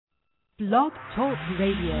Blog Talk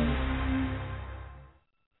Radio.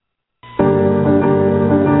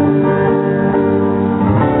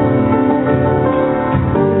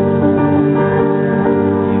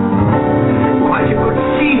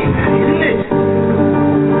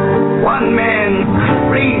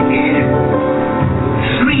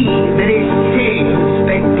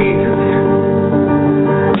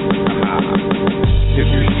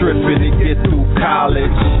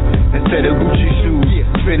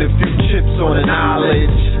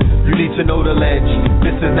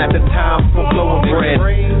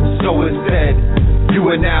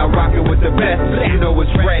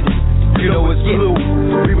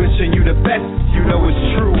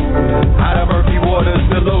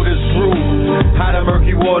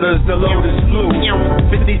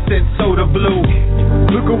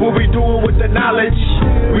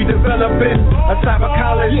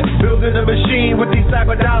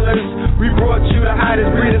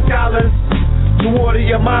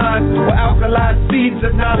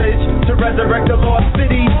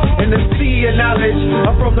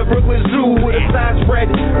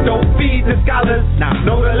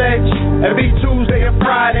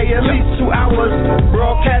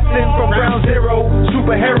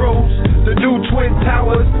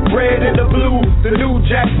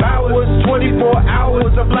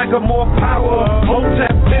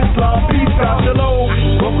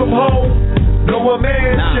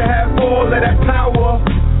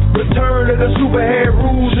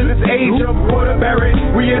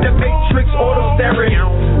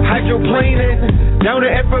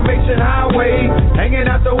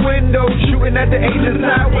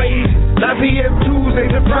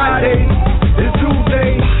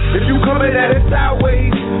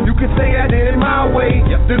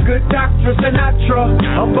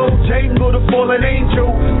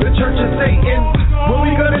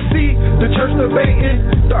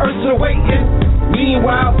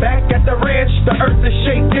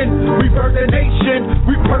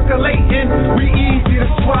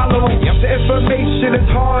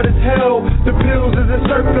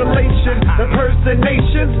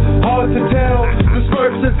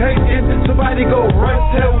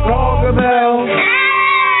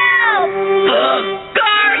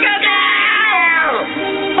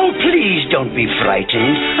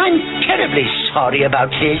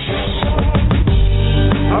 About this.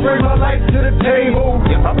 I bring my life to the table.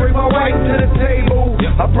 I bring my right to the table.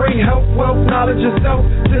 I bring health, wealth, knowledge, and self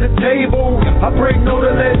to the table. I bring no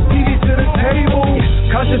to less TV to the table.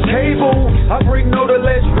 Conscious table. I bring no to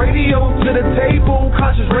less radio to the table.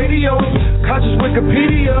 Conscious radio. Conscious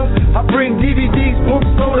Wikipedia. I bring DVDs, books,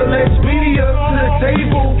 no to less media to the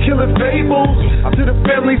table. Killing fables to the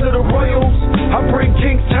families of the royals. I bring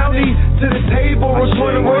Kings County to the table.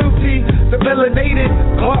 Restoring royalty. The melanated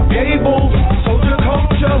Clark Gables. Soldier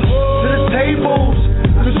culture to the tables.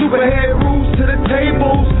 The superhead rules to the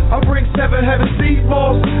tables. I bring 7 heaven seed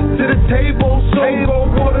moss to the table. Soul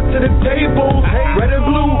water to the table. Red and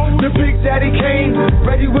blue, the Big Daddy Kane.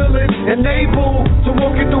 Ready, willing, and able to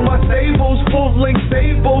walk it through my stables. Full length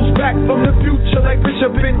stables. Back from the future like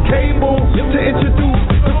Bishop and Cable. To introduce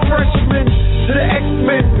the freshmen to the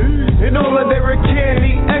X-Men. In all of their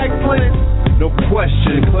candy excellence. No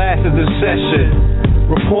question, class is in session.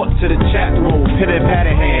 Report to the chat room, pen and pad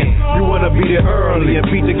in hand. You wanna be there early and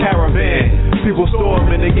beat the caravan. People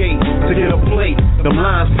storm in the gate to get a plate. Them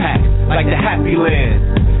lines packed like the Happy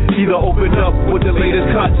Land. Either open up with the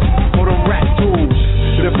latest cuts or them rat tools.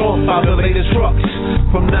 They bump out the latest trucks.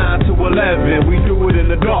 From 9 to 11, we do it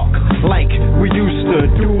in the dark, like we used to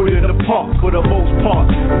do it in the park. For the most part,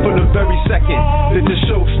 from the very second that the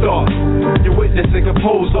show starts, you're witnessing a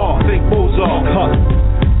pose off, think Mozart, huh?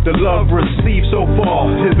 The love received so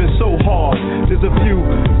far has been so hard. There's a few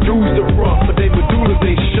dudes that rough, but they medullas,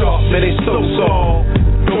 they sharp, man, they so soft.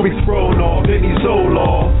 Don't be thrown off, any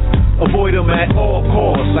Zoloft. Avoid them at all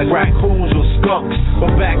costs, like raccoons or skunks.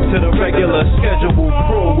 But back to the regular scheduled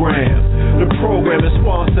program. The program is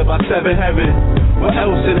sponsored by 7 Heaven. What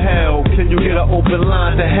else in hell can you get an open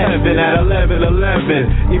line to heaven at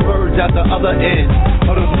 11:11? Emerge at the other end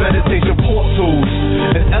of those meditation portals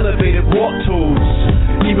and elevated walk tools,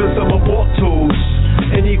 even some abort tools.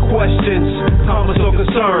 Any questions, comments, or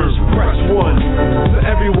concerns, press 1. For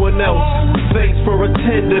everyone else, thanks for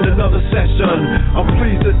attending another session. I'm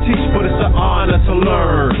pleased to teach, but it's an honor to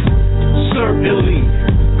learn. Certainly,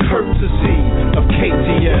 courtesy of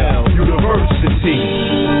KTL University.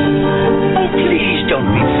 Oh, please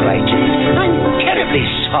don't be frightened. I'm terribly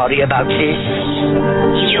sorry about this.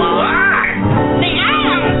 You are?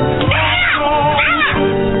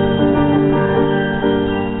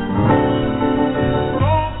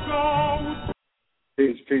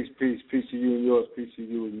 Peace, peace. Peace to you and yours. Peace to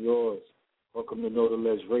you and yours. Welcome to Know the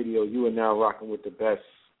Ledge Radio. You are now rocking with the best.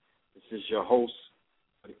 This is your host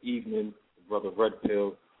for the evening, Brother Red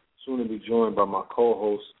Pill. Soon to be joined by my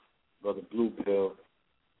co-host, Brother Blue Pill.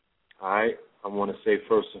 All right. I want to say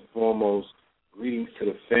first and foremost, greetings to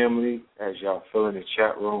the family as y'all fill in the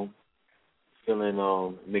chat room.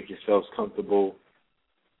 Make yourselves comfortable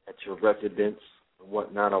at your residence and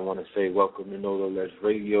whatnot. I want to say welcome to Know the Ledge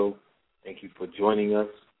Radio. Thank you for joining us.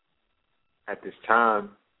 At this time,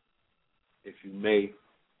 if you may,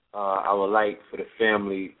 I would like for the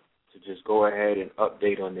family to just go ahead and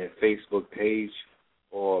update on their Facebook page,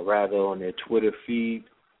 or rather on their Twitter feed,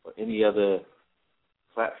 or any other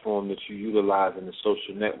platform that you utilize in the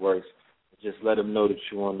social networks. Just let them know that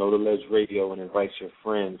you're on Know the Ledge Radio and invite your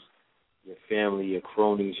friends, your family, your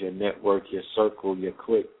cronies, your network, your circle, your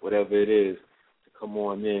clique, whatever it is, to come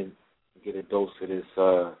on in and get a dose of this,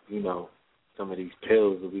 some of these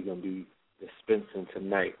pills that we're going to be dispensing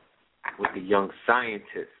tonight with the young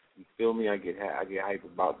scientists. You feel me? I get hype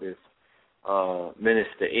about this.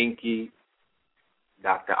 Minister Enqi,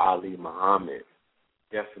 Dr. Ali Muhammad,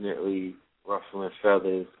 definitely ruffling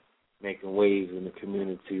feathers, making waves in the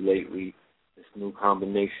community lately. This new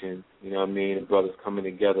combination, you know what I mean? The brothers coming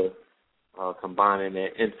together, combining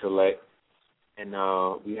their intellect. And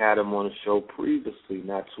we had them on the show previously,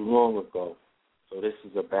 not too long ago. So this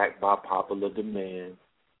is back by popular demand.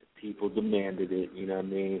 The people demanded it, you know what I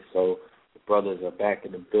mean? So the brothers are back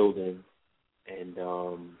in the building. And,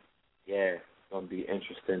 it's going to be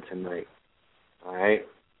interesting tonight. All right?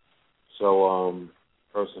 So,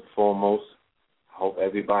 first and foremost, I hope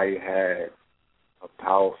everybody had a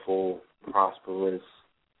powerful, prosperous,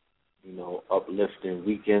 uplifting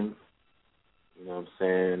weekend. You know what I'm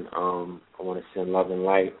saying? I want to send love and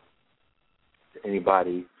light to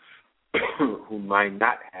anybody who might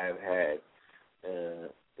not have had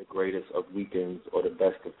the greatest of weekends or the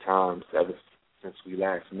best of times ever since we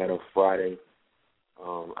last met on Friday.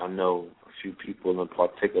 I know a few people in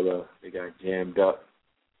particular, they got jammed up,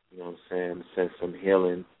 you know what I'm saying, send some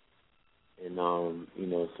healing and,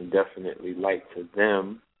 some definitely light to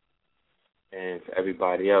them. And for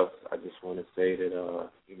everybody else, I just want to say that,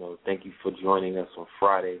 thank you for joining us on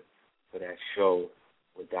Friday for that show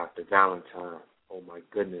with Dr. Valentine. Oh, my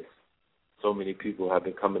goodness. So many people have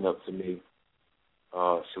been coming up to me,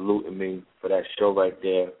 saluting me for that show right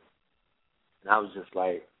there. And I was just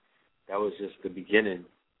like, that was just the beginning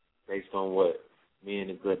based on what me and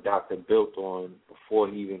the good doctor built on before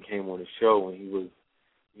he even came on the show, and he was,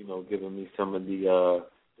 giving me some of the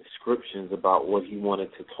descriptions about what he wanted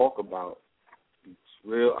to talk about. To be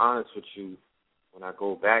real honest with you, when I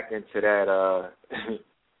go back into that, the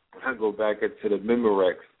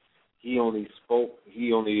Memorex, he only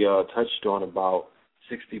touched on about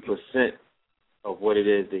 60% of what it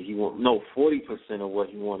is that 40% of what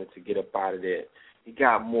he wanted to get up out of there. He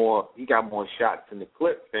got more shots in the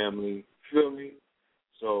clip, family. Feel me?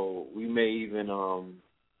 So we may even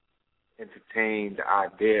entertain the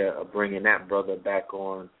idea of bringing that brother back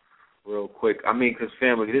on real quick. I mean, because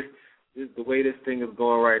family, this the way this thing is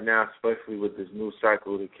going right now, especially with this new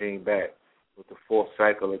cycle that came back with the fourth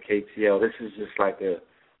cycle of KTL. This is just like a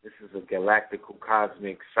galactical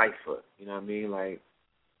cosmic cipher. You know what I mean? Like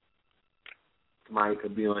somebody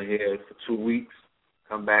could be on here for 2 weeks,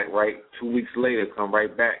 come back 2 weeks later, come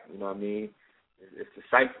right back. You know what I mean? It's a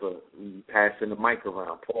cipher. We passing the mic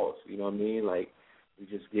around, pause. You know what I mean? Like we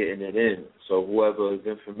just getting it in. So whoever's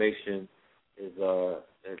information is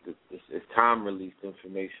it's time released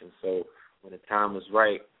information. So when the time is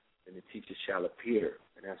right, then the teacher shall appear,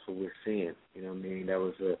 and that's what we're seeing. You know what I mean? That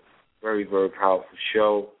was a very, very powerful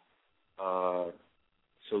show.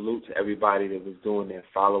 Salute to everybody that was doing their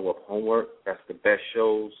follow-up homework. That's the best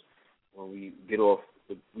shows. When we get off,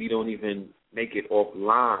 we don't even make it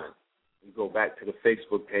offline. We go back to the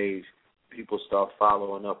Facebook page. People start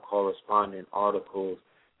following up corresponding articles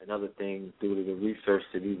and other things due to the research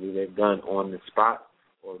that either they've done on the spot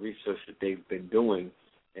or research that they've been doing.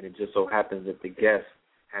 And it just so happens that the guests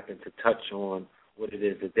happen to touch on what it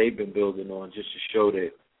is that they've been building on, just to show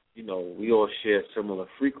that, we all share similar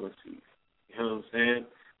frequencies. You know what I'm saying?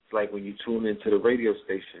 It's like when you tune into the radio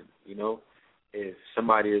station, if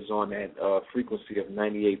somebody is on that frequency of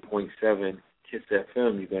 98.7 Kiss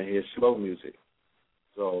FM, you're going to hear slow music.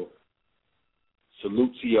 So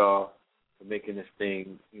salute to y'all for making this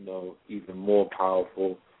thing, even more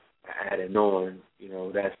powerful, adding on.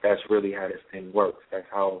 That's really how this thing works. That's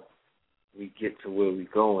how we get to where we're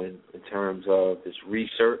going in terms of this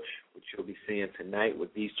research, which you'll be seeing tonight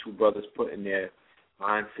with these two brothers putting their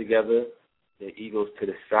minds together, their egos to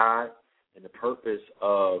the side, and the purpose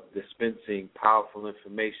of dispensing powerful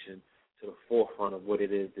information to the forefront of what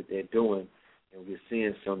it is that they're doing. And we're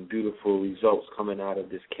seeing some beautiful results coming out of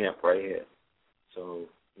this camp right here. So,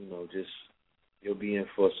 just you'll be in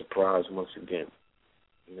for a surprise once again.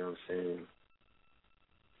 You know what I'm saying?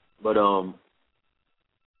 But,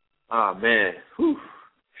 man, whew,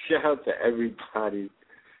 shout out to everybody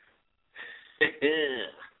that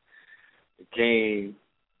came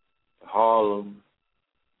to Harlem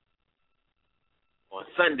on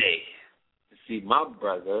Sunday to see my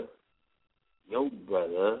brother, your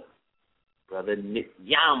brother, Brother Nick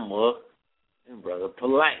Yama, and Brother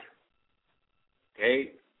Polite.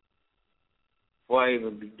 Okay? Before I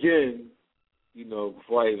even begin,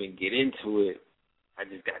 before I even get into it, I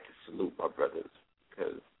just got to salute my brothers,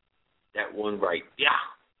 because that one right, yeah.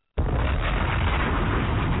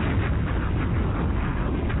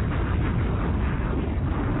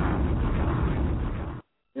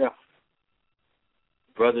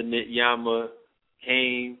 Brother Nick Yama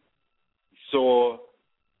came, he saw,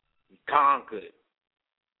 he conquered,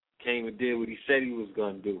 came and did what he said he was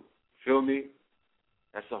going to do. Feel me?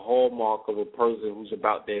 That's a hallmark of a person who's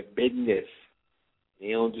about their business.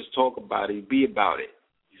 He don't just talk about it, he be about it.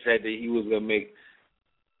 He said that he was going to make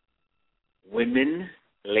women,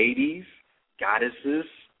 ladies, goddesses,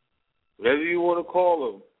 whatever you want to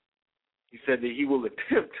call them. He said that he will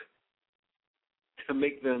attempt to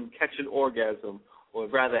make them catch an orgasm, or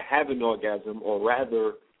rather have an orgasm, or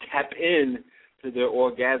rather tap in to their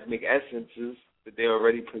orgasmic essences that they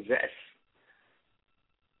already possess,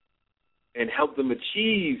 and help them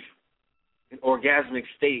achieve an orgasmic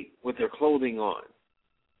state with their clothing on.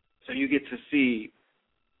 So you get to see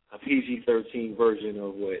a PG-13 version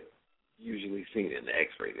of what usually seen in the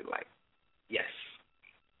X-rated light. Yes.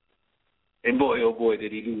 And boy, oh boy,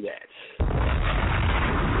 did he do that.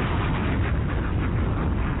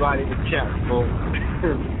 Everybody in the chat, folks.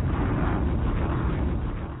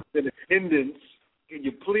 In attendance, can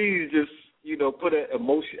you please just, put an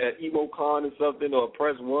emocon or something, or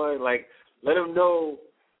press 1, like, let them know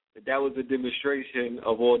that was a demonstration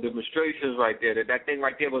of all demonstrations right there, that thing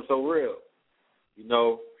right there was so real.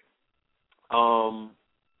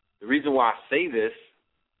 The reason why I say this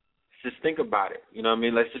is just think about it. You know what I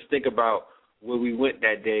mean? Let's just think about where we went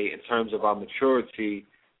that day in terms of our maturity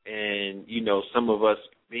and, some of us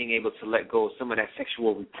being able to let go of some of that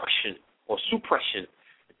sexual repression or suppression,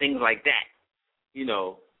 things like that,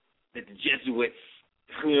 that the Jesuits,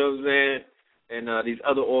 you know what I'm saying, and these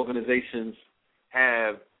other organizations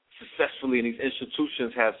have successfully, and these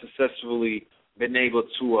institutions have successfully been able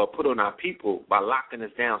to put on our people by locking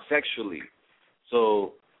us down sexually.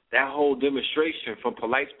 So that whole demonstration from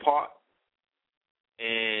Polite's part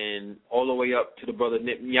and all the way up to the brother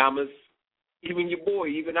Nick Yamas, even your boy,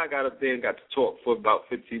 even I got up there and got to talk for about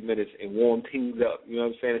 15 minutes and warm things up. You know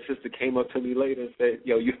what I'm saying? The sister came up to me later and said,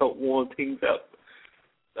 "Yo, you helped warm things up."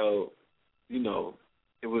 So,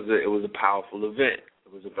 it was a powerful event.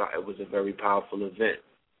 It was a very powerful event.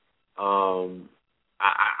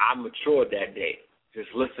 I matured that day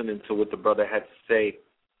just listening to what the brother had to say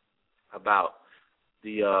about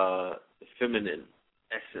the feminine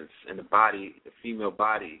essence and the body, the female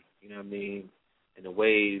body. You know what I mean? And the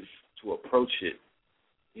ways to approach it,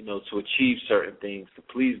 to achieve certain things, to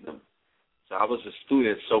please them. So I was a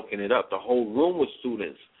student soaking it up. The whole room was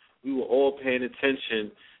students. We were all paying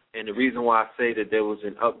attention, and the reason why I say that there was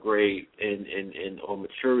an upgrade in on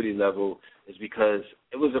maturity level is because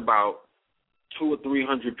it was about 200 or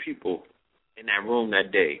 300 people in that room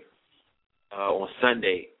that day on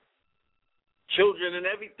Sunday. Children and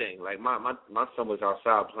everything. Like my son was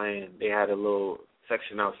outside playing. They had a little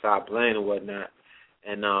section outside playing and whatnot.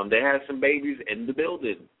 And they had some babies in the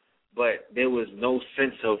building, but there was no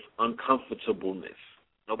sense of uncomfortableness.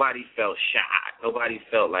 Nobody felt shy. Nobody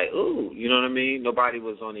felt like, ooh, you know what I mean? Nobody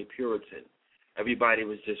was on a Puritan. Everybody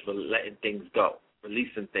was just letting things go,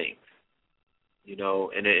 releasing things,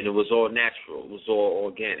 and it was all natural. It was all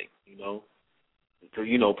organic, So,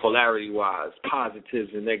 polarity-wise,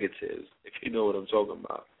 positives and negatives, if you know what I'm talking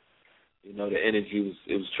about. The energy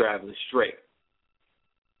was traveling straight.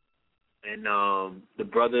 And the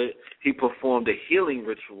brother, he performed a healing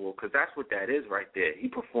ritual, because that's what that is right there. He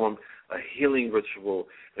performed a healing ritual,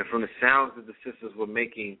 and from the sounds that the sisters were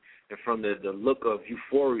making, and from the look of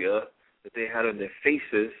euphoria that they had on their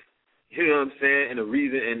faces, you know what I'm saying, and the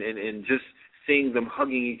reason, and just seeing them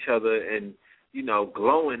hugging each other and,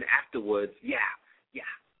 glowing afterwards, yeah,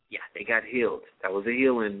 they got healed. That was a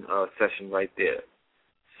healing session right there.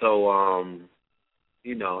 So,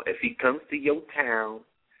 if he comes to your town,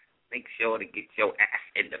 make sure to get your ass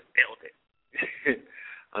in the building.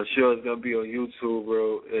 I'm sure it's going to be on YouTube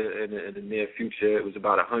in the near future. It was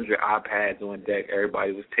about 100 iPads on deck.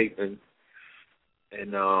 Everybody was taping.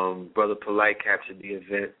 And Brother Polite captured the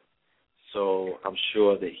event. So I'm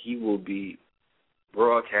sure that he will be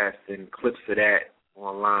broadcasting clips of that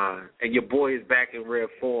online. And your boy is back in rare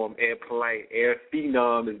form. Air Polite, Air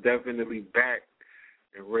Phenom is definitely back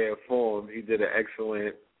in rare form. He did an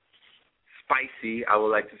excellent spicy, I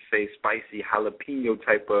would like to say spicy jalapeno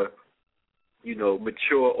type of,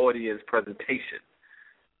 mature audience presentation.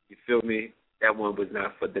 You feel me? That one was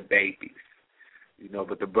not for the babies.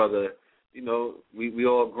 But the brother, we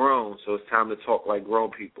all grown, so it's time to talk like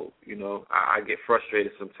grown people. I get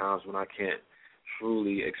frustrated sometimes when I can't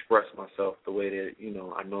truly express myself the way that,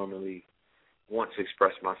 I normally want to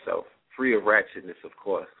express myself. Free of ratchetness, of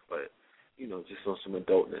course, but, just on some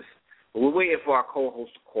adultness. But we're waiting for our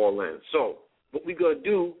co-host to call in. So what we're going to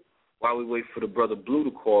do while we wait for the Brother Blue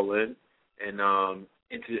to call in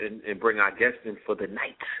and bring our guest in for the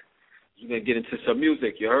night, you're going to get into some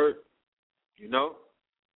music, you heard?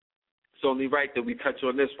 It's only right that we touch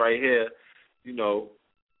on this right here,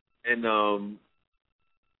 and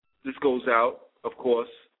this goes out, of course,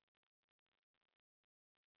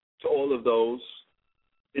 to all of those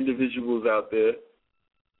individuals out there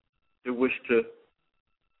that wish to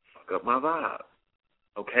fuck up my vibe,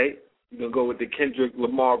 okay? We're going to go with the Kendrick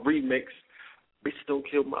Lamar remix, Bitch Don't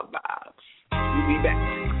Kill My Vibes. We'll be back.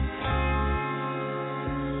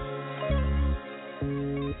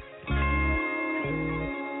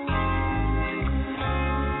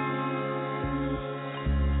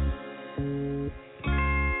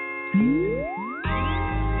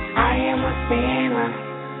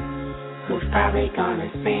 Who's probably gonna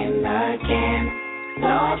sin again.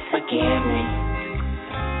 Lord, forgive me.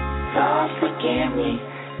 Lord, forgive me.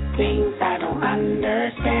 Things I don't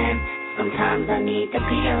understand. Sometimes I need to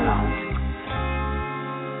be alone.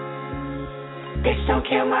 Bitch, don't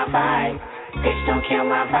kill my vibe. Bitch, don't kill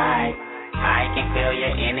my vibe. I can feel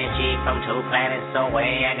your energy from 2 planets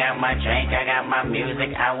away. I got my drink, I got my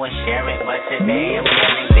music, I will share it. But today I'm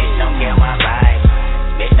yelling, bitch, don't kill my vibe.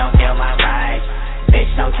 Bitch, don't kill my vibe. Bitch,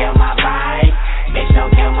 don't kill my vibe. Bitch,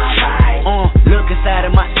 don't kill my vibe. Look inside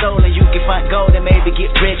of my soul and you can find gold and maybe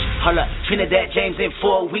get rich. Hold up, Trinidad James in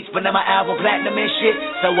 4 weeks, but now my album platinum and shit.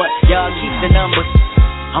 So what? Y'all keep the numbers.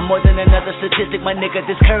 I'm more than another statistic, my nigga.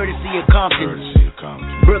 This courtesy of Compton.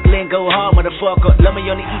 Brooklyn, go hard, motherfucker. Love me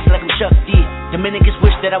on the east like I'm Chuck D. Dominicans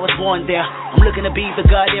wish that I was born there. I'm looking to be the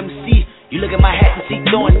God MC. You look at my hat and see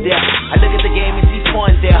thorns there. I look at the game and see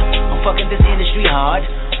porn there. I'm fucking this industry hard.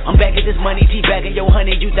 I'm back at this money, teabagging your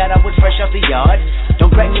honey. You thought I was fresh off the yard. Don't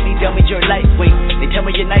practically tell me you're lightweight. They tell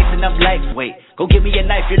me you're nice and I'm lightweight. Go give me a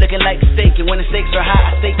knife, you're looking like steak. And when the stakes are high,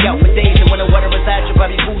 I stake out for days. And when the water resides, you're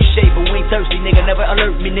probably food shape. But we ain't thirsty, nigga, never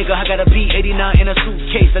alert me, nigga. I got a B89 in a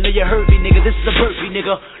suitcase. I know you heard me, nigga. This is a burpee,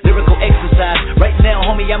 nigga. Lyrical exercise. Right now,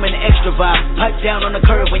 homie, I'm in an extra vibe. Pipe down on the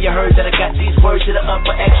curve when you heard that I got these words to the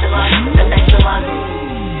upper echelon. The echelon.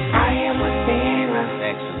 I am a sinner.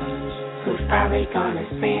 Excellent. Who's probably gonna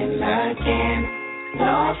sin again.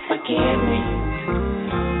 Lord, forgive me.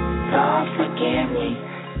 Lord, forgive me.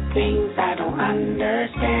 Things I don't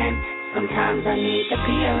understand. Sometimes I need to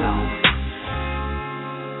be alone.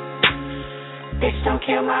 Bitch, don't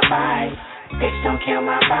kill my vibe. Bitch, don't kill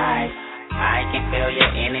my vibe. I can feel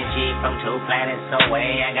your energy from 2 planets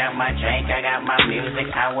away. I got my drink, I got my music,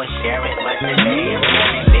 I will share it. But today I'm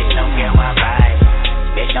yelling, bitch, don't kill my vibe.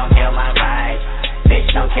 Bitch, don't kill my vibe. Bitch,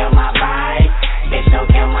 don't kill my vibe. Bitch, don't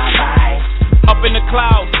kill my vibe. Up in the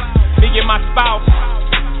clouds, me and my spouse.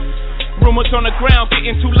 Rumors on the ground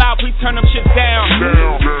getting too loud, please turn them shit down.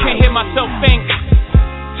 Can't hear myself think.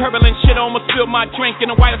 Turbulent shit, almost spilled my drink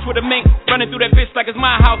in the White House with a mink. Running through that bitch like it's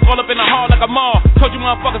my house, all up in the hall like a mall. Told you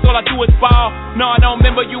motherfuckers all I do is ball. No, I don't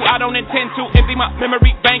remember you, I don't intend to empty my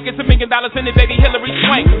memory bank. It's $1 million in it, baby, Hillary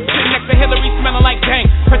Swank. Sitting next to Hillary, smelling like dank.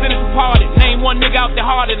 President's departed, name one nigga out there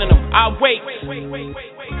harder than him. I'll wait.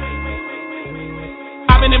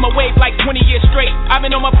 I've been in my wave like 20 years straight. I've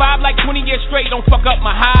been on my vibe like 20 years straight. Don't fuck up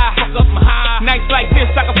my high. Fuck up my high. Nights like this,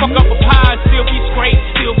 I can fuck up a pie and still be straight.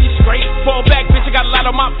 Still be straight. Fall back, bitch, I got a lot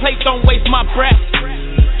on my plate. Don't waste my breath.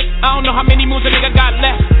 I don't know how many moves a nigga got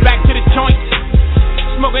left. Back to the joint.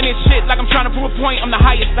 Smoking this shit like I'm trying to prove a point. I'm the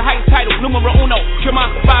highest title, numero uno. Kill my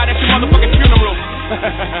vibe, that's your motherfucking funeral.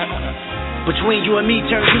 Between you and me,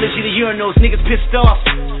 turn eulogy to urinals. Niggas pissed off.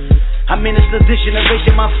 I'm in this position,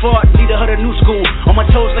 erasing my fault, leader of the new school. On my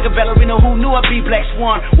toes like a ballerina, who knew I'd be Black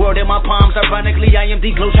Swan? World in my palms, ironically, I am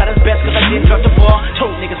the Globetrotter's best, cause I didn't drop the ball.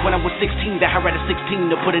 Told niggas when I was 16 that I read a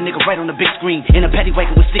 16 to put a nigga right on the big screen. In a paddy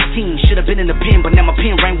wagon with 16, should've been in the pen, but now my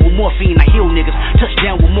pen rang with morphine. I heal niggas,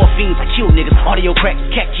 touchdown with morphines, I kill niggas. Audio crack,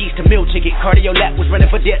 cat keys to meal ticket, cardio lap was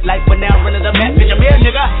running for dead life, but now I'm running the map, bitch, I'm here,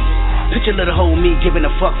 nigga. Picture little hoe me giving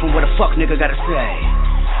a fuck from what a fuck nigga gotta say.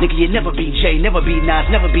 Nigga, you never be Jay, never be Nas,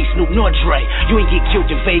 never be Snoop nor Dre. You ain't get killed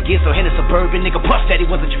in Vegas or in a suburban. Nigga, Puff Daddy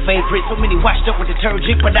wasn't your favorite. So many washed up with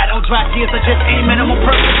detergent, but I don't dry tears. I just aim at them on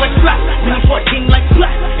purpose like blah. When I'm 14 like blah.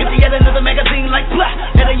 Empty out another magazine like blah.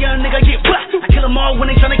 Let a young nigga get blah. I kill them all when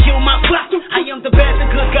they tryna kill my blah. I am the best, the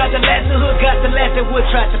good guy, the last, the hood got the last that would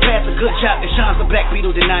try to pass a good job. And Sean's the back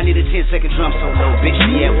Beatle, then I need a 10-second drum solo. Bitch,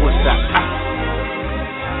 yeah, what's up?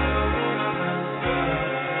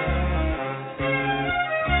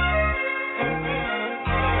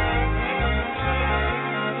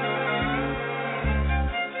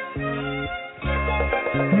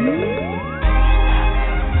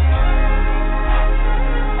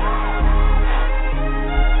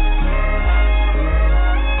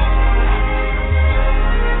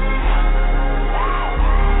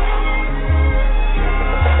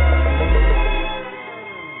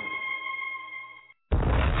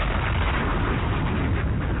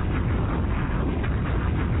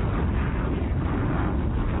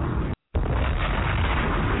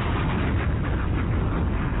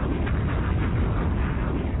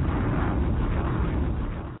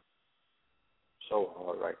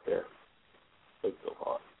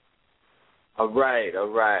 All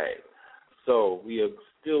right. So we are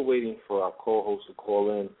still waiting for our co-host to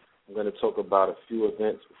call in. I'm going to talk about a few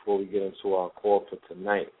events before we get into our call for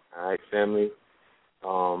tonight. All right, family?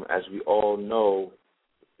 As we all know,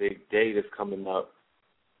 the big day that's coming up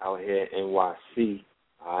out here in NYC.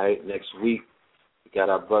 All right, next week, we got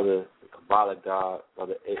our brother, the Kabbalah God,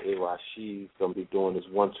 Brother A.A. Rashid, going to be doing this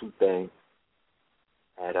 1-2 thing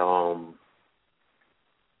at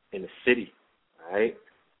in the city. All right?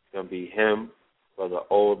 It's going to be him, Brother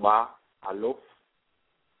Olba Alof,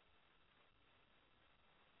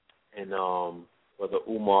 and Brother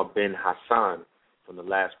Umar bin Hassan from the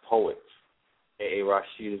Last Poets. A.A.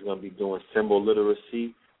 Rashid is going to be doing symbol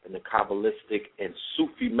literacy and the Kabbalistic and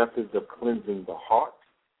Sufi methods of cleansing the heart.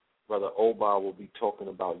 Brother Olba will be talking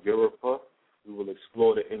about Europa. We will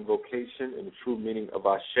explore the invocation and the true meaning of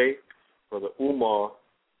Ashe. Brother Umar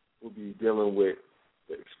will be dealing with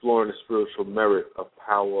exploring the spiritual merit of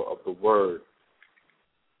power of the word.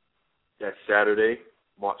 That's Saturday,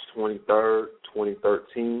 March 23rd,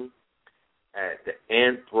 2013, at the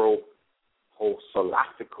Anthroposophical.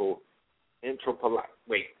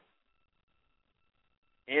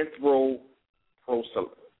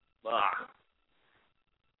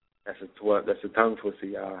 That's a tongue twister,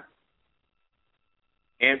 y'all.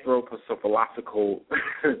 Anthroposophical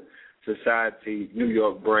Society, New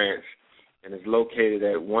York branch, and is located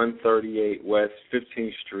at 138 West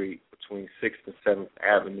 15th Street between 6th and 7th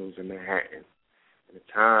Avenues in Manhattan. And the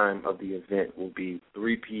time of the event will be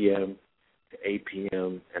 3 p.m. to 8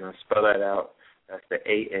 p.m., and I spell that out. That's the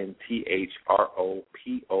Anthroposophical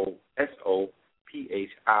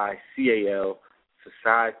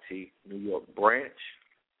Society, New York branch,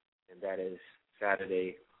 and that is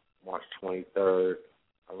Saturday, March 23rd.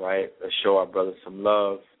 All right, let's show our brothers some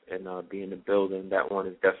love and be in the building. That one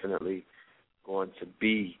is definitely going to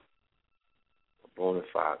be a bona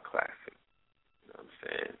fide classic. You know what I'm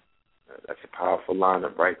saying? That's a powerful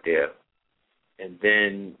lineup right there. And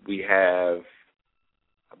then we have,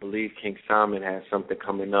 I believe King Simon has something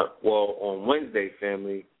coming up. Well, on Wednesday,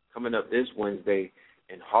 family, coming up this Wednesday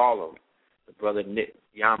in Harlem, the brother Nick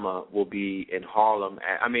Yama will be in Harlem,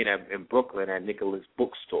 in Brooklyn at Nicholas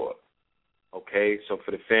Bookstore. Okay, so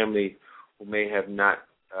for the family who may have not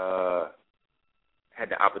had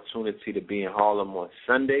the opportunity to be in Harlem on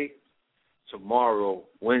Sunday, tomorrow,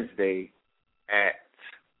 Wednesday, at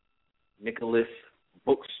Nicholas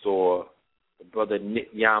Bookstore, the brother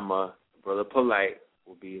Nick Yama, brother Polite,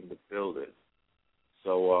 will be in the building.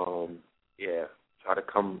 So, try to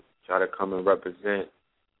come and represent,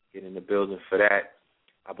 get in the building for that.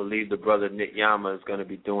 I believe the brother Nick Yama is going to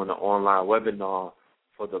be doing an online webinar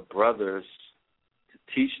for the brothers to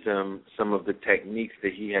teach them some of the techniques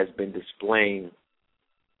that he has been displaying,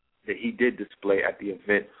 that he did display at the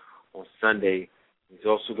event on Sunday. He's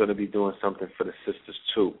also going to be doing something for the sisters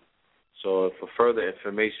too. So for further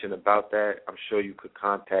information about that, I'm sure you could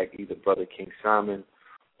contact either Brother King Simon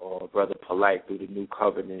or Brother Polite through the New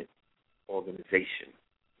Covenant organization.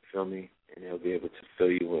 You feel me? And they'll be able to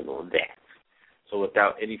fill you in on that. So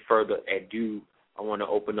without any further ado, I want to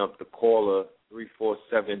open up the caller,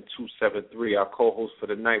 347-273, our co-host for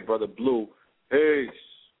the night, Brother Blue. Peace.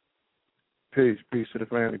 Peace to the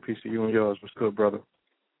family. Peace to you and yours. What's good, brother?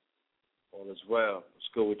 All is well. What's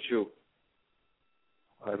good with you?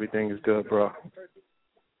 Everything is good, bro.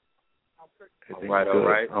 All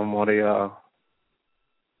right.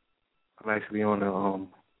 I'm actually on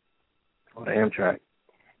the Amtrak,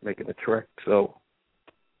 making a trek, so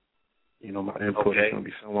my input is going to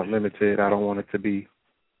be somewhat limited. I don't want it to be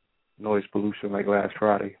noise pollution like last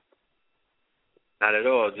Friday. Not at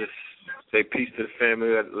all. Just say peace to the family.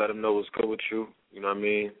 Let them know what's good with you. You know what I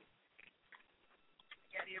mean?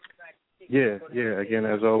 Yeah. Again,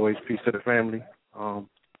 as always, peace to the family. I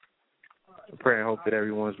pray and hope that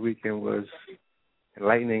everyone's weekend was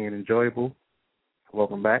enlightening and enjoyable.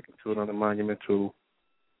 Welcome back to another monumental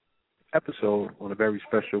episode on a very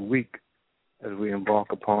special week as we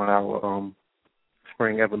embark upon our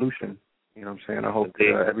spring evolution. You know what I'm saying? I hope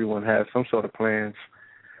that everyone has some sort of plans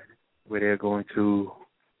where they're going to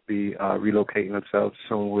be relocating themselves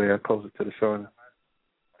somewhere closer to the sun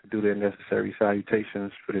to do their necessary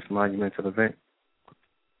salutations for this monumental event.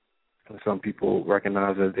 And some people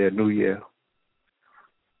recognize it as their new year.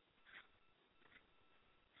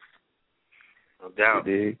 No doubt.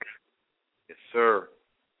 You dig? Yes, sir.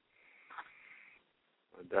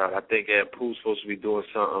 No doubt. I think Aunt Pooh's supposed to be doing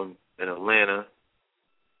something in Atlanta.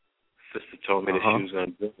 Sister told me that she was going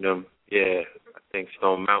to bring them. Yeah, I think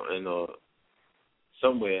Stone Mountain or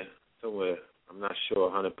somewhere. I'm not sure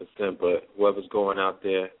 100%, but whoever's going out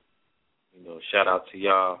there, shout out to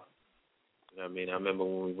y'all. You know what I mean? I remember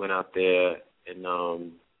when we went out there in,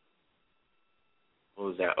 what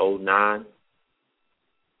was that, 09?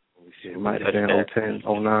 It might have been 10,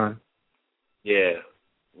 09. Yeah.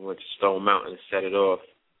 We went to Stone Mountain and set it off.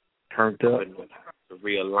 Turned up. To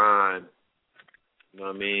realign, you know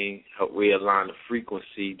what I mean? Help realign the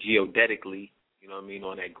frequency geodetically, you know what I mean,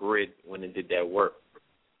 on that grid when it did that work.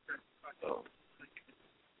 So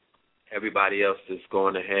everybody else is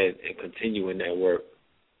going ahead and continuing that work.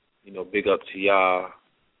 Big up to y'all,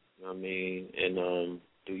 you know what I mean, and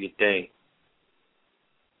do your thing.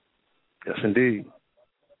 Yes, indeed.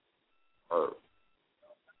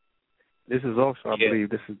 This is also, I believe,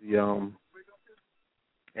 this is the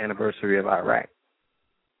anniversary of Iraq.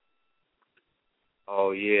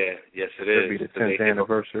 Oh, yeah. Yes, it It'll is. be the 10th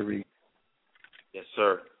anniversary. Yes,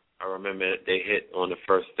 sir. I remember they hit on the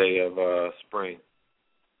first day of spring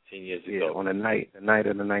 10 years ago. Yeah, on the night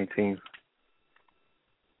of the 19th.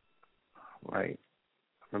 Right.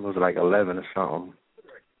 I remember it was like 11 or something,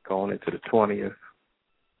 going into the 20th.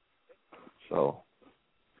 So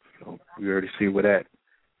we already see where that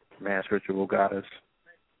mass ritual got us.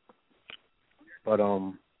 But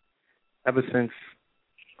ever since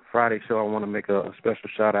Friday show, I want to make a special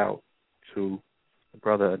shout out to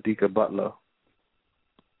brother Adika Butler.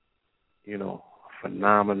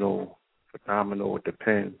 Phenomenal with the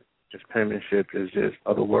pen. His penmanship is just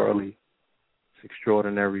otherworldly. It's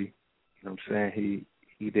extraordinary. You know what I'm saying?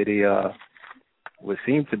 He did what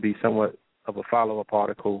seemed to be somewhat of a follow-up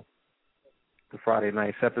article to Friday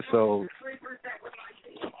night's episode.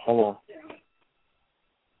 Hold on.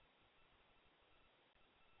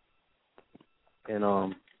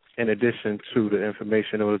 And in addition to the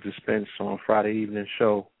information that was dispensed on Friday evening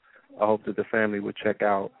show, I hope that the family would check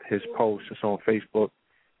out his post. It's on Facebook,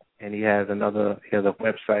 and he has a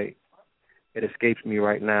website. It escapes me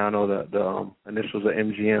right now. I know the initials are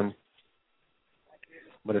MGM,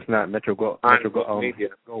 but it's not Metro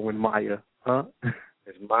Goldwyn Mayer, huh?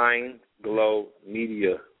 It's Mind Glow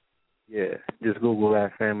Media. Yeah, just Google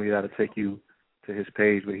that, family. That'll take you to his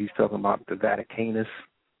page where he's talking about the Vaticanus.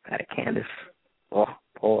 Oh,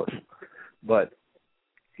 pause. But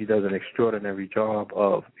he does an extraordinary job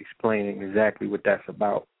of explaining exactly what that's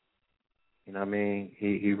about. You know what I mean?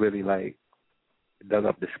 He really dug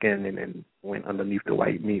up the skin and went underneath the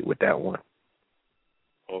white meat with that one.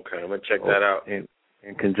 Okay, I'm gonna check that out.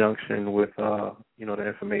 In conjunction with the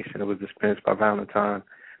information that was dispensed by Valentine,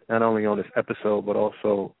 not only on this episode but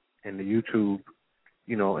also in the YouTube,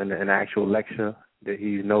 in the actual lecture that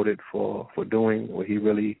he's noted for doing, where he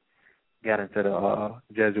really got into the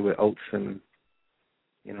Jesuit oaths and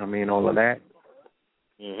all of that.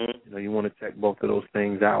 Mm-hmm. You want to check both of those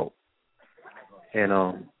things out, and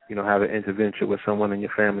have an intervention with someone in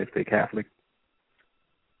your family if they're Catholic.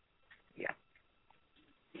 Yeah.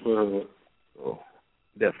 Mm-hmm. So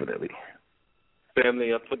definitely.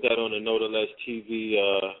 Family, I put that on the No Less TV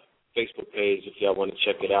Facebook page if y'all want to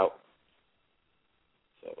check it out.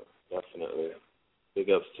 So definitely, big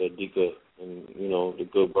ups to Dika and the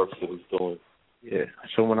good work that he's doing. Yeah.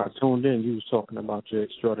 So when I tuned in, you was talking about your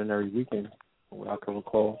extraordinary weekend. what I can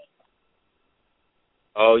recall.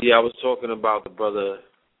 Oh, yeah, I was talking about the brother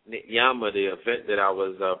Nick Yama, the event that I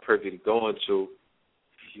was privy to going to,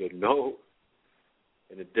 in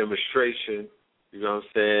a demonstration, you know what I'm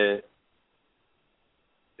saying,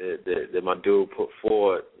 that my dude put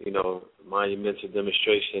forward, monumental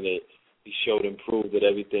demonstration that he showed and proved that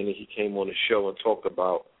everything that he came on the show and talked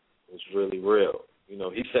about was really real.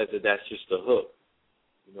 He says that that's just the hook.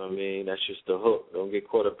 You know what I mean? That's just the hook. Don't get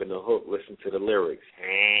caught up in the hook. Listen to the lyrics.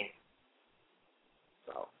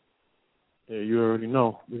 So. Yeah, you already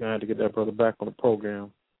know. We're going to have to get that brother back on the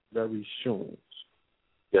program very soon.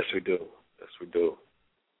 Yes, we do. Yes, we do.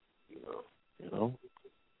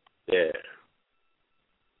 Yeah.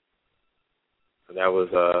 So that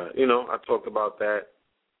was, I talked about that.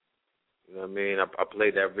 You know what I mean? I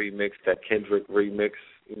played that remix, that Kendrick remix,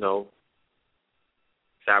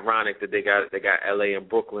 It's ironic that they got LA and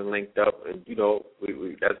Brooklyn linked up, and we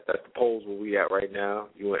that's the polls where we at right now.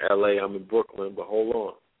 You in LA, I'm in Brooklyn, but hold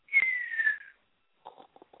on.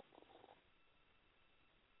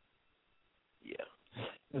 Yeah.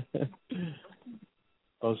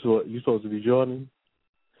 Oh, so you supposed to be Jordan?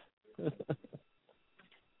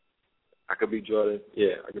 I could be Jordan.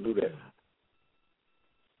 Yeah, I could do that.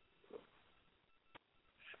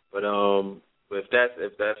 But if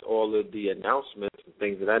that's all of the announcements and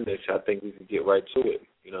things of that nature, I think we could get right to it.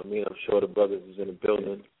 You know what I mean? I'm sure the brothers is in the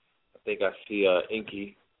building. I think I see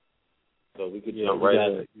Enqi, so we could jump right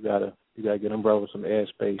in. You gotta get them brothers some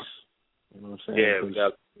airspace. You know what I'm saying? Yeah,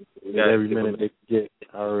 we got every minute they can get.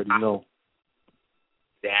 I already know.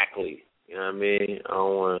 Exactly. You know what I mean? I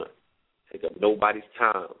don't want to take up nobody's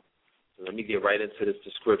time. So let me get right into this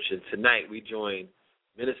description. Tonight we join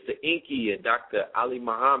Minister Enqi and Dr. Ali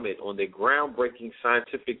Muhammad on their groundbreaking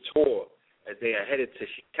scientific tour as they are headed to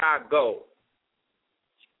Chicago,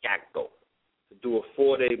 to do a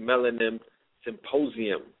 4-day melanin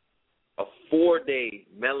symposium. A 4-day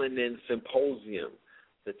melanin symposium.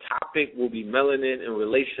 The topic will be melanin in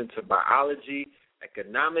relation to biology,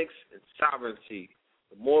 economics, and sovereignty.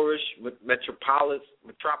 The Moorish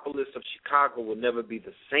Metropolis of Chicago will never be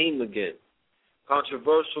the same again.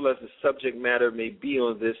 Controversial as the subject matter may be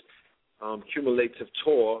on this cumulative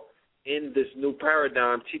tour, in this new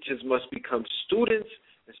paradigm, teachers must become students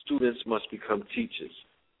and students must become teachers.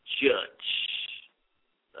 Judge.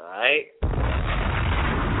 All right?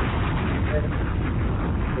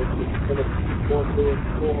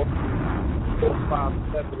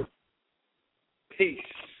 Peace.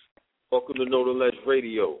 Welcome to Know the Less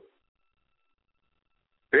Radio.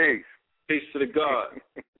 Peace. Peace to the God.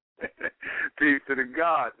 Peace to the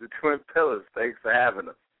God, the Twin Pillars. Thanks for having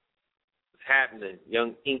us. What's happening?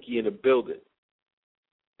 Young Enqi in the building.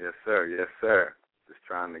 Yes, sir. Yes, sir. Just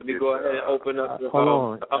trying to Let me go ahead and open up the hold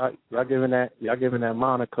on. Y'all giving that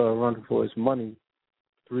moniker a run for its money.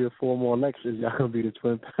 3 or 4 more lectures, y'all gonna be the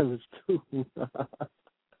Twin Pillars too.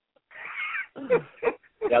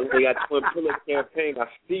 Y'all got Twin Pillar campaign. I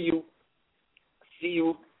see you. I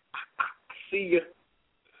see you.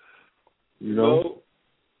 You know?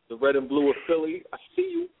 The red and blue of Philly. I see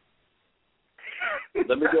you.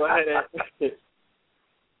 Let me go ahead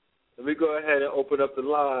and open up the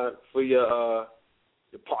line for your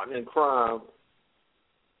partner in crime.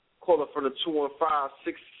 Caller from the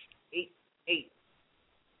 215-688.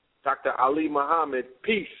 Dr. Ali Muhammad.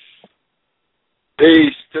 Peace.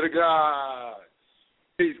 Peace to the God.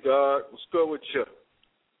 Peace, God. What's good with you?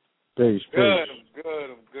 Peace. Good.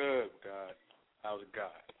 I'm good, God. How's it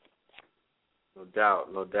God?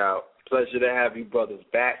 No doubt. Pleasure to have you brothers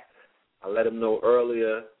back. I let them know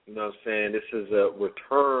earlier, you know what I'm saying, this is a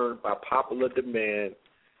return by popular demand.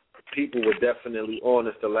 People were definitely on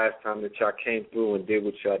us the last time that y'all came through and did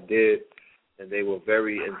what y'all did, and they were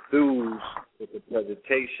very enthused with the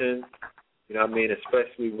presentation, you know what I mean,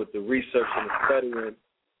 especially with the research and the studying.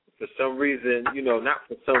 For some reason, not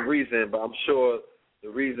for some reason, but I'm sure the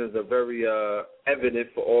reasons are very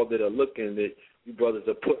evident for all that are looking, that you brothers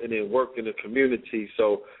are putting in work in the community.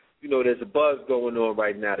 So, there's a buzz going on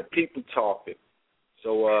right now. The people talking.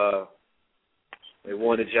 So they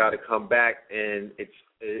wanted y'all to come back, and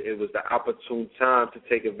it was the opportune time to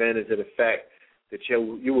take advantage of the fact that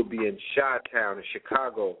you would be in Chi-Town in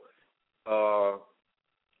Chicago,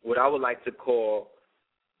 what I would like to call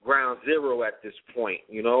ground zero at this point.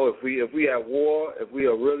 If we at war, if we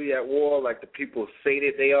are really at war, like the people say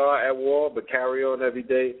that they are at war, but carry on every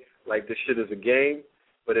day like this shit is a game.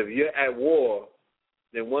 But if you're at war,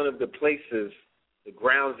 then one of the places, the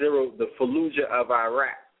ground zero, the Fallujah of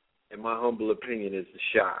Iraq, in my humble opinion, is the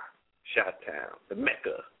Chi-Town, the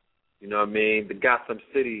Mecca. You know what I mean? The Gotham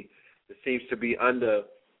City that seems to be under,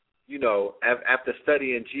 after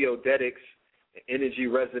studying geodetics energy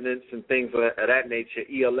resonance and things of that nature,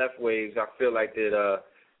 ELF waves, I feel like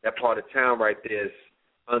that part of town right there is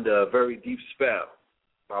under a very deep spell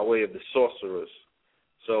by way of the sorcerers.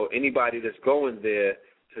 So anybody that's going there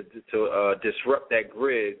to disrupt that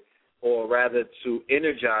grid, or rather to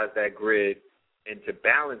energize that grid and to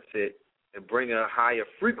balance it and bring a higher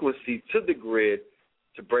frequency to the grid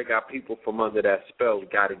to break our people from under that spell, we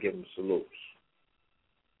got to give them salutes.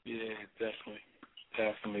 Yeah,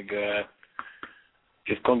 definitely, God.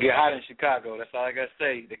 It's going to get hot in Chicago. That's all I got to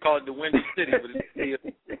say. They call it the Windy City, but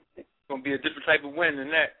it's going to be a different type of wind than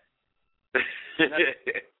that.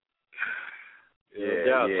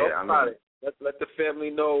 Talk about it. Let the family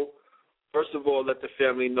know. First of all, let the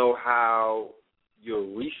family know how your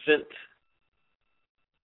recent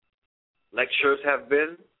lectures have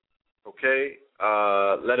been. Okay,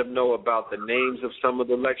 let them know about the names of some of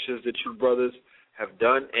the lectures that you brothers have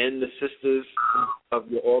done and the sisters of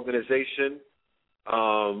your organization.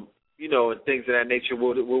 And things of that nature.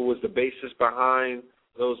 What was the basis behind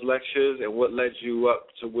those lectures, and what led you up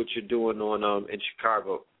to what you're doing on in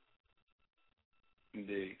Chicago?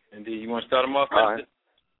 Indeed. You want to start them off?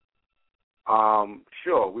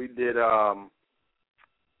 Sure. We did. I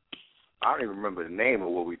don't even remember the name of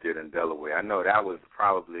what we did in Delaware. I know that was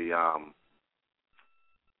probably.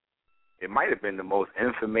 It might have been the most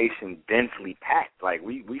information densely packed. Like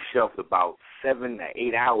we shelved about 7 to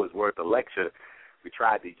 8 hours worth of lecture. We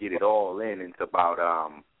tried to get it all into about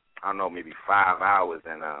I don't know, maybe 5 hours,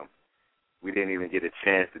 and we didn't even get a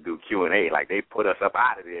chance to do Q&A. Like, they put us up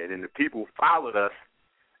out of there. And then the people followed us.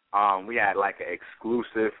 We had, like, an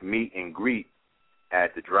exclusive meet and greet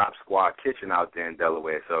at the Drop Squad Kitchen out there in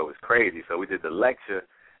Delaware. So it was crazy. So we did the lecture,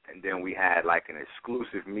 and then we had, like, an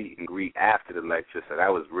exclusive meet and greet after the lecture. So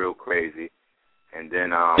that was real crazy. And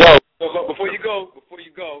then... Before you go,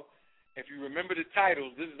 if you remember the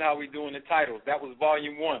titles, this is how we doing the titles. That was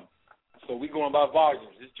Volume 1. So we going by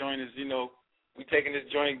volumes. This joint is, we taking this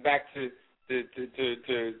joint back to the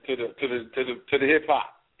hip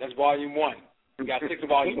hop. That's Volume 1. We got 6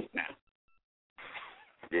 volumes now.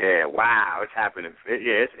 Yeah, wow, it's happening.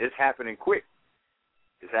 It's happening quick.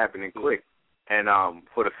 It's happening quick. And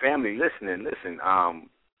for the family listening, listen.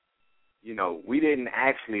 We didn't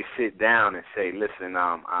actually sit down and say, listen,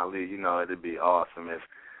 Ali, it'd be awesome if,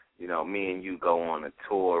 me and you go on a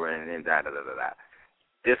tour and then da-da-da-da-da.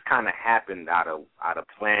 This kind of happened out of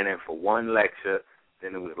planning for one lecture.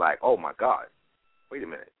 Then it was like, oh, my God, wait a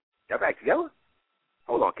minute. Y'all back together?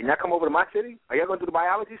 Hold on. Can y'all come over to my city? Are y'all going to do the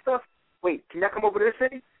biology stuff? Wait, can y'all come over to this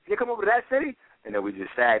city? Can you come over to that city? And then we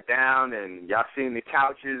just sat down, and y'all seen the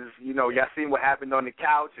couches. Y'all seen what happened on the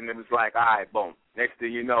couch, and it was like, all right, boom. Next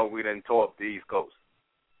thing you know, we done tore up the East Coast.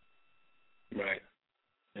 Right.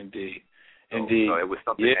 Indeed. So it was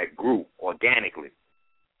something that grew organically.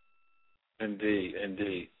 Indeed.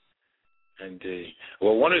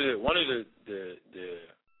 Well, one of the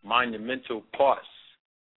monumental parts,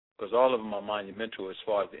 because all of them are monumental as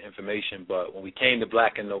far as the information, but when we came to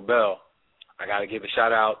Black and Nobel, I got to give a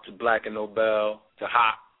shout-out to Black and Nobel, to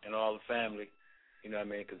Hop, and all the family,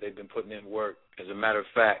 because they've been putting in work. As a matter of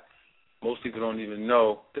fact, most people don't even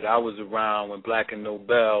know that I was around when Black and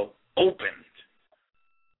Nobel opened,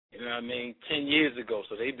 10 years ago.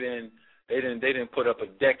 So they didn't put up a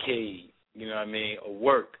decade, of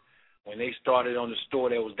work when they started on the store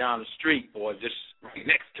that was down the street or just right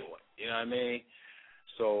next to it,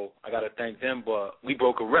 So I got to thank them, but we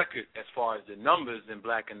broke a record as far as the numbers in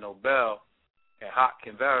Black and Nobel, and Hawk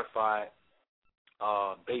can verify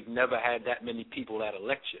they've never had that many people at a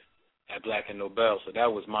lecture at Black and Nobel, so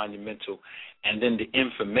that was monumental. And then the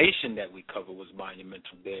information that we covered was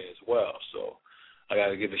monumental there as well. So I got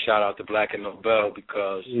to give a shout out to Black and Nobel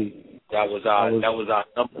because that was our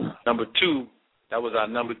number two. That was our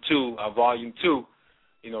number 2, our volume 2.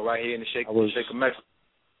 Right here in the Shake of Mexico.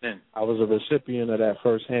 I was a recipient of that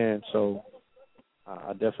firsthand, so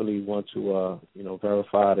I definitely want to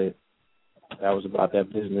verify that was about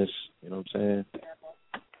that business. You know what I'm saying?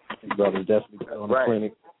 His brother's definitely on the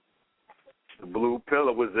clinic. The Blue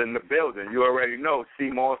Pillar was in the building. You already know.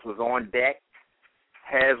 C-Moss was on deck.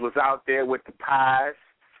 Hez was out there with the pies.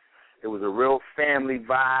 It was a real family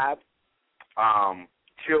vibe.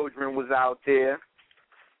 Children was out there.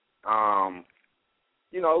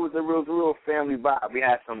 It was a real family vibe. We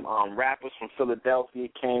had some rappers from Philadelphia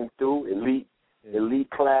came through, elite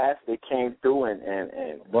class. They came through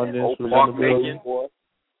and Mark Macon.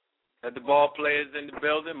 Had the ball players in the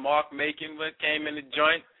building. Mark Macon came in the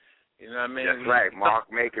joint. That's right.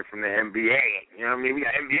 Mark Macon from the NBA. We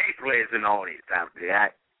got NBA players in all these out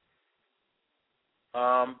there.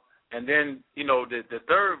 And then, the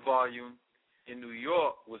third volume in New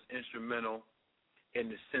York was instrumental in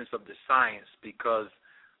the sense of the science because,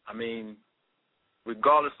 I mean,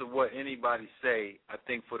 regardless of what anybody say, I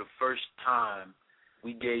think for the first time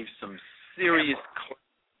we gave some serious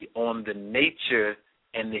clarity on the nature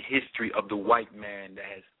and the history of the white man that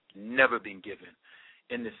has never been given,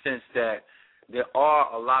 in the sense that there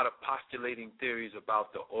are a lot of postulating theories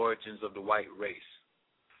about the origins of the white race,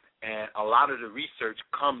 and a lot of the research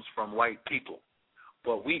comes from white people,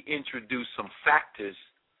 but we introduced some factors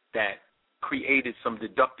that created some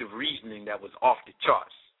deductive reasoning that was off the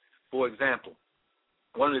charts. For example,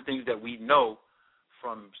 one of the things that we know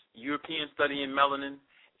from European study in melanin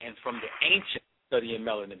and from the ancient study in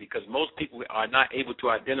melanin, because most people are not able to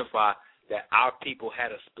identify that our people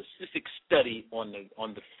had a specific study on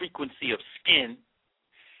the frequency of skin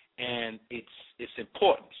and its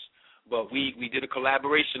importance. But we did a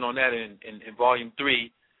collaboration on that in Volume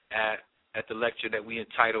 3 at the lecture that we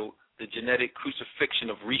entitled The Genetic Crucifixion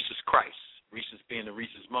of Rhesus Christ, Rhesus being the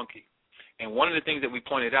rhesus monkey. And one of the things that we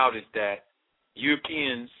pointed out is that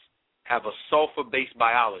Europeans have a sulfur-based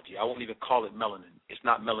biology. I won't even call it melanin. It's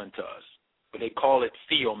not melanin to us. But they call it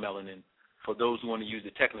theomelanin for those who want to use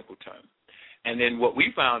the technical term. And then what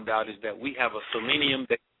we found out is that we have a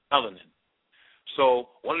selenium-based melanin. So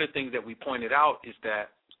one of the things that we pointed out is that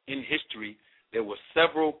in history there were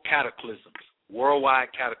several cataclysms,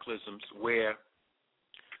 worldwide cataclysms, where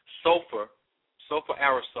sulfur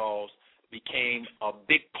aerosols became a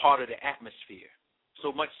big part of the atmosphere,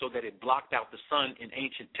 so much so that it blocked out the sun in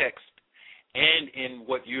ancient texts and in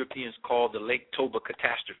what Europeans call the Lake Toba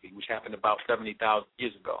catastrophe, which happened about 70,000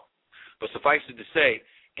 years ago. But suffice it to say,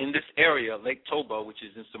 in this area, Lake Toba, which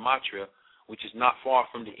is in Sumatra, which is not far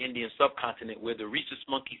from the Indian subcontinent where the rhesus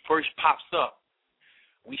monkey first pops up,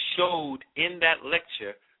 we showed in that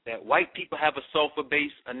lecture that white people have a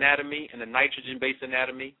sulfur-based anatomy and a nitrogen-based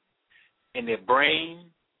anatomy in their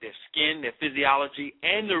brain, their skin, their physiology,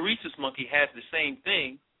 and the rhesus monkey has the same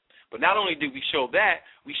thing. But not only did we show that,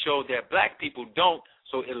 we showed that black people don't,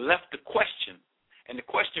 so it left the question. And the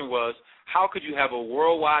question was, how could you have a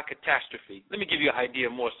worldwide catastrophe? Let me give you an idea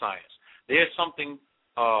of more science. There's something,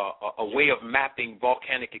 a way of mapping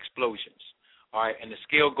volcanic explosions, all right, and the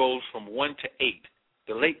scale goes from 1 to 8.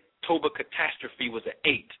 The Lake Toba catastrophe was an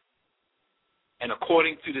 8. And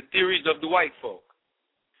according to the theories of the white folk,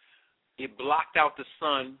 it blocked out the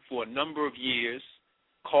sun for a number of years,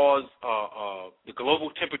 caused the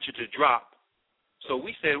global temperature to drop. So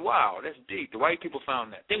we said, wow, that's deep. The white people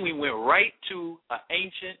found that. Then we went right to an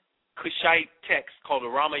ancient Kushite text called the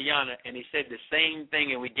Ramayana, and they said the same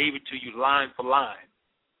thing, and we gave it to you line for line.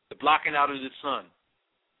 The blocking out of the sun.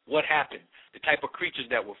 What happened? The type of creatures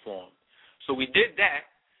that were formed. So we did that,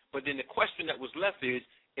 but then the question that was left is,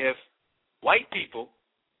 if white people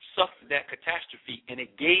suffered that catastrophe and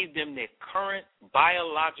it gave them their current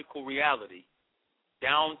biological reality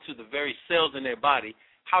down to the very cells in their body,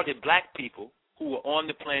 how did black people who were on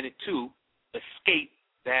the planet too escape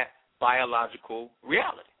that biological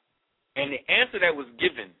reality? And the answer that was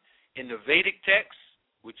given in the Vedic text,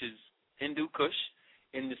 which is Hindu Kush,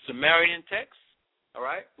 in the Sumerian text, all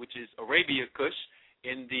right, which is Arabia Kush,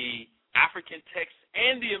 in the African text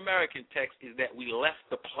and the American text, is that we left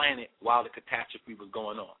the planet while the catastrophe was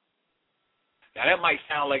going on. Now, that might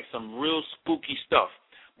sound like some real spooky stuff,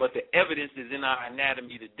 but the evidence is in our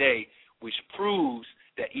anatomy today, which proves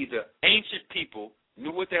that either ancient people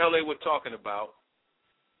knew what the hell they were talking about,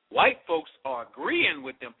 white folks are agreeing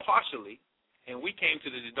with them partially, and we came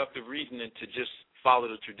to the deductive reasoning to just follow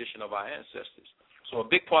the tradition of our ancestors. So a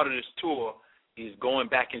big part of this tour is going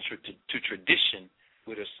back into tradition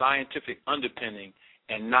with a scientific underpinning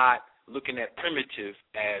and not looking at primitive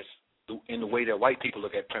as in the way that white people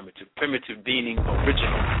look at primitive. Primitive being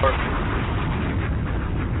original, perfect.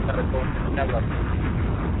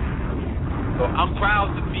 So I'm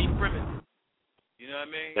proud to be primitive. You know what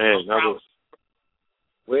I mean? Man,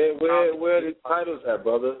 where are these titles at,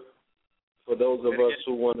 brother? For those of us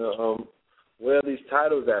who want to, where are these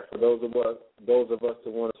titles at? For those of us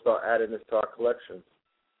who want to start adding this to our collection.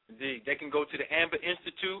 Indeed, they can go to the Amber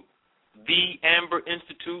Institute,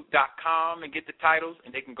 theamberinstitute.com, and get the titles,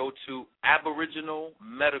 and they can go to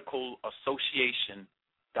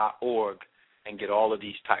aboriginalmedicalassociation.org and get all of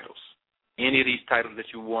these titles. Any of these titles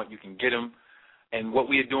that you want, you can get them. And what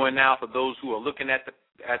we are doing now, for those who are looking at the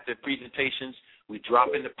presentations, we're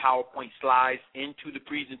dropping the PowerPoint slides into the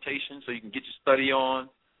presentation so you can get your study on,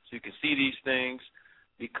 so you can see these things,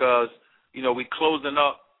 because, you know, we're closing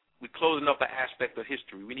up an aspect of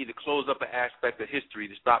history. We need to close up an aspect of history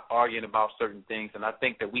to stop arguing about certain things, and I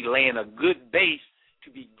think that we lay in a good base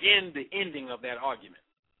to begin the ending of that argument.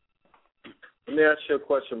 Let me ask you a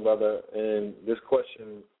question, brother, and this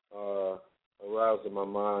question aroused in my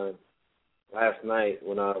mind last night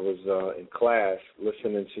when I was in class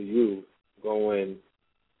listening to you going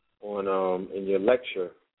on in your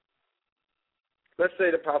lecture. Let's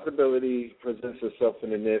say the possibility presents itself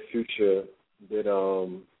in the near future that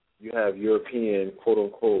you have European,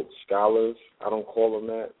 quote-unquote, scholars. I don't call them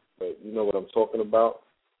that, but you know what I'm talking about.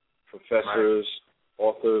 Professors,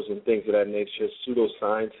 authors, and things of that nature,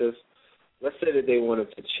 pseudoscientists. Let's say that they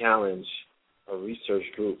wanted to challenge a research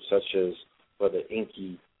group such as Brother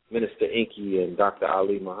Enqi, Minister Enqi and Dr.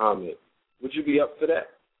 Ali Muhammad. Would you be up for that?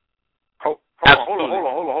 Hold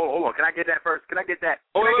on. Can I get that first? Can I get that?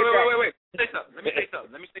 Wait. Let me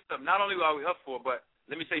say something. Not only are we up for it, but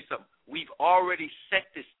let me say something. We've already set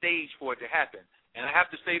the stage for it to happen. And I have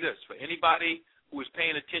to say this, for anybody who is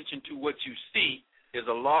paying attention to what you see, there's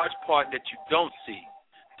a large part that you don't see.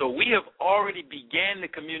 So we have already began the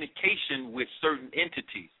communication with certain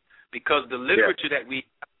entities because the literature that we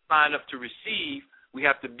sign up to receive, we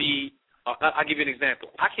have to be, I'll give you an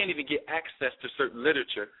example. I can't even get access to certain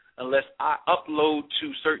literature unless I upload to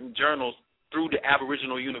certain journals through the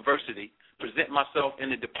Aboriginal University, present myself in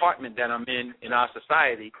the department that I'm in our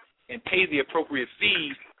society, and pay the appropriate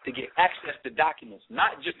fees to get access to documents,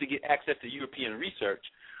 not just to get access to European research,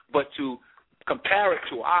 but to compare it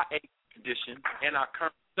to our tradition and our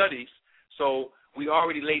current studies. So we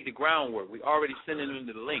already laid the groundwork. We already sent it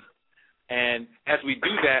into the link. And as we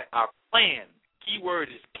do that, our plan, key word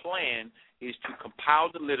is plan, is to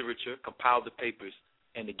compile the literature, compile the papers,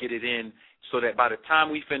 and to get it in so that by the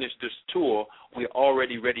time we finish this tour, we're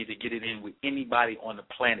already ready to get it in with anybody on the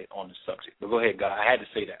planet on the subject. But go ahead, God. I had to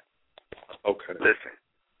say that. Okay. Listen.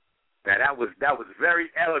 Now, that was very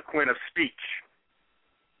eloquent of speech.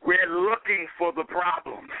 We're looking for the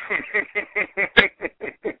problem.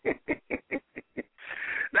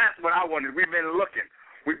 That's what I wanted. We've been looking.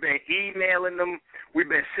 We've been emailing them. We've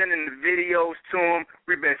been sending the videos to them.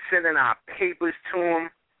 We've been sending our papers to them.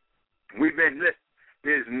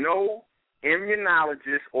 There's no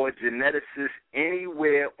immunologist or geneticist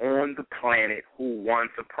anywhere on the planet who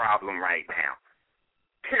wants a problem right now.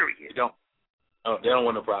 Period. They don't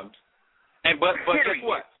want no problems. But guess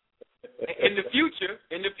what? In the future,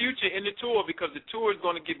 in the tour, because the tour is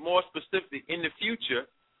going to get more specific, in the future,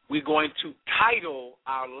 we're going to title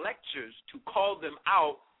our lectures to call them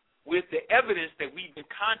out with the evidence that we've been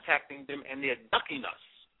contacting them and they're ducking us.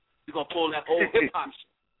 We're going to pull that old hip-hop shit.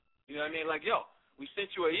 You know what I mean? Like, yo, we sent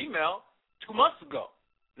you an email 2 months ago.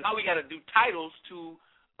 Now we got to do titles to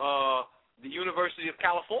the University of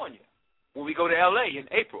California when we go to L.A. in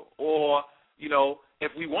April. Or, you know,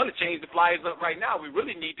 if we want to change the flyers up right now, we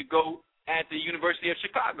really need to go at the University of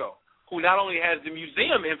Chicago, who not only has the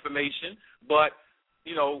museum information, but,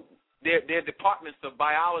 you know, their departments of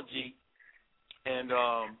biology and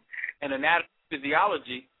anatomy,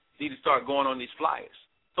 physiology need to start going on these flyers.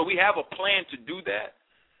 So we have a plan to do that,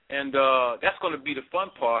 and that's going to be the fun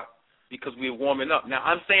part because we're warming up. Now,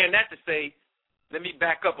 I'm saying that to say, let me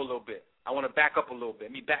back up a little bit. I want to back up a little bit.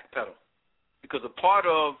 Let me backpedal. Because a part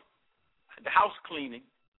of the house cleaning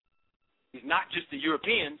is not just the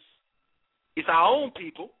Europeans. It's our own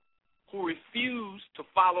people who refuse to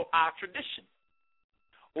follow our tradition.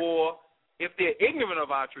 Or if they're ignorant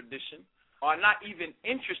of our tradition, are not even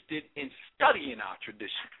interested in studying our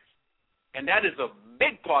tradition. And that is a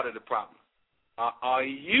big part of the problem, a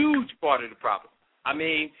huge part of the problem. I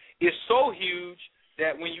mean, it's so huge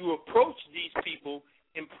that when you approach these people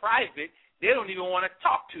in private, they don't even want to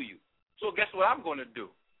talk to you. So guess what I'm going to do?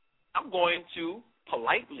 I'm going to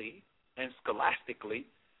politely and scholastically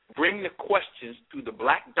bring the questions to the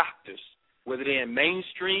black doctors, whether they're in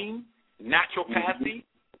mainstream, naturopathy,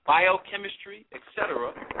 biochemistry,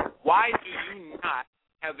 etc. Why do you not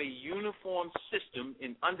have a uniform system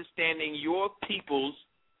in understanding your people's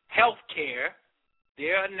health care,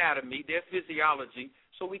 their anatomy, their physiology,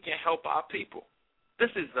 so we can help our people?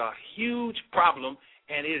 This is a huge problem,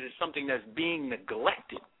 and it is something that's being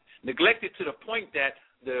neglected to the point that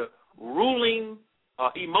the ruling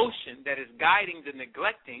emotion that is guiding the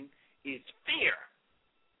neglecting is fear.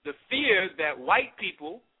 The fear that white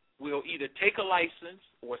people will either take a license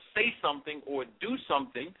or say something or do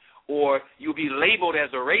something, or you'll be labeled as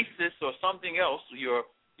a racist or something else. Your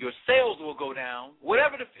sales will go down,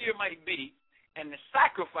 whatever the fear might be. And the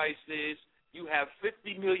sacrifice is you have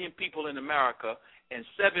 50 million people in America and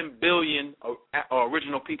 7 billion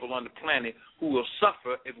original people on the planet who will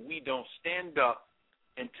suffer if we don't stand up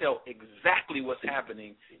and tell exactly what's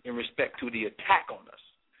happening in respect to the attack on us.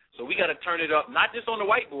 So we got to turn it up, not just on the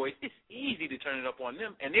white boys. It's easy to turn it up on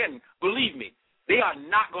them. And then, believe me, they are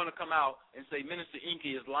not going to come out and say Minister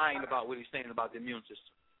Enqi is lying about what he's saying about the immune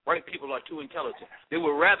system. White people are too intelligent. They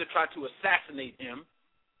would rather try to assassinate him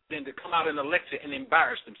than to come out in a lecture and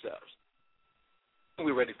embarrass themselves.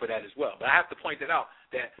 We're ready for that as well. But I have to point it out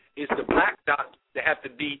that it's the black dots that have to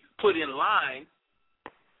be put in line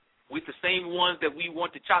with the same ones that we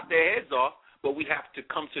want to chop their heads off, but we have to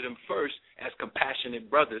come to them first as compassionate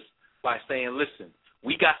brothers by saying, listen,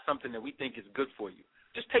 we got something that we think is good for you.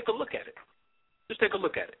 Just take a look at it. Just take a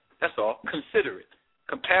look at it. That's all. Consider it.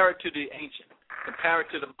 Compare it to the ancient. Compare it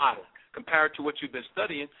to the modern. Compare it to what you've been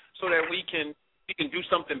studying so that we can do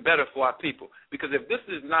something better for our people. Because if this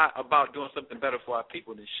is not about doing something better for our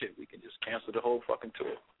people, then shit, we can just cancel the whole fucking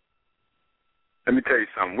tour. Let me tell you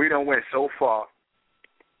something. We done went so far.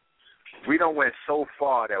 We done went so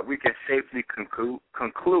far that we can safely conclude,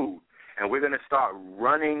 and we're going to start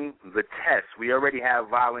running the tests. We already have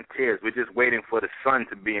volunteers. We're just waiting for the sun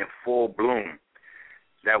to be in full bloom,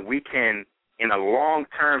 that we can, in a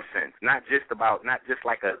long-term sense, not just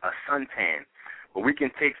like a suntan, but we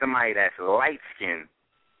can take somebody that's light-skinned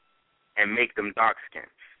and make them dark-skinned.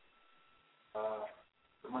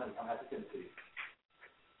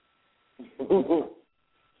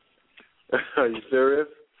 Are you serious?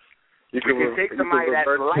 We can take somebody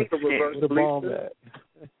that's light-skinned.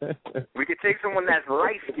 We can take someone that's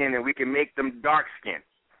light-skinned and we can make them dark-skinned.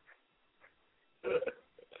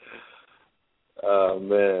 Oh,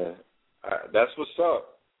 man. That's what's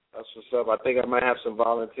up. That's what's up. I think I might have some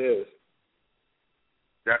volunteers.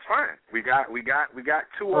 That's fine. We got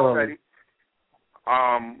two already,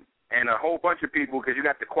 and a whole bunch of people because you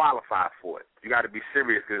got to qualify for it. You got to be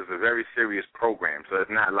serious because it's a very serious program. So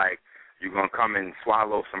it's not like you're gonna come and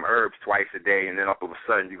swallow some herbs twice a day and then all of a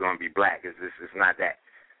sudden you're gonna be black. It's not that.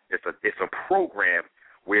 It's a program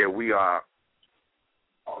where we are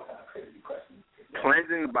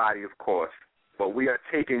cleansing the body, of course, but we are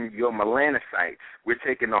taking your melanocytes. We're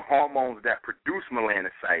taking the hormones that produce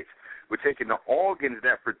melanocytes. We're taking the organs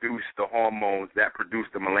that produce the hormones, that produce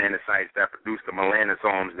the melanocytes, that produce the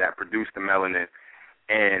melanosomes, that produce the melanin,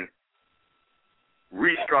 and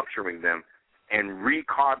restructuring them and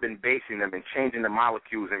recarbon-basing them and changing the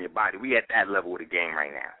molecules in your body. We at that level of the game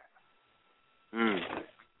right now.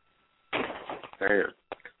 Damn.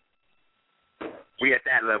 We at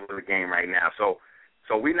that level of the game right now. So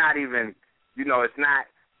we're not even, it's not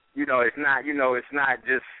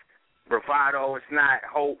just bravado. It's not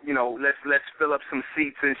hope. Let's fill up some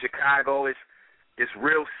seats in Chicago. It's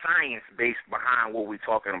real science based behind what we're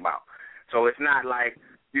talking about. So it's not like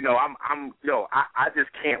I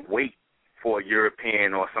just can't wait for a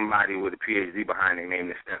European or somebody with a PhD behind their name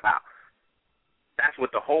to step out. That's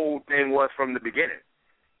what the whole thing was from the beginning.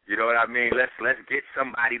 You know what I mean? Let's get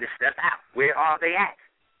somebody to step out. Where are they at?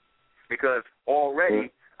 Because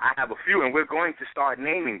already I have a few, and we're going to start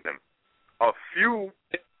naming them. A few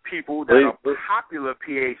people that are popular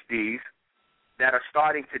PhDs that are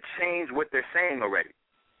starting to change what they're saying already.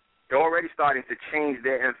 They're already starting to change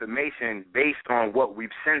their information based on what we've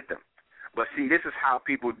sent them. But see, this is how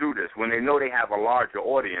people do this. When they know they have a larger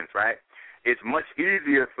audience, right? It's much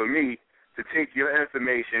easier for me to take your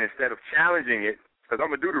information instead of challenging it, because I'm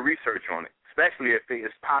going to do the research on it, especially if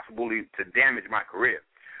it's possible to damage my career.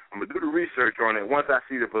 I'm going to do the research on it. Once I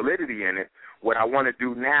see the validity in it, what I want to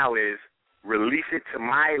do now is release it to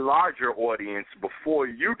my larger audience before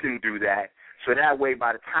you can do that, so that way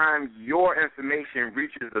by the time your information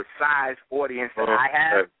reaches the size audience that I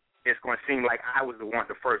have, it's going to seem like I was the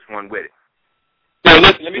first one with it. So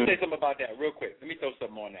listen, let me say something about that real quick. Let me throw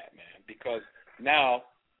something on that, man, because now,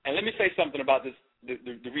 and let me say something about this,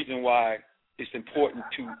 the reason why it's important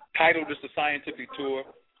to title this a scientific tour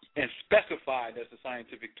and specify that's a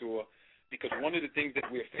scientific tour, because one of the things that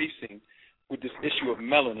we're facing with this issue of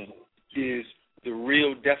melanin is the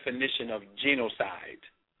real definition of genocide.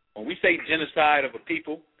 When we say genocide of a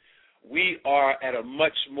people, we are at a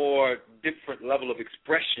much more different level of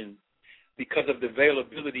expression because of the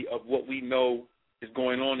availability of what we know is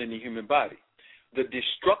going on in the human body. The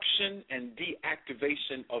destruction and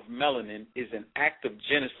deactivation of melanin is an act of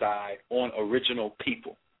genocide on original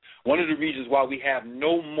people. One of the reasons why we have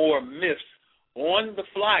no more myths on the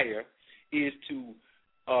flyer is to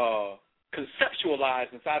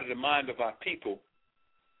conceptualize inside of the mind of our people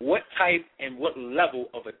what type and what level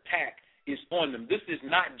of attack is on them. This is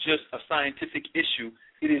not just a scientific issue.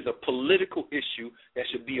 It is a political issue that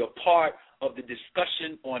should be a part of the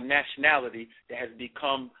discussion on nationality that has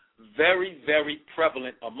become very, very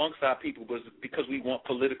prevalent amongst our people because we want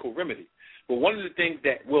political remedy. But one of the things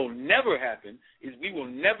that will never happen is we will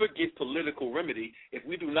never get political remedy if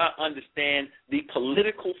we do not understand the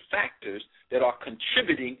political factors that are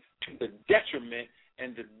contributing to the detriment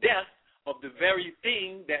and the death of the very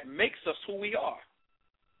thing that makes us who we are.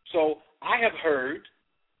 So I have heard,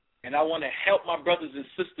 and I want to help my brothers and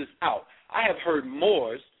sisters out, I have heard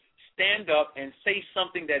Moors stand up and say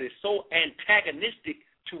something that is so antagonistic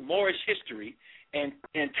to Moorish history and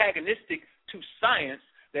antagonistic to science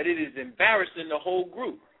that it is embarrassing the whole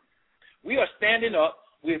group. We are standing up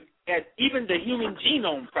at even the Human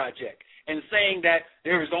Genome Project and saying that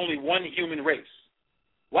there is only one human race.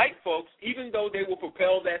 White folks, even though they will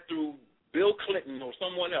propel that through Bill Clinton or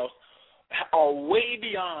someone else, are way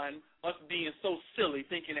beyond us being so silly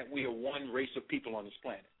thinking that we are one race of people on this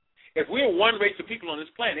planet. If we're one race of people on this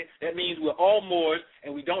planet, that means we're all Moors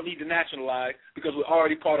and we don't need to nationalize because we're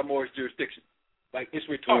already part of Moorish jurisdiction. Like, it's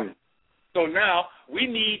retarded. So now we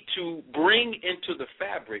need to bring into the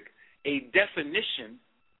fabric a definition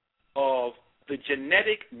of the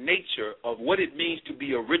genetic nature of what it means to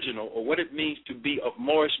be original or what it means to be of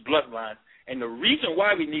Moorish bloodline. And the reason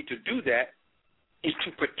why we need to do that is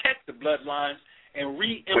to protect the bloodlines and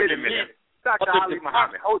re-implement. Wait a minute. Dr. Ali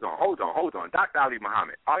Muhammad, hold on. Dr. Ali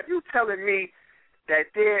Muhammad, are you telling me that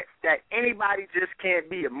anybody just can't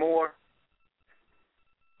be a Moor?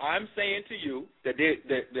 I'm saying to you that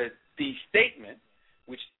the statement,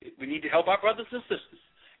 which we need to help our brothers and sisters,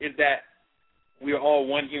 is that we are all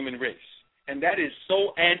one human race. And that is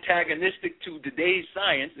so antagonistic to today's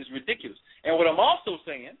science, it's ridiculous. And what I'm also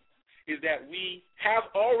saying is that we have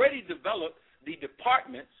already developed the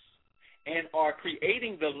departments and are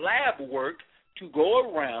creating the lab work to go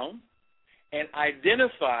around and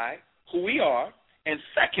identify who we are. And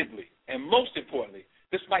secondly, and most importantly,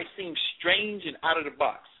 this might seem strange and out of the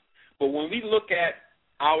box, but when we look at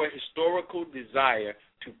our historical desire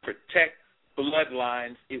to protect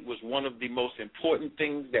bloodlines, it was one of the most important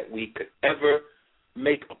things that we could ever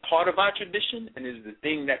make a part of our tradition, and is the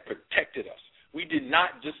thing that protected us. We did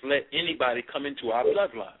not just let anybody come into our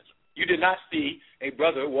bloodlines. You did not see a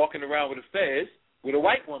brother walking around with a fez with a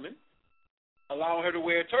white woman, allowing her to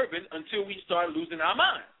wear a turban until we started losing our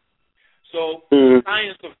mind. So the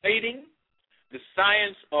science of mating, the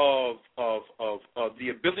science of the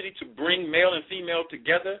ability to bring male and female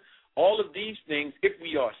together, all of these things, if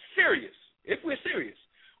we're serious,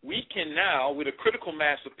 we can now, with a critical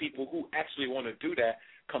mass of people who actually want to do that,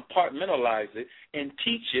 compartmentalize it and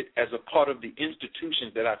teach it as a part of the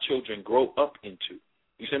institutions that our children grow up into.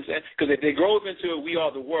 You see what I'm saying? Because if they grow up into we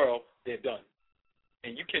are the world, they're done.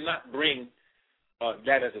 And you cannot bring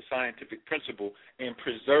that as a scientific principle and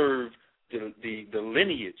preserve the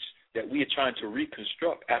lineage that we are trying to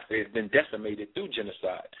reconstruct after it's been decimated through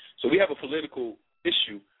genocide. So we have a political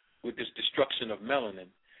issue with this destruction of melanin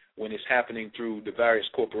when it's happening through the various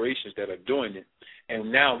corporations that are doing it.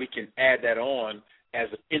 And now we can add that on as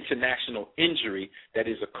an international injury that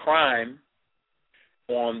is a crime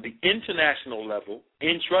on the international level,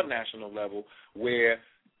 intranational level, where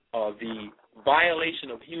the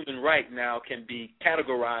violation of human right now can be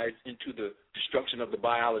categorized into the destruction of the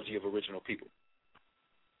biology of original people.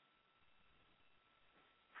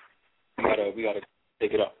 We gotta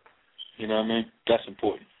take it up. You know what I mean? That's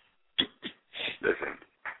important. Listen.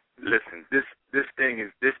 This thing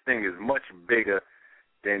is much bigger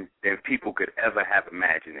than people could ever have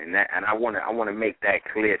imagined, and I want to make that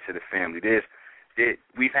clear to the family.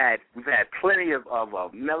 We've had plenty of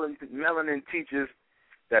melanin teachers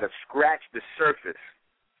that have scratched the surface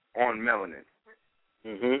on melanin.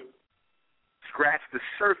 Scratched the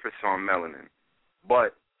surface on melanin,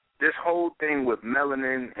 but this whole thing with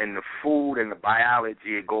melanin and the food and the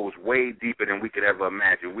biology, it goes way deeper than we could ever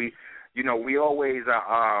imagine. We always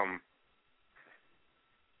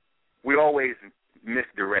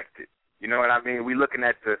misdirect it. You know what I mean? We looking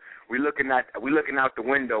out the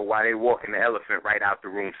window while they walking the elephant right out the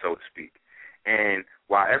room, so to speak. And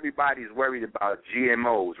while everybody's worried about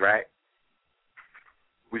GMOs, right?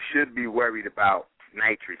 We should be worried about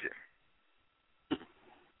nitrogen.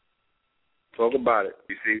 Talk about it.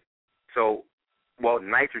 You see? So,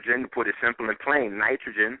 nitrogen, to put it simple and plain,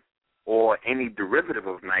 nitrogen or any derivative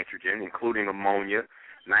of nitrogen, including ammonia,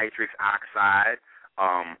 nitric oxide,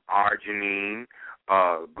 arginine,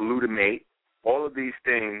 glutamate, all of these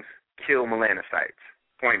things kill melanocytes,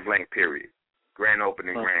 point blank, period. Grand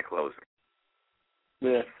opening, grand closing.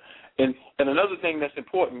 Yeah. And another thing that's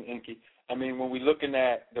important, Enqi, I mean, when we're looking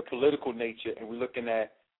at the political nature and we're looking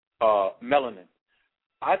at melanin,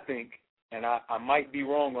 I think, and I might be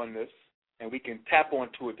wrong on this, and we can tap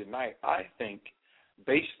onto it tonight, I think,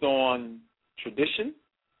 based on tradition,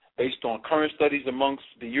 based on current studies amongst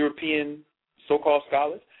the European so-called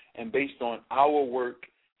scholars, and based on our work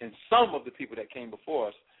and some of the people that came before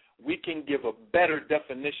us, we can give a better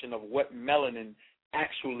definition of what melanin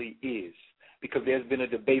actually is, because there's been a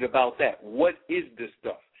debate about that. What is this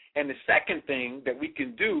stuff? And the second thing that we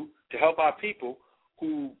can do to help our people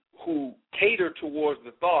who cater towards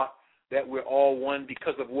the thought that we're all one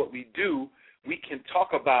because of what we do, we can talk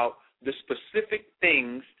about the specific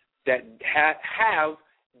things that have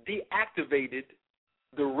deactivated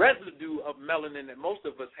the residue of melanin that most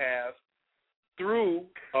of us have through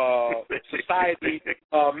society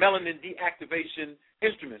melanin deactivation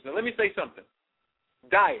instruments. Now, let me say something.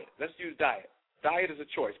 Diet. Let's use diet. Diet is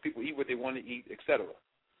a choice. People eat what they want to eat, etc.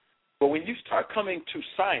 But when you start coming to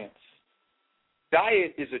science,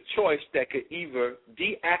 diet is a choice that could either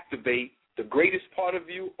deactivate the greatest part of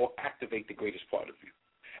you or activate the greatest part of you.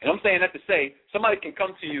 And I'm saying that to say somebody can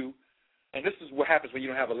come to you, and this is what happens when you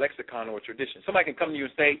don't have a lexicon or a tradition. Somebody can come to you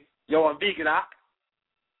and say, yo, I'm vegan,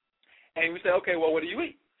 and we say, okay, well, what do you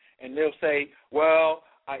eat? And they'll say, well,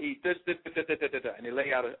 I eat this, and they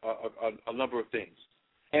lay out a number of things.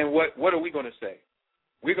 And what are we going to say?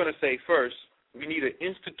 We're going to say, first, we need an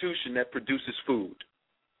institution that produces food.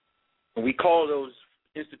 And we call those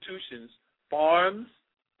institutions farms,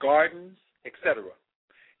 gardens, etc.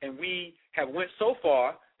 And we have went so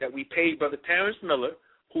far that we paid Brother Terrence Miller,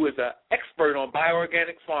 who is an expert on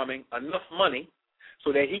bioorganic farming, enough money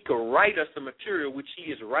so that he could write us a material which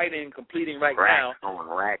he is writing and completing right now,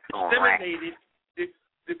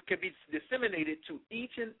 that can be disseminated to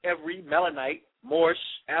each and every Melanite, Moorish,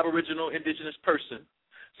 Aboriginal, Indigenous person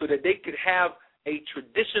so that they could have a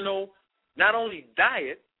traditional, not only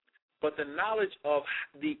diet, but the knowledge of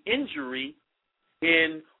the injury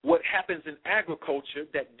in what happens in agriculture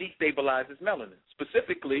that destabilizes melanin.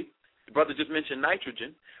 Specifically, the brother just mentioned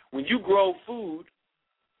nitrogen. When you grow food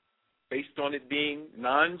based on it being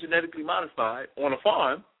non-genetically modified on a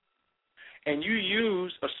farm, and you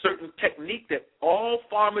use a certain technique that all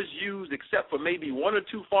farmers use except for maybe one or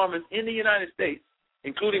two farmers in the United States,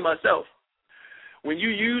 including myself, when you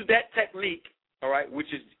use that technique, all right, which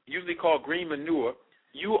is usually called green manure,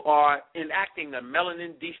 you are enacting the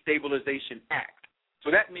Melanin Destabilization Act.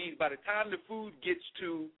 So that means by the time the food gets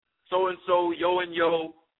to so-and-so,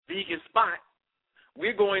 yo-and-yo vegan spot,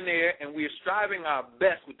 we're going there and we're striving our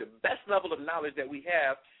best with the best level of knowledge that we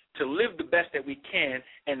have to live the best that we can,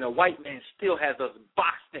 and the white man still has us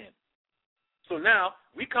boxed in. So now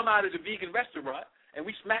we come out of the vegan restaurant and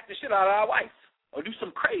we smack the shit out of our wife or do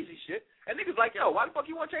some crazy shit, and niggas like, yo, why the fuck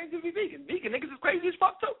you want to change to be vegan? Vegan niggas is crazy as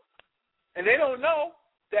fuck too. And they don't know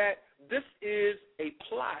that this is a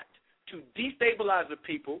plot to destabilize the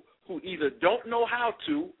people who either don't know how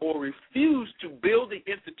to or refuse to build the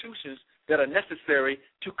institutions that are necessary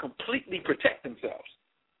to completely protect themselves.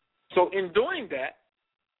 So in doing that,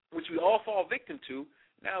 which we all fall victim to,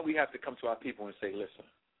 now we have to come to our people and say, listen,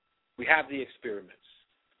 we have the experiments.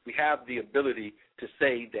 We have the ability to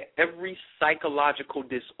say that every psychological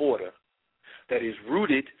disorder that is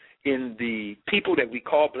rooted in the people that we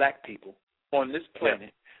call black people on this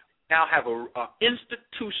planet now have a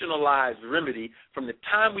institutionalized remedy from the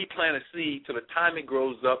time we plant a seed to the time it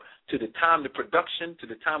grows up, to the time the production, to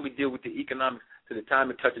the time we deal with the economics, to the time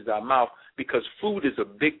it touches our mouth, because food is a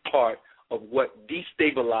big part of what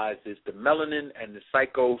destabilizes the melanin and the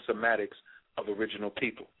psychosomatics of original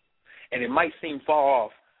people. And it might seem far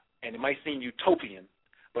off and it might seem utopian,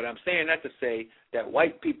 but I'm saying that to say that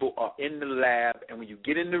white people are in the lab, and when you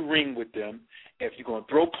get in the ring with them, if you're going to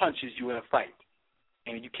throw punches, you're in a fight.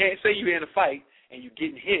 And you can't say you're in a fight and you're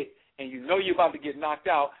getting hit and you know you're about to get knocked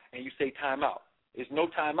out and you say time out. There's no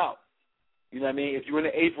time out. You know what I mean? If you're in the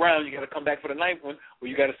 8th round, you got to come back for the 9th one, or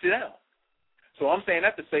you got to sit down. So I'm saying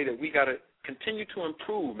that to say that we got to continue to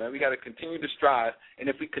improve, man. We got to continue to strive. And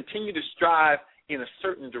if we continue to strive in a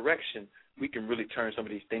certain direction, we can really turn some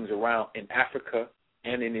of these things around in Africa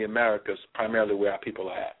and in the Americas, primarily where our people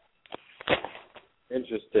are at.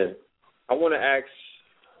 Interesting. I want to ask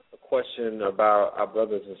a question about our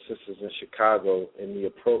brothers and sisters in Chicago and the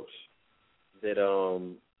approach that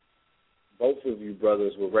both of you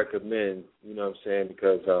brothers would recommend, you know what I'm saying,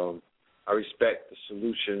 because I respect the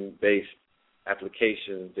solution-based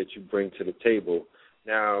applications that you bring to the table.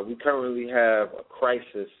 Now, we currently have a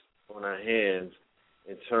crisis on our hands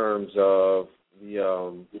in terms of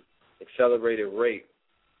the accelerated rate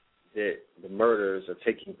that the murders are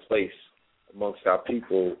taking place amongst our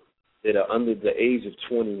people that are under the age of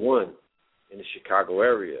 21 in the Chicago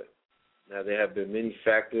area. Now, there have been many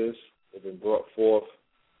factors that have been brought forth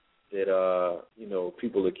that,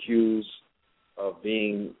 people accused of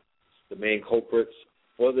being the main culprits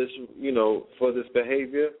for this, for this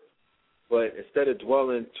behavior. But instead of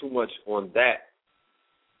dwelling too much on that,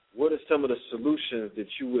 what are some of the solutions that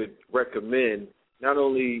you would recommend, not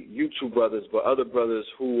only you two brothers, but other brothers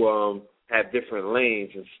who have different lanes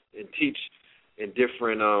and teach in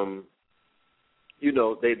different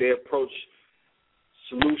they approach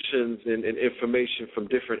solutions and information from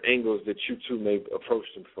different angles that you two may approach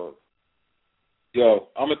them from. Yo,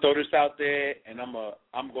 I'm gonna throw this out there, and I'm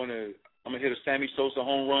gonna hit a Sammy Sosa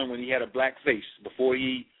home run when he had a black face before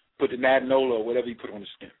he put the Nadinola or whatever he put on his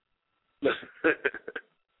skin.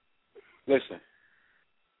 Listen.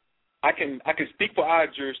 I can speak for our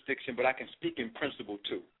jurisdiction, but I can speak in principle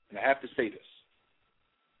too, and I have to say this: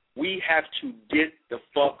 we have to get the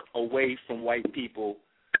fuck away from white people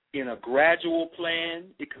in a gradual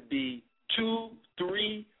plan. It could be 2,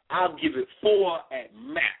 3, I'll give it 4 at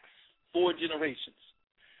max, 4 generations.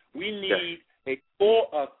 We need a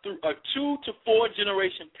 2 to 4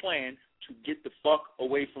 generation plan to get the fuck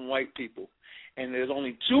away from white people. And there's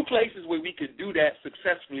only 2 places where we could do that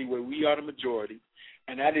successfully, where we are the majority,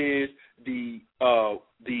 and that is the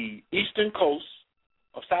eastern coast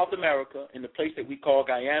of South America, in the place that we call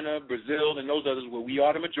Guyana, Brazil, and those others where we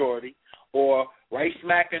are the majority, or right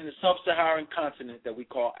smack in the sub-Saharan continent that we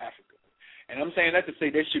call Africa. And I'm saying that to say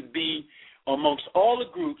there should be, amongst all the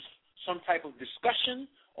groups, some type of discussion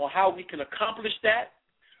on how we can accomplish that.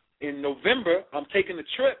 In November, I'm taking a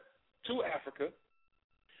trip to Africa,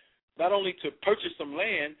 not only to purchase some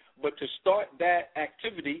land, but to start that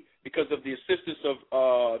activity because of the assistance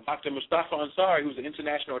of Dr. Mustafa Ansari, who's an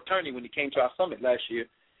international attorney. When he came to our summit last year,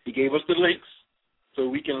 he gave us the links so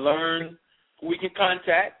we can learn who we can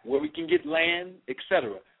contact, where we can get land,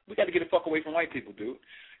 etc. We got to get the fuck away from white people, dude.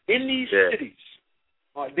 In these cities,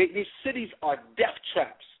 these cities are death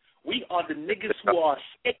traps. We are the niggas who are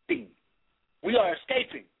escaping. We are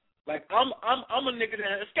escaping. Like, I'm a nigga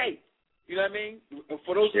that escaped. You know what I mean?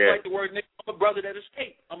 For those who like the word nigga, I'm a brother that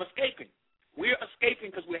escaped. I'm escaping. We're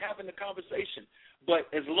escaping because we're having the conversation. But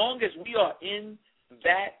as long as we are in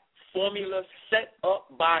that formula set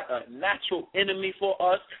up by a natural enemy for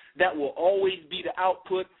us, that will always be the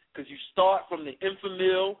output, because you start from the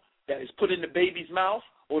infamil that is put in the baby's mouth,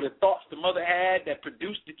 or the thoughts the mother had that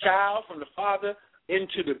produced the child from the father,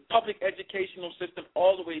 into the public educational system,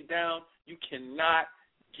 all the way down. You cannot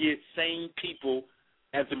get sane people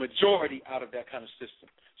as the majority out of that kind of system.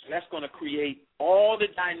 So that's going to create all the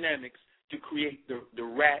dynamics to create the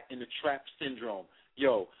rat in the trap syndrome.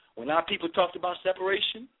 Yo, when our people talked about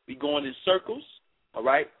separation, we going in circles, all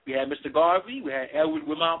right? We had Mr. Garvey, we had Edward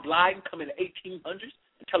Wilmot Blyden come in the 1800s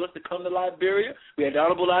and tell us to come to Liberia. We had the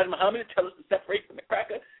Honorable Elijah Muhammad tell us to separate from the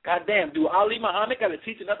cracker. Goddamn, do Ali Muhammad got to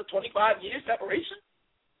teach another 25 years separation?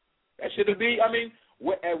 That should be, I mean,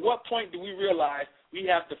 at what point do we realize we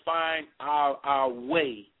have to find our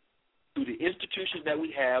way through the institutions that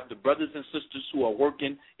we have, the brothers and sisters who are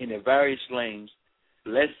working in their various lanes?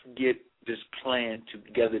 Let's get this plan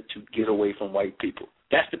together to get away from white people.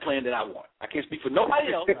 That's the plan that I want. I can't speak for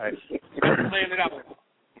nobody else. That's the plan that I want.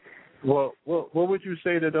 Well, what would you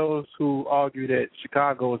say to those who argue that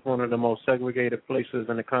Chicago is one of the most segregated places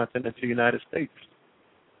in the continental United States?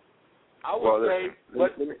 I would say,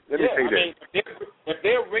 let me say this. Mean, if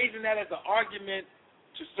they're raising that as an argument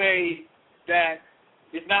to say that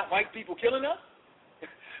it's not white people killing us,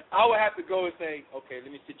 I would have to go and say, okay,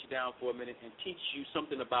 let me sit you down for a minute and teach you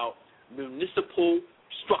something about municipal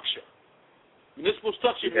structure. Municipal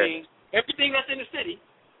structure means everything that's in the city,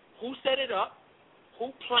 who set it up,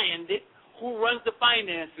 who planned it, who runs the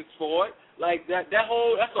finances for it. Like that's an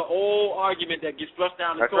old argument that gets flushed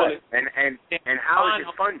down the toilet. Right. And how is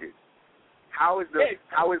it funded? How is it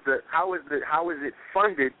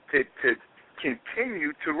funded to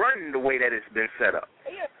continue to run the way that it's been set up?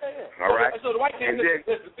 All right. So the white man,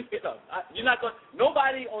 you're not going.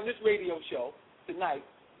 Nobody on this radio show tonight.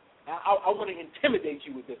 I want to intimidate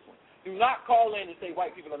you with this one. Do not call in and say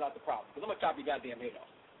white people are not the problem, because I'm gonna chop your goddamn head off.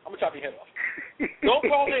 I'm gonna chop your head off. Don't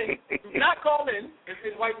call in. Do not call in and say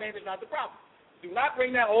the white man is not the problem. Do not bring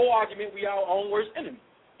that old argument. We are our own worst enemy.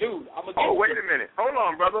 Dude, I'm against Oh, wait a minute. Hold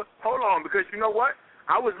on, brother. Hold on, because you know what?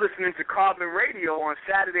 I was listening to Carbon Radio on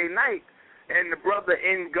Saturday night, and the brother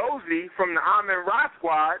Ngozi from the Amen Ra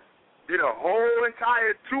Squad did a whole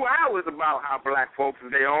entire 2 hours about how black folks is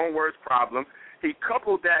their own worst problem. He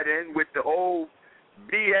coupled that in with the old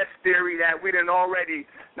BS theory that we done already,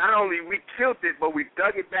 not only we killed it, but we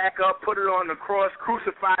dug it back up, put it on the cross,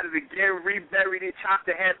 crucified it again, reburied it, chopped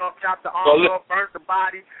the head off, chopped the arms off, burnt the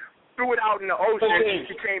body, threw it out in the ocean.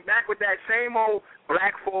 She came back with that same old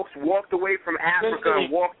black folks walked away from Africa and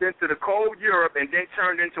walked into the cold Europe and then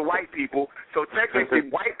turned into white people. So technically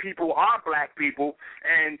white people are black people,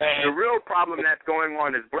 and the real problem that's going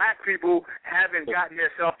on is black people haven't gotten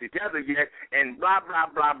themselves together yet, and blah, blah,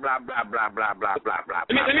 blah, blah, blah, blah, blah, blah, blah, blah.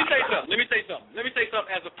 Let me say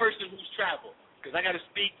something as a person who's traveled because I got to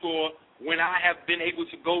speak for when I have been able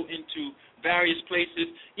to go into various places,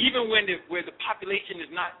 even where the population is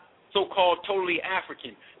not so-called totally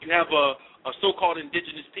African. You have a so-called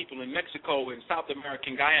indigenous people in Mexico and South America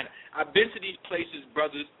and Guyana. I've been to these places,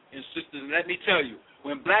 brothers and sisters, and let me tell you,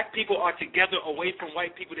 when black people are together away from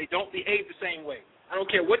white people, they don't behave the same way. I don't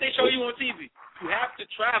care what they show you on TV. You have to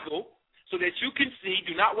travel so that you can see.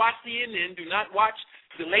 Do not watch CNN. Do not watch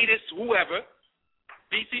the latest whoever,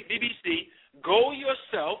 BBC. Go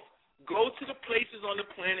yourself. Go to the places on the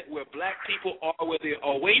planet where black people are, where they're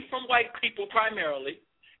away from white people primarily,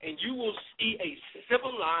 and you will see a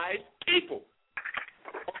civilized people.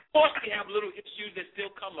 Of course, we have little issues that still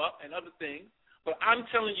come up and other things, but I'm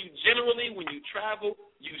telling you, generally, when you travel,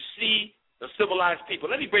 you see the civilized people.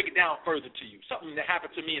 Let me break it down further to you, something that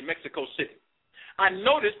happened to me in Mexico City. I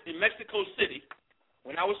noticed in Mexico City,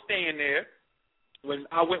 when I was staying there, when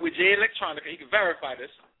I went with Jay Electronica, he can verify this,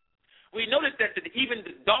 we noticed that even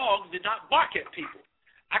the dogs did not bark at people.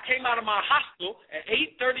 I came out of my hostel at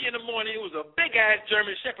 8:30 in the morning. It was a big-ass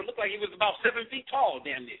German Shepherd. Looked like he was about 7 feet tall,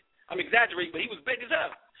 damn near. I'm exaggerating, but he was big as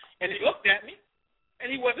hell. And he looked at me,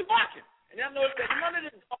 and he wasn't barking. And I noticed that none of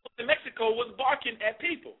the dogs in Mexico was barking at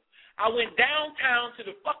people. I went downtown to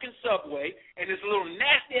the fucking subway, and this little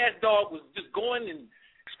nasty-ass dog was just going and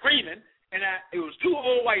screaming, and it was two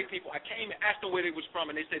old white people. I came and asked them where they was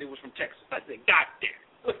from, and they said they was from Texas. I said, God damn,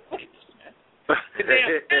 look at this, man. The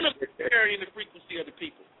damn animals carrying the frequency of the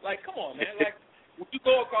people. Like, come on, man. Like, when you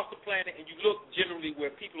go across the planet and you look generally where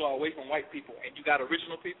people are away from white people and you got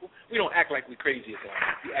original people, we don't act like we're crazy at all.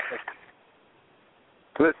 We act like...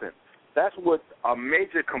 Listen, that's what a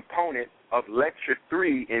major component of Lecture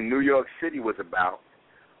 3 in New York City was about,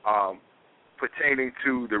 pertaining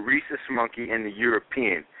to the rhesus monkey and the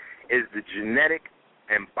European, is the genetic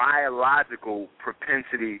and biological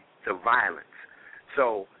propensity to violence.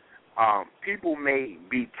 So people may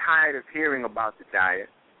be tired of hearing about the diet.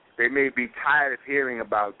 They may be tired of hearing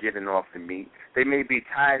about getting off the meat. They may be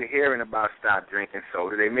tired of hearing about stop drinking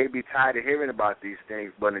soda. They may be tired of hearing about these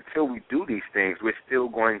things, but until we do these things, we're still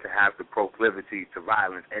going to have the proclivity to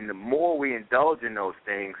violence. And the more we indulge in those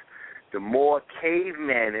things, the more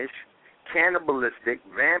cavemanish, cannibalistic,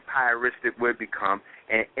 vampiristic we'll become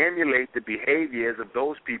and emulate the behaviors of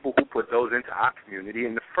those people who put those into our community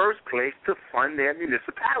in the first place to fund their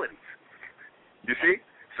municipalities. You see?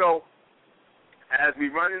 So as we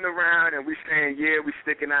running around and we saying, yeah, we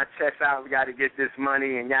sticking our chests out, we got to get this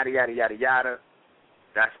money and yada, yada, yada, yada,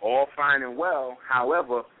 that's all fine and well.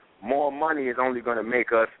 However, more money is only going to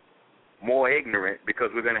make us more ignorant because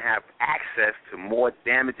we're going to have access to more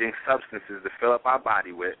damaging substances to fill up our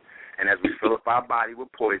body with. And as we fill up our body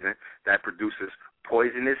with poison, that produces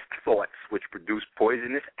poisonous thoughts, which produce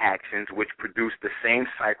poisonous actions, which produce the same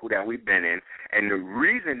cycle that we've been in. And the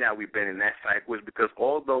reason that we've been in that cycle is because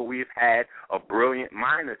although we've had a brilliant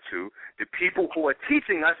mind or two, the people who are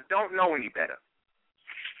teaching us don't know any better.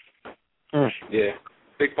 Yeah,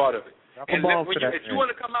 big part of it. And if you want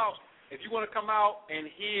to come out and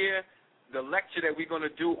hear the lecture that we're going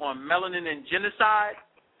to do on melanin and genocide,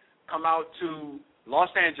 come out to Los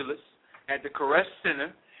Angeles at the Caress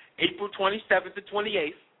Center, April 27th to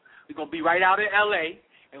 28th. We're going to be right out in L.A.,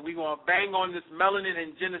 and we're going to bang on this melanin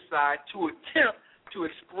and genocide to attempt to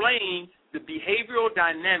explain the behavioral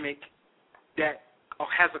dynamic that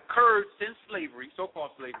has occurred since slavery,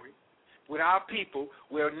 so-called slavery, with our people,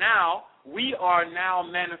 where now we are now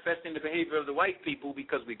manifesting the behavior of the white people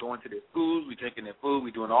because we go into their schools, we're drinking their food,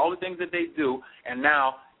 we're doing all the things that they do, and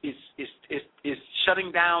now it's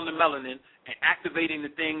shutting down the melanin and activating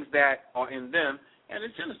the things that are in them, and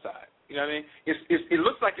it's genocide. You know what I mean? It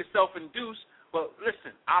looks like it's self-induced, but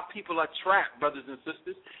listen, our people are trapped, brothers and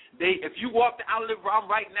sisters. If you walk I live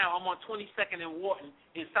right now, I'm on 22nd and Wharton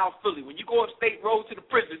in South Philly. When you go up State Road to the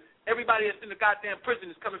prison, everybody that's in the goddamn prison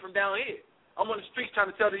is coming from down here. I'm on the streets trying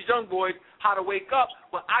to tell these young boys how to wake up,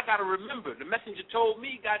 but I got to remember, the messenger told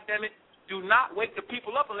me, goddammit, do not wake the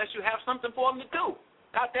people up unless you have something for them to do.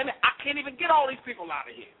 Goddammit, I can't even get all these people out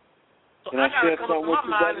of here. So I got to come up with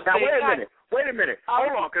my mind and say, Wait a minute.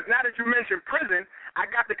 Hold on, because now that you mentioned prison, I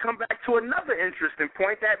got to come back to another interesting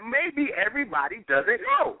point that maybe everybody doesn't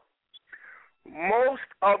know. Most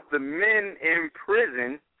of the men in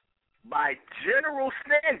prison, by general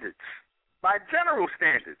standards,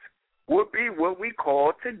 would be what we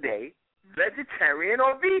call today vegetarian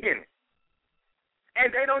or vegan.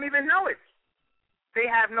 And they don't even know it. They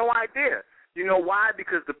have no idea. You know why?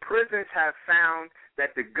 Because the prisons have found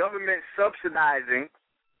that the government subsidizing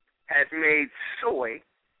has made soy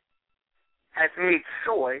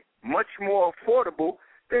much more affordable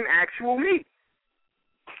than actual meat.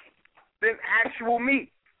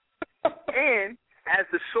 And as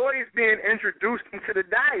the soy is being introduced into the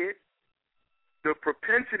diet, the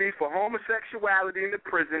propensity for homosexuality in the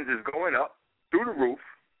prisons is going up through the roof,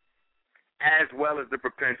 as well as the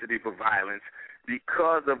propensity for violence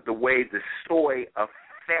because of the way the soy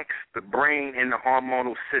affects the brain and the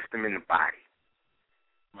hormonal system in the body.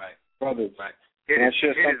 Right. Brothers. Right. It is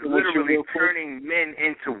literally turning men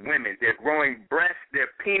into women. They're growing breasts. Their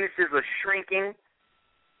penises are shrinking.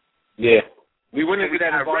 Yeah. We went into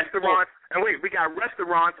that restaurants. And wait, we got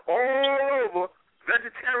restaurants all over,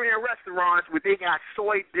 vegetarian restaurants where they got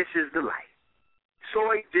soy dishes delight.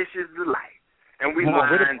 Soy dishes delight. And we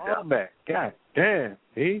lined up. God damn,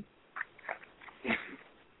 see?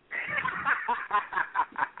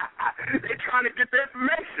 They're trying to get the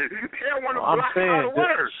information. They don't want to block out the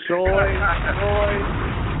word.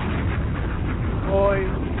 Soy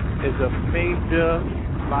is a major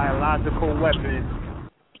biological weapon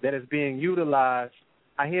that is being utilized.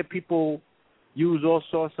 I hear people use all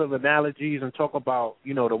sorts of analogies and talk about,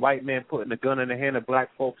 you know, the white man putting a gun in the hand of black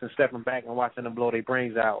folks and stepping back and watching them blow their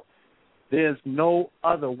brains out. There's no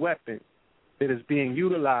other weapon that is being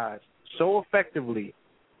utilized so effectively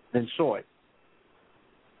than soy.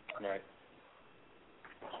 Right.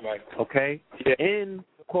 Right. Okay? Yeah. In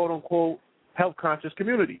the quote-unquote health-conscious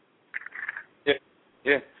community. Yeah.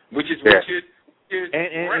 Yeah. Which is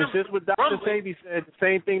and just what Dr. Sabi said, the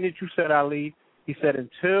same thing that you said, Ali. He said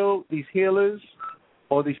until these healers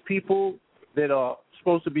or these people that are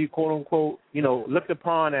supposed to be, quote-unquote, you know, looked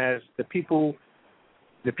upon as the people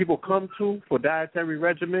come to for dietary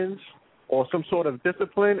regimens or some sort of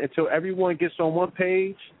discipline, until everyone gets on one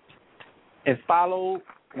page and follow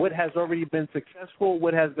what has already been successful,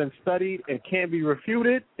 what has been studied and can't be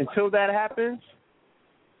refuted, until that happens,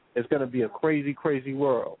 it's going to be a crazy, crazy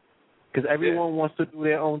world. Because everyone wants to do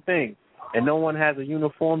their own thing, and no one has a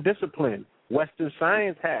uniform discipline. Western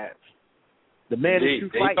science has. The man that you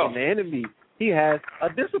fight, the enemy, he has a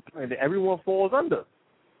discipline that everyone falls under.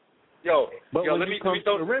 But when it comes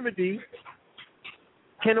to the remedy,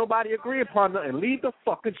 can't nobody agree upon nothing. Leave the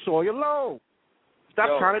fucking soy alone.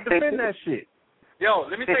 Stop trying to defend that shit. Yo,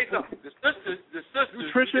 let me say something. The sisters,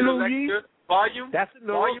 nutritional yeast, volume 4.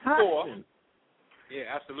 Yeah,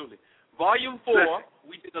 absolutely. Volume 4,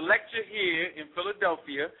 we did a lecture here in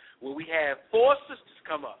Philadelphia where we had 4 sisters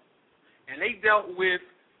come up, and they dealt with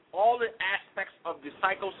all the aspects of the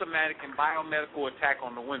psychosomatic and biomedical attack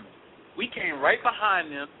on the women. We came right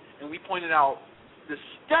behind them, and we pointed out the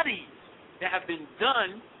studies that have been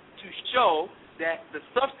done to show that the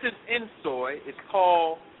substance in soy is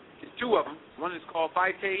called, there's 2 of them. One is called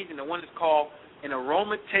phytase, and the one is called an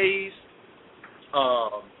aromatase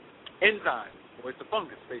enzyme, or it's a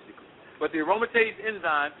fungus, basically. But the aromatase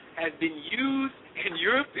enzyme has been used in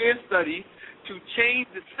European studies to change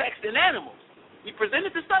the sex in animals. We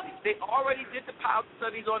presented the studies. They already did the pilot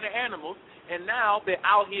studies on the animals, and now they're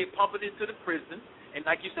out here pumping it into the prison. And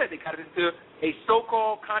like you said, they got it into a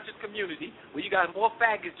so-called conscious community where you got more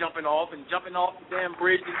faggots jumping off the damn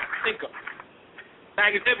bridge and sink them.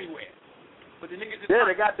 Faggots everywhere. But the niggas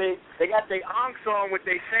they got their onks on with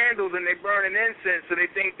their sandals and they burning incense, so they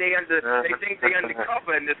think they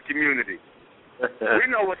undercover in this community. We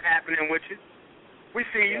know what's happening with you. We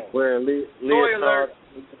see you. Wearing soy alert.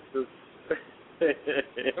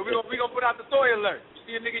 we gonna put out the soy alert. You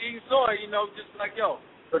see a nigga eating soy, you know, just like yo.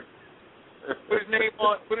 Put his name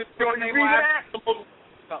on. Put his name on.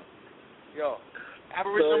 Yo,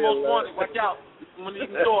 Aboriginal most wanted. Watch out. When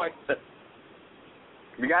eating soy.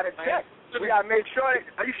 We got to check. We got to make sure.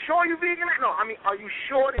 Are you sure you're vegan? No, I mean, are you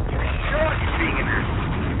sure that you're vegan?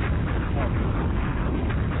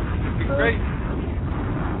 Great.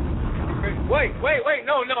 Wait.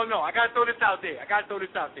 No. I got to throw this out there.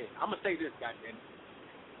 I'm going to say this, goddamn.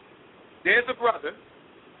 There's a brother,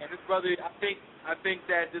 and this brother, I think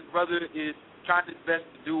that this brother is trying his best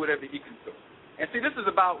to do whatever he can do. And see, this is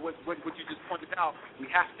about what you just pointed out. We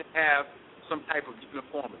have to have some type of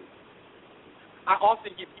uniformity. I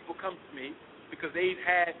often get people come to me because they've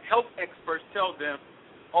had health experts tell them,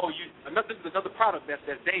 this is another product that's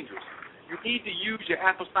dangerous. You need to use your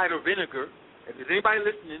apple cider vinegar. If there's anybody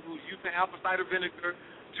listening who's using apple cider vinegar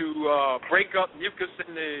to break up mucus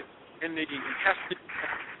in the intestine,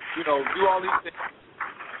 you know, do all these things.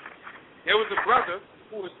 There was a brother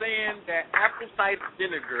who was saying that apple cider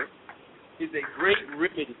vinegar is a great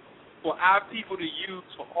remedy for our people to use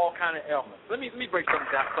for all kind of ailments. Let me break something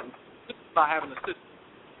down. By having a system.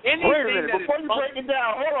 Wait a minute, before you break it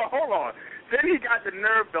down, hold on. Then he got the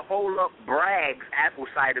nerve to hold up Bragg's apple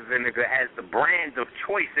cider vinegar as the brand of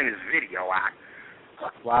choice in his video.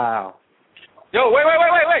 Wow. Yo, wait.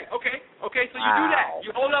 Okay, so you do that.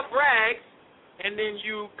 You hold up Bragg's, and then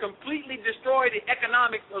you completely destroy the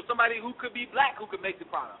economics of somebody who could be black who could make the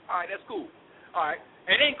product. All right, that's cool. All right,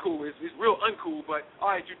 it ain't cool. It's real uncool, but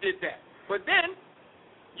all right, you did that. But then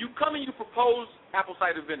you come and you propose apple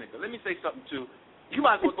cider vinegar. Let me say something, too. You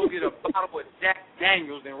might as well go get a bottle of Jack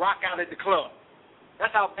Daniels and rock out at the club.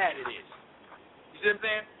 That's how bad it is. You see what I'm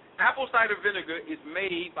saying? Apple cider vinegar is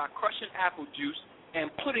made by crushing apple juice and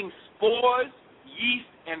putting spores, yeast,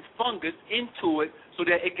 and fungus into it so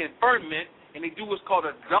that it can ferment, and they do what's called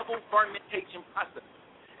a double fermentation process.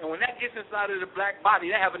 And when that gets inside of the black body,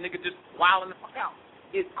 that have a nigga just wilding the fuck out.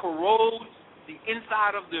 It corrodes the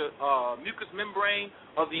inside of the mucous membrane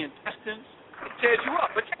of the intestines. It tears you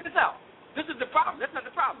up. But check this out. This is the problem. That's not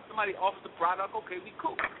the problem. Somebody offers the product, okay, we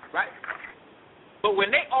cool, right? But when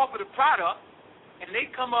they offer the product and they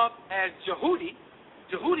come up as Jehudi,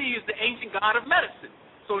 Jehudi is the ancient god of medicine.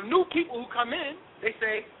 So new people who come in, they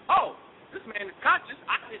say, oh, this man is conscious,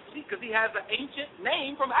 obviously, because he has an ancient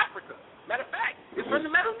name from Africa. Matter of fact, it's from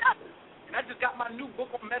the Metal Netter. And I just got my new book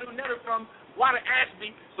on Metal Netter from Water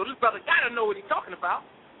Ashby, so this brother got to know what he's talking about.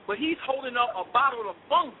 But he's holding up a bottle of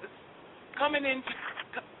fungus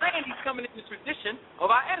saying he's coming in the tradition of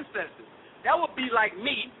our ancestors. That would be like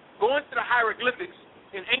me going to the hieroglyphics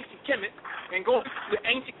in ancient Kemet and going to the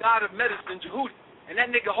ancient god of medicine, Jehudi, and that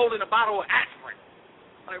nigga holding a bottle of aspirin.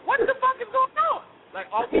 Like, what the fuck is going on? Like,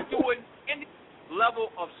 are we doing any level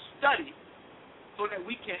of study so that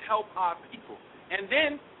we can help our people? And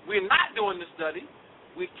then we're not doing the study.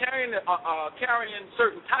 We're carrying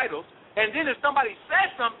certain titles, and then if somebody says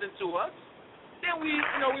something to us, then we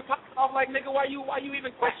pop off like, nigga, why you even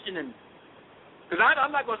questioning me? Because I'm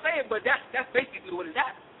not gonna say it, but that's basically what it's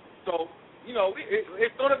at. So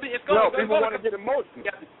it's gonna be. People want to get emotional.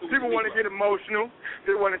 People want to get emotional.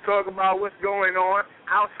 They want to talk about what's going on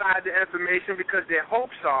outside the information because their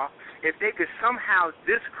hopes are if they could somehow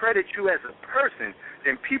discredit you as a person,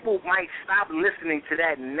 then people might stop listening to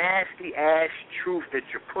that nasty-ass truth that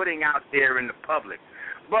you're putting out there in the public.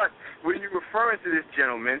 But when you're referring to this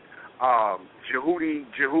gentleman, Jehudi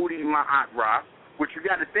Ma'at, what you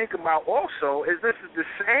got to think about also is this is the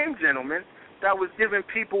same gentleman that was giving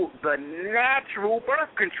people the natural birth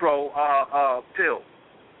control pill.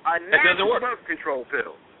 A natural birth control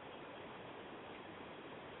pill.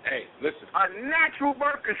 Hey, listen. A natural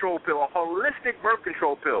birth control pill, a holistic birth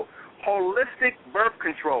control pill. Holistic birth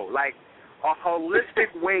control, like a holistic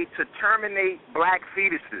way to terminate black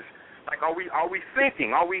fetuses. Like, are we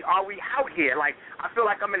thinking? Are we out here? Like, I feel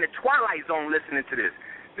like I'm in the twilight zone listening to this.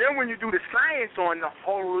 Then when you do the science on the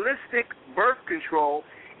holistic birth control,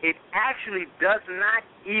 it actually does not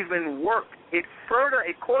even work. It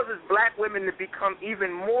causes black women to become even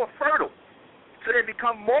more fertile. So they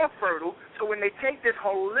become more fertile. So when they take this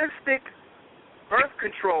holistic birth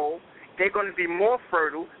control, they're going to be more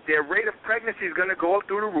fertile. Their rate of pregnancy is going to go up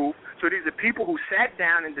through the roof. So these are people who sat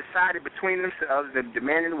down and decided between themselves, the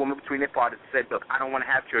man and the woman between their partners, said, look, I don't want to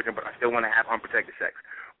have children, but I still want to have unprotected sex.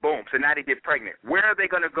 Boom. So now they get pregnant. Where are they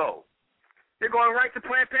going to go? They're going right to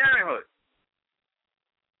Planned Parenthood.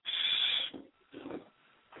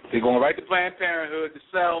 They're going right to Planned Parenthood to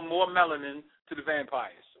sell more melanin to the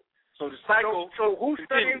vampires. So the cycle. So who's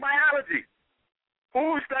studying biology?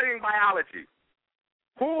 Who's studying biology?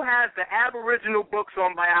 Who has the aboriginal books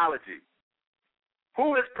on biology?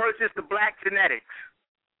 Who has purchased the black genetics?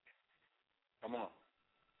 Come on.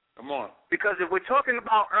 Because if we're talking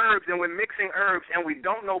about herbs and we're mixing herbs and we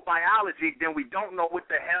don't know biology, then we don't know what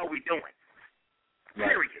the hell we're doing.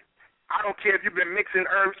 Right. Period. I don't care if you've been mixing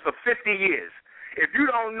herbs for 50 years. If you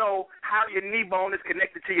don't know how your knee bone is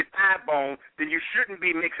connected to your thigh bone, then you shouldn't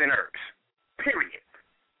be mixing herbs. Period.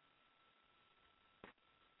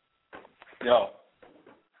 Yo.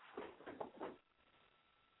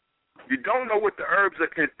 You don't know what the herbs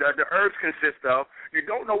consist of. You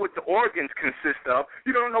don't know what the organs consist of.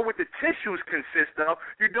 You don't know what the tissues consist of.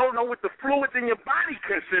 You don't know what the fluids in your body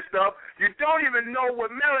consist of. You don't even know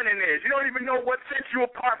what melanin is. You don't even know what sets you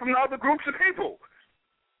apart from the other groups of people.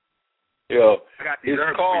 Yo, I got these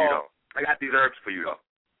herbs for you, though. I got these herbs for you, though.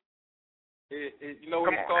 You know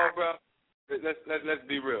what it's called, bro? Let's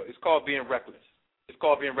be real. It's called being reckless.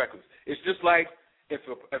 It's just like if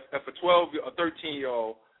a 12 or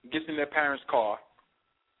 13-year-old gets in their parents' car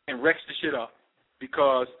and wrecks the shit up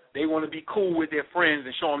because they want to be cool with their friends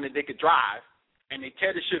and show them that they could drive, and they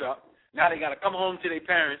tear the shit up. Now they got to come home to their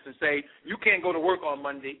parents and say, you can't go to work on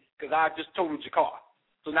Monday because I just totaled your car.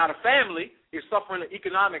 So now the family is suffering an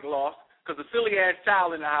economic loss because the silly-ass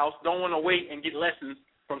child in the house don't want to wait and get lessons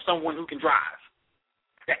from someone who can drive.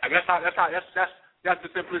 That's the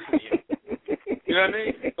simplicity of it. You know what I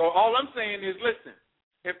mean? So all I'm saying is, listen,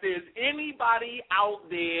 if there's anybody anybody out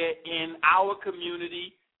there in our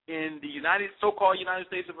community in the so-called United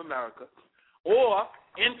States of America or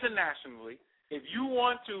internationally, if you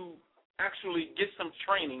want to actually get some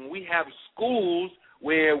training, we have schools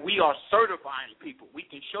where we are certifying people. We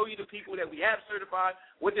can show you the people that we have certified,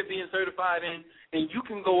 what they're being certified in, and you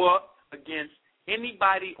can go up against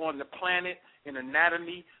anybody on the planet in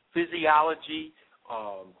anatomy, physiology,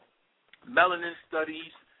 melanin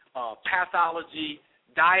studies, pathology,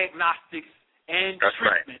 diagnostics, and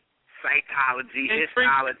treatment. Right. Psychology,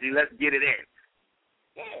 histology, let's get it in.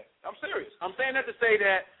 Yeah, I'm serious. I'm saying that to say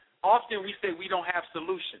that often we say we don't have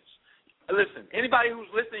solutions. Listen, anybody who's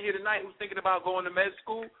listening here tonight who's thinking about going to med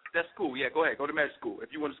school, that's cool. Yeah, go ahead. Go to med school if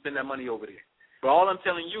you want to spend that money over there. But all I'm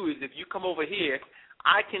telling you is if you come over here,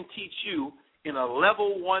 I can teach you in a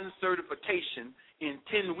level 1 certification in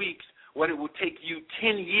 10 weeks what it will take you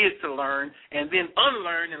 10 years to learn and then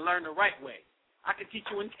unlearn and learn the right way. I can teach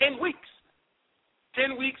you in 10 weeks.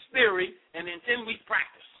 10 weeks theory and then 10 weeks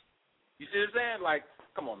practice. You see what I'm saying? Like,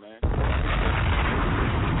 come on, man.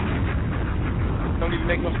 Don't even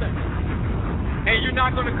make no sense. And you're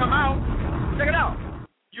not going to come out. Check it out.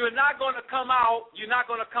 You're not going to come out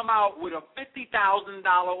with a $50,000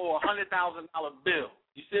 or a $100,000 bill.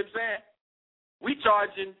 You see what I'm saying? We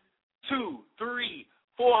charging $200, $300,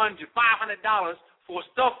 $400, $500 for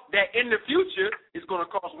stuff that in the future is going to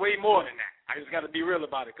cost way more than that. I just got to be real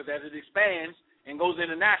about it because as it expands and goes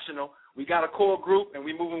international, we got a core group and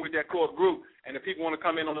we're moving with that core group. And if people want to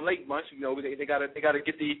come in on the late bunch, you know, they got to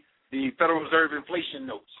get the Federal Reserve inflation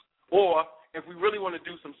notes. Or if we really want to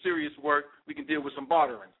do some serious work, we can deal with some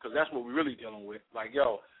bartering because that's what we're really dealing with. Like,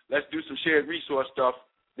 yo, let's do some shared resource stuff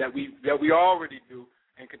that we already do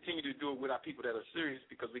and continue to do it with our people that are serious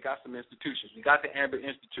because we got some institutions. We got the Amber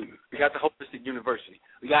Institute. We got the Holistic University.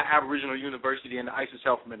 We got Aboriginal University and the ISIS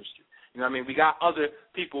Health Ministry. You know what I mean? We got other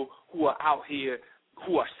people who are out here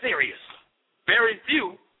who are serious. Very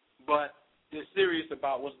few, but they're serious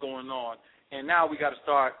about what's going on. And now we got to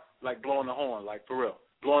start, like, blowing the horn, like, for real.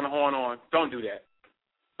 Blowing the horn on. Don't do that.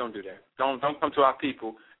 Don't do that. Don't come to our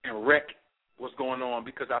people and wreck what's going on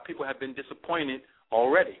because our people have been disappointed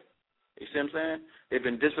already. You see what I'm saying? They've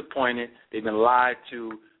been disappointed. They've been lied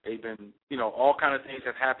to. They've been, you know, all kind of things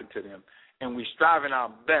have happened to them. And we're striving our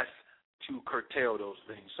best to curtail those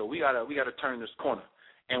things. So we gotta turn this corner.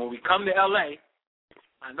 And when we come to L.A.,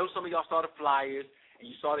 I know some of y'all saw the flyers and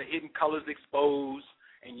you saw the hidden colors exposed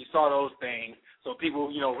and you saw those things. So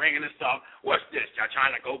people, you know, ringing us up. What's this? Y'all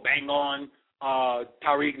trying to go bang on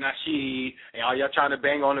Tariq Nasheed and are y'all trying to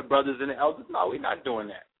bang on the brothers and the elders? No, we're not doing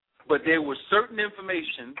that. But there was certain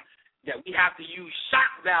information that we have to use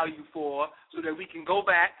shock value for so that we can go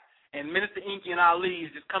back and Minister Enqi and Ali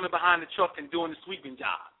is just coming behind the truck and doing the sweeping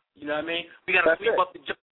job. You know what I mean? We got to sweep up the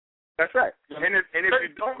job. That's right. And if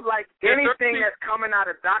you don't like anything that's coming out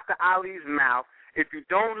of Dr. Ali's mouth, if you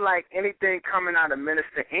don't like anything coming out of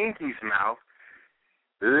Minister Enqi's mouth,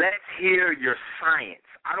 let's hear your science.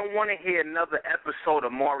 I don't want to hear another episode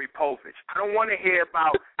of Maury Povich. I don't want to hear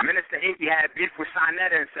about Minister Enqi had beef with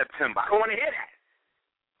Sinetta in September. I don't want to hear that.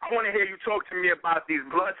 I want to hear you talk to me about these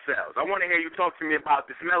blood cells. I want to hear you talk to me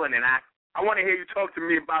about this melanin act. I want to hear you talk to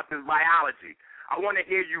me about this biology. I want to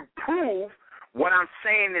hear you prove what I'm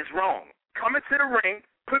saying is wrong. Come into the ring,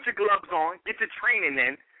 put your gloves on, get your training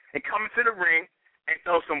in, and come into the ring and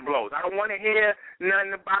throw some blows. I don't want to hear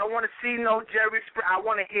nothing about, I don't want to see no Jerry Springer. I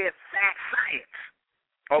want to hear fact science.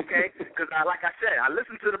 Okay? Because, like I said, I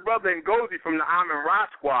listened to the brother Ngozi from the Amin Ra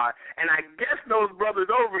Squad, and I guess those brothers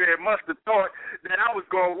over there must have thought that I was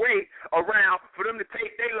going to wait around for them to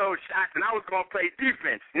take their little shots and I was going to play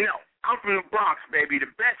defense. No. I'm from the Bronx, baby. The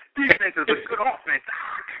best defense is a good offense.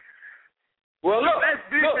 Well, look. The best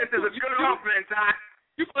defense is a good offense.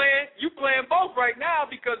 You playing both right now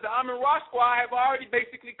because the Amin Ra Squad have already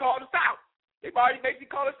basically called us out. They've already basically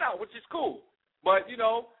called us out, which is cool. But, you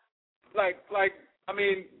know, like I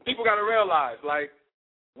mean, people got to realize, like,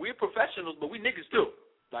 we're professionals, but we niggas too.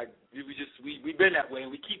 Like, we been that way, and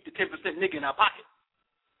we keep the 10% nigga in our pocket.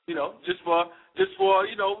 You know, just for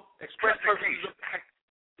you know, express purposes.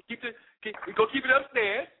 We go keep it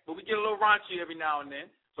upstairs, but we get a little raunchy every now and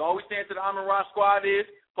then. So all we saying to the Amin Ra Squad is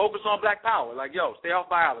focus on black power. Like, yo, stay off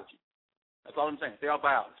biology. That's all I'm saying. Stay off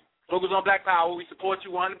biology. Focus on black power. We support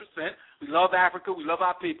you 100%. We love Africa. We love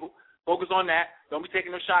our people. Focus on that. Don't be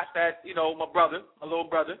taking no shots at, you know, my little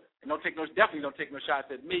brother. And definitely don't take no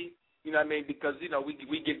shots at me. You know what I mean? Because, you know, we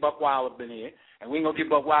get buck wild up in here. And we ain't going to get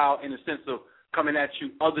buck wild in the sense of coming at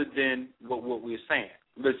you other than what we're saying.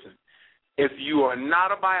 Listen, if you are not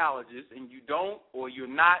a biologist and you don't, or you're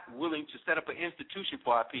not willing to set up an institution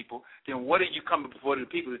for our people, then what are you coming before the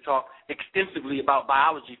people to talk extensively about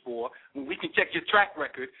biology for? When we can check your track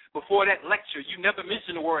record, before that lecture, you never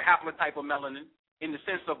mentioned the word haplotype of melanin in the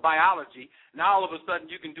sense of biology. Now all of a sudden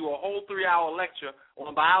you can do a whole 3-hour lecture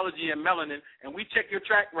on biology and melanin, and we check your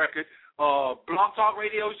track record, blog talk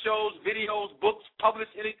radio shows, videos, books,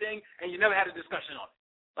 published anything, and you never had a discussion on it.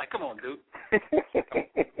 Like, come on, dude.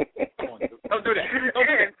 Come on, dude. Don't do that.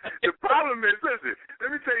 The problem is, listen, let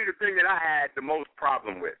me tell you the thing that I had the most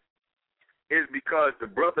problem with is because the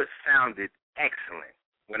brother sounded excellent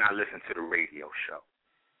when I listened to the radio show.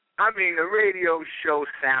 I mean, the radio show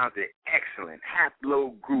sounded excellent.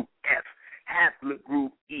 Haplogroup F,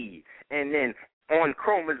 haplogroup E, and then on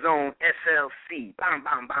chromosome SLC, bam,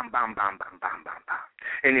 bam, bam, bam, bam, bam, bam, bam, bam.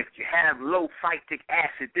 And if you have low phytic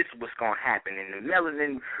acid, this is what's going to happen. And the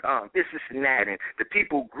melanin, this and that. And the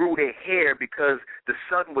people grew their hair because the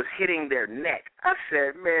sun was hitting their neck. I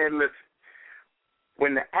said, man, listen,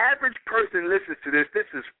 when the average person listens to this,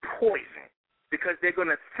 this is poison because they're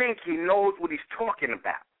going to think he knows what he's talking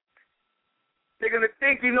about. They're going to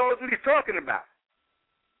think he knows what he's talking about.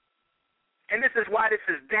 And this is why this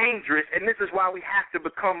is dangerous, and this is why we have to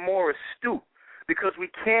become more astute, because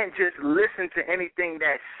we can't just listen to anything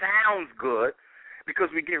that sounds good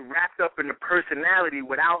because we get wrapped up in the personality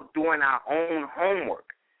without doing our own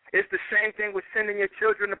homework. It's the same thing with sending your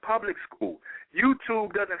children to public school.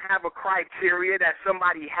 YouTube doesn't have a criteria that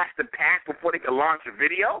somebody has to pass before they can launch a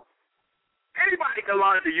video. Anybody can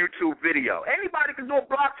launch a YouTube video. Anybody can do a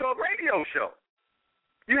blog talk radio show.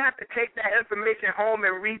 You have to take that information home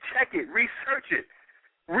and recheck it, research it.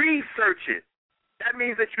 That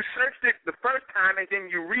means that you searched it the first time and then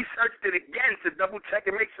you researched it again to double check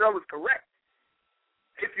and make sure it was correct.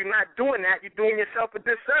 If you're not doing that, you're doing yourself a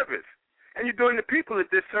disservice. And you're doing the people a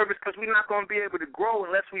disservice because we're not going to be able to grow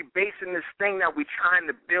unless we're basing this thing that we're trying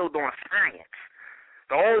to build on science.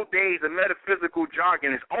 The old days of metaphysical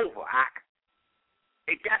jargon is over, Ak.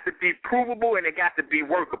 It got to be provable and it got to be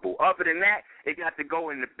workable. Other than that, it got to go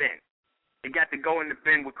in the bin. It got to go in the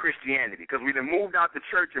bin with Christianity because we done moved out the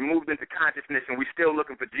church and moved into consciousness and we're still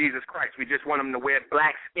looking for Jesus Christ. We just want him to wear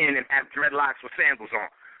black skin and have dreadlocks with sandals on.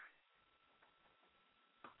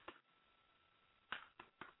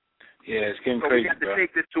 Yeah, it's getting so crazy, we got to bro.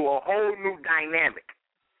 take this to a whole new dynamic.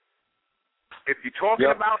 If you're talking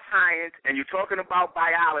about science and you're talking about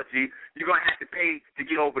biology, you're going to have to pay to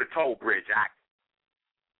get over the toll bridge, Ak.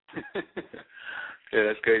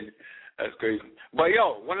 Yeah, that's crazy. That's crazy. But,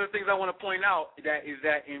 one of the things I want to point out is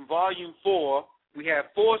that in Volume 4, we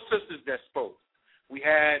had 4 sisters that spoke. We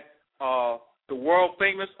had the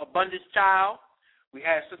world-famous Abundance Child. We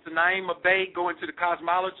had Sister Naima Bey go into the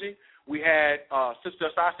cosmology. We had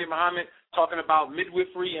Sister Asasia Muhammad talking about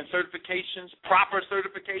midwifery and certifications, proper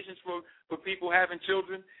certifications for people having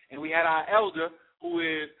children. And we had our elder, who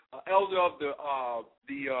is elder of the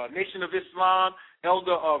Nation of Islam,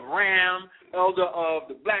 elder of RAM, elder of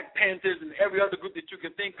the Black Panthers, and every other group that you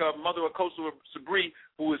can think of, Mother Akoso Sabri,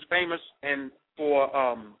 who is famous and for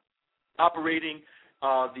operating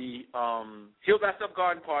the Heal Thyself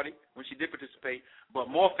Garden Party when she did participate, but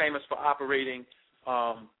more famous for operating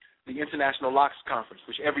the International Locks Conference,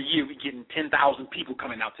 which every year we getting 10,000 people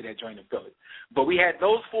coming out to that joint in Philly. But we had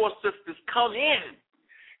those 4 sisters come in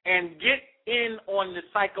and get in on the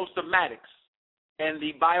psychosomatics and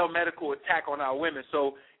the biomedical attack on our women.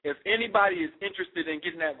 So if anybody is interested in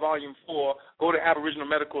getting that Volume 4, go to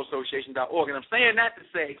aboriginalmedicalassociation.org. And I'm saying that to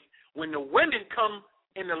say, when the women come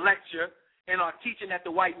in the lecture and are teaching that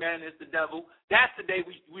the white man is the devil, that's the day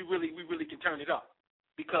we really can turn it up.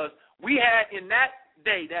 Because we had in that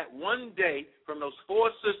day, that one day, from those 4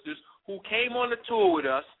 sisters who came on the tour with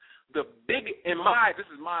us, this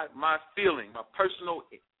is my feeling, my personal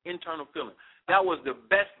internal feeling. That was the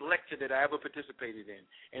best lecture that I ever participated in.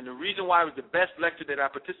 And the reason why it was the best lecture that I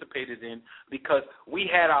participated in, because we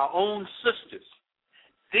had our own sisters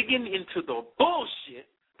digging into the bullshit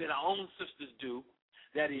that our own sisters do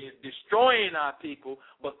that is destroying our people,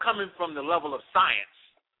 but coming from the level of science.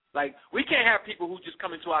 Like, we can't have people who just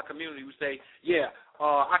come into our community who say,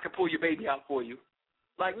 I can pull your baby out for you.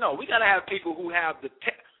 Like, no, we got to have people who have the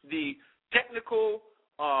technical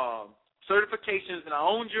certifications in our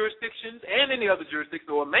own jurisdictions and any other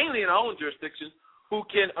jurisdiction, or mainly in our own jurisdictions, who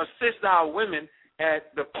can assist our women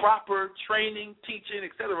at the proper training, teaching,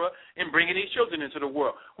 etc., in bringing these children into the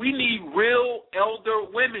world. We need real elder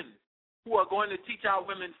women who are going to teach our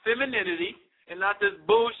women femininity and not this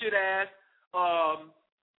bullshit-ass,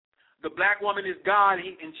 the black woman is God,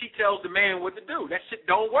 and she tells the man what to do. That shit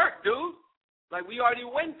don't work, dude. Like, we already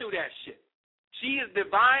went through that shit. She is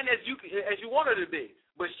divine as you want her to be,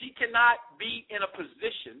 but she cannot be in a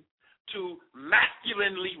position to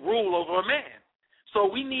masculinely rule over a man. So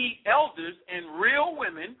we need elders and real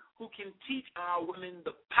women who can teach our women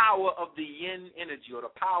the power of the yin energy or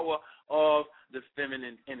the power of the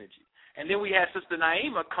feminine energy. And then we had Sister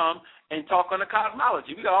Naima come and talk on the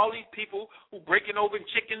cosmology. We got all these people who breaking open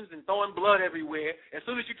chickens and throwing blood everywhere. As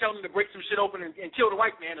soon as you tell them to break some shit open and kill the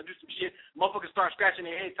white man or do some shit, motherfuckers start scratching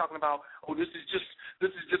their head talking about, oh, this is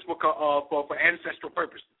just for ancestral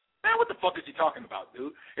purposes. Man, what the fuck is he talking about,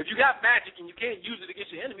 dude? If you got magic and you can't use it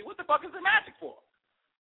against your enemy, what the fuck is the magic for?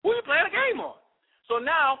 What are you playing a game on? So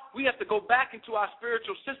now we have to go back into our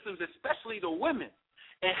spiritual systems, especially the women,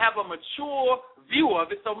 and have a mature view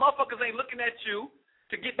of it so motherfuckers ain't looking at you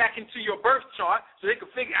to get back into your birth chart so they can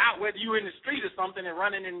figure out whether you're in the street or something and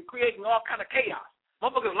running and creating all kind of chaos.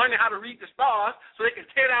 Motherfuckers learning how to read the stars so they can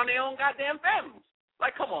tear down their own goddamn families.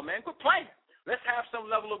 Like, come on, man, quit playing. Let's have some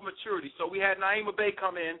level of maturity. So we had Naima Bey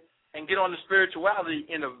come in and get on the spirituality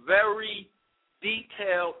in a very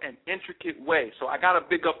detailed and intricate way. So I got to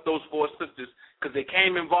big up those four sisters because they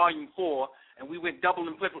came in volume 4 and we went double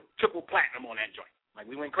and triple platinum on that joint. Like,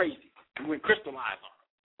 we went crazy. We went crystallized on them,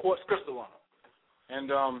 quartz crystal on them. And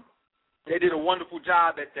they did a wonderful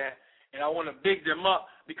job at that. And I want to big them up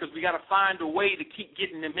because we got to find a way to keep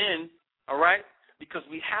getting them in, all right? Because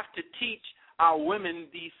we have to teach our women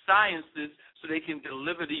these sciences so they can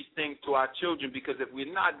deliver these things to our children. Because if we're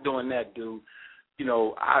not doing that, dude, you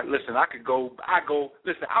know, I would rather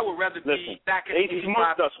be back in they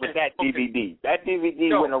smoked us with that DVD. That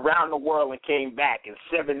DVD went around the world and came back in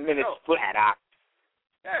 7 minutes flat.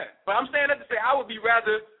 Yeah, but I'm saying that to say I would be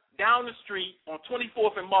rather down the street on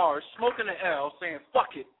 24th and Mars smoking an L saying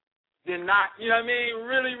fuck it than not, you know what I mean,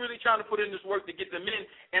 really, really trying to put in this work to get them in.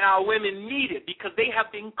 And our women need it because they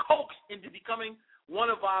have been coaxed into becoming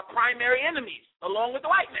one of our primary enemies along with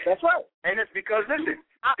the white man. That's right. And it's because, listen,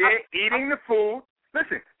 they're eating the food.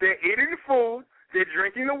 Listen, they're eating the food, they're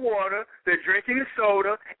drinking the water, they're drinking the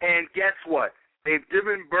soda, and guess what? They've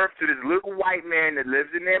given birth to this little white man that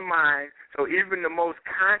lives in their mind. So even the most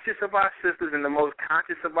conscious of our sisters and the most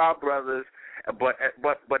conscious of our brothers, but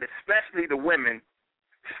especially the women,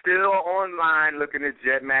 still online looking at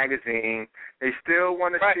Jet Magazine. They still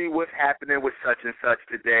want to see what's happening with such and such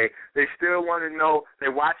today. They still want to know.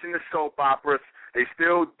 They're watching the soap operas. They're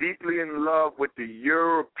still deeply in love with the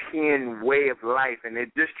European way of life, and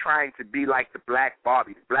they're just trying to be like the Black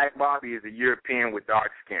Barbie. The Black Barbie is a European with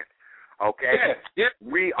dark skin. Okay? Yeah.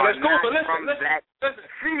 We are not from that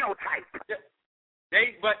phenotype.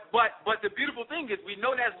 But the beautiful thing is we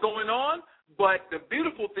know that's going on, but the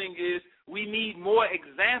beautiful thing is we need more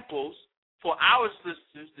examples for our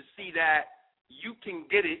sisters to see that you can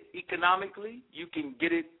get it economically, you can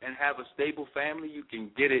get it and have a stable family, you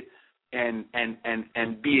can get it and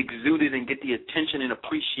be exuded and get the attention and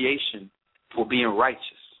appreciation for being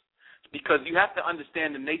righteous. Because you have to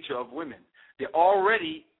understand the nature of women. They're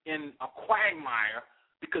already in a quagmire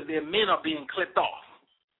because their men are being clipped off.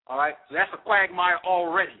 All right? So that's a quagmire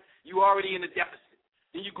already. You already in the deficit.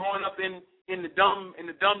 Then you're growing up in the dumb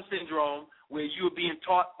syndrome where you're being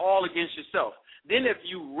taught all against yourself. Then if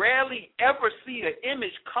you rarely ever see an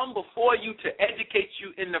image come before you to educate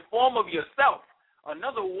you in the form of yourself,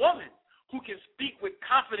 another woman who can speak with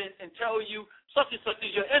confidence and tell you such and such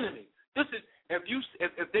is your enemy. This is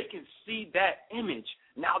if they can see that image,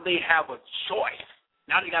 now they have a choice.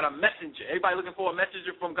 Now they got a messenger. Everybody looking for a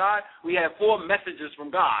messenger from God? We have 4 messengers from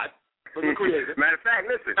God, from the Creator. Matter of fact,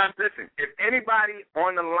 listen. If anybody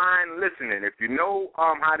on the line listening, if you know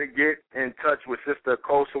how to get in touch with Sister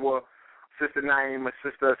Kosowa, Sister Naima,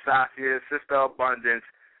 Sister Sasia, Sister Abundance,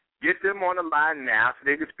 get them on the line now so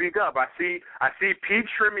they can speak up. I see Pete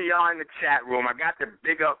Trimiar in the chat room. I got to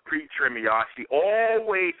big up Pete Trimiar. She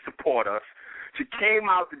always support us. She came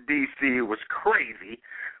out to D.C. It was crazy.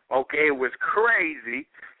 Okay, it was crazy.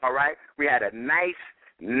 All right, we had a nice,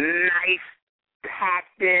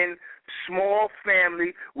 packed-in, small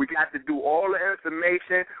family. We got to do all the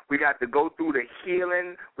information. We got to go through the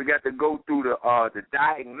healing. We got to go through the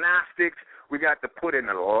diagnostics. We got to put in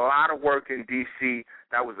a lot of work in D.C.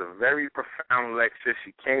 That was a very profound lecture.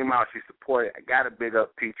 She came out. She supported. I got to big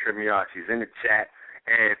up Pete Trimiar. She's in the chat.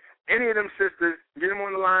 And any of them sisters, get them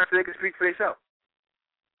on the line so they can speak for themselves.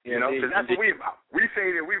 You know, because that's what we about. We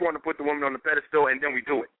say that we want to put the woman on the pedestal, and then we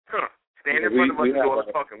do it. Stand in front of us and do all the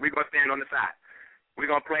talking. We're going to stand on the side. We're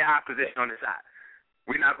going to play our position on the side.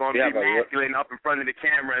 We're not going to be masculine up in front of the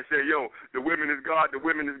camera and say, yo, the women is God, the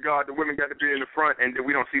women is God, the women got to be in the front, and then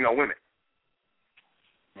we don't see no women.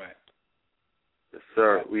 Right. Yes,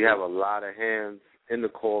 sir. We have a lot of hands in the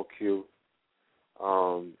call queue.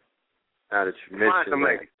 Now that you mentioned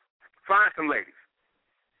Find some ladies.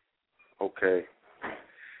 Okay.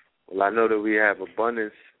 Well, I know that we have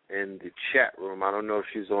Abundance in the chat room. I don't know if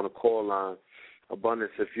she's on the call line.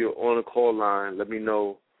 Abundance, if you're on the call line, let me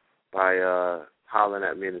know by hollering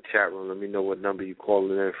at me in the chat room. Let me know what number you're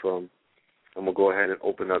calling in from. I'm going to go ahead and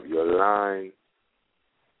open up your line.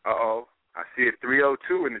 Uh-oh. I see a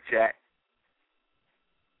 302 in the chat.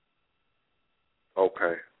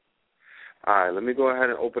 Okay. All right, let me go ahead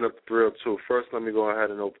and open up the 302. First, let me go ahead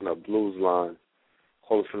and open up Blue's line.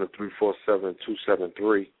 Call us from the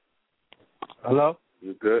 347-273. Hello?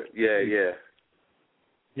 You good? Yeah.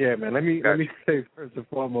 Yeah, man. Let me say first and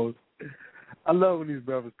foremost, I love when these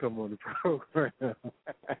brothers come on the program.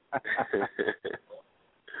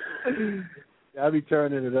 I be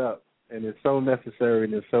turning it up, and it's so necessary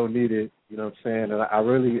and it's so needed. You know what I'm saying? And I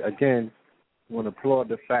really, again, want to applaud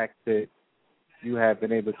the fact that you have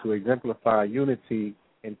been able to exemplify unity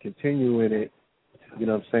and continue in it, you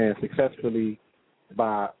know what I'm saying, successfully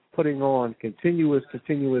by putting on continuous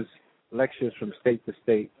lectures from state to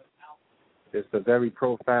state. It's a very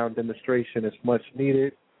profound demonstration. It's much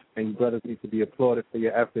needed, and you brothers need to be applauded for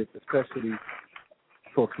your efforts, especially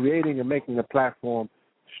for creating and making a platform,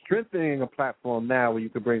 strengthening a platform now where you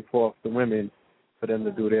can bring forth the women for them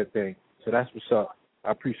to do their thing. So that's what's up.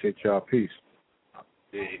 I appreciate y'all. Peace.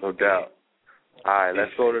 Yeah, no doubt. All right,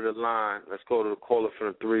 let's go to the line. Let's go to the caller from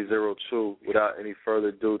the 302. Without any further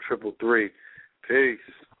ado, 333. Peace.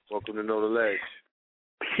 Welcome to Know the Ledge.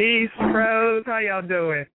 Peace, bros. How y'all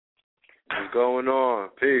doing? What's going on?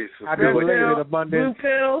 Peace. Happy belated abundance. Blue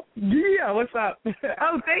pill. Yeah, what's up?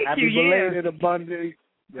 Oh, thank Happy you. belated abundance.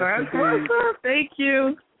 Yes, That's what's up. Thank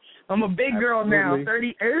you. I'm a big girl now,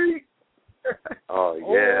 38. Oh,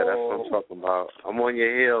 yeah, that's what I'm talking about. I'm on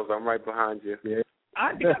your heels. I'm right behind you. Yeah.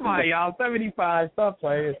 Come on, y'all. 75. Stop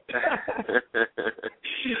playing.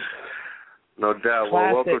 No doubt. Classic.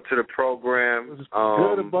 Well, welcome to the program.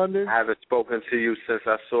 Good abundance. I haven't spoken to you since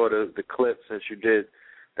I saw the clip, since you did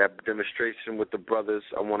that demonstration with the brothers.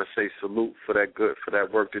 I want to say salute for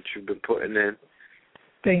that work that you've been putting in.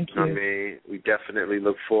 Thank you. I mean, we definitely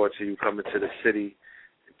look forward to you coming to the city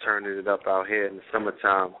and turning it up out here in the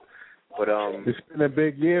summertime. But it's been a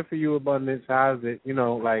big year for you, Abundance. How's it? You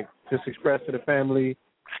know, like, just express to the family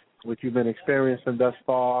what you've been experiencing thus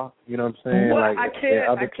far. You know what I'm saying? Well, like, I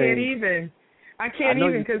can't even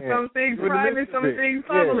because some things private, some things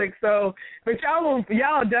public. Yeah. So, but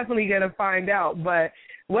y'all definitely gonna find out. But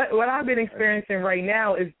what I've been experiencing right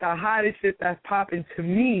now is the hottest shit that's popping to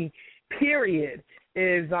me. Period.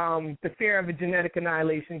 Is the Fear of a Genetic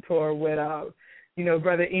Annihilation tour with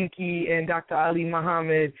Brother Enqi and Dr. Ali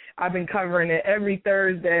Muhammad. I've been covering it every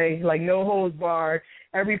Thursday, like no holds barred,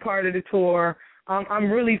 every part of the tour. I'm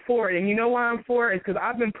really for it. And you know why I'm for it? It's because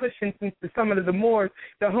I've been pushing since the Summit of the Moors,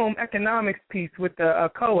 the home economics piece with the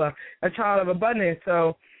COA, a Child of Abundance.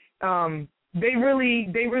 So they really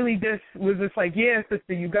just was just like, yeah,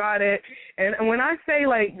 sister, you got it. And when I say,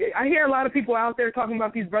 like, I hear a lot of people out there talking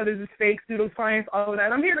about these brothers as fake, pseudoscience, all of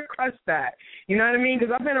that. I'm here to crush that. You know what I mean?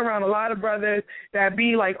 Because I've been around a lot of brothers that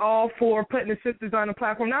be, like, all for putting the sisters on the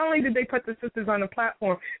platform. Not only did they put the sisters on the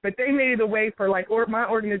platform, but they made it a way for, like, my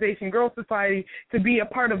organization, Girl Society, to be a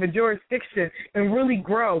part of a jurisdiction and really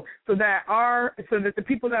grow so that the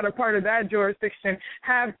people that are part of that jurisdiction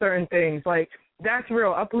have certain things, like, that's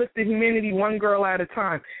real. Uplifted humanity, one girl at a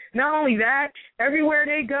time. Not only that, everywhere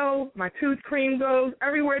they go, my tooth cream goes.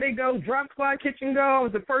 Everywhere they go, Drop Squad Kitchen go. I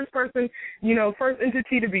was the first person, first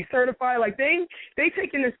entity to be certified. Like, they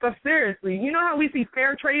taking this stuff seriously. You know how we see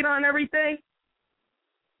fair trade on everything?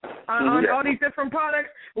 On all these different products?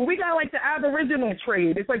 Well, we got, like, the Aboriginal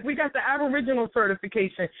trade. It's like we got the Aboriginal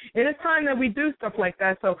certification. And it's time that we do stuff like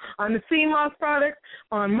that. So on the CMOS products,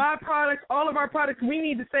 on my products, all of our products, we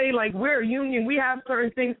need to say, like, we're a union. We have certain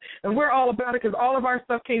things, and we're all about it because all of our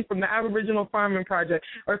stuff came from the Aboriginal Farming Project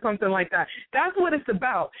or something like that. That's what it's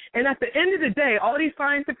about. And at the end of the day, all these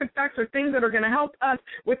scientific facts are things that are going to help us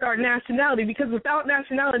with our nationality, because without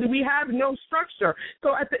nationality, we have no structure.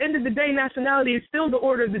 So at the end of the day, nationality is still the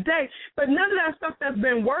order of the day. But none of that stuff that's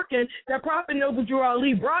been working, that Prophet Noble Drew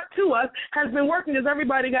Ali brought to us, has been working because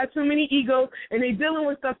everybody got too many egos and they dealing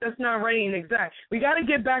with stuff that's not right and exact. We got to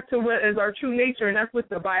get back to what is our true nature, and that's with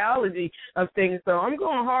the biology of things. So I'm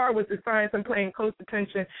going hard with the science and paying close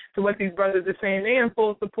attention to what these brothers are saying. They in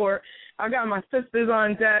full support. I got my sisters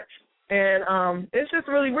on deck, and it's just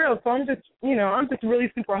really real. So I'm just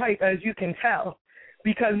really super hyped, as you can tell.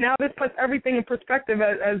 Because now this puts everything in perspective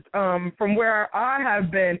as from where I have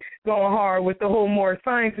been going hard with the whole more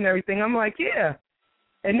science and everything. I'm like, yeah.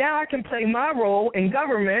 And now I can play my role in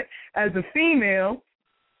government as a female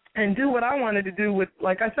and do what I wanted to do with,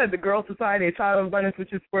 like I said, the Girl Society, a Child of Abundance,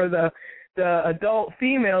 which is for the adult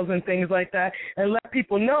females and things like that, and let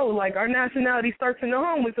people know, like, our nationality starts in the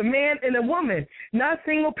home with a man and a woman, not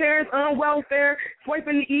single parents on welfare,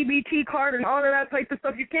 swiping the EBT card and all of that type of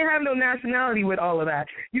stuff. You can't have no nationality with all of that.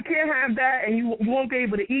 You can't have that, and you won't be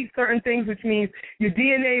able to eat certain things, which means your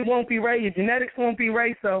DNA won't be right, your genetics won't be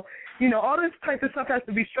right. So, you know, all this type of stuff has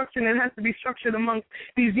to be structured, and it has to be structured amongst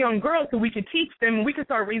these young girls so we can teach them, and we can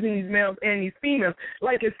start raising these males and these females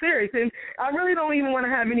like it's serious. And I really don't even want to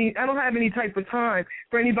have I don't have any type of time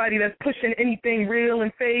for anybody that's pushing anything real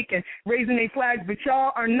and fake and raising their flags, but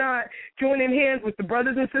y'all are not joining hands with the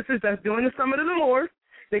brothers and sisters that's doing the Summit of the Moors.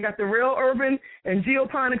 They got the real urban and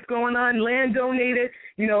geoponics going on, land donated,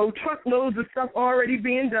 you know, truckloads of stuff already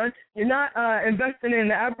being done. You're not investing in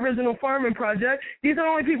the Aboriginal Farming Project. These are the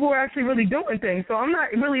only people who are actually really doing things. So I'm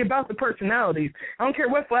not really about the personalities. I don't care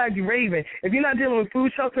what flag you're waving. If you're not dealing with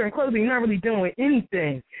food, shelter, and clothing, you're not really dealing with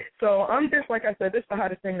anything. So I'm just, like I said, this is the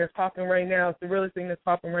hottest thing that's popping right now. It's the realest thing that's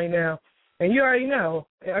popping right now. And you already know,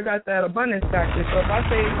 I got that abundance factor. So if I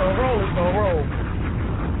say it's going to roll, it's going to roll.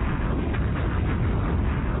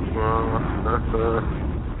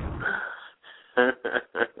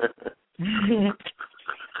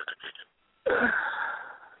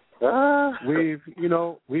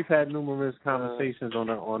 We've had numerous conversations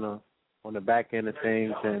on the back end of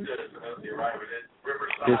things, and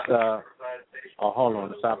this hold on,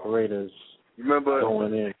 this operator's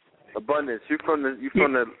going in. Abundance, you from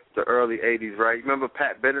the early '80s, right? You remember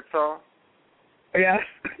Pat Benatar? Yeah.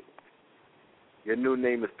 Your new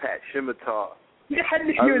name is Pat Shimitar. Yeah, I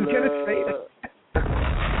knew you was going to say that.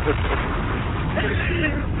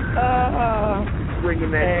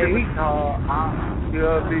 Bringing that scimitar, you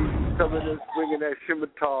know what I mean? Coming and bringing that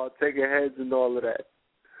scimitar, taking heads and all of that.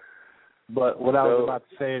 But what I was about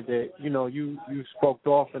to say is that, you know, you spoke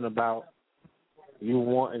often about you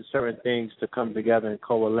wanting certain things to come together and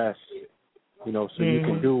coalesce, you know, so you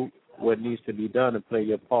can do what needs to be done and play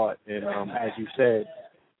your part. And as you said,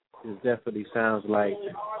 it definitely sounds like,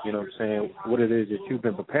 you know what I'm saying, what it is that you've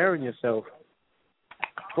been preparing yourself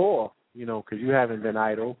for, you know, because you haven't been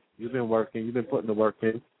idle. You've been working. You've been putting the work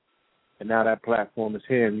in. And now that platform is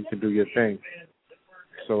here and you can do your thing.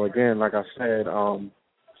 So, again, like I said,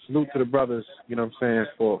 salute to the brothers, you know what I'm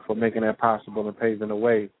saying, for making that possible and paving the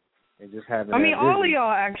way. And just having all of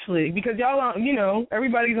y'all, actually, because y'all, you know,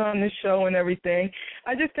 everybody's on this show and everything.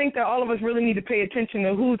 I just think that all of us really need to pay attention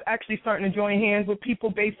to who's actually starting to join hands with people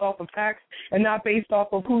based off of facts and not based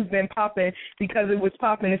off of who's been popping because it was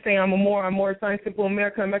popping and saying I'm a Moor, Science Simple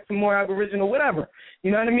America, I'm Mexican Moor, Aboriginal, whatever. You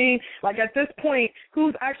know what I mean? Like at this point,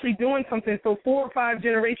 who's actually doing something so 4 or 5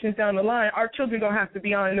 generations down the line, our children don't have to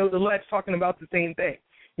be on the ledge talking about the same thing.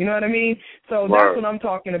 You know what I mean? So that's what I'm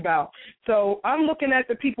talking about. So I'm looking at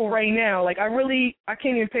the people right now. Like, I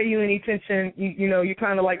can't even pay you any attention. You know, you're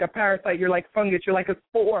kind of like a parasite. You're like fungus. You're like a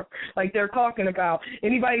spore, like they're talking about.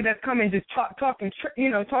 Anybody that's coming just talking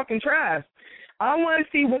trash. I want to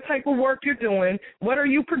see what type of work you're doing. What are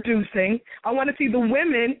you producing? I want to see the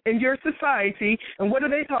women in your society, and what are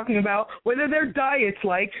they talking about? What are their diets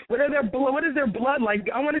like? What is their blood like?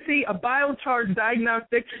 I want to see a biochar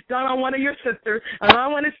diagnostic done on one of your sisters, and I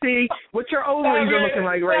want to see what your ovaries are looking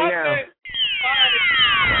like right now.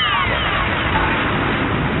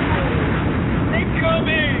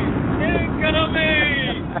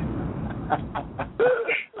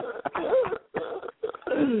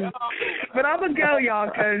 But I'm going to go, y'all,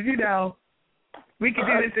 because, you know, we can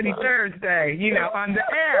do this any Thursday, you know, on the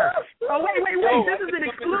air. Oh, wait. This is an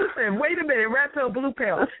exclusive. Wait a minute. Red Pill, Blue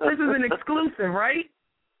Pill. This is an exclusive, right?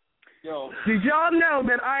 Did y'all know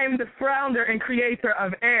that I am the founder and creator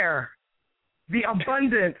of AIR, the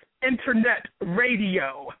Abundance Internet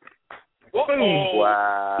Radio? Boom.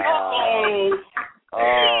 Wow.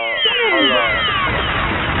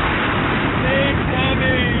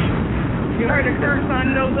 You heard it first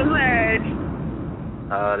on Know the Ledge.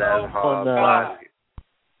 Oh, that's hard.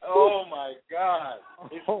 Oh, my God.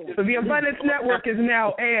 So the Abundance Network is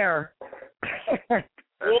now AIR.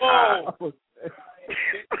 Whoa.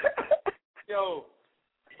 Yo,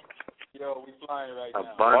 we flying right now.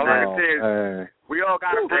 All I can say is we all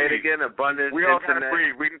got to breathe. Again, abundance. We all got to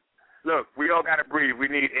breathe. We all got to breathe. We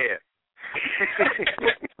need air.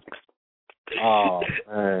 Oh,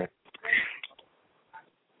 man.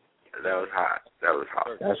 That was hot.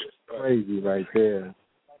 That's crazy right there.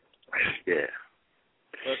 Yeah.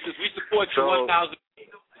 We support you 1,000.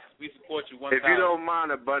 We support you 1,000. If you don't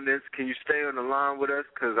mind, Abundance, can you stay on the line with us?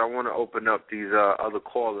 Because I want to open up these other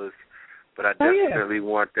callers, but I definitely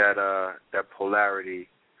want that polarity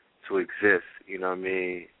to exist. You know what I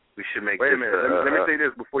mean? We should make. Wait a minute. Let me say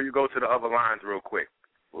this before you go to the other lines real quick.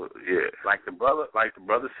 Well, yeah. Like the brother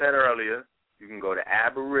said earlier, you can go to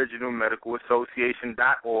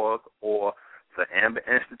aboriginalmedicalassociation.org or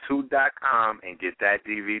theamberinstitute.com and get that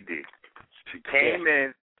DVD. She came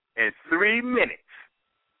in 3 minutes.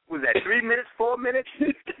 Was that 3 minutes, 4 minutes?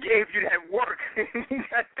 Gave you that work.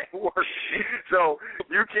 that work. So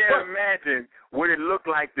you can't imagine what it looked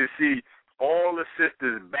like to see all the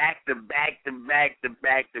sisters back to back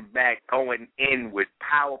going in with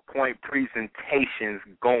PowerPoint presentations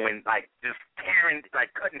going like just tearing,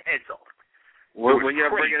 like cutting heads off. When you're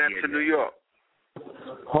bringing that to New York?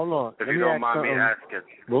 Hold on. If you don't mind me asking.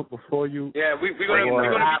 Before you... Yeah, we're going to be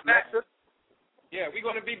back. Yeah, we're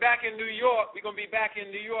going to be back in New York. We're going to be back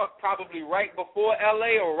in New York probably right before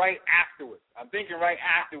L.A. or right afterwards. I'm thinking right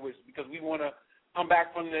afterwards because we want to come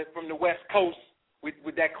back from the West Coast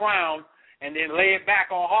with that crown and then lay it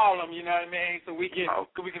back on Harlem, you know what I mean, so we can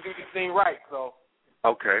do this thing right. So.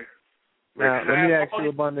 Okay. Now, let me ask you,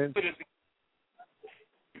 Abundance.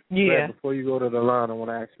 Yeah. Before you go to the line, I want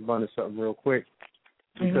to ask you, Abundance, something real quick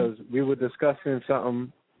because we were discussing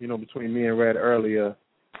something, between me and Red earlier,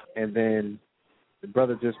 and then the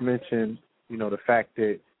brother just mentioned, the fact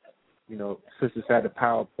that, sisters had the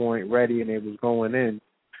PowerPoint ready and it was going in.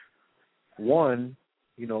 One,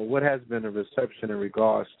 what has been a reception in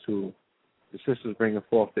regards to the sisters bringing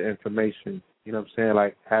forth the information? You know what I'm saying?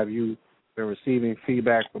 Like, have you been receiving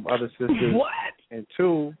feedback from other sisters? What? And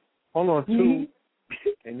two, hold on, two,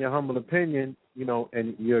 in your humble opinion,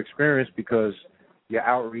 and your experience, because your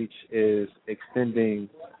outreach is extending,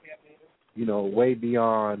 way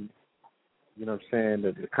beyond,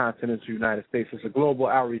 the continents of the United States. It's a global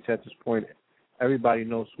outreach at this point. Everybody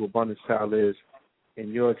knows who Abundance Child is.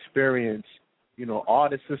 In your experience, are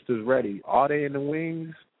the sisters ready? Are they in the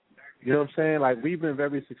wings? You know what I'm saying? Like, we've been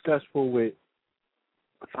very successful with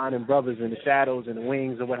finding brothers in the shadows and the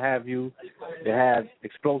wings and what have you. They have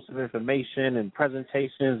explosive information and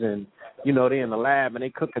presentations and, they're in the lab and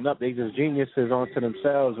they cooking up. They just geniuses onto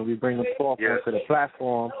themselves and we bring them forth onto the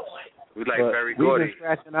platform. We like very good. We've gaudy. been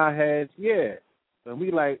scratching our heads, and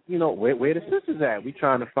we like, where the sisters at? We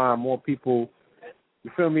trying to find more people,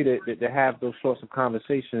 you feel me, that have those sorts of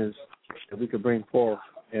conversations that we could bring forth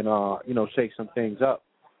and, shake some things up.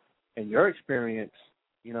 In your experience,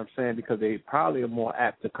 because they probably are more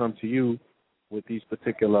apt to come to you with these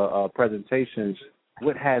particular presentations.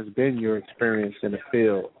 What has been your experience in the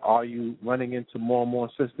field? Are you running into more and more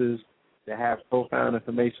sisters that have profound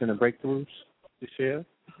information and breakthroughs to share?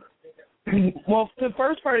 Well, the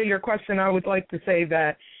first part of your question, I would like to say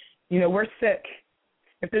that, we're sick.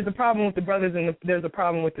 If there's a problem with the brothers and there's a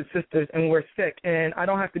problem with the sisters, and we're sick. And I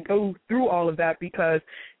don't have to go through all of that because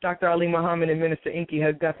Dr. Ali Muhammad and Minister Enqi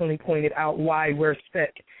have definitely pointed out why we're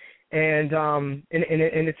sick. And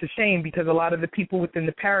it's a shame because a lot of the people within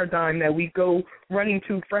the paradigm that we go running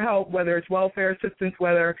to for help, whether it's welfare assistance,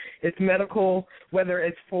 whether it's medical, whether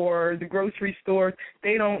it's for the grocery stores,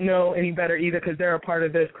 they don't know any better either because they're a part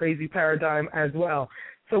of this crazy paradigm as well.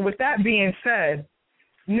 So with that being said,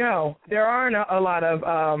 no, there aren't a lot of,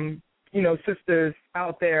 sisters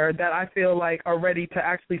out there that I feel like are ready to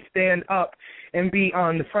actually stand up and be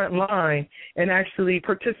on the front line and actually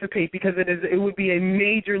participate because it would be a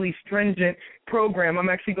majorly stringent program. I'm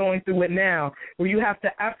actually going through it now where you have to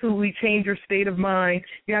absolutely change your state of mind.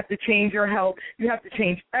 You have to change your health. You have to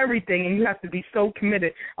change everything, and you have to be so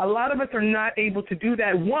committed. A lot of us are not able to do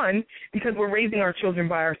that, one, because we're raising our children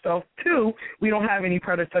by ourselves. Two, we don't have any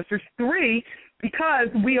predecessors. Three, because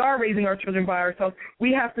we are raising our children by ourselves,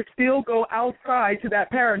 we have to still go outside to that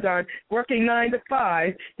paradigm, work a 9 to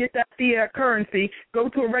 5, get that fiat currency, go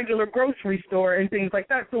to a regular grocery store and things like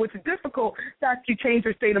that. So it's difficult to actually change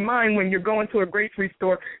your state of mind when you're going to a grocery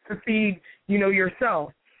store to feed,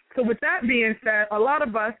 yourself. So with that being said, a lot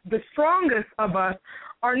of us, the strongest of us,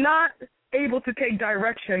 are not able to take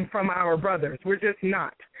direction from our brothers. We're just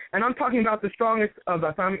not. And I'm talking about the strongest of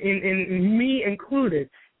us. I'm in me included.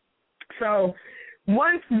 So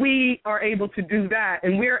once we are able to do that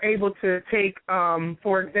and we're able to take,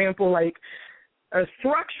 for example, like a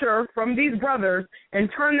structure from these brothers and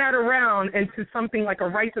turn that around into something like a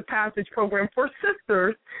rites of passage program for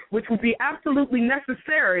sisters, which would be absolutely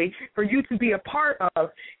necessary for you to be a part of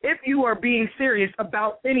if you are being serious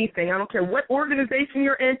about anything. I don't care what organization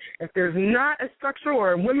you're in. If there's not a structure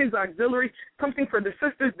or a women's auxiliary, something for the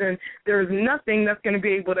sisters, then there's nothing that's going to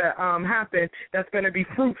be able to happen that's going to be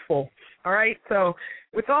fruitful. All right? So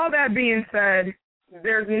with all that being said,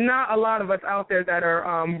 there's not a lot of us out there that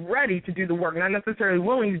are ready to do the work, not necessarily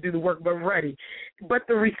willing to do the work, but ready. But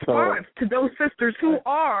the response to those sisters who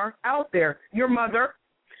are out there, your mother,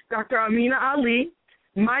 Dr. Amina Ali,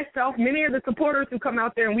 myself, many of the supporters who come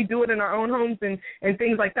out there and we do it in our own homes and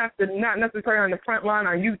things like that, not necessarily on the front line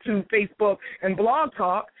on YouTube, Facebook, and Blog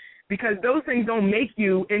Talk, because those things don't make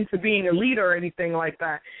you into being a leader or anything like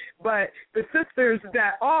that. But the sisters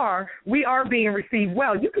that we are being received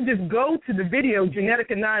well. You can just go to the video,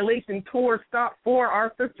 Genetic Annihilation Tour Stop for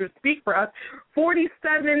Our Sisters Speak for Us,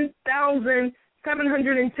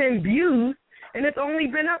 47,710 views, and it's only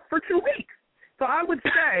been up for 2 weeks. So I would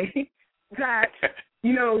say that,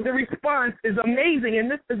 you know, the response is amazing, and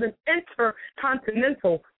this is an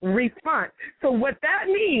intercontinental response. So what that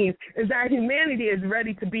means is that humanity is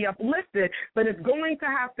ready to be uplifted, but it's going to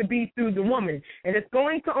have to be through the woman. And it's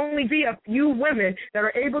going to only be a few women that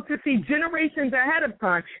are able to see generations ahead of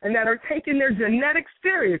time and that are taking their genetics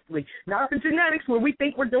seriously. Not the genetics where we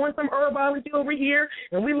think we're doing some herbology over here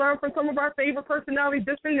and we learn from some of our favorite personalities,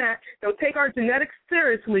 this and that. They'll take our genetics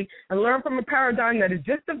seriously and learn from a paradigm that is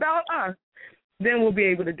just about us. Then we'll be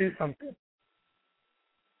able to do something.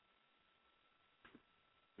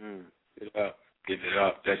 Give it up. Give it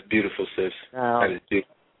up. That's beautiful, sis. Now, that is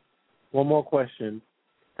beautiful. One more question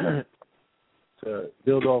to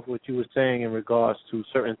build off what you were saying in regards to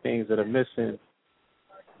certain things that are missing.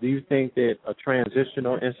 Do you think that a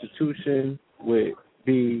transitional institution would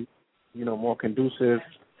be, you know, more conducive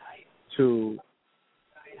to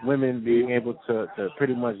women being able to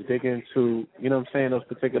pretty much dig into, you know what I'm saying, those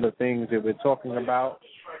particular things that we're talking about?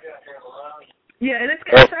 Yeah, and it's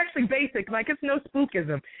actually basic. Like, it's no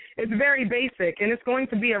spookism. It's very basic, and it's going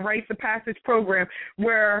to be a rites of passage program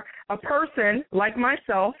where a person like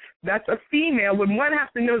myself, that's a female, would one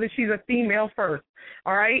have to know that she's a female first.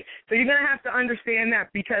 All right? So you're going to have to understand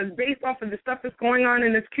that, because based off of the stuff that's going on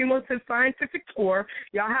in this cumulative scientific tour,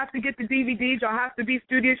 y'all have to get the DVDs. Y'all have to be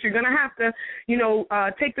studious. You're going to have to, you know,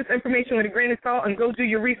 take this information with a grain of salt and go do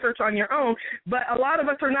your research on your own. But a lot of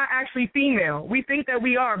us are not actually female. We think that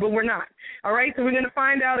we are, but we're not. All right? So we're going to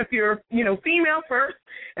find out if you're, you know, female first,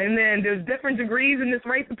 and then there's different degrees in this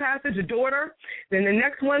rites of passage, a daughter. Then the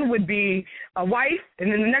next one would be a wife, and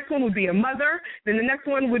then the next one would be a mother. Then the next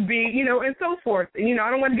one would be, you know, and so forth. And, you know, I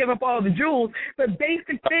don't want to give up all the jewels, but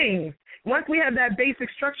basic things. Once we have that basic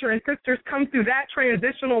structure and sisters come through that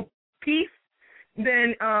transitional piece,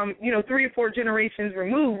 then, you know, 3 or 4 generations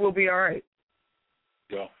removed, we'll be all right.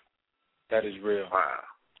 Yeah, that is real. Wow.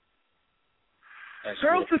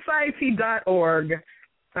 Girlsociety.org.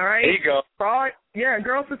 All right? There you go. Yeah,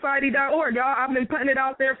 girlsociety.org. Y'all, I've been putting it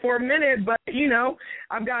out there for a minute, but, you know,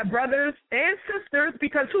 I've got brothers and sisters,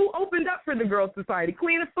 because who opened up for the Girl Society?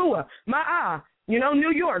 Queen Afua, Ma'a, you know,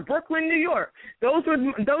 New York, Brooklyn, New York. Those are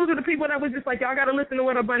the people that was just like, y'all got to listen to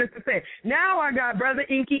what Abundance is saying. Now I got Brother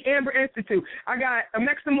Enqi, Amber Institute. I got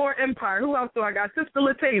MOOR Empire. Who else do I got? Sister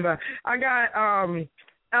Latava. I got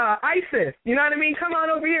ISIS. You know what I mean? Come on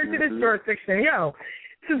over here to this jurisdiction. Yo.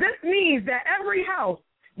 So this means that every house,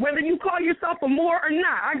 whether you call yourself a Moor or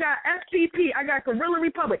not, I got FCP, I got Guerrilla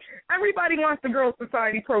Republic. Everybody wants the Girl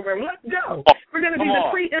Society program. Let's go. We're going to be the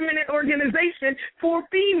preeminent organization for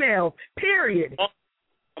females, period.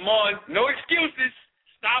 Come on. No excuses.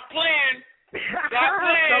 Stop playing. Stop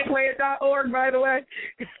playing. StopPlaying.org, by the way.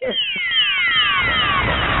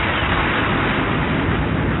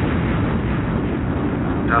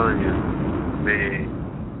 I'm telling you, man,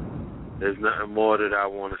 there's nothing more that I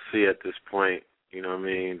want to see at this point, you know what I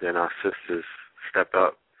mean, than our sisters step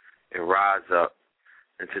up and rise up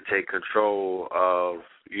and to take control of,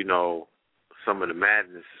 you know, some of the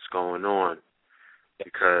madness that's going on,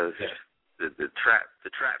 because the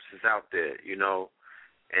traps is out there, you know,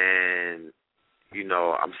 and, you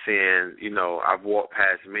know, I'm seeing, you know, I've walked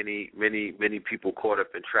past many people caught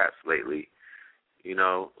up in traps lately. You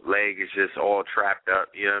know, leg is just all trapped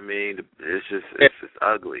up, you know what I mean? It's just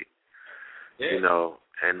ugly. Yeah. You know,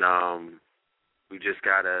 and we just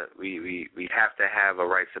gotta we have to have a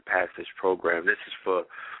rites of passage program. This is for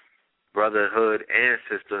brotherhood and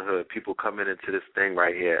sisterhood, people coming into this thing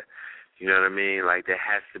right here. You know what I mean? Like, there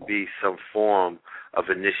has to be some form of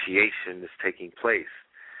initiation that's taking place.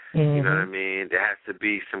 Mm-hmm. You know what I mean? There has to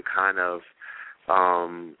be some kind of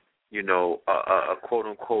you know, a quote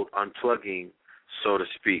unquote unplugging, so to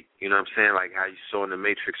speak. You know what I'm saying? Like how you saw in the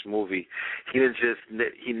Matrix movie.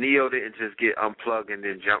 Neo didn't just get unplugged and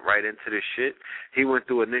then jump right into this shit. He went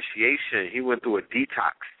through initiation. He went through a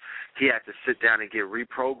detox. He had to sit down and get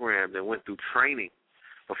reprogrammed and went through training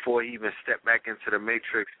before he even stepped back into the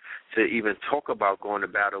Matrix to even talk about going to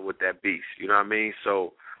battle with that beast. You know what I mean?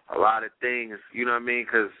 So a lot of things, you know what I mean?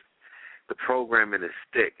 Because the programming is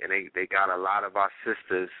thick, and they got a lot of our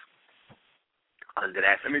sisters under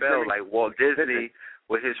that spell, like Walt Disney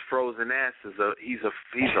with his frozen ass. He's a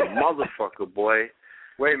motherfucker, boy.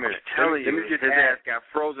 Wait a minute. I'm telling you, his ass got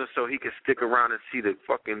frozen so he could stick around and see the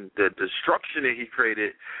fucking the destruction that he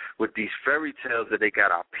created with these fairy tales that they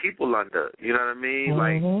got our people under. You know what I mean?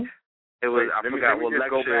 Like it was. I forgot what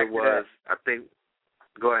lecture it was. I think.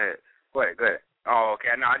 Go ahead. Go ahead. Oh,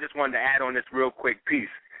 okay. Now I just wanted to add on this real quick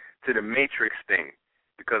piece to the Matrix thing,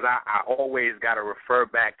 because I always got to refer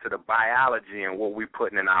back to the biology and what we're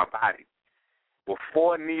putting in our body.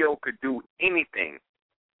 Before Neo could do anything,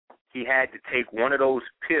 he had to take one of those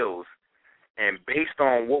pills, and based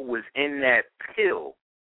on what was in that pill,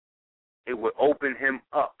 it would open him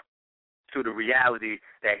up to the reality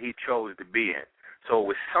that he chose to be in. So it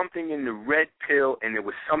was something in the red pill and there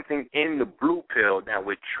was something in the blue pill that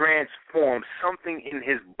would transform something in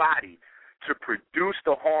his body to produce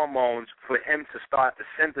the hormones for him to start to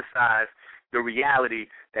synthesize the reality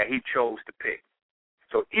that he chose to pick.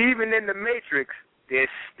 So even in the Matrix, they're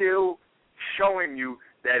still showing you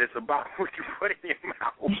that it's about what you put in your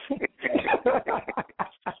mouth.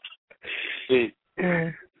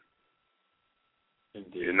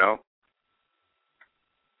 You know?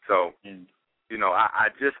 So, you know, I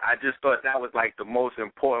just thought that was like the most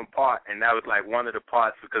important part, and that was like one of the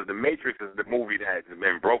parts, because the Matrix is the movie that has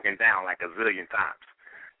been broken down like a zillion times.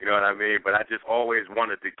 You know what I mean? But I just always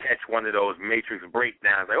wanted to catch one of those Matrix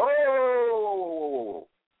breakdowns, like, oh,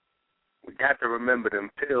 we got to remember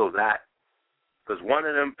them pills, because one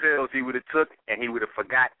of them pills he would have took and he would have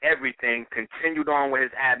forgot everything, continued on with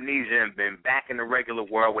his amnesia, and been back in the regular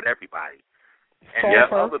world with everybody. And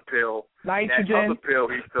that other pill, nitrogen.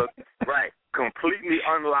 He took, right, completely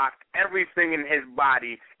unlocked everything in his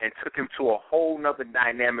body and took him to a whole nother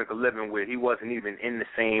dynamic of living where he wasn't even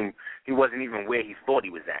he wasn't even where he thought he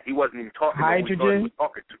was at. He wasn't even talking about what he thought he was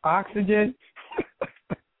talking to. Oxygen.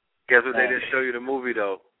 Guess what they didn't show you the movie,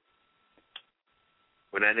 though?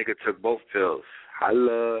 When that nigga took both pills.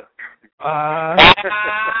 Holla.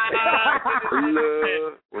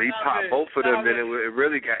 When he popped both of them, then it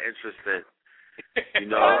really got interesting. You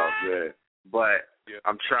know, but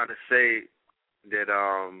I'm trying to say that,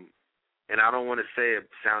 and I don't want to say it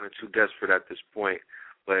sounding too desperate at this point,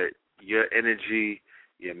 but your energy,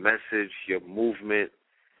 your message, your movement,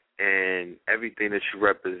 and everything that you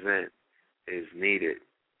represent is needed.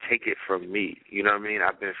 Take it from me. You know what I mean?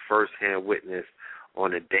 I've been firsthand witness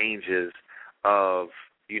on the dangers of,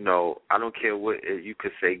 you know, I don't care what you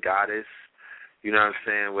could say, goddess. You know what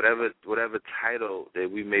I'm saying? Whatever title that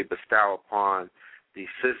we may bestow upon these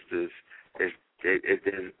sisters, there's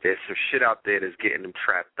some shit out there that's getting them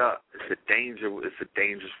trapped up. It's a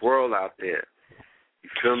dangerous world out there. You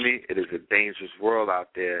feel me? It is a dangerous world out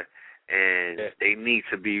there, and they need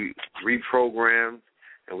to be reprogrammed,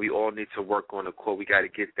 and we all need to work on the core. We got to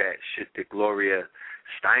get that shit that Gloria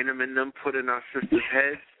Steinem and them put in our sisters'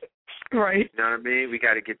 heads. Right. You know what I mean? We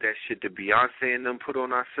got to get that shit that Beyonce and them put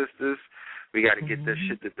on our sisters. We got to get that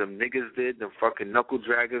shit that them niggas did, them fucking knuckle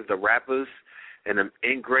draggers, the rappers, and them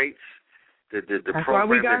ingrates, the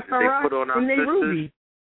program that they put on our sisters. Ruby.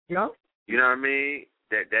 Yep. You know what I mean?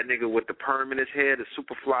 That nigga with the perm in his hair, the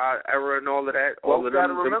Superfly era and all of that. Well, all we of gotta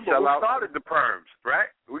them remember sell who out. started the perms, right?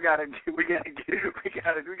 We gotta deal with her.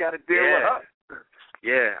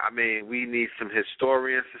 Yeah, I mean, we need some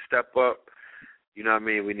historians to step up. You know what I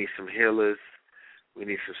mean? We need some healers. We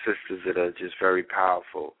need some sisters that are just very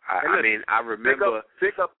powerful. I remember.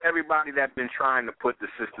 Pick up everybody that's been trying to put the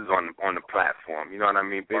sisters on the platform. You know what I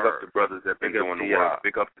mean? Pick up the brothers that been doing the work.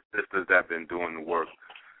 Pick up the sisters that been doing the work.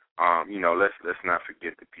 You know, let's not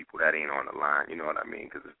forget the people that ain't on the line. You know what I mean?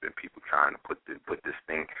 Because there's been people trying to put this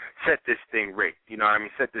thing, set this thing right. You know what I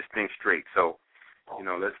mean? Set this thing straight. So, you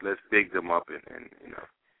know, let's big them up and you know.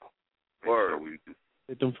 Word.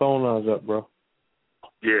 Get them phone lines up, bro.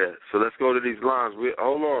 Yeah, so let's go to these lines.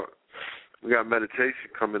 Hold on. We got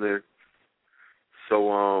meditation coming in. So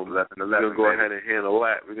we're going to go ahead and handle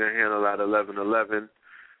that. We're going to handle that 11:11.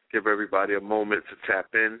 Give everybody a moment to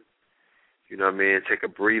tap in. You know what I mean? Take a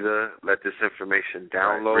breather. Let this information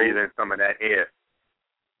download. Breathe in some of that air.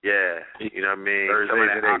 Yeah, you know what I mean? Some of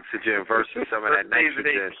that oxygen versus some of that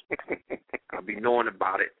nitrogen. I'll be knowing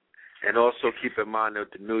about it. And also keep in mind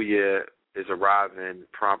that the new year is arriving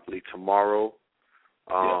promptly tomorrow.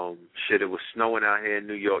 It was snowing out here in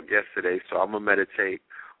New York yesterday, so I'm going to meditate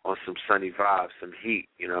on some sunny vibes, some heat,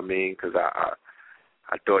 you know what I mean? Because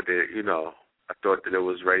I thought that, you know, I thought that it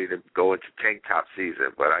was ready to go into tank top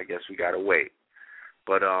season, but I guess we got to wait.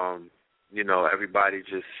 But, you know, everybody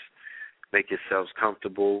just make yourselves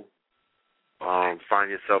comfortable.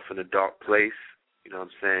 Find yourself in a dark place, you know what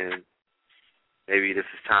I'm saying? Maybe this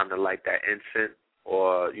is time to light that incense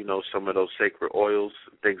or, you know, some of those sacred oils,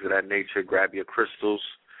 things of that nature. Grab your crystals,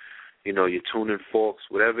 you know, your tuning forks,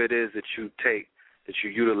 whatever it is that you take that you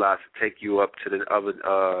utilize to take you up to the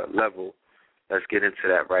other level. Let's get into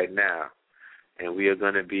that right now. And we are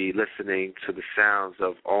going to be listening to the sounds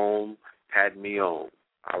of Om Padme Om.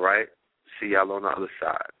 All right? See y'all on the other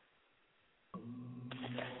side.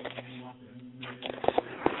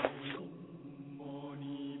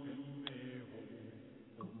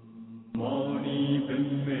 Mani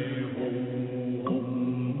Padme Om,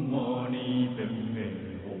 Mani Padme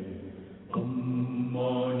Om,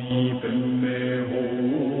 Mani Padme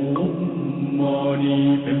Om, Mani Padme Om,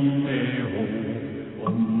 Mani Padme Om,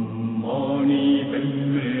 Mani Padme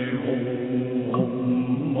Om,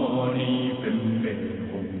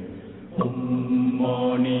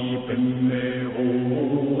 Mani Padme Om,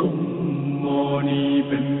 Mani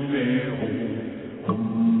Padme Om, Mani Padme Om.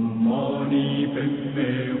 Mani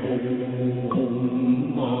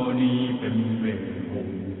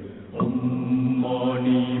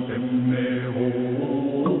Padme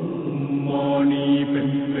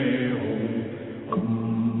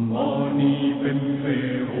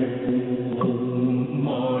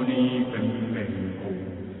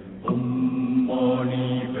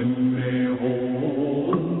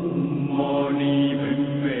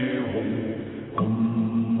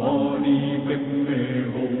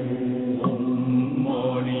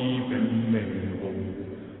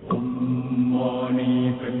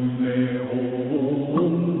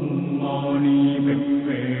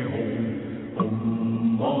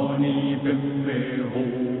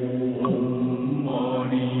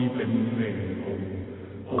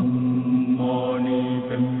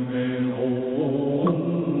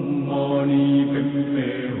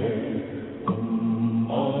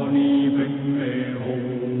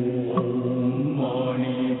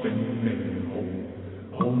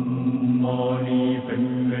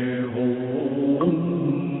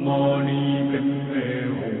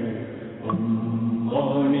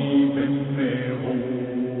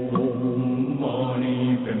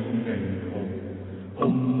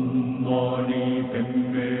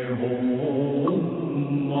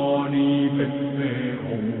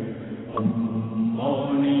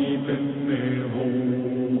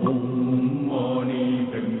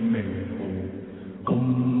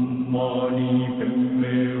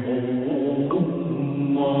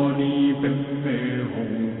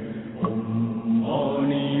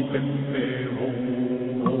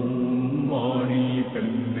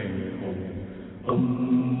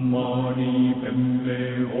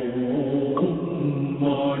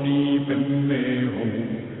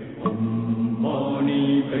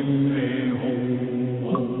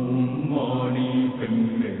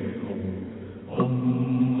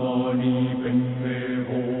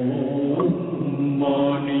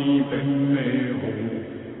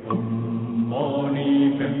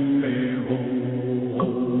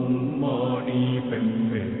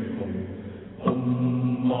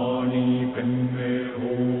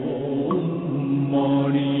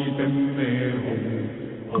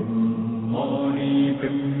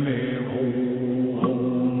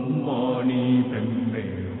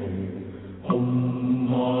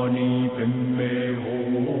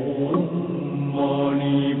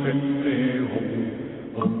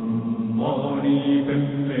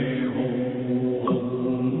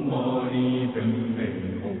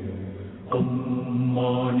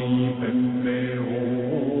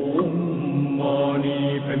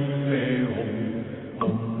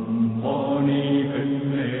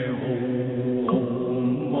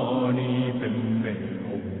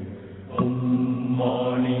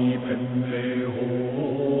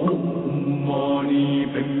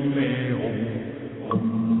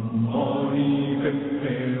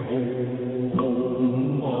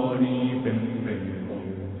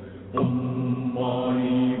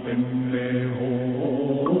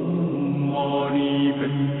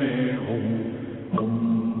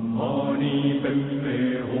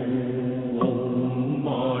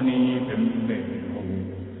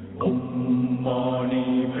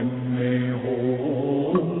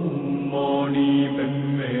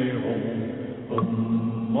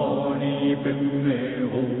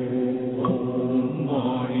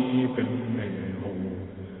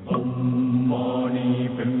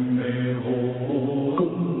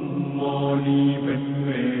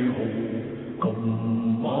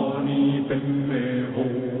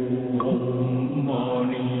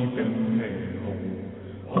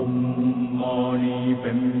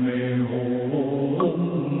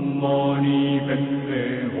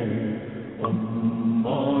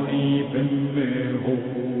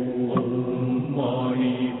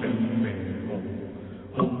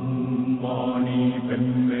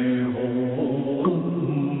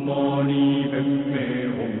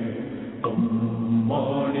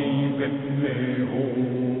Hum.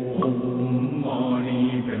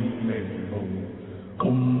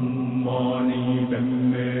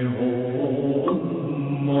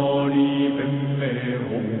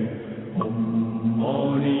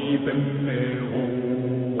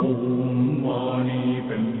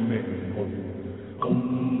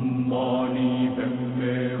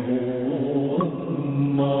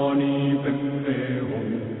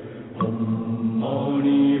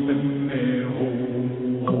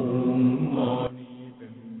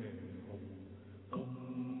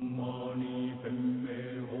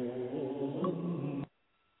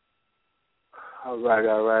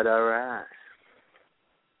 right.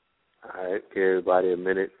 All right, give everybody a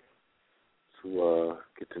minute to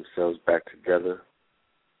get themselves back together.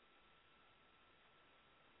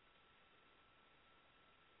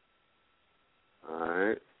 All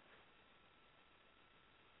right.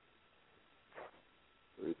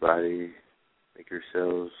 Everybody, make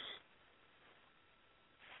yourselves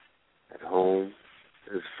at home.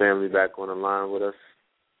 There's family back on the line with us.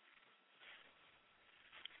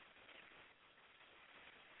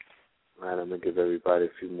 All right, I'm going to give everybody a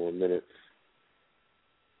few more minutes.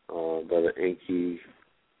 Brother Enqi,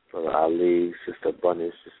 Brother Ali, Sister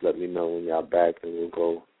Abundance, just let me know when y'all back, and we'll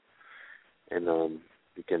go and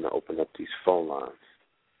begin to open up these phone lines.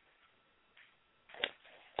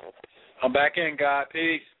 I'm back in, God.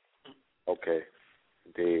 Peace. Okay.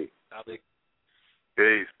 Indeed.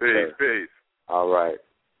 Peace. All right.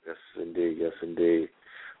 Yes, indeed.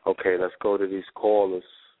 Okay, let's go to these callers.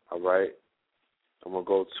 All right. I'm going to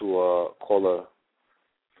go to a caller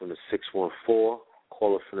from the 614.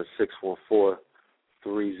 Caller from the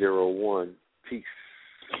 614-301. Peace.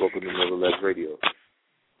 Welcome to Nevertheless Radio.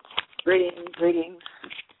 Greetings.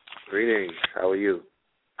 How are you?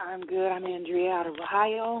 I'm good. I'm Andrea out of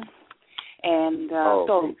Ohio. And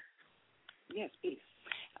peace. Yes, peace.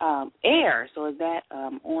 Air. So is that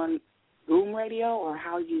on Boom Radio, or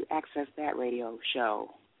how you access that radio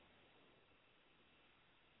show?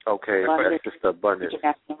 Okay, that's just Abundance.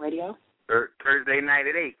 International Radio? Thursday night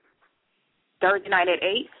at 8. Thursday night at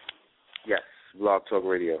 8? Yes, Blog Talk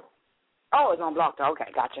Radio. Oh, it's on Blog Talk.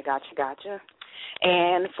 Okay, gotcha.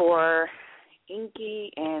 And for Enqi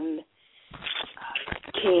and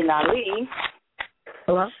King Ali,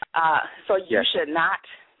 hello? So you should not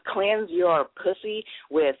cleanse your pussy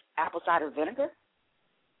with apple cider vinegar?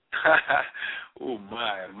 Oh,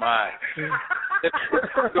 my.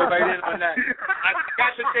 Go right in on that. I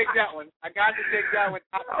got to take that one.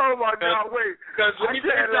 Oh, my God, wait. Because I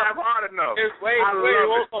can't laugh hard enough.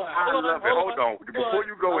 Hold on. Before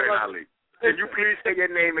you go in, Ali, can you please say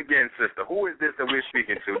your name again, sister? Who is this that we're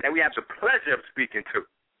speaking to, that we have the pleasure of speaking to?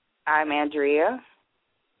 I'm Andrea.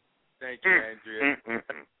 Thank you, Andrea.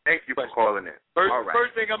 Thank you for calling in.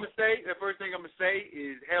 First thing I'm gonna say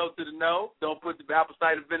is hell to the no. Don't put the apple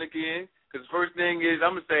cider vinegar in, because the first thing is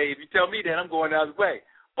I'm gonna say, if you tell me that, I'm going out of the way.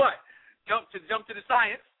 But jump to the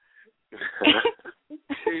science.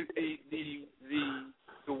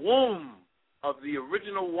 the womb of the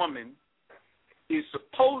original woman is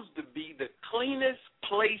supposed to be the cleanest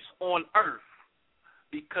place on earth,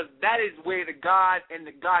 because that is where the God and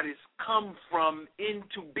the goddess come from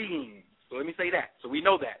into being. So let me say that. So we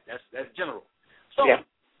know that. That's general. So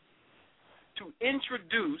to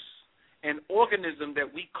introduce an organism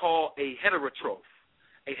that we call a heterotroph.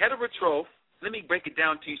 A heterotroph, let me break it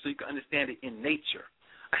down to you so you can understand it in nature.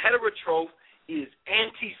 A heterotroph is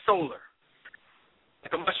anti-solar,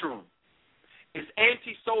 like a mushroom. It's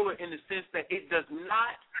anti-solar in the sense that it does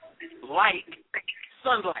not like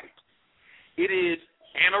sunlight. It is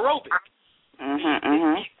anaerobic. It's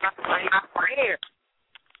not like air.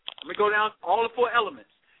 Let me go down all the 4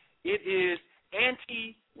 elements. It is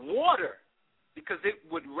anti-water because it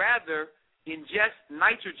would rather ingest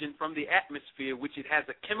nitrogen from the atmosphere, which it has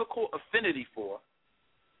a chemical affinity for,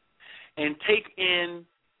 and take in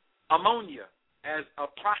ammonia as a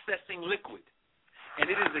processing liquid. And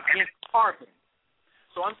it is against carbon.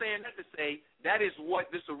 So I'm saying that to say that is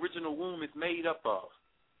what this original womb is made up of.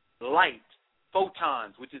 Light,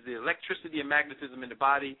 photons, which is the electricity and magnetism in the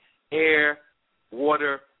body, air,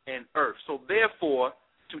 water, and earth. So therefore,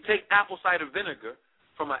 to take apple cider vinegar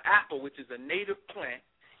from an apple, which is a native plant,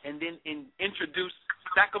 and then introduce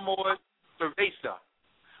Saccharomyces cerevisiae,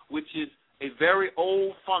 which is a very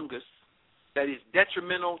old fungus that is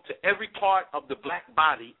detrimental to every part of the black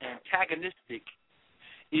body, antagonistic,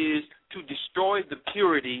 is to destroy the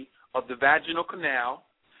purity of the vaginal canal,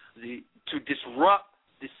 to disrupt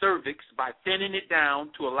the cervix by thinning it down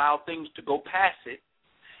to allow things to go past it,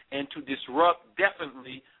 and to disrupt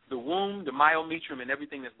definitely the womb, the myometrium, and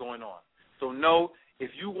everything that's going on. So no, if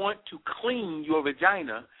you want to clean your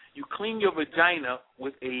vagina, you clean your vagina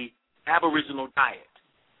with a aboriginal diet.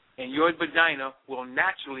 And your vagina will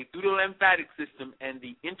naturally, through the lymphatic system and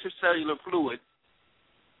the intercellular fluid,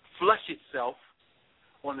 flush itself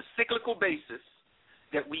on a cyclical basis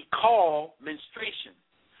that we call menstruation.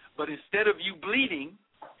 But instead of you bleeding,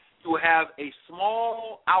 you will have a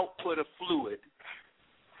small output of fluid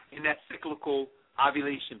in that cyclical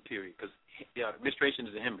ovulation period, because menstruation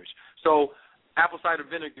is a hemorrhage. So apple cider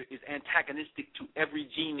vinegar is antagonistic to every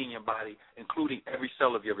gene in your body, including every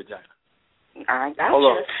cell of your vagina. I got Hold you.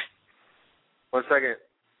 on. 1 second.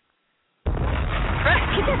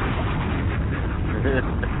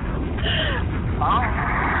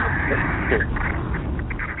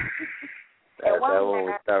 That one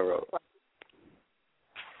was thorough.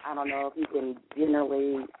 I don't know if you can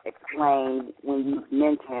generally explain when you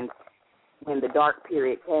mentioned when the dark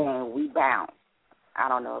period came, we bounced. I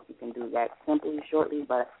don't know if you can do that simply, shortly,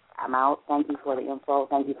 but I'm out. Thank you for the info.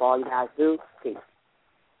 Thank you for all you guys do. Peace.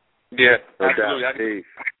 Yeah, absolutely.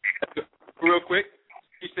 Real quick,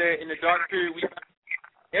 he said in the dark period, we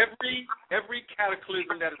every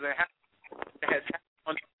cataclysm that has happened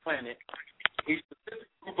on the planet, a specific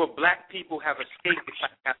group of black people have escaped the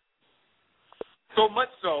cataclysm. So much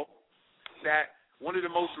so that one of the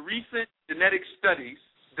most recent genetic studies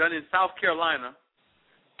done in South Carolina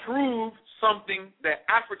proved something that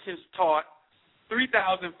Africans taught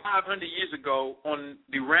 3,500 years ago on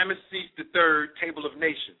the Ramesses III Table of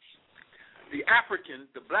Nations. The Africans,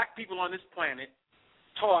 the black people on this planet,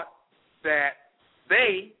 taught that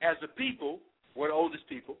they, as a people, were the oldest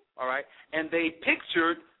people, all right, and they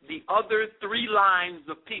pictured the other three lines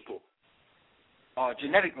of people,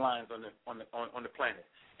 genetic lines on the planet,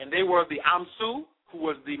 and they were the Amsu, who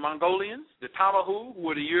was the Mongolians, the Tamahu, who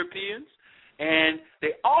were the Europeans, and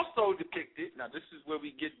they also depicted, now this is where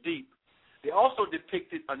we get deep, they also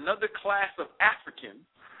depicted another class of African,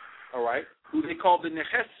 all right, who they called the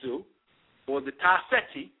Nehesu, or the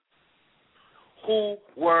Taseti, who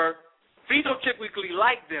were phenotypically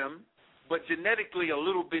like them, but genetically a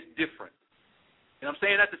little bit different. And I'm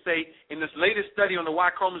saying that to say, in this latest study on the Y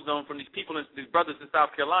chromosome from these people, these brothers in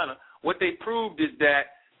South Carolina, what they proved is that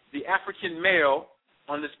the African male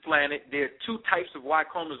on this planet, there are two types of Y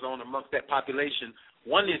chromosome amongst that population.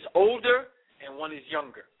 One is older and one is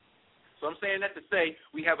younger. So I'm saying that to say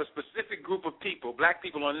we have a specific group of people, black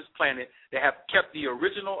people on this planet, that have kept the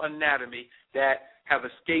original anatomy, that have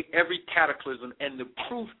escaped every cataclysm, and the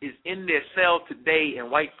proof is in their cell today,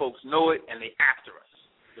 and white folks know it, and they after us.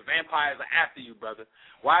 The vampires are after you, brother.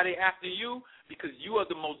 Why are they after you? Because you are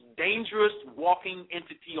the most dangerous walking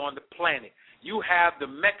entity on the planet. You have the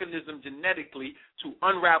mechanism genetically to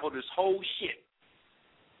unravel this whole shit.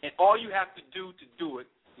 And all you have to do it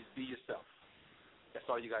is be yourself. That's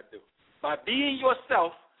all you got to do. By being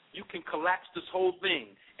yourself, you can collapse this whole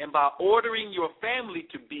thing. And by ordering your family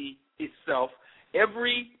to be itself,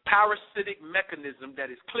 every parasitic mechanism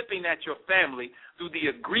that is clipping at your family through the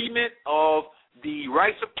agreement of the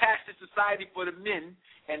Rites of Passage Society for the men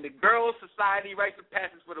and the Girls Society Rites of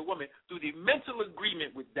Passage for the women, through the mental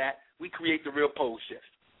agreement with that, we create the real pole shift.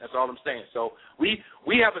 That's all I'm saying. So we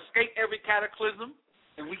have escaped every cataclysm,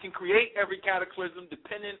 and we can create every cataclysm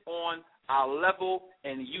depending on our level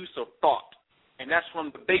and use of thought. And that's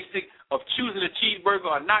from the basic of choosing a cheeseburger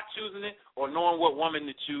or not choosing it, or knowing what woman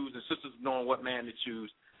to choose, and sisters knowing what man to choose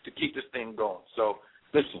to keep this thing going. So,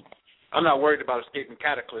 listen, I'm not worried about escaping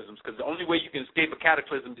cataclysms, because the only way you can escape a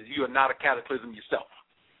cataclysm is you are not a cataclysm yourself.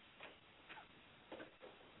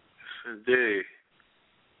 Indeed.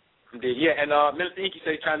 Yeah, and Minister Enqi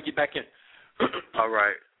said he's trying to get back in. All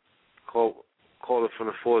right. Call it from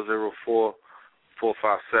the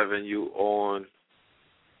 404-457. You on.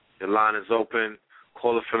 Your line is open.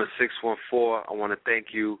 Call it from the 614. I want to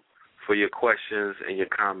thank you for your questions and your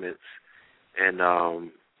comments. And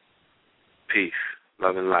peace,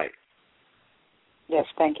 love, and light. Yes,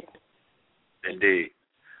 thank you. Indeed.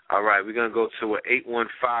 All right, we're going to go to an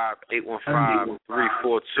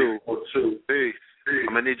 815-815-342. Peace.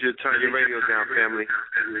 I'm going to need you to turn your radio down, family.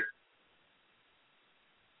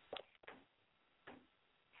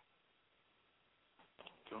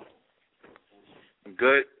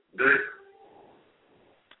 Good.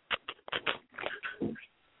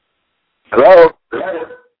 Hello?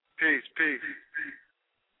 Peace.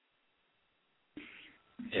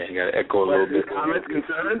 Yeah, you got to echo a little bit. Comments,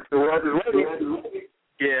 concerns? The world is ready.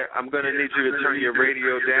 Yeah, I'm going to need you to turn your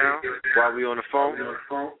radio down while we're on the phone.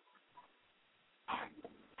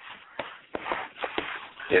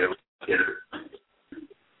 Yeah.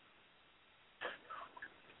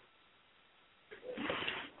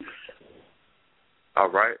 All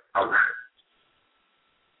right.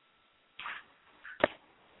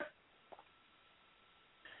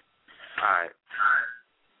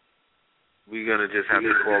 We're gonna just have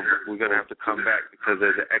to call. We're gonna have to come back because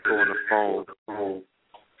there's an echo on the phone.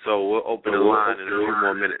 So we'll open the line in a few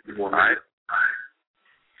more minutes. All right.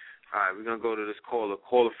 We're gonna go to this caller.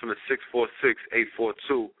 Caller from the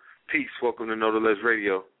 646-842. Peace. Welcome to Know the Less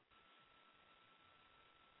Radio.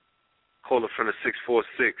 Caller from the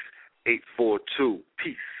 646-842.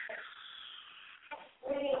 Peace.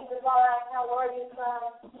 Greetings, Divine. How are you, son?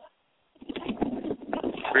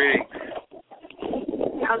 Greetings.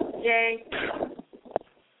 How's Jay?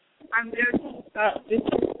 I'm good. This is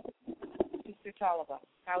Mr. Talaba.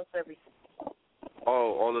 How's everything?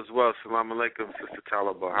 Oh, all is well. Salam alaikum, Sister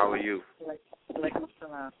Talaba. How are you? Alaikum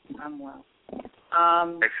salam. I'm well.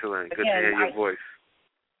 Excellent. Good to hear your voice.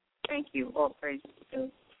 Thank you. All praise to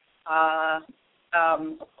you.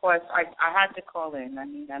 Of course, I had to call in. I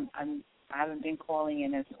mean, I haven't been calling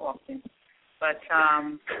in as often, but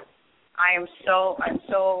I'm so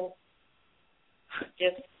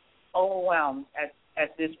just overwhelmed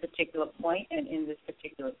at this particular point and in this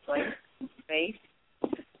particular space.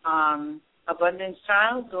 Abundance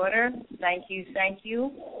Child, daughter, thank you.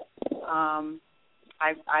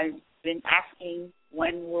 I've been asking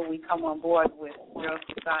when will we come on board with Real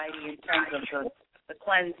Society in terms of the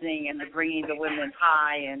cleansing and the bringing the women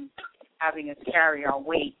high and having us carry our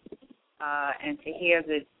weight, and to hear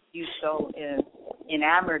that you so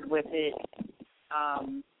enamored with it,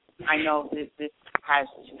 I know that this has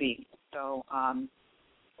to be. So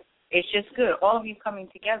it's just good. All of you coming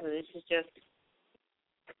together, this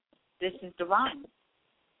is divine.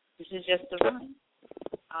 This is just divine.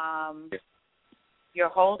 You're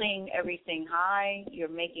holding everything high. You're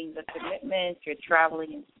making the commitment. You're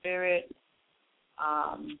traveling in spirit.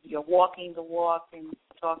 You're walking the walk and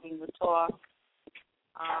talking the talk.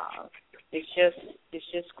 It's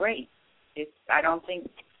just great. I don't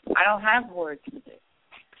have words for this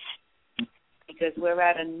because we're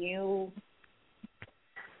at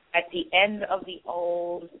the end of the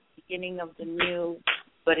old, beginning of the new,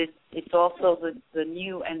 but it's also the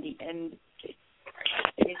new and the end.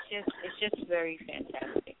 It's just very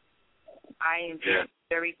fantastic. I am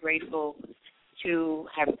very grateful to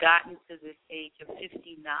have gotten to this age of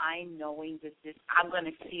 59, knowing that I'm going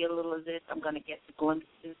to see a little of this. I'm going to get the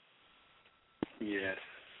glimpses. Yes.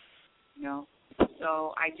 You know.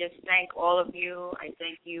 So I just thank all of you. I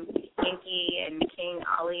thank you, Enqi and King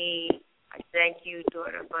Ali. I thank you,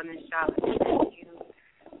 daughter Abundance Child. I thank you,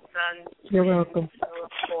 son. You're welcome.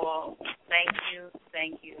 Paul. Thank you.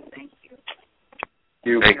 Thank you.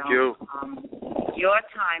 Your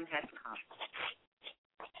time has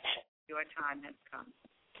come.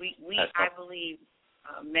 I believe,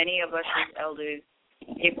 many of us as elders,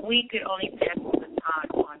 if we could only pass the baton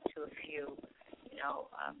on to a few,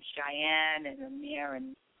 Cheyenne and Amir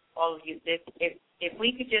and all of you, if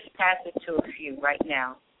we could just pass it to a few right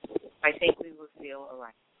now, I think we would feel all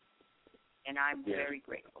right. And I'm very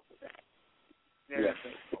grateful for that. Very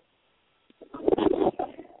grateful.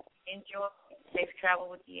 Enjoy. Safe travel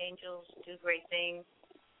with the angels. Do great things.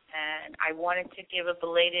 And I wanted to give a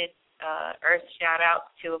belated Earth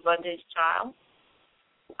shout-out to Abundance Child.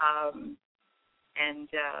 And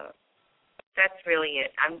that's really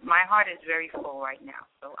it. My heart is very full right now.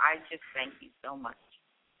 So I just thank you so much.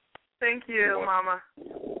 Thank you, Mama.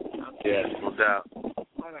 Okay. Yes, no doubt.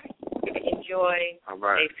 All right. Enjoy. All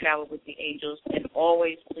right. Safe travel with the angels. And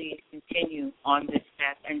always please continue on this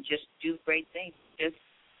path and just do great things.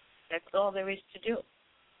 That's all there is to do.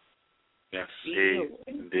 Yes,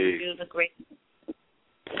 indeed. Do the great things.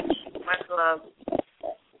 Much love.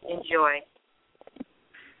 Enjoy.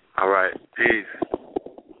 All right. Peace.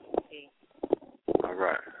 All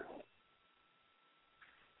right.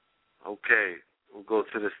 Okay. We'll go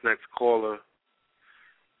to this next caller.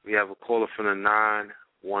 We have a caller from the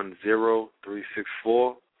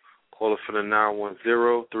 910-364. Caller from the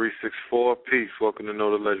 910-364. Peace. Welcome to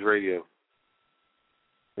Know the Ledge Radio.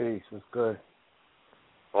 Peace. What's good?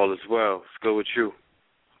 All is well. It's good with you.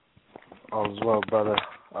 All is well, brother.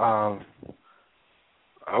 I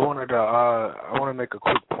want to make a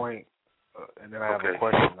quick point, and then I have a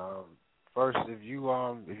question. First, if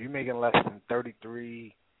you're making less than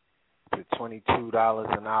 $33 to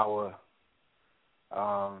 $22 an hour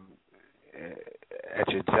at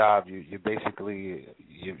your job, you're basically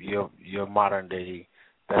you're modern day.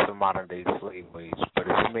 That's a modern day slave wage. But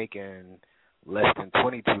if you're making less than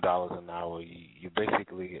 $22 an hour, you're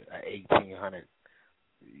basically a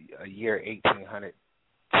year $1,800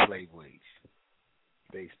 slave wage,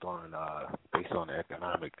 based on the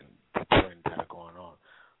economic and the trends that are going on.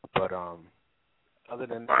 But other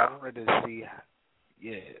than that, I wanted to see,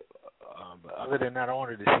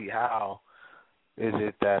 how is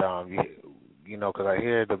it that because I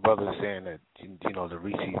hear the brother saying that the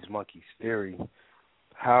Reese's Monkeys theory.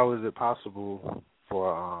 How is it possible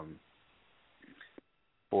for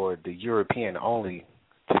the European only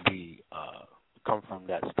to be come from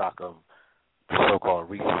that stock of the so-called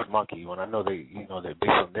Reese's monkey, when I know that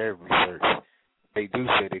based on their research, they do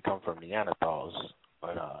say they come from Neanderthals,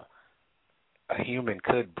 but a human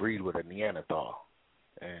could breed with a Neanderthal,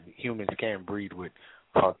 and humans can breed with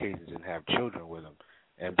Caucasians and have children with them,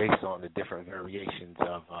 and based on the different variations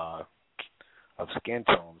of skin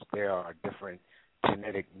tones, there are different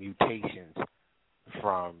genetic mutations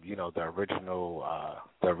from, you know, the original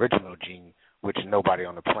gene, which nobody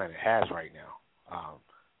on the planet has right now.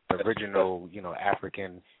 The original, you know,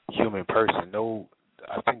 African human person. No,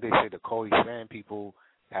 I think they say the Khoisan people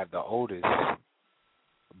have the oldest,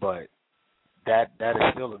 but that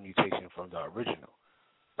is still a mutation from the original.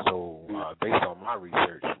 So based on my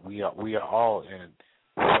research, we are all in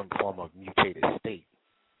some form of mutated state,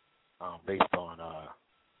 based on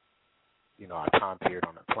you know, our time period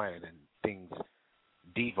on the planet and things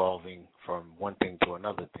devolving from one thing to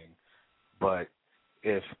another thing. But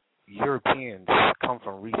if Europeans come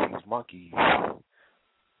from rhesus monkeys,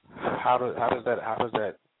 how does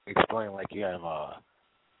that explain? Like, you have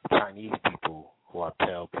Chinese people who are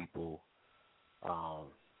pale people.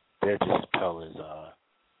 They're just as pale as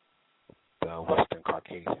the Western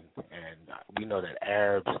Caucasian, and we know that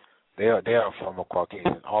Arabs, they are from a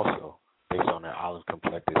Caucasian also, based on their olive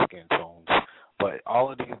complected skin tones. But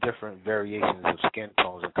all of these different variations of skin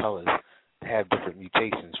tones and colors have different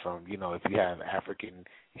mutations. From, you know, if you have African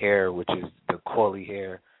hair, which is the curly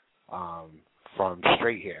hair, from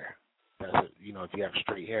straight hair. You know, if you have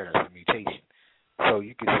straight hair, that's a mutation. So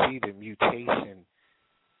you can see the mutation.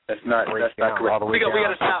 That's not correct. We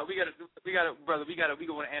gotta stop. We gotta, brother. We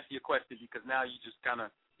want to answer your question, because now you just kind of,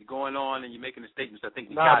 you're going on and you're making the statements. I think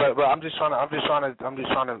we got it. But I'm just trying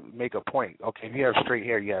to make a point. Okay, if you have straight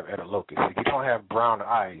hair, you have Edelocus. If you don't have brown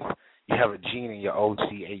eyes, you have a gene in your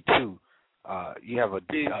OCA2. You have a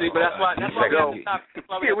but that's why we gotta stop.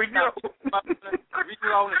 Here we go. The reason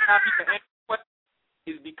I want to stop you to answer the question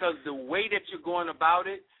is because the way that you're going about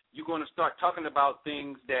it, you're going to start talking about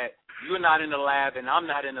things that you're not in the lab and I'm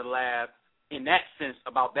not in the lab in that sense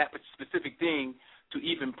about that specific thing to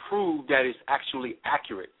even prove that it's actually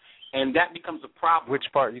accurate. And that becomes a problem.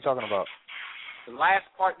 Which part are you talking about? The last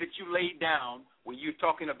part that you laid down when you're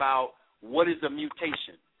talking about what is a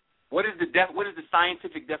mutation. What is the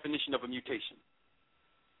scientific definition of a mutation?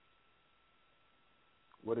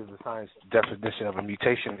 What is the science definition of a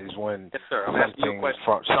mutation is when yes, sir. I'm asking you a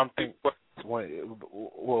question.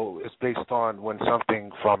 It's based on when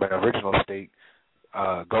something from an original state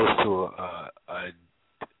goes to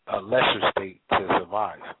a lesser state to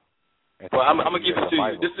survive. Well, I'm going to give it to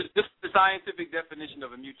you. This is the scientific definition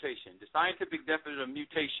of a mutation. The scientific definition of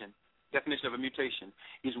a mutation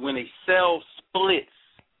is when a cell splits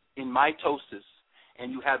in mitosis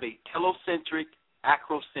and you have a telocentric,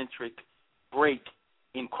 acrocentric break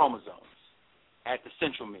in chromosomes at the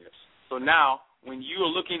centromeres. So now, when you're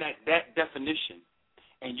looking at that definition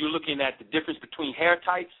and you're looking at the difference between hair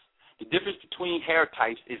types, the difference between hair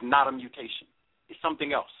types is not a mutation. It's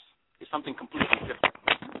something else. It's something completely different.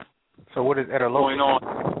 So what is Edelocus?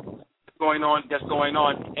 That's going on,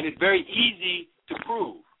 and it's very easy to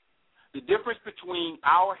prove. The difference between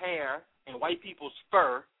our hair and white people's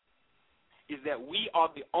fur is that we are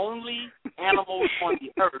the only animals on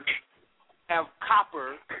the earth have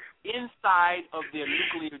copper inside of their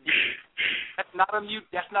nuclear DNA. That's not a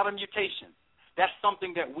mutation. That's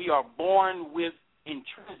something that we are born with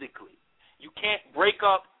intrinsically. You can't break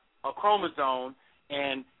up a chromosome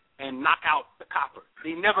and knock out the copper.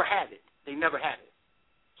 They never had it.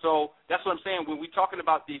 So that's what I'm saying. When we're talking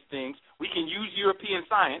about these things, we can use European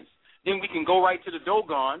science. Then we can go right to the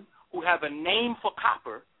Dogon, who have a name for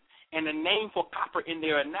copper and a name for copper in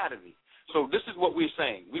their anatomy. So this is what we're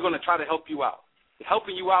saying. We're going to try to help you out.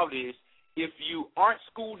 Helping you out is, if you aren't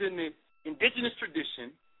schooled in the indigenous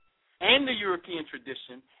tradition and the European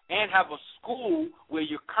tradition and have a school where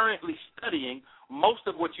you're currently studying, most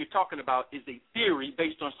of what you're talking about is a theory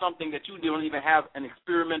based on something that you don't even have an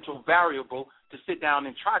experimental variable to sit down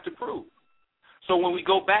and try to prove. So when we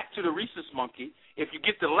go back to the rhesus monkey, if you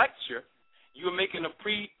get the lecture, you're making a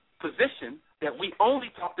preposition that we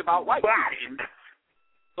only talked about white people.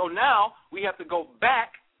 So now we have to go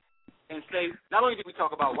back and say, not only did we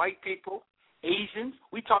talk about white people, Asians,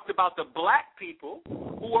 we talked about the black people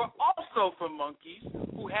who are also from monkeys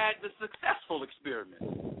who had the successful experiment.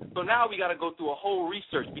 So now we got to go through a whole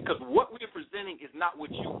research, because what we're presenting is not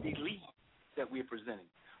what you believe that we're presenting.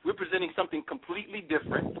 We're presenting something completely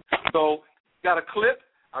different. So got a clip.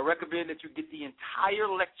 I recommend that you get the entire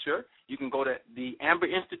lecture. You can go to the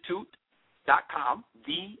AmberInstitute.com,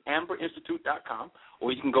 theamberinstitute.com,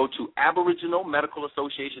 or you can go to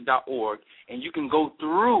aboriginalmedicalassociation.org, and you can go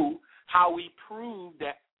through how we prove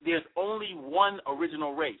that there's only one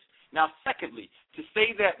original race. Now, secondly, to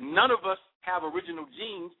say that none of us have original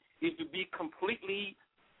genes is to be completely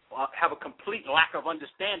have a complete lack of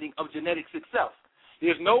understanding of genetics itself.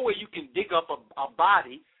 There's no way you can dig up a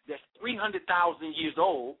body that's 300,000 years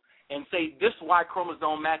old and say this Y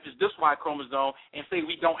chromosome matches this Y chromosome and say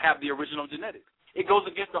we don't have the original genetics. It goes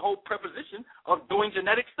against the whole preposition of doing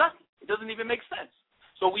genetic study. It doesn't even make sense.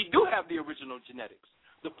 So we do have the original genetics.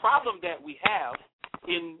 The problem that we have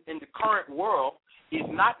in the current world is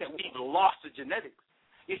not that we've lost the genetics.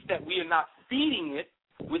 It's that we are not feeding it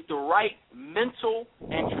with the right mental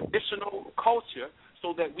and traditional culture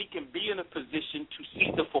so that we can be in a position to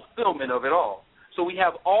see the fulfillment of it all. So we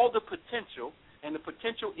have all the potential, and the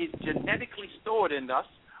potential is genetically stored in us,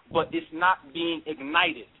 but it's not being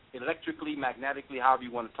ignited electrically, magnetically, however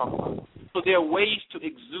you want to talk about it. So there are ways to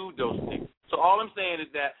exude those things. So all I'm saying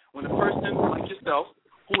is that when a person like yourself,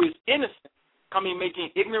 who is innocent, coming making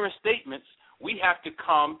ignorant statements, we have to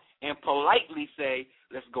come and politely say,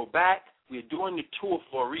 let's go back. We're doing the tour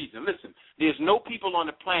for a reason. Listen, there's no people on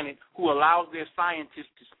the planet who allows their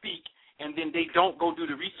scientists to speak and then they don't go do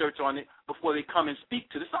the research on it before they come and speak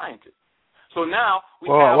to the scientists. So now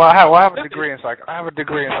I have a degree in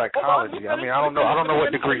psychology. I mean, I don't know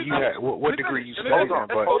what degree you had, what degree you studied in,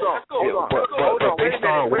 but based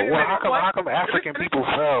on how come African people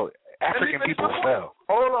fell?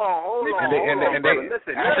 Hold on. And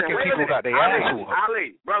African people got their ass whooped.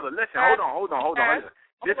 Ali, brother, listen, hold on.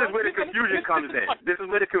 This is where the confusion comes in.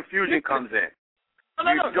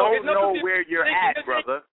 You don't know where you're at,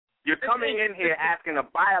 brother. You're coming in here asking a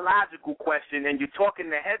biological question, and you're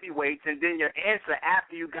talking to heavyweights, and then your answer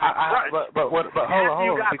after you got crushed. But hold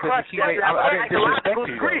on, because I didn't disrespect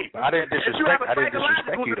you, though. I didn't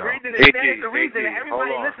disrespect you, though. Then it stands to reason that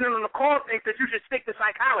everybody listening on the call thinks that you should stick to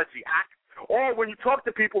psychology. Or when you talk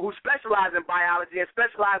to people who specialize in biology and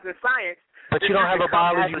specialize in science, but you don't have a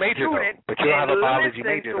biology major, though. But you don't have a biology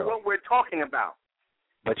major, though. What we're talking about.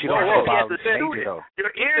 But you don't have a biology major, though.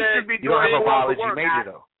 Your ears should be doing all the work. You don't have a biology major,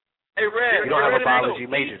 though. Hey, Red. You don't have a biology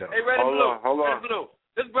major, though. Hey, Red and Blue. Hold on.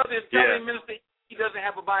 This brother is telling Minister he doesn't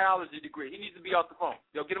have a biology degree. He needs to be off the phone.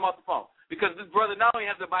 Yo, get him off the phone. Because this brother not only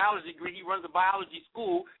has a biology degree, he runs a biology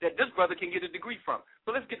school that this brother can get a degree from.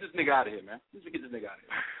 So let's get this nigga out of here, man.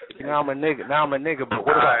 Now I'm a nigga, but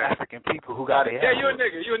what about African people who got their ass? Yeah, you're a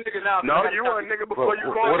nigga. You're a nigga now. No, you were a nigga before you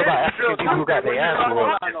called in. What about African people who got their ass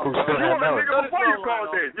whooped? Who still have melanin? You were a nigga before you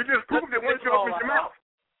called in. You just proved it once you opened your mouth.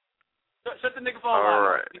 Shut the nigga phone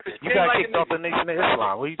All right. You got kicked off the Nation of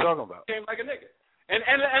Islam. What are you talking about? Came like a nigga. And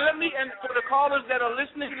for the callers that are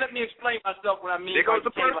listening, let me explain myself what I mean. There goes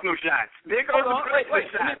the personal shots. We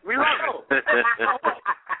love it.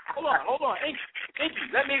 Hold on. Enqi,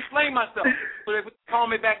 let me explain myself. So they call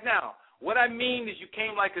me back now. What I mean is you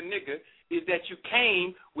came like a nigga is that you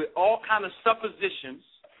came with all kind of suppositions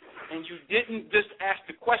and you didn't just ask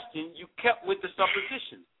the question, you kept with the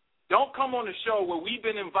suppositions. Don't come on the show where we've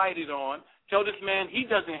been invited on, tell this man he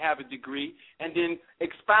doesn't have a degree, and then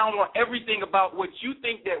expound on everything about what you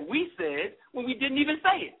think that we said when we didn't even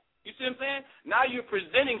say it. You see what I'm saying? Now you're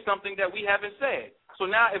presenting something that we haven't said. So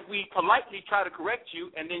now if we politely try to correct you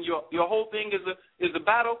and then your whole thing is a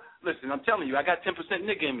battle, listen, I'm telling you, I got 10%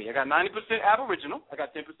 nigga in me. I got 90% Aboriginal. I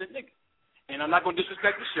got 10% nigga. And I'm not going to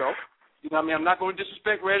disrespect the show. You know what I mean? I'm not going to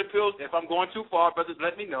disrespect Red Pills. If I'm going too far, brothers,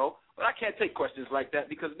 let me know. But I can't take questions like that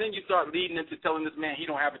because then you start leading into telling this man he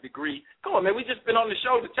don't have a degree. Come on, man. We just been on the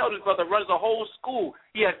show to tell this brother runs a whole school.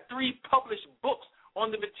 He has 3 published books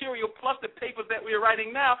on the material plus the papers that we're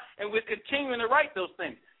writing now, and we're continuing to write those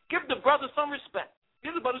things. Give the brother some respect.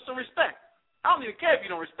 Give the brother some respect. I don't even care if you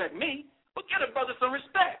don't respect me, but give the brother some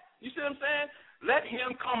respect. You see what I'm saying? Let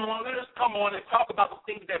him come on. Let us come on and talk about the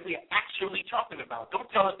things that we are actually talking about. Don't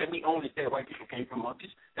tell us that we only said white people came from monkeys.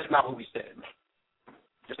 That's not what we said, man.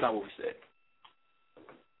 That's not what we said.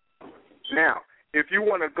 Now, if you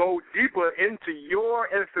want to go deeper into your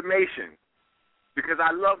information, because I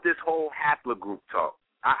love this whole haplogroup talk.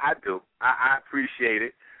 I do. I appreciate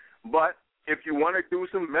it. But if you want to do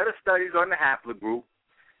some meta studies on the haplogroup,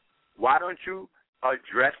 why don't you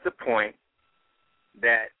address the point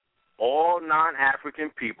that all non-African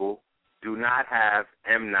people do not have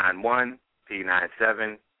M91,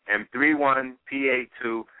 P97, M31,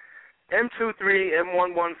 P82, M23,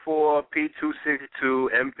 M114, P262,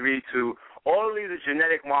 M32. All of these are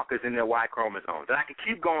genetic markers in their Y chromosomes. And I can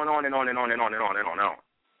keep going on and on and on and on and on and on and on.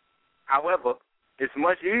 However, it's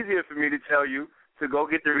much easier for me to tell you to go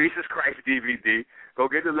get the Rhesus Christ DVD, go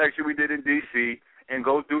get the lecture we did in D.C., and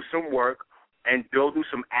go do some work and go do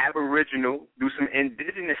some Aboriginal, do some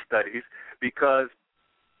indigenous studies, because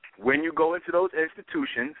when you go into those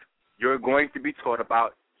institutions, you're going to be taught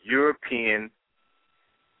about European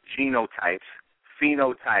genotypes,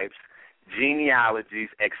 phenotypes, genealogies,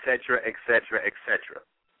 etc., etc., etc.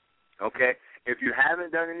 Okay? If you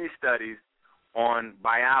haven't done any studies on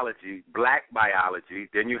biology, black biology,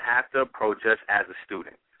 then you have to approach us as a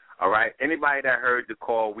student. All right? Anybody that heard the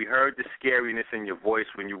call, we heard the scariness in your voice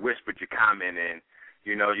when you whispered your comment in.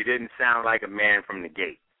 You know, you didn't sound like a man from the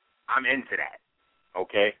gate. I'm into that,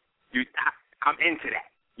 okay? I'm into that.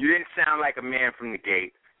 You didn't sound like a man from the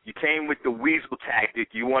gate. You came with the weasel tactic.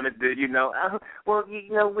 You wanted to, you know,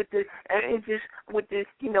 with the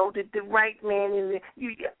right man in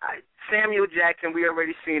Samuel Jackson. We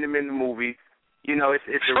already seen him in the movie. You know, it's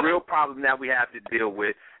a real problem that we have to deal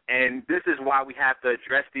with, and this is why we have to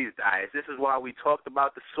address these diets. This is why we talked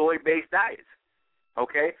about the soy-based diets.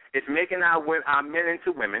 Okay, it's making our men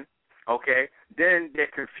into women. Okay, then they're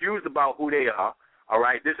confused about who they are. All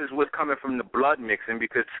right, this is what's coming from the blood mixing,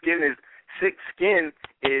 because skin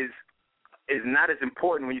is not as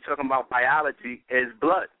important when you're talking about biology as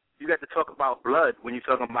blood. You got to talk about blood when you're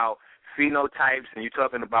talking about phenotypes and you're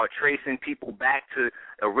talking about tracing people back to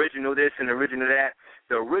original this and original that.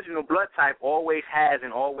 The original blood type always has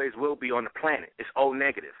and always will be on the planet. It's O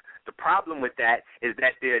negative. The problem with that is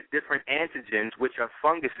that there are different antigens, which are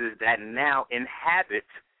funguses that now inhabit,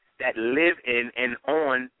 that live in and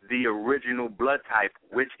on the original blood type,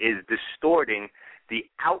 which is distorting the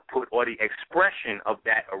output or the expression of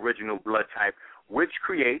that original blood type, which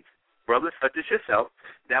creates brothers such as yourself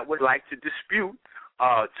that would like to dispute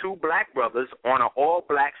two black brothers on an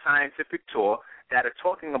all-black scientific tour that are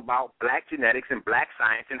talking about black genetics and black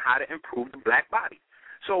science and how to improve the black body.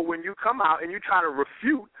 So when you come out and you try to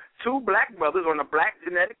refute two black brothers on a black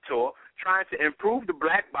genetic tour trying to improve the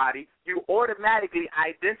black body, you automatically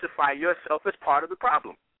identify yourself as part of the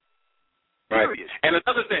problem. Right. And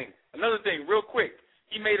another thing, real quick.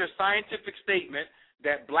 He made a scientific statement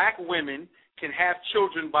that black women can have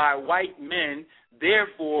children by white men,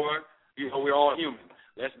 therefore, you know, we're all human.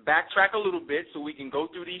 Let's backtrack a little bit so we can go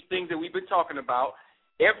through these things that we've been talking about.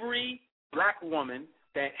 Every black woman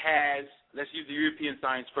that has, let's use the European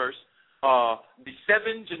science first, the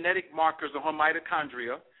 7 genetic markers of her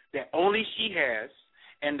mitochondria that only she has,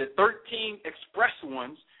 and the 13 express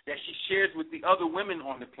ones that she shares with the other women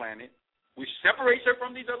on the planet, which separates her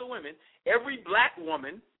from these other women. Every black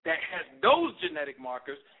woman that has those genetic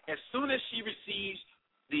markers, as soon as she receives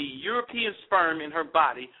the European sperm in her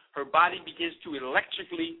body begins to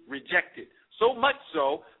electrically reject it. So much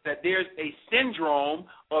so that there's a syndrome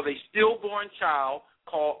of a stillborn child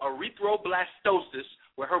called erythroblastosis,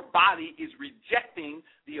 where her body is rejecting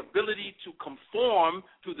the ability to conform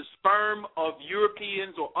to the sperm of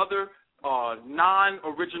Europeans or other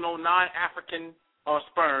non-original, non-African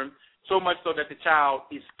sperm, so much so that the child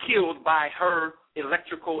is killed by her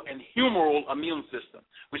electrical and humoral immune system,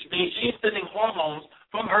 which means she's sending hormones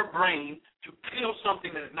from her brain to kill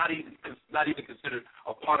something that is not even considered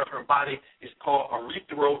a part of her body. It's called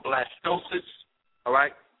erythroblastosis, all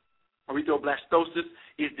right? Erythroblastosis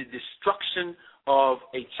is the destruction of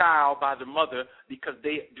a child by the mother because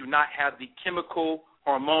they do not have the chemical,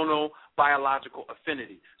 hormonal, biological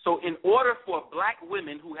affinity. So in order for black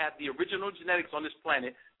women who have the original genetics on this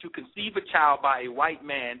planet to conceive a child by a white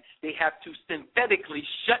man, they have to synthetically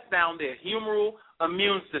shut down their humoral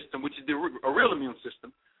immune system, which is a real immune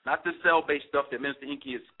system, not the cell-based stuff that Minister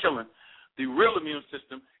Enqi is killing. The real immune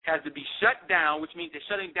system has to be shut down, which means they're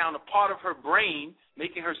shutting down a part of her brain,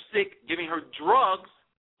 making her sick, giving her drugs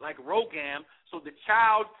like Rogam, so the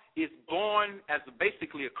child is born as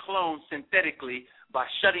basically a clone synthetically by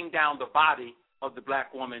shutting down the body of the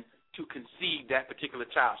black woman to conceive that particular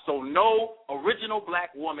child. So no original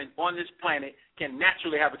black woman on this planet can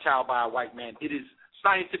naturally have a child by a white man. It is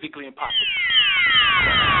scientifically impossible.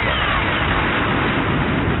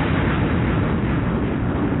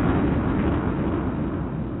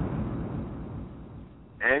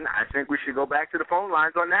 And I think we should go back to the phone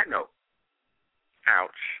lines on that note.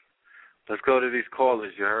 Ouch. Let's go to these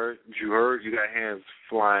callers. You heard? You got hands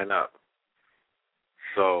flying up.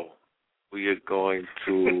 So we are going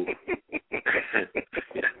to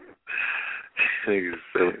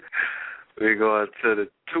we're going to the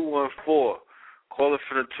 214. Caller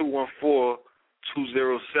for the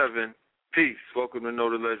 214-207. Peace. Welcome to Know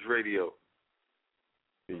the Ledge Radio.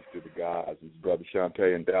 Peace to the guys. It's Brother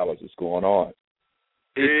Shantae in Dallas. What's going on?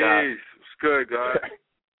 Peace. It's good, guys.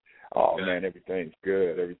 Oh, man, everything's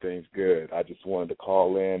good. Everything's good. I just wanted to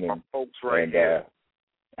call in and folks right here.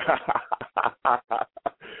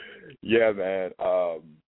 Yeah, man.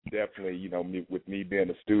 Definitely, you know, with me being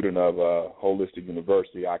a student of Holistic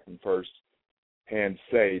University, I can firsthand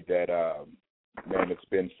say that, man, it's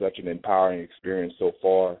been such an empowering experience so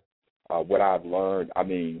far. What I've learned, I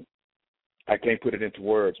mean, I can't put it into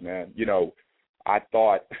words, man. You know, I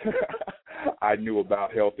thought I knew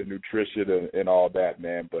about health and nutrition and all that,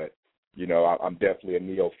 man, but, you know, I'm definitely a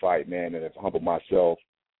neophyte, man, and I've humbled myself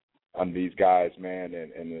these guys, man,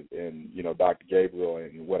 and you know, Dr. Gabriel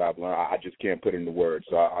and what I've learned. I just can't put it into words.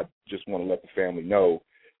 So I just want to let the family know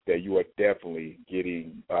that you are definitely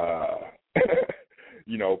getting,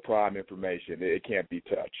 you know, prime information. It can't be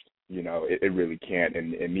touched. You know, it really can't.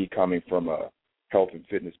 And me coming from a health and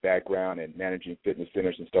fitness background and managing fitness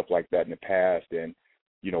centers and stuff like that in the past, and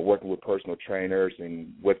you know, working with personal trainers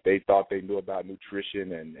and what they thought they knew about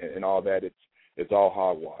nutrition and all that, it's all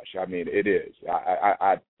hogwash. I mean, it is.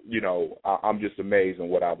 I'm just amazed on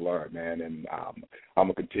what I've learned, man, and I'm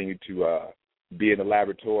gonna continue to be in the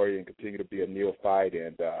laboratory and continue to be a neophyte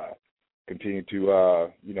and continue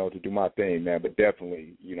to you know, to do my thing, man. But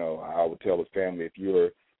definitely, you know, I would tell the family, if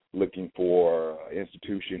you're looking for an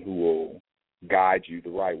institution who will guide you the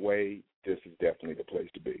right way, this is definitely the place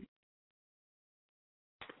to be.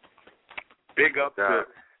 Big up to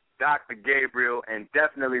Dr. Gabriel, and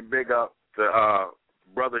definitely big up to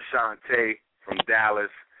Brother Shantae from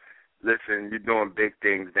Dallas. Listen, you're doing big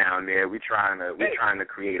things down there. We're trying to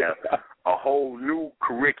create a whole new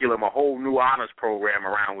curriculum, a whole new honors program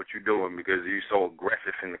around what you're doing, because you're so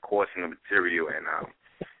aggressive in the course and the material. And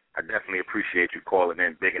I definitely appreciate you calling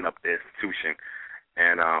in, bigging up the institution.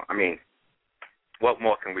 And I mean, what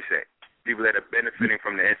more can we say? People that are benefiting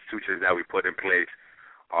from the institutions that we put in place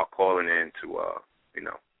are calling in to, you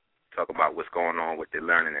know, talk about what's going on with their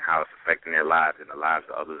learning and how it's affecting their lives and the lives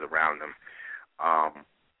of others around them.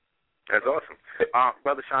 That's awesome.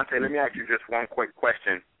 Brother Shantae, let me ask you just one quick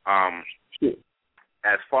question.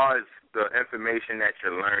 As far as the information that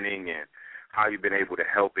you're learning and how you've been able to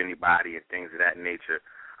help anybody and things of that nature,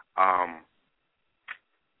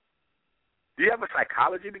 do you have a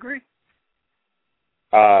psychology degree?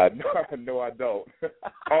 No, I don't.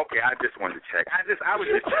 Okay, I just wanted to check. I was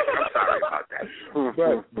just checking. I'm sorry about that.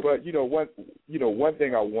 But one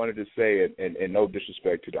thing I wanted to say, and no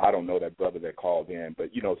disrespect to I don't know that brother that called in,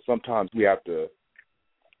 but you know, sometimes we have to,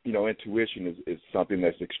 you know, intuition is something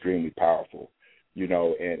that's extremely powerful, you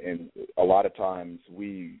know, and a lot of times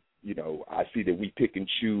we, you know, I see that we pick and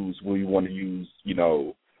choose when we want to use, you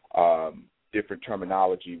know, different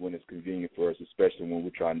terminology when it's convenient for us, especially when we're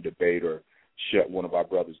trying to debate or shut one of our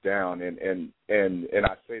brothers down, and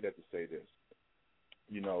I say that to say this,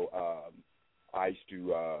 you know, I used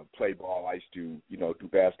to play ball, I used to, you know, do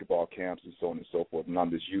basketball camps and so on and so forth, and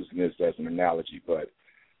I'm just using this as an analogy, but,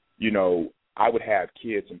 you know, I would have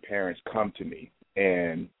kids and parents come to me,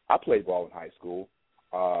 and I played ball in high school,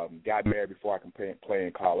 got married before I could play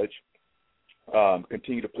in college,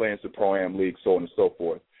 continued to play in some pro-am leagues, so on and so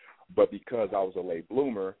forth, but because I was a late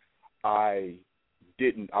bloomer, I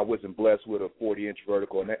wasn't blessed with a 40-inch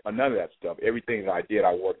vertical and none of that stuff. Everything that I did,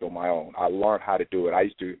 I worked on my own. I learned how to do it. I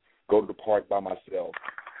used to go to the park by myself,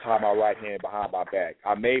 tie my right hand behind my back.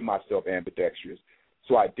 I made myself ambidextrous.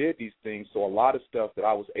 So I did these things. So a lot of stuff that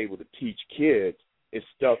I was able to teach kids is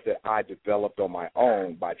stuff that I developed on my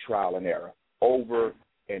own by trial and error, over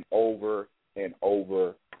and over and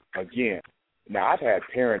over again. Now, I've had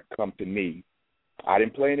parents come to me. I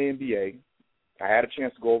didn't play in the NBA. I had a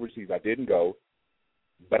chance to go overseas. I didn't go.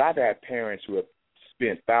 But I've had parents who have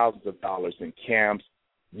spent thousands of dollars in camps,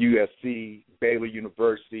 USC, Baylor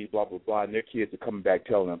University, blah, blah, blah, and their kids are coming back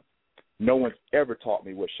telling them, no one's ever taught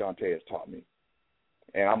me what Shantae has taught me.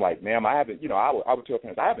 And I'm like, ma'am, I haven't, you know, I would tell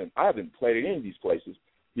parents, I haven't played at any of these places,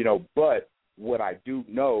 you know, but what I do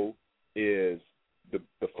know is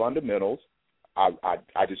the fundamentals. I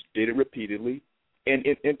just did it repeatedly. And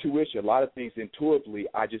intuition, a lot of things intuitively,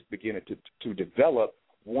 I just began to develop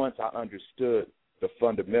once I understood the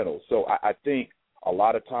fundamentals. So I think a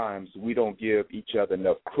lot of times we don't give each other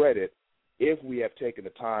enough credit if we have taken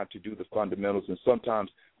the time to do the fundamentals, and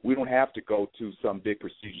sometimes we don't have to go to some big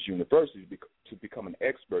prestigious university to become an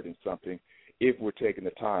expert in something if we're taking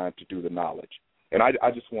the time to do the knowledge. And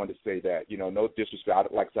I just wanted to say that, you know, no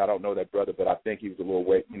disrespect. Like I said, I don't know that brother, but I think he was a little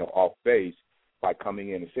off base by coming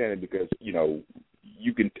in and saying it, because, you know,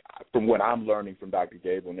 you can, from what I'm learning from Dr.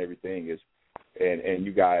 Gabriel and everything is, and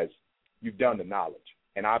you guys, you've done the knowledge,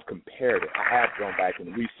 and I've compared it. I have gone back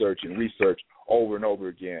and research over and over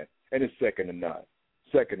again, and it's second to none.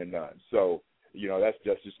 So, you know, that's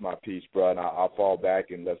just my piece, bro, and I'll fall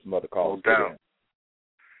back and let some other callers get in.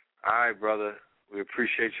 All right, brother. We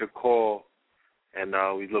appreciate your call, and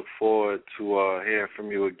we look forward to hearing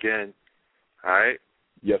from you again. All right?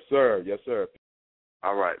 Yes, sir. Yes, sir.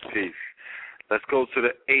 All right, peace. Let's go to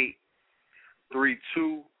the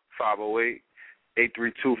 832-508.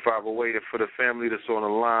 832-508. And for the family that's on the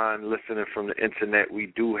line listening from the internet, we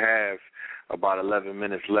do have about 11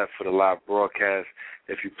 minutes left for the live broadcast.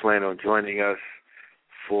 If you plan on joining us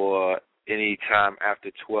for anytime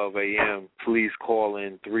after 12 a.m., please call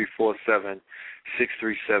in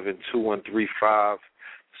 347-637-2135.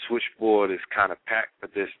 Switchboard is kind of packed,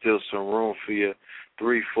 but there's still some room for you.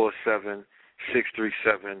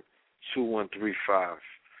 347-637-2135.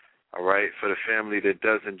 All right, for the family that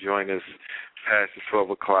doesn't join us past the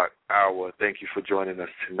 12 o'clock hour, thank you for joining us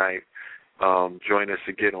tonight. Join us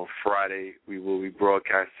again on Friday. We will be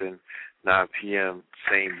broadcasting 9 p.m.,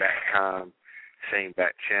 same back time, same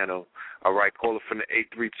back channel. All right, caller from the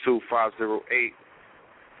 832-508.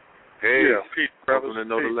 Hey, yeah, peace, welcome to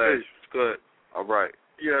Know the Ledge. It's good. All right.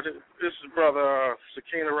 Yeah, this is Brother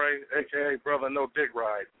Sakina Ray, a.k.a. Brother No Dick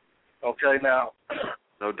Ride. Okay, now.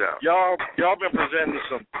 No doubt. Y'all been presenting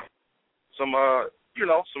some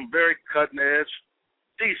very cutting-edge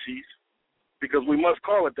theses, because we must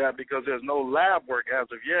call it that, because there's no lab work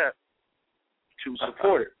as of yet to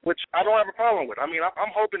support it, which I don't have a problem with. I mean,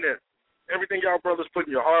 I'm hoping that everything y'all brothers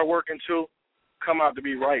putting your hard work into come out to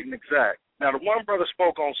be right and exact. Now, the one brother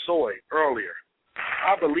spoke on soy earlier.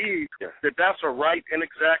 I believe that that's a right and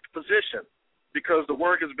exact position, because the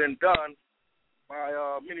work has been done by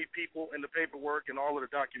many people, in the paperwork and all of the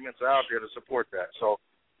documents are out there to support that. So,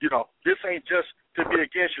 this ain't just to be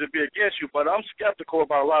against you, but I'm skeptical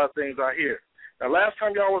about a lot of things I hear. Now, last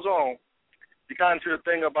time y'all was on, you got into the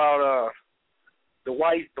thing about the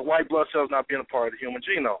white blood cells not being a part of the human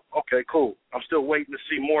genome. Okay, cool. I'm still waiting to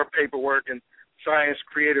see more paperwork and science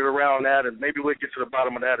created around that, and maybe we'll get to the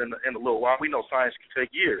bottom of that in a little while. We know science can take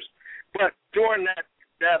years. But during that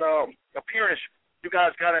appearance, you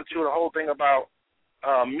guys got into the whole thing about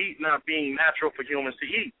meat not being natural for humans to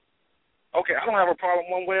eat. Okay, I don't have a problem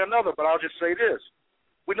one way or another, but I'll just say this.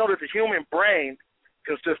 We know that the human brain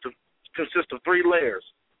consists of 3 layers.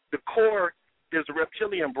 The core is the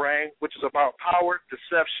reptilian brain, which is about power,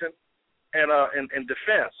 deception, and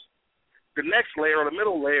defense. The next layer, or the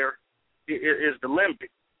middle layer, is the limbic,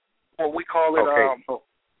 or we call it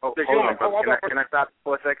the human. Can I stop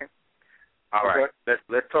for a second? All right.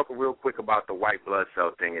 Let's talk real quick about the white blood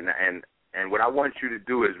cell thing, and what I want you to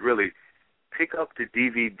do is really pick up the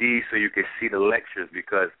DVD so you can see the lectures,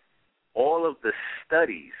 because all of the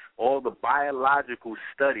studies, all the biological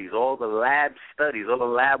studies, all the lab studies, all the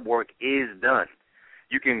lab work is done.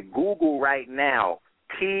 You can Google right now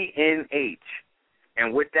PNH.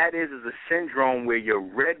 And what that is a syndrome where your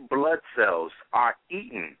red blood cells are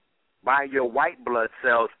eaten by your white blood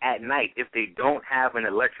cells at night if they don't have an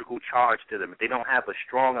electrical charge to them, if they don't have a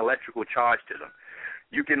strong electrical charge to them.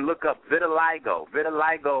 You can look up vitiligo.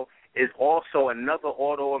 Vitiligo is also another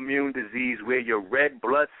autoimmune disease where your red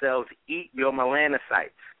blood cells eat your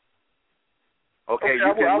melanocytes. Okay,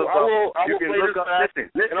 you can look up. Listen,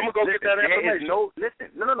 and I'm gonna go get that information. Listen.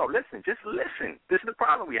 Just listen. This is the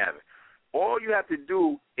problem we have. All you have to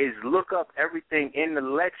do is look up everything in the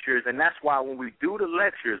lectures, and that's why when we do the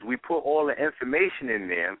lectures, we put all the information in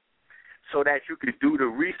there so that you could do the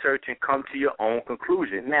research and come to your own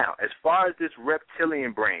conclusion. Now, as far as this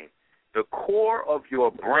reptilian brain, the core of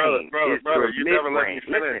your brain is your you never let midbrain. me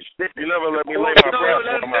finish. Listen. You never let me lay my breath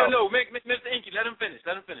on them out. No, Mr. Enqi, let him finish.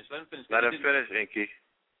 Let him finish, Enqi.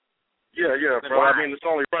 Yeah, bro. I mean, it's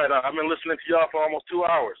only right. I've been listening to y'all for almost 2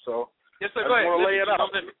 hours, so yes, sir, I just want to lay it out.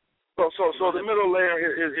 So the middle layer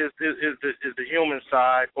is the human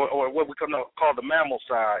side, or what we call the mammal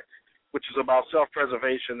side, which is about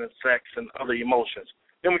self-preservation and sex and other emotions.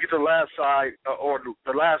 Then we get to the last side, or the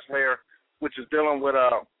last layer, which is dealing with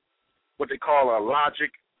what they call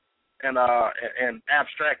logic and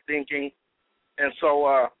abstract thinking. And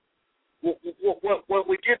so what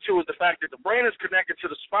we get to is the fact that the brain is connected to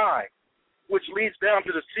the spine, which leads down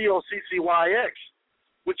to the COCCYX,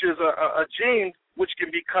 which is a gene which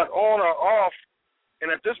can be cut on or off.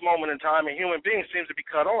 And at this moment in time, a human being seems to be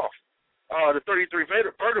cut off. The 33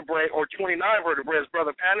 vertebrae, or 29 vertebrae, as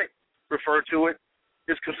Brother Panic referred to it,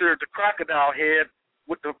 is considered the crocodile head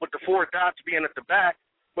with the 4 dots being at the back,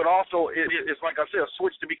 but also it's, like I said, a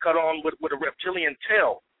switch to be cut on with a reptilian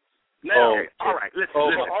tail. Now, all right, listen.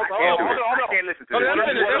 I can't listen to this.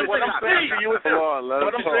 What I'm saying to you is this.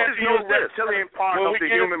 What I'm saying to you is this. Reptilian part of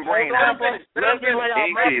the human brain. Let me lay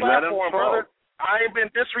out my platform, brother. I ain't been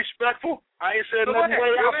disrespectful. I ain't said nothing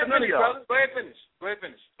way out to none of y'all. Go ahead, finish.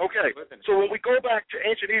 Okay, so when we go back to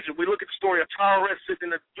ancient Egypt, we look at the story of Tauret sitting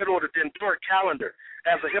in the middle of the Dendritic calendar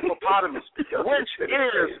as a hippopotamus, which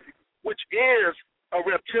is a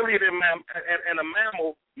reptilian and a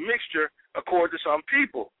mammal mixture, according to some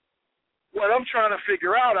people. What I'm trying to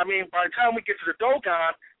figure out, I mean, by the time we get to the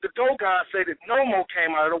Dogon say that Nomo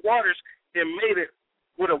came out of the waters and made it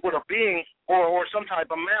with a being or some type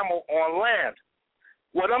of mammal on land.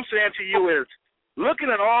 What I'm saying to you is,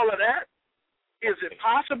 looking at all of that, is it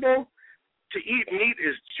possible to eat meat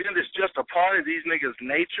is just a part of these niggas'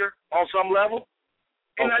 nature on some level.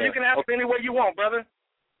 And now you can have it any way you want, brother.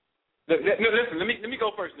 No, listen, let me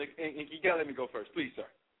go first, Nick, and you gotta let me go first, please, sir,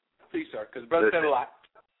 because brother said a lot.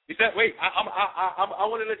 He said, wait, I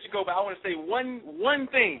want to let you go, but I want to say one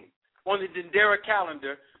thing on the Dendera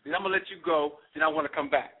calendar. Then I'm gonna let you go. Then I want to come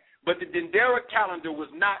back. But the Dendera calendar was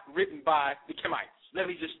not written by the Kemites. Let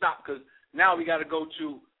me just stop, because now we got to go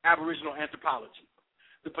to Aboriginal anthropology.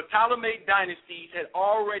 The Ptolemaic dynasties had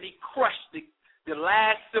already crushed the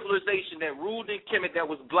last civilization that ruled in Kemet that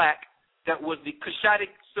was black. That was the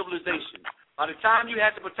Kushitic civilization. By the time you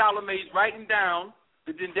had the Ptolemies writing down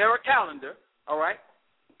the Dendera calendar, all right,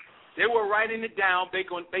 they were writing it down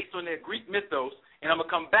based on their Greek mythos. And I'm going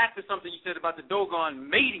to come back to something you said about the Dogon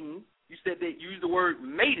mating. You said they used the word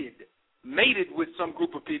mated with some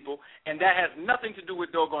group of people, and that has nothing to do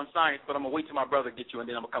with Dogon science, but I'm going to wait till my brother gets you, and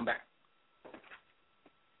then I'm going to come back.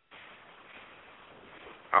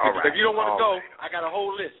 All right. If you don't want to go, I got a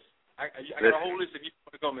whole list. I got a whole list if you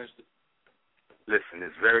want to go, mister. Listen,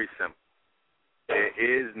 it's very simple. There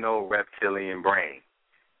is no reptilian brain.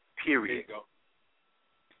 Period. There you go.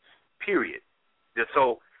 Period.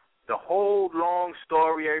 So the whole long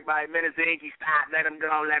story, everybody, Minister Enqi, stop, let him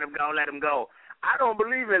go, let him go, let him go. I don't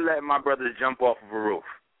believe in letting my brothers jump off of a roof.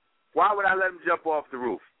 Why would I let them jump off the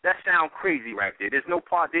roof? That sounds crazy right there. There is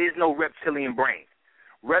no reptilian brain.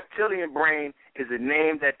 Reptilian brain is a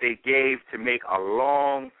name that they gave to make a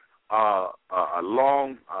long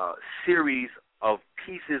series of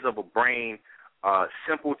pieces of a brain,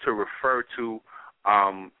 simple to refer to,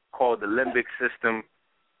 called the limbic system.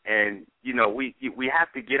 And we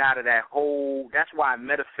have to get out of that whole. That's why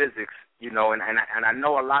metaphysics, and I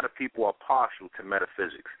know a lot of people are partial to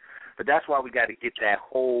metaphysics, but that's why we got to get that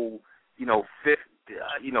whole,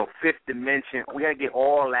 fifth dimension. We got to get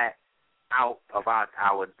all that out of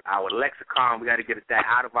our lexicon. We got to get that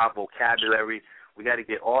out of our vocabulary. We got to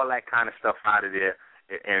get all that kind of stuff out of there,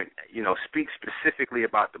 and speak specifically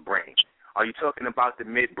about the brain. Are you talking about the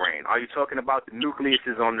midbrain? Are you talking about the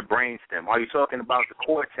nucleuses on the brainstem? Are you talking about the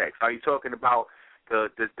cortex? Are you talking about the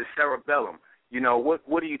cerebellum?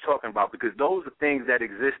 What are you talking about? Because those are things that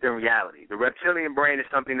exist in reality. The reptilian brain is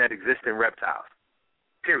something that exists in reptiles,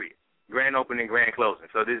 period. Grand opening, grand closing.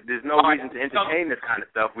 So there's no reason to entertain this kind of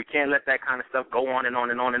stuff. We can't let that kind of stuff go on and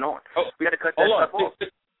on and on and on. We got to cut that stuff off.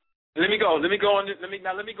 Let me go on. Let me go on.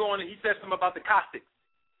 He said something about the coccyx.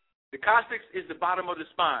 The coccyx is the bottom of the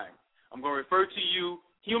spine. I'm going to refer to you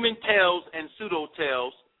human tails and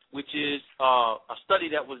pseudo-tails, which is a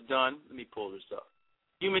study that was done. Let me pull this up.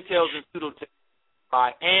 Human tails and pseudo-tails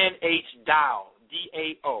by Ann H. Dow,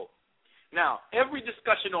 D-A-O. Now, every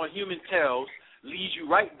discussion on human tails leads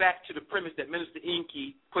you right back to the premise that Minister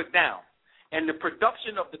Enqi put down. And the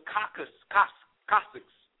production of the coccyx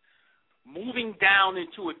moving down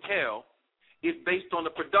into a tail is based on the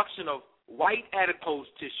production of white adipose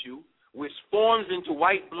tissue, which forms into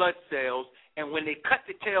white blood cells, and when they cut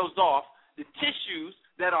the tails off, the tissues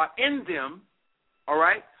that are in them, all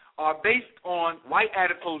right, are based on white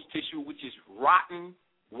adipose tissue, which is rotten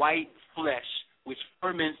white flesh, which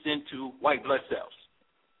ferments into white blood cells.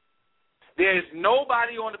 There's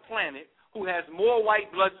nobody on the planet who has more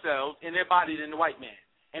white blood cells in their body than the white man.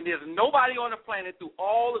 And there's nobody on the planet through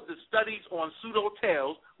all of the studies on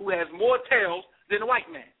pseudo-tails who has more tails than the white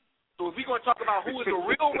man. So if we're going to talk about who is a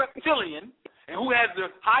real reptilian and who has the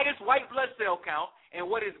highest white blood cell count and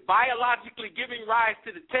what is biologically giving rise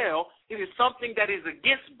to the tail, it is something that is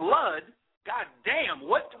against blood. God damn,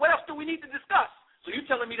 what else do we need to discuss? So you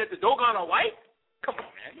telling me that the Dogon are white? Come on,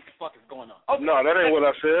 man. What the fuck is going on? Okay. No, that ain't what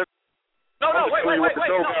I said. No, wait.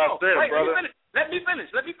 Let me finish.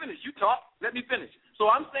 You talk. Let me finish. So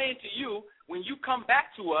I'm saying to you, when you come back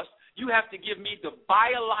to us, you have to give me the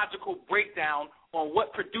biological breakdown on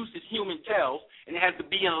what produces human tails, and it has to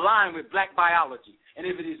be in line with black biology. And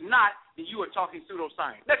if it is not, then you are talking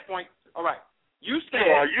pseudoscience. Next point. All right. You said. So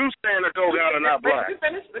are you saying the Dogon are not black? Let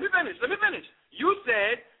me finish. You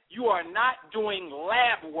said you are not doing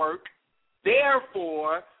lab work,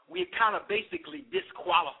 therefore we kind of basically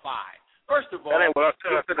disqualified. First of all, that ain't what I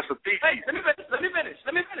said. I said it's a thesis. Hey, let me finish.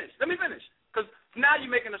 Because now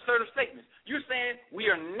you're making assertive statements. You're saying we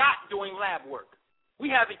are not doing lab work. We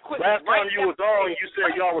have equipment. Last time you was on, you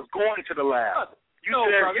said y'all was going to the lab. You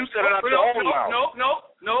said it out your own mouth.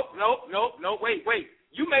 No. Wait.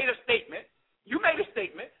 You made a statement.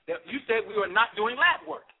 That you said we were not doing lab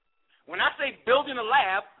work. When I say building a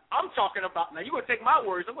lab, I'm talking about. Now you're gonna take my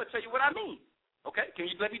words. I'm gonna tell you what I mean. Okay? Can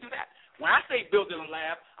you let me do that? When I say building a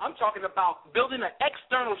lab, I'm talking about building an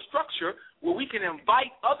external structure where we can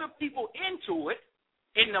invite other people into it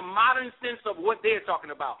in the modern sense of what they're talking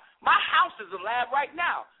about. My house is a lab right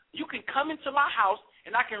now. You can come into my house,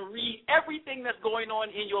 and I can read everything that's going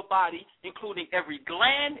on in your body, including every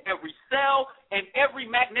gland, every cell, and every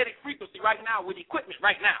magnetic frequency right now with equipment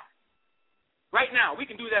right now. Right now. We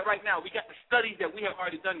can do that right now. We got the studies that we have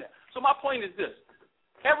already done that. So my point is this.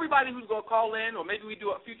 Everybody who's going to call in, or maybe we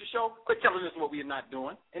do a future show, quit telling us what we are not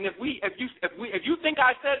doing. And if you think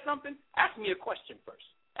I said something, ask me a question first.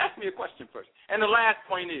 Ask me a question first. And the last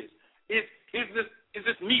point is this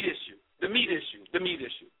meat issue, the meat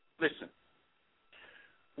issue. Listen,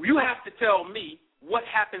 you have to tell me what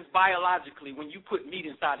happens biologically when you put meat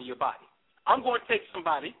inside of your body. I'm going to take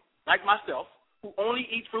somebody like myself who only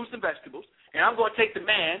eats fruits and vegetables, and I'm going to take the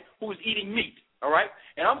man who is eating meat, all right?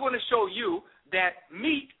 And I'm going to show you that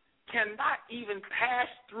meat cannot even pass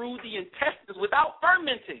through the intestines without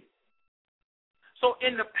fermenting. So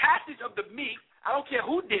in the passage of the meat, I don't care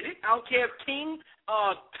who did it. I don't care if King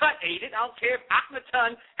Tut ate it. I don't care if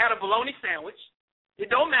Akhenaten had a bologna sandwich. It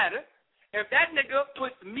don't matter. If that nigga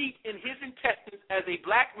puts meat in his intestines as a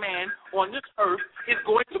black man on this earth, it's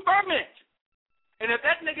going to ferment. And if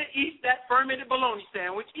that nigga eats that fermented bologna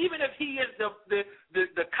sandwich, even if he is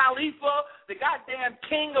the Khalifa, the goddamn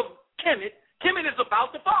king of Kemet, Kemet is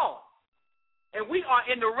about to fall. And we are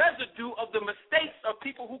in the residue of the mistakes of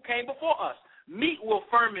people who came before us. Meat will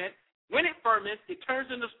ferment. When it ferments, it turns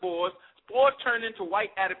into spores. Spores turn into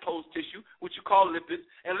white adipose tissue, which you call lipids,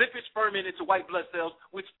 and lipids ferment into white blood cells,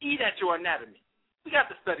 which eat at your anatomy. We got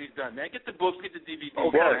the studies done, man. Get the books, get the DVDs.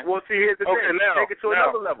 Okay. Well, see, here's the thing. Take it to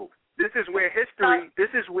another level. This is where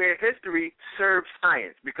history serves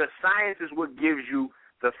science, because science is what gives you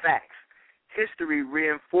the facts. History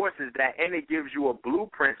reinforces that, and it gives you a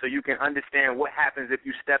blueprint so you can understand what happens if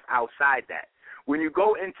you step outside that. When you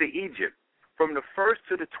go into Egypt, from the 1st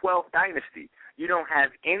to the 12th dynasty, you don't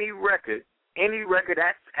have any record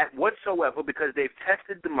at whatsoever, because they've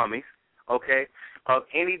tested the mummies, okay, of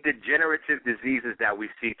any degenerative diseases that we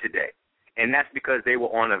see today. And that's because they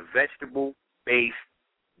were on a vegetable-based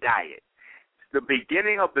diet. The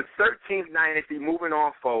beginning of the 13th dynasty, moving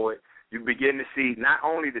on forward, you begin to see not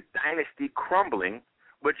only the dynasty crumbling,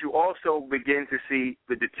 but you also begin to see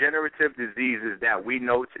the degenerative diseases that we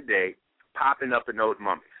know today popping up in those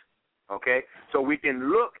mummies. Okay? So we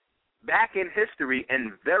can look back in history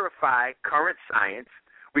and verify current science.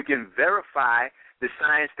 We can verify the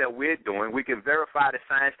science that we're doing. We can verify the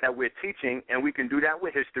science that we're teaching, and we can do that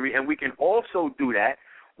with history, and we can also do that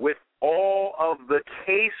with all of the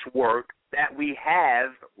casework that we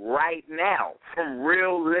have right now from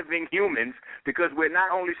real living humans, because we're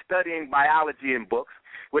not only studying biology in books,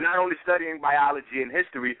 we're not only studying biology in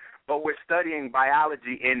history, but we're studying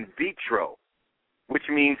biology in vitro, which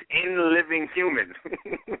means in living humans.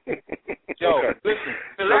 Yo, listen.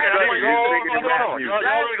 The last point. Y'all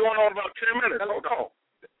already going on about 10 minutes. Hold on.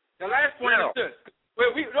 The last point is this.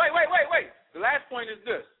 Wait. The last point is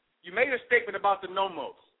this. You made a statement about the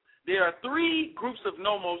nomos. There are 3 groups of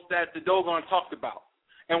nomos that the Dogon talked about.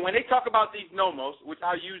 And when they talk about these nomos, which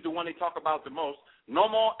I use the one they talk about the most,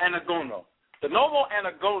 nomo and agono. The nomo and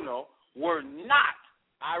agono were not,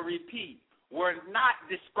 I repeat, were not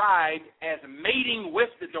described as mating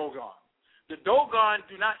with the Dogon. The Dogon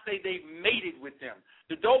do not say they've mated with them.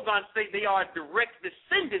 The Dogon say they are direct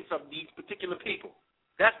descendants of these particular people.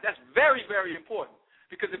 That's very, very important.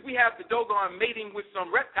 Because if we have the Dogon mating with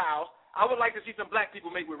some reptiles, I would like to see some black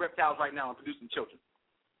people mate with reptiles right now and produce some children.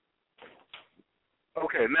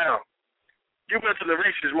 Okay, now, you went to the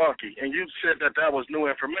rhesus monkey, and you said that was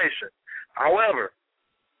new information. However,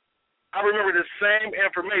 I remember this same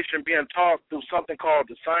information being taught through something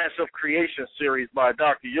called the Science of Creation series by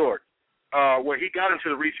Dr. York, where he got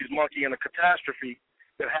into the rhesus monkey in a catastrophe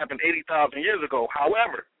that happened 80,000 years ago.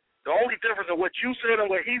 However, the only difference in what you said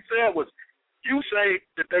and what he said was, you say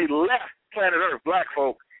that they left planet Earth, black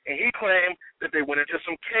folk, and he claimed that they went into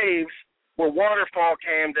some caves where waterfall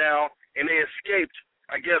came down and they escaped,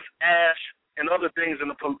 I guess, ash and other things in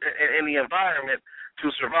the environment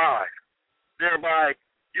to survive, thereby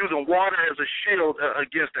using water as a shield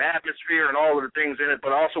against the atmosphere and all of the things in it,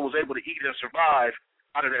 but also was able to eat and survive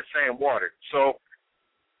out of that same water. So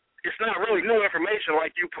it's not really new information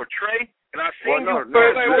like you portray. And I see you. Let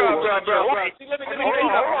me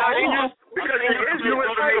because it is new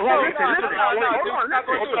information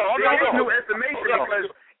because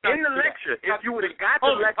in the lecture, if you would have got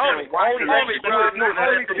the lecture and watched the lecture, you would have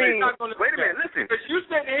only seen. Wait a minute, listen. Because you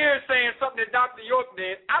sitting here saying something that Dr. York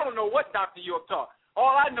did, I don't know what Dr. York taught.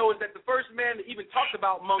 All I know is that the first man that even talked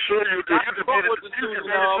about monkeys, Dr. York was the student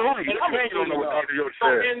of, and I'm a student of. So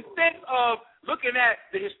instead of looking at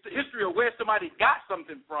the history of where somebody got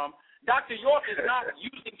something from, Dr. York is not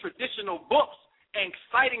using traditional books and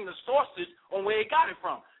citing the sources on where he got it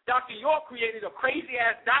from. Dr. York created a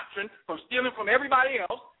crazy-ass doctrine from stealing from everybody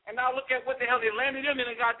else, and now look at what the hell they landed him in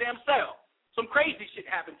a goddamn cell. Some crazy shit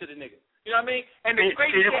happened to the nigga. You know what I mean? And the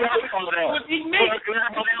crazy shit was eating meat. It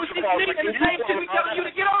was eating meat, and the same shit we telling you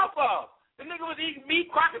to get off of. The nigga was eating meat,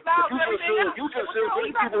 crocodiles, and everything else. You just said white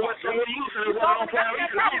people went somewhere else and went on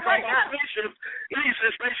plantation.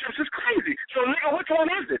 Spaceships is crazy. So, nigga, which one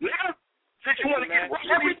is it, nigga? Since you want to get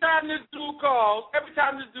every time this dude calls,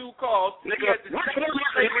 nigga,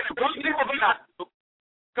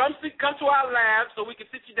 come to our lab so we can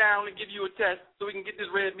sit you down and give you a test so we can get this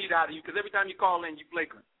red meat out of you, because every time you call in, you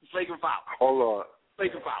flagrant. You flagrant foul. Hold on.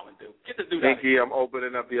 Flagrant fouling, dude. Get the dude out of Enqi, here. I'm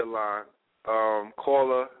opening up your line.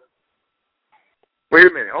 Caller. Wait a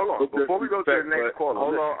minute. Hold on. Before we go to the next caller.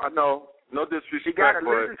 Hold on. I know. No disrespect. You got to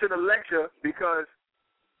listen to the lecture, because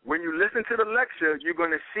when you listen to the lecture, you're going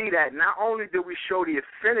to see that not only did we show the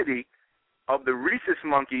affinity of the rhesus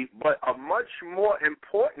monkey, but a much more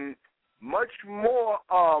important, much more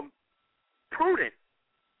prudent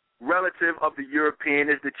relative of the European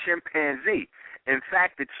is the chimpanzee. In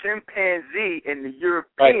fact, the chimpanzee and the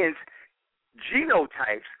Europeans'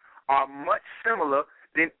 genotypes are much similar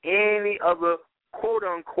than any other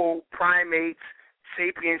quote-unquote primates,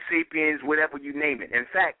 sapiens, whatever you name it. In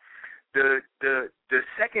fact, the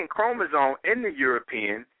second chromosome in the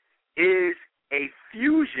European is a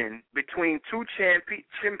fusion between two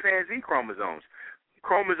chimpanzee chromosomes,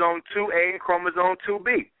 chromosome 2A and chromosome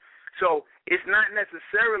 2B. So it's not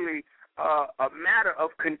necessarily a matter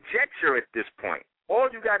of conjecture at this point. All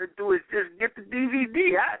you got to do is just get the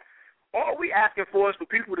DVD. All we asking for is for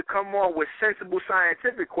people to come on with sensible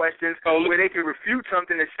scientific questions where they can refute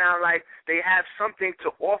something that sound like they have something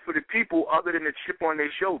to offer to people other than the chip on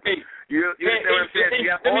their shoulder. You understand what I'm saying?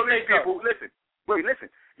 You have all these people. Listen.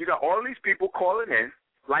 You got all these people calling in,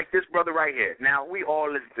 like this brother right here. Now, we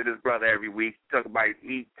all listen to this brother every week, talk about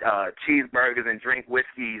eat cheeseburgers and drink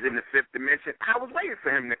whiskeys in the fifth dimension. I was waiting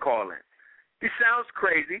for him to call in. He sounds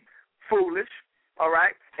crazy, foolish, all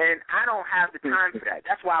right? And I don't have the time for that.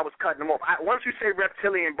 That's why I was cutting him off. Once you say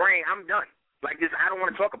reptilian brain, I'm done. Like this, I don't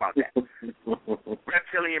want to talk about that.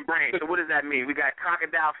 Reptilian brain. So what does that mean? We got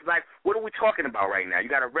crocodiles. Like, what are we talking about right now? You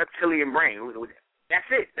got a reptilian brain. That's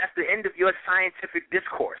it. That's the end of your scientific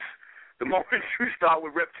discourse. The moment you start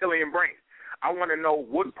with reptilian brain. I want to know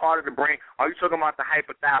what part of the brain. Are you talking about the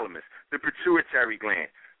hypothalamus, the pituitary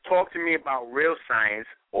gland? Talk to me about real science,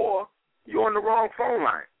 or you're on the wrong phone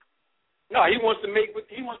line. No, he wants to make with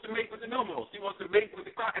the numerals. He wants to make with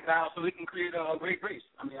the crocodile so he can create a great race.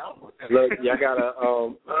 I mean, I don't know what that is. Look, y'all gotta.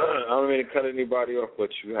 I don't mean to cut anybody off, but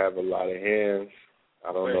you have a lot of hands.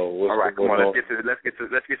 I don't know what's all right, come on. on. Let's get to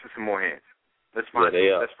some more hands. Let's find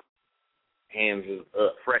hands is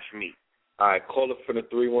up. Fresh meat. All right, caller for the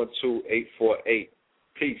 312-848.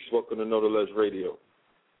 Peace. Welcome to Know the Less Radio.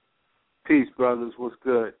 Peace, brothers. What's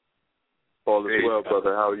good? All is well,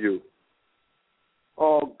 brother. How are you?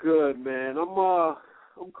 All good, man.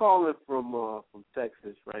 I'm calling from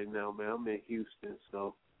Texas right now, man. I'm in Houston,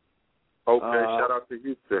 so. Okay, shout out to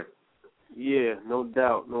Houston. Yeah, no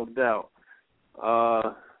doubt.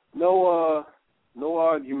 No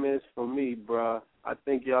arguments from me, bruh. I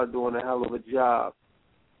think y'all doing a hell of a job.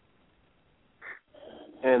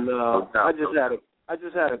 And I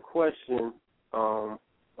just had a question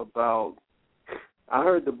about. I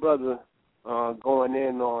heard the brother going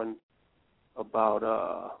in on about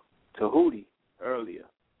Tahuti earlier,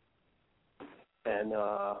 and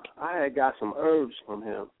I had got some herbs from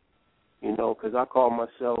him, because I call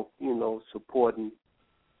myself, supporting,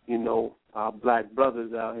 our black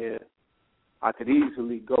brothers out here. I could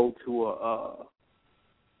easily go to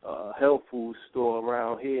a health food store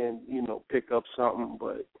around here and, pick up something,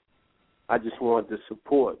 but I just wanted to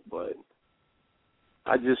support. But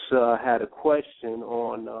I just had a question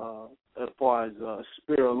on as far as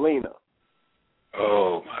spirulina.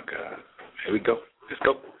 Oh my God! Here we go. Let's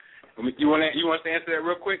go. You want to answer that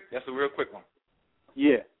real quick? That's a real quick one.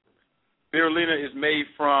 Yeah. Spirulina is made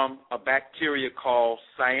from a bacteria called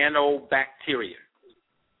cyanobacteria.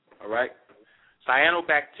 All right.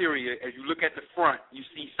 Cyanobacteria. As you look at the front, you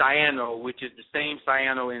see cyano, which is the same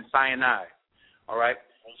cyano in cyanide. All right.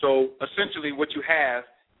 So essentially, what you have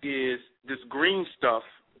is this green stuff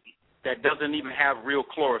that doesn't even have real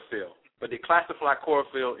chlorophyll. But they classify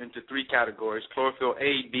chlorophyll into three categories: chlorophyll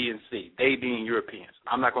A, B, and C. They being Europeans.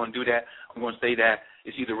 I'm not going to do that. I'm going to say that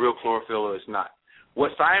it's either real chlorophyll or it's not.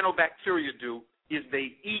 What cyanobacteria do is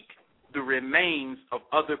they eat the remains of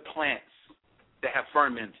other plants that have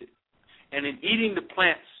fermented. And in eating the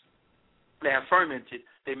plants that have fermented,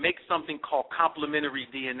 they make something called complementary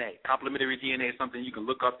DNA. Complementary DNA is something you can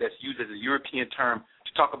look up that's used as a European term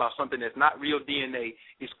to talk about something that's not real DNA,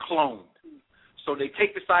 it's cloned. So they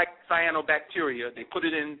take the cyanobacteria, they put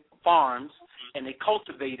it in farms, and they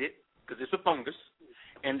cultivate it, because it's a fungus,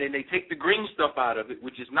 and then they take the green stuff out of it,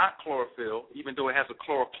 which is not chlorophyll, even though it has a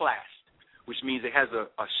chloroplast, which means it has a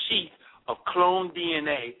sheath of cloned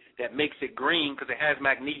DNA that makes it green because it has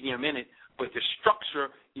magnesium in it, but the structure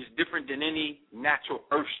is different than any natural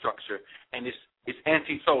earth structure, and it's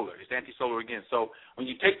anti-solar. It's anti-solar again. So when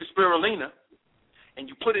you take the spirulina and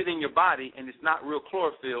you put it in your body and it's not real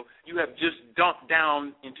chlorophyll, you have just dumped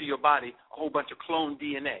down into your body a whole bunch of cloned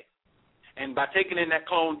DNA. And by taking in that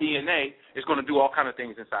cloned DNA, it's going to do all kinds of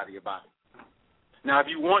things inside of your body. Now, if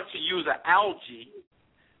you want to use an algae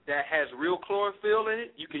that has real chlorophyll in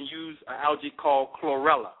it, you can use an algae called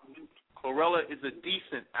chlorella. Chlorella is a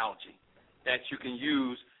decent algae that you can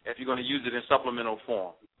use if you're going to use it in supplemental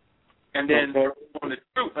form. And then in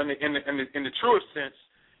the truest sense,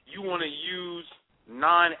 you want to use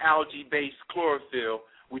non-algae-based chlorophyll,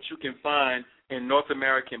 which you can find in North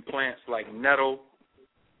American plants like nettle,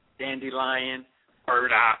 dandelion,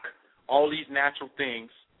 burdock, all these natural things,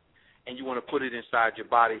 and you want to put it inside your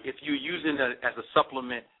body if you're using it as a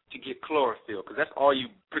supplement to get chlorophyll, because that's all you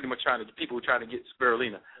pretty much people are trying to get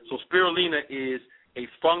spirulina. So spirulina is a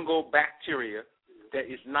fungal bacteria that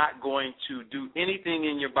is not going to do anything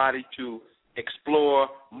in your body to explore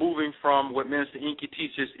moving from what Minister Enqi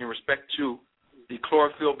teaches in respect to the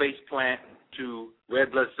chlorophyll-based plant to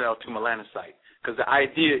red blood cell to melanocyte. Because the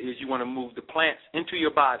idea is you want to move the plants into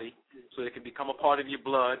your body so they can become a part of your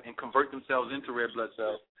blood and convert themselves into red blood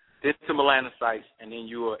cells, then to melanocytes, and then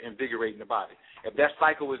you are invigorating the body. If that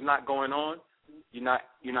cycle is not going on, you're not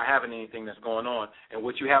having anything that's going on. And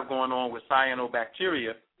what you have going on with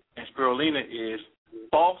cyanobacteria and spirulina is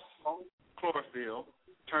false chlorophyll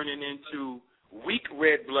turning into weak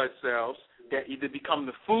red blood cells that either become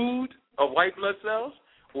the food of white blood cells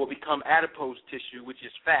or become adipose tissue, which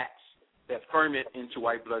is fats that ferment into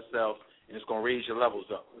white blood cells, and it's going to raise your levels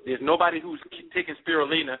up. There's nobody who's taking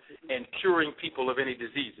spirulina and curing people of any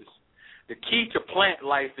diseases. The key to plant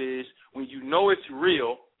life is when you know it's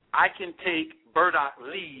real, I can take burdock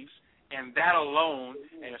leaves and that alone,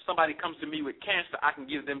 and if somebody comes to me with cancer, I can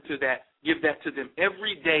give that to them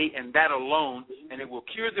every day and that alone, and it will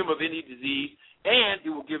cure them of any disease, and it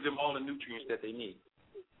will give them all the nutrients that they need.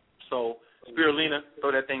 So spirulina,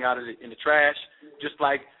 throw that thing out in the trash, just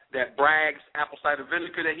like that Bragg's apple cider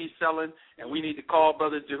vinegar that he's selling, and we need to call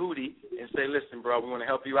Brother Jehudi and say, listen, bro, we want to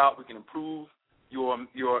help you out. We can improve your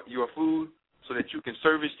food so that you can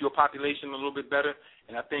service your population a little bit better,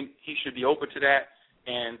 and I think he should be open to that.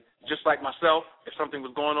 And just like myself, if something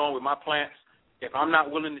was going on with my plants, if I'm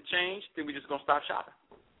not willing to change, then we're just going to stop shopping.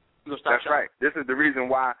 That's right. This is the reason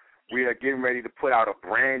why we are getting ready to put out a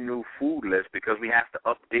brand new food list, because we have to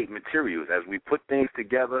update materials. As we put things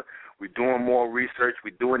together, we're doing more research,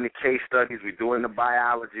 we're doing the case studies, we're doing the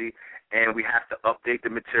biology, and we have to update the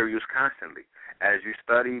materials constantly. As you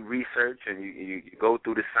study, research, and you go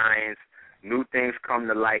through the science, new things come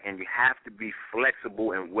to light, and you have to be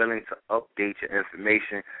flexible and willing to update your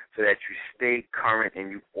information so that you stay current and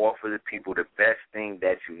you offer the people the best thing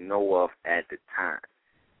that you know of at the time.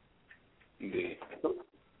 Indeed.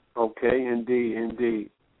 Okay, indeed.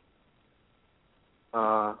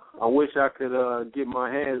 I wish I could get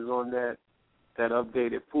my hands on that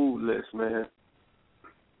updated food list, man.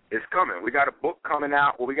 It's coming. We got a book coming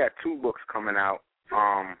out. Well, we got 2 books coming out.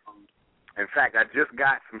 In fact, I just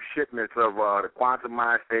got some shipments of the Quantum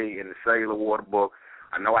Mind State and the Cellular Water book.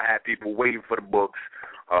 I know I had people waiting for the books.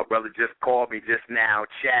 Brother just called me just now.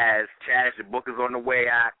 Chaz, the book is on the way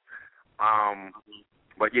out.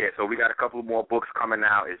 But, yeah, so we got a couple of more books coming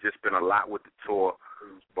out. It's just been a lot with the tour.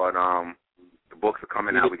 But the books are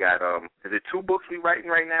coming out. We got, is it 2 books we writing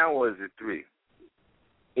right now, or is it 3?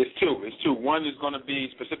 It's two. One is going to be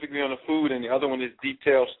specifically on the food, and the other one is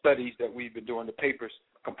detailed studies that we've been doing, the papers,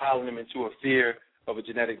 compiling them into a Fear of a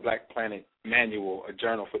Genetic Black Planet manual, a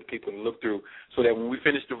journal for the people to look through, so that when we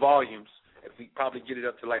finish the volumes, if we probably get it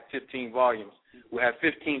up to like 15 volumes, we'll have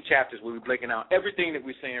 15 chapters where we're breaking out everything that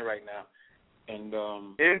we're saying right now. And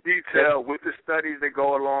in detail, with the studies that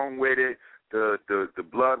go along with it, the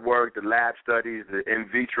blood work, the lab studies, the in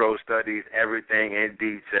vitro studies, everything in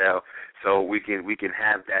detail, so we can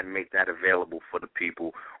have that and make that available for the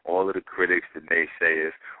people, all of the critics, the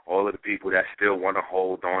naysayers, all of the people that still want to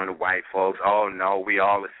hold on to white folks. Oh, no, we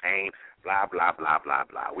all the same, blah, blah, blah, blah,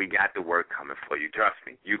 blah. We got the work coming for you. Trust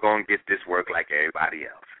me. You're going to get this work like everybody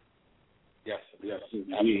else. Yes,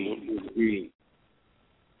 absolutely.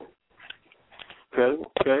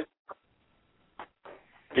 Okay.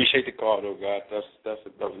 Appreciate the call, though, God. That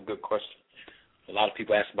was a good question. A lot of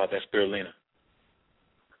people ask about that spirulina.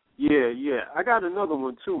 Yeah. I got another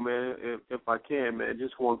one too, man. If I can, man,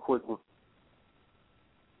 just one quick one.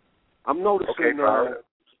 I'm noticing. Okay,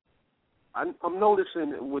 I'm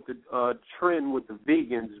noticing with the trend with the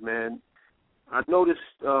vegans, man. I noticed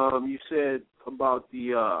you said about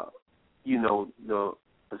the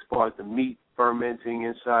as far as the meat fermenting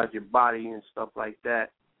inside your body and stuff like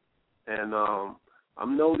that, and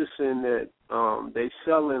I'm noticing that they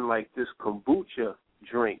selling like this kombucha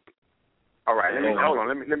drink. All right, hold on.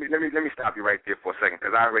 Let me stop you right there for a second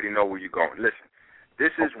because I already know where you're going. Listen,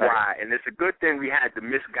 this is why, and it's a good thing we had the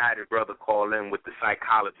misguided brother call in with the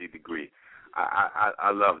psychology degree.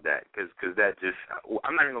 I love that because that just,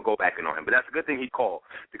 I'm not even going to go back in on him, but that's a good thing he called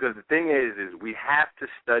because the thing is we have to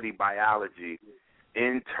study biology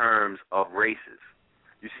in terms of races.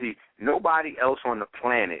 You see, nobody else on the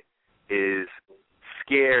planet is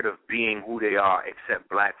scared of being who they are except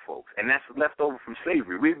black folks, and that's left over from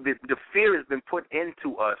slavery. The fear has been put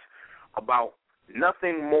into us about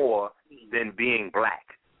nothing more than being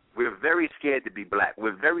black. We're very scared to be black.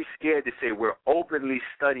 We're very scared to say we're openly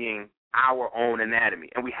studying our own anatomy,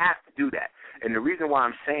 and we have to do that. And the reason why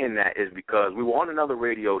I'm saying that is because we were on another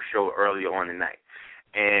radio show earlier on tonight,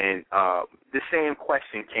 and the same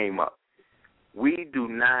question came up. We do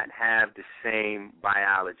not have the same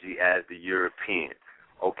biology as the Europeans,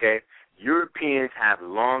 okay? Europeans have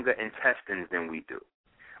longer intestines than we do,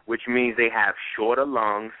 which means they have shorter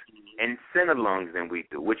lungs and thinner lungs than we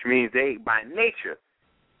do, which means they, by nature,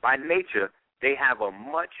 they have a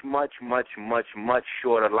much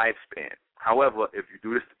shorter lifespan. However, if you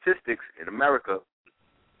do the statistics in America,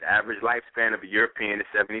 the average lifespan of a European is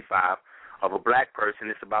 75. Of a black person,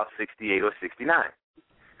 it's about 68 or 69.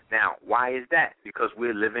 Now, why is that? Because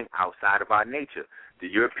we're living outside of our nature. The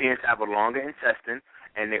Europeans have a longer intestine,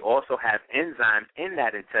 and they also have enzymes in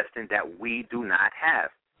that intestine that we do not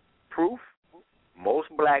have. Proof? Most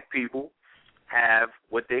black people have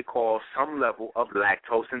what they call some level of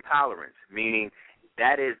lactose intolerance, meaning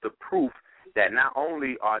that is the proof that not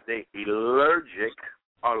only are they allergic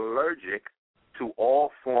to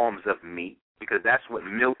all forms of meat, because that's what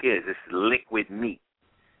milk is, it's liquid meat,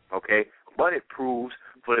 okay? But it proves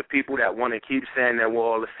for the people that want to keep saying that we're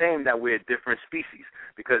all the same, that we're a different species,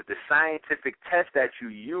 because the scientific test that you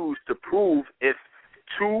use to prove if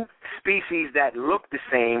two species that look the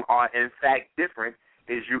same are in fact different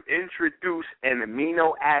is you introduce an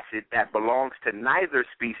amino acid that belongs to neither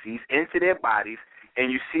species into their bodies,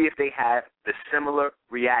 and you see if they have the similar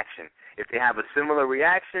reaction. If they have a similar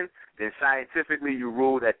reaction, then scientifically you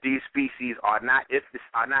rule that these species are not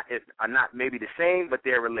maybe the same, but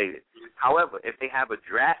they're related. However, if they have a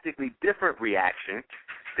drastically different reaction,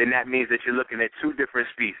 then that means that you're looking at two different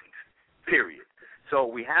species, period. So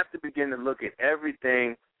we have to begin to look at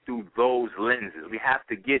everything through those lenses. We have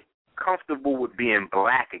to get comfortable with being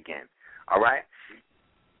black again, all right?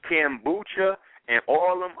 Kombucha and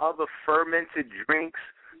all them other fermented drinks,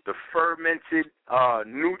 the fermented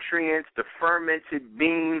nutrients, the fermented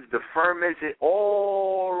beans,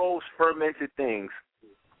 all those fermented things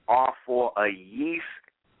are for a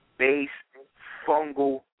yeast-based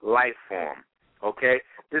fungal life form, okay?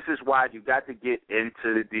 This is why you got to get into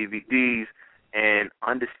the DVDs and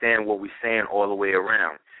understand what we're saying all the way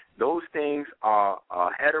around. Those things are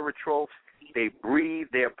heterotrophs. They breathe.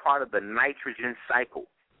 They're part of the nitrogen cycle,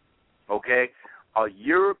 okay? A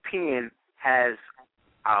European has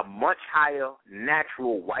a much higher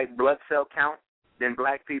natural white blood cell count than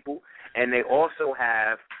black people, and they also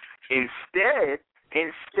have, instead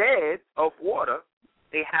of water,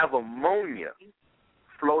 they have ammonia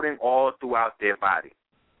floating all throughout their body,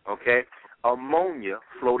 okay? Ammonia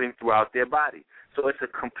floating throughout their body. So it's a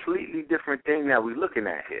completely different thing that we're looking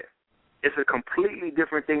at here. It's a completely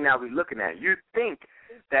different thing that we're looking at. You think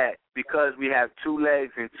that because we have two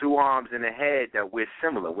legs and two arms and a head that we're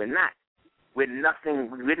similar. We're not. We're nothing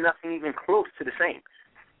even close to the same.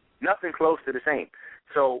 Nothing close to the same.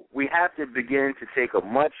 So we have to begin to take a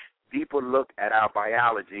much deeper look at our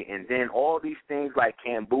biology, and then all these things like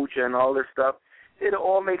kombucha and all this stuff, it'll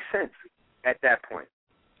all make sense at that point.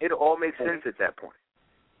 It'll all make sense at that point.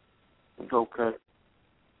 Okay.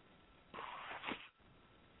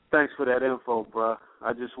 Thanks for that info, bro.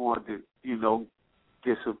 I just wanted to,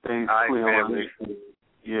 get some things clear on this.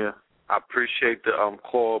 Yeah. I appreciate the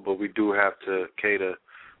call, but we do have to cater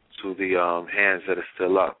to the hands that are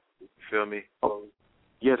still up. You feel me?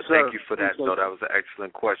 Yes, but sir. Thank you for that, though. That was an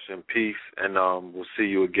excellent question. Peace, and we'll see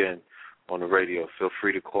you again on the radio. Feel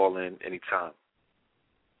free to call in anytime.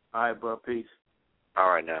 All right, bro. Peace. All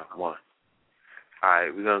right, now. One. All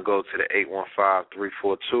right, we're going to go to the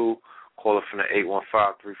 815-342. Caller from the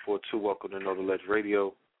 815-342. Welcome to Know the Ledge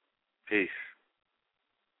Radio. Peace.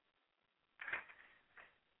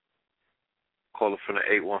 Caller from the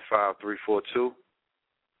 815-342.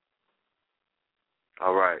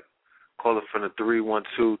 All right. Caller from the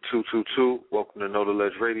 312-222. Welcome to Know the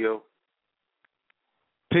Ledge Radio.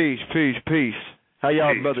 Peace. How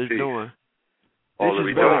y'all brothers doing?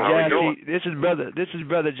 This is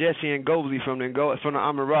brother Jesse and Goldie from the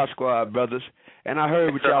Amara Squad, brothers. And I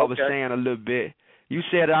heard what y'all was saying a little bit. You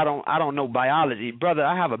said I don't know biology. Brother,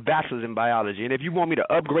 I have a bachelor's in biology. And if you want me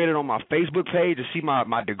to upgrade it on my Facebook page to see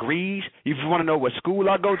my degrees, if you want to know what school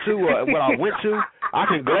I go to or what I went to, I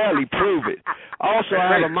can gladly prove it. Also,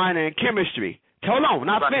 I have a minor in chemistry. Hold on,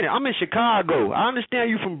 not finished. I'm in Chicago. I understand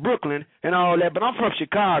you from Brooklyn and all that, but I'm from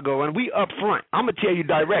Chicago, and we up front. I'm going to tell you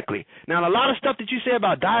directly. Now, a lot of stuff that you say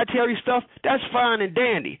about dietary stuff, that's fine and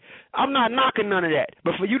dandy. I'm not knocking none of that.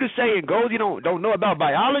 But for you to say in gold you don't know about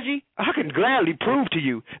biology, I can gladly prove to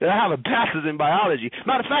you that I have a bachelor's in biology.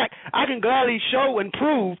 Matter of fact, I can gladly show and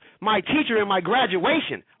prove my teacher in my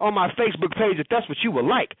graduation on my Facebook page if that's what you would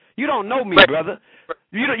like. You don't know me, brother.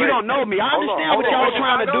 You don't know me. I understand what y'all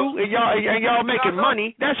trying to do, and y'all making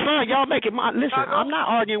money. That's fine. Y'all making money. Listen, I'm not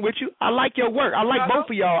arguing with you. I like your work. I like both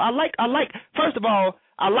of y'all. I like. First of all,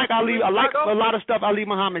 I like a lot of stuff Ali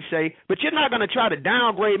Muhammad say, but you're not gonna try to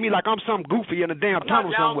downgrade me like I'm some goofy in a damn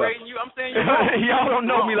tunnel somewhere. You. I'm saying y'all don't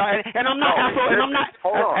know me like, and I'm not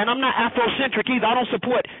Afrocentric either. I don't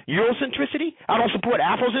support Eurocentricity. I don't support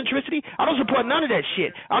Afrocentricity. I don't support none of that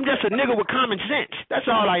shit. I'm just a nigga with common sense. That's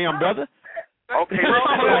all I am, brother. Okay,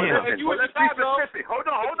 let's be specific. Hold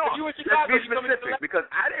on. Let's be specific because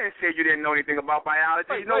I didn't say you didn't know anything about biology.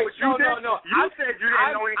 You know what you did? No. You said you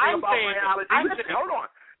didn't know anything about biology. Hold on.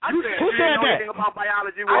 Who said that? Anything about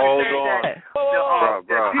biology? Hold on.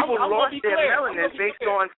 People lost their melanin based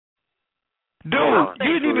on. Dude, you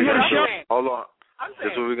didn't even hear the show. Hold on.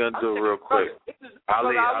 This is what we're gonna do real quick.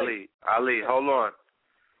 Ali, hold on.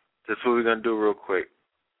 This is what we're gonna do real quick.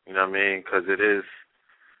 You know what I mean? Because it is.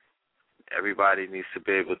 Everybody needs to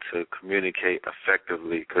be able to communicate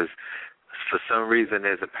effectively because for some reason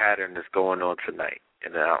there's a pattern that's going on tonight,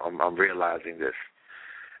 and I'm realizing this.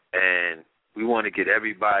 And we want to get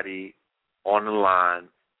everybody on the line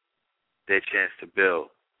their chance to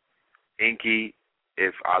build. Enqi,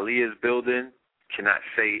 if Ali is building, cannot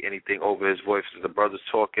say anything over his voice as the brother's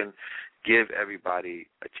talking. Give everybody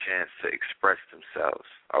a chance to express themselves,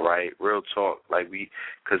 all right? Real talk,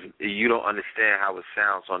 because you don't understand how it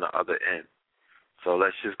sounds on the other end. So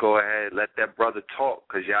let's just go ahead, let that brother talk,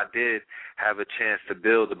 because y'all did have a chance to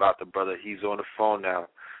build about the brother. He's on the phone now.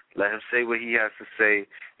 Let him say what he has to say,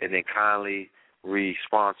 and then kindly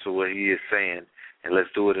respond to what he is saying, and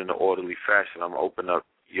let's do it in an orderly fashion. I'm going to open up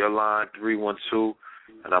your line, 312,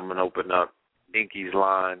 and I'm going to open up Enqi's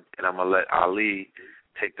line, and I'm going to let Ali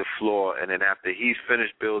take the floor, and then after he's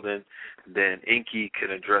finished building, then Enqi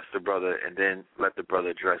can address the brother, and then let the brother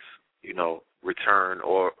address, return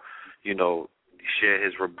or, share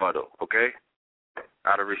his rebuttal, okay?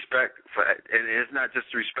 Out of respect for, and it's not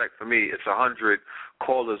just respect for me, it's 100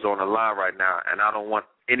 callers on the line right now, and I don't want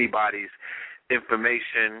anybody's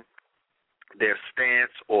information, their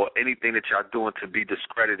stance, or anything that y'all doing to be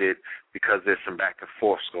discredited because there's some back and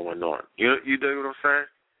forth going on. You do what I'm saying?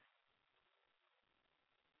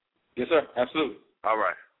 Yes, sir. Absolutely. All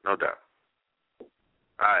right. No doubt. All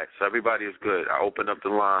right. So everybody is good. I open up the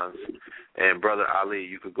lines. And Brother Ali,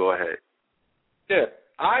 you could go ahead. Yeah.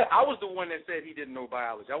 I was the one that said he didn't know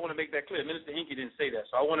biology. I want to make that clear. Minister Enqi didn't say that.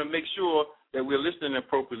 So I want to make sure that we're listening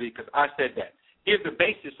appropriately because I said that. Here's the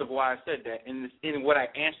basis of why I said that in what I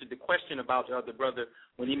answered the question about the other brother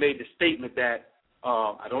when he made the statement that,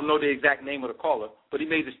 I don't know the exact name of the caller, but he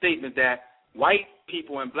made the statement that white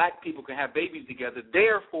people and black people can have babies together.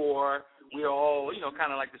 Therefore, we're all,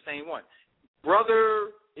 kind of like the same one.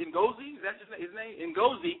 Brother Ngozi, is that his name?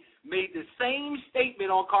 Ngozi made the same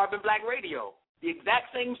statement on Carbon Black Radio, the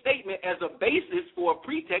exact same statement as a basis for a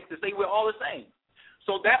pretext to say we're all the same.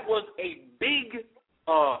 So that was a big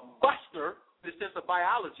buster in the sense of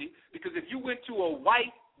biology because if you went to a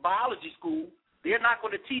white biology school, they're not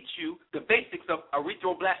going to teach you the basics of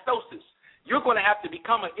erythroblastosis. You're going to have to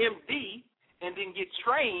become an MD and then get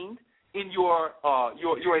trained in your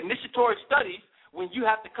initiatory studies when you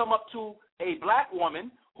have to come up to a black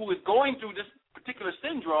woman who is going through this particular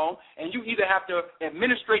syndrome, and you either have to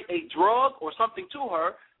administrate a drug or something to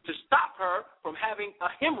her to stop her from having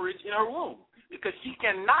a hemorrhage in her womb because she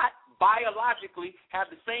cannot biologically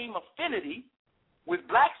have the same affinity with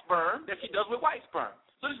black sperm that she does with white sperm.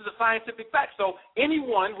 So this is a scientific fact. So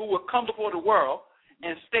anyone who will come before the world,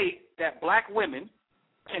 and state that black women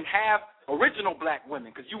can have original black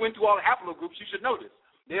women, because you went through all the haplogroups, you should know this.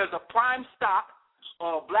 There's a prime stock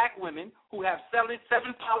of black women who have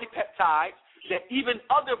seven polypeptides that even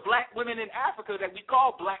other black women in Africa that we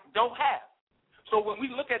call black don't have. So when we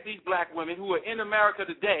look at these black women who are in America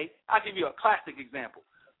today, I'll give you a classic example.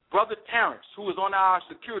 Brother Terrence, who was on our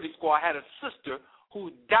security squad, had a sister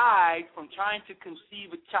who died from trying to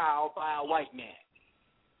conceive a child by a white man.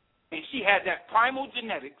 And she had that primal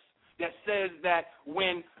genetics that says that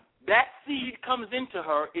when that seed comes into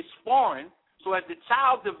her, it's foreign. So as the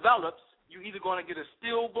child develops, you're either going to get a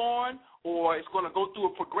stillborn or it's going to go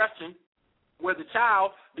through a progression where the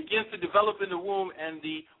child begins to develop in the womb and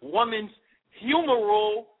the woman's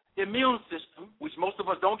humoral immune system, which most of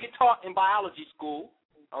us don't get taught in biology school,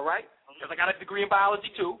 all right, because I got a degree in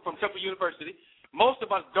biology too from Temple University. Most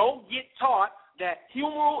of us don't get taught that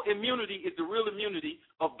humoral immunity is the real immunity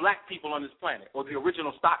of black people on this planet, or the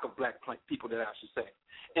original stock of black people, that I should say.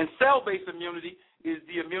 And cell-based immunity is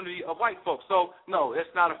the immunity of white folks. So, no, it's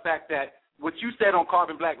not a fact that what you said on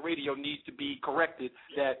Carbon Black Radio needs to be corrected,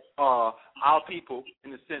 that our people,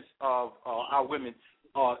 in the sense of our women,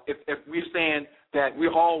 if we're saying that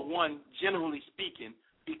we're all one, generally speaking,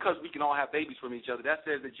 because we can all have babies from each other, that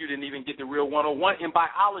says that you didn't even get the real 101 in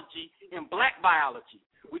biology, in black biology,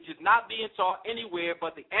 which is not being taught anywhere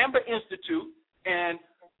but the Amber Institute and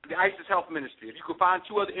the ISIS Health Ministry. If you could find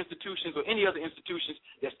two other institutions or any other institutions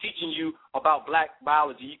that's teaching you about black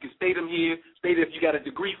biology, you can state them here, state if you got a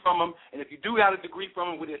degree from them, and if you do have a degree from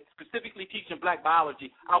them where they're specifically teaching black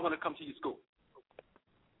biology, I want to come to your school.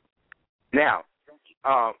 Now,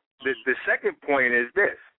 the second point is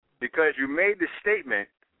this, because you made the statement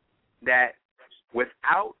that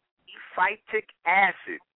without phytic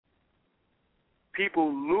acid,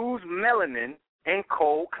 people lose melanin in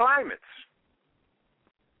cold climates.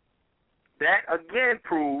 That, again,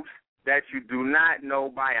 proves that you do not know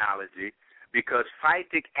biology, because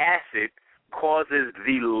phytic acid causes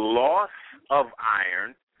the loss of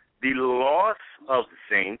iron, the loss of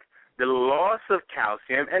zinc, the loss of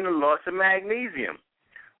calcium, and the loss of magnesium,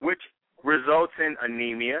 which results in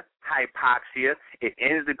anemia, hypoxia. It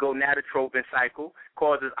ends the gonadotropin cycle,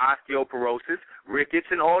 causes osteoporosis, rickets,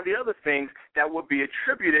 and all the other things that would be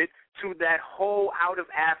attributed to that whole out of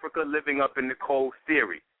Africa living up in the cold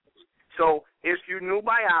theory. So if you knew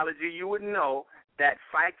biology, you would know that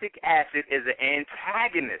phytic acid is an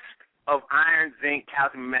antagonist of iron, zinc,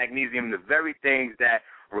 calcium, and magnesium, the very things that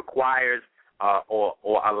requires or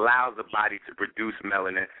allows the body to produce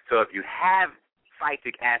melanin. So if you have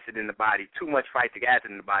phytic acid in the body, too much phytic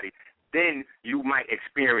acid in the body, then you might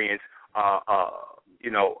experience a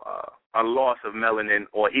loss of melanin,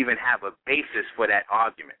 or even have a basis for that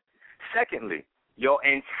argument. Secondly, your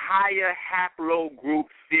entire haplogroup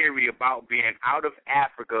theory about being out of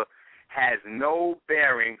Africa has no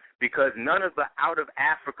bearing, because none of the out of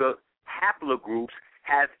Africa haplogroups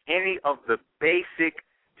have any of the basic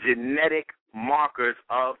genetic markers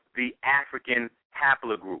of the African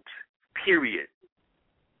haplogroups, period.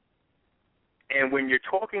 And when you're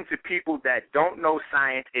talking to people that don't know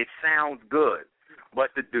science, it sounds good.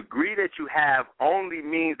 But the degree that you have only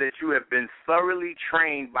means that you have been thoroughly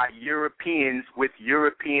trained by Europeans with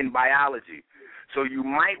European biology. So you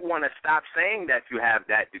might want to stop saying that you have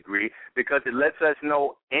that degree, because it lets us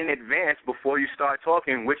know in advance, before you start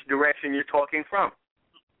talking, which direction you're talking from.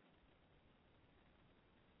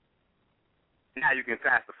 Now you can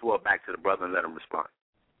pass the floor back to the brother and let him respond.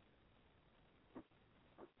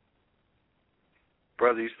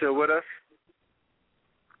 Brother, you still with us?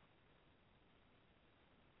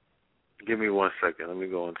 Give me 1 second. Let me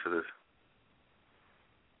go into this.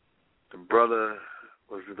 The brother,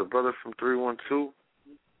 was it the brother from 312?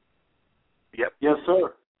 Yep. Yes,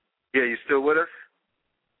 sir. Yeah, you still with us?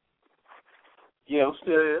 Yeah, I'm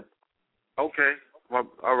still here. Okay. Well,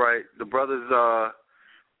 all right. The brothers,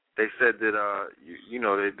 they said that,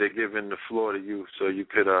 they're giving the floor to you, so you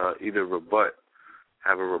could either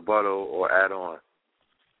have a rebuttal or add on.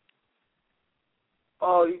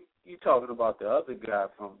 Oh, you talking about the other guy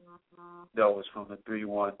that was from the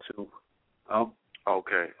 312.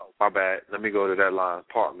 Okay. My bad. Let me go to that line.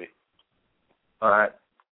 Pardon me. All right.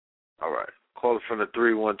 Caller from the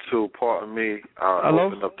 312. Pardon me. Hello?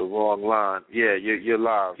 Opened up the wrong line. Yeah, you're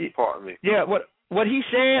live. Pardon me. Yeah, what he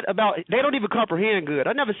said about, they don't even comprehend good.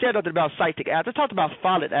 I never said nothing about phytic acid. I talked about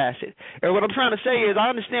folic acid. And what I'm trying to say is, I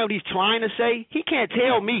understand what he's trying to say. He can't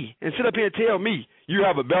tell me and sit up here and tell me, you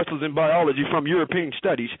have a bachelor's in biology from European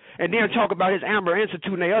studies, and then talk about his Amber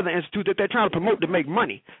Institute and the other institute that they're trying to promote to make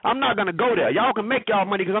money. I'm not going to go there. Y'all can make y'all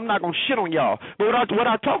money because I'm not going to shit on y'all. But what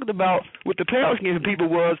I talked about with the pale skin people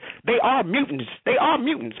was they are mutants. They are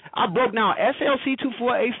mutants. I broke down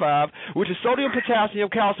SLC24A5, which is sodium, potassium,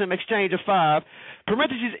 calcium exchange of 5,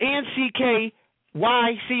 parentheses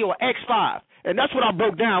NCKYC or X5. And that's what I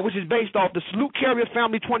broke down, which is based off the Salute Carrier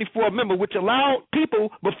Family 24 member, which allowed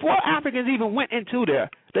people, before Africans even went into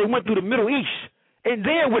there, they went through the Middle East and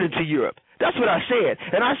then went into Europe. That's what I said.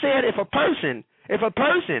 And I said if a person,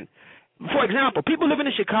 for example, people living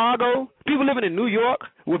in Chicago, people living in New York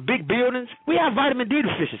with big buildings, we have vitamin D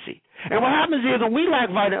deficiency. And what happens is when we lack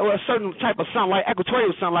vitamin or a certain type of sunlight,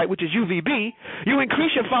 equatorial sunlight, which is UVB, you increase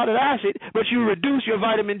your folic acid, but you reduce your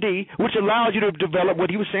vitamin D, which allows you to develop what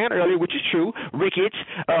he was saying earlier, which is true, rickets,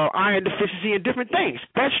 iron deficiency, and different things.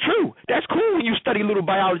 That's true. That's cool when you study little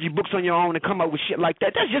biology books on your own and come up with shit like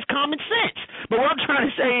that. That's just common sense. But what I'm trying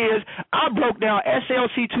to say is I broke down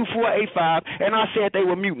SLC24A5, and I said they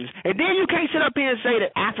were mutants. And then you can't sit up here and say that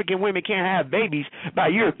African women can't have babies by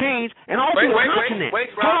Europeans and all through the continent.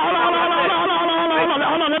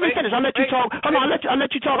 Hold on, let me finish. I'll let you talk. Hold on, I'll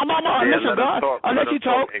let you talk. Listen, God. I'll let you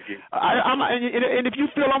talk. And if you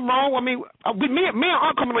feel I'm wrong, I mean, me and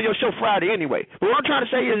I'm coming on your show Friday anyway. But what I'm trying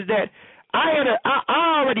to say is that I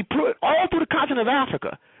already put all through the continent of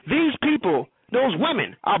Africa, these people, those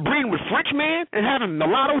women are breeding with French men and having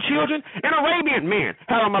mulatto children, and Arabian men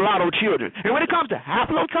having mulatto children. And when it comes to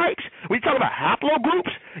haplotypes, when you talk about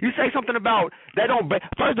haplogroups, you say something about they don't.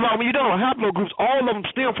 First of all, when you're dealing with haplogroups, all of them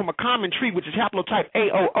stem from a common tree, which is haplotype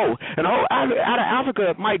AOO. And the whole out of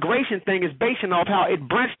Africa migration thing is basing off how it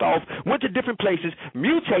branched off, went to different places,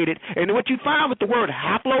 mutated, and what you find with the word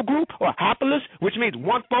haplogroup or hapless, which means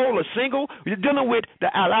one-fold or single, you're dealing with the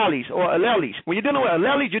alleles or alleles. When you're dealing with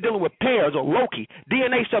alleles, you're dealing with pairs or Loki,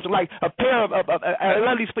 DNA stuff like a pair of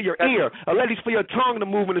alleles for your ear, alleles for your tongue to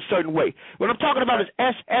move in a certain way. What I'm talking about is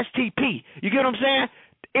SSTP. You get what I'm saying?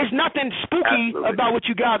 It's nothing spooky about what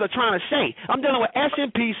you guys are trying to say. I'm dealing with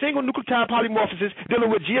SMP, single nucleotide polymorphosis, dealing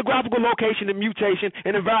with geographical location and mutation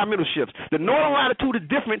and environmental shifts. The northern latitude is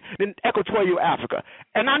different than equatorial Africa.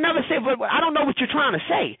 And I never said, but I don't know what you're trying to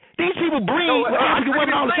say. These people breed with African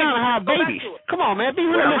women all the time and have babies. Come on, man, be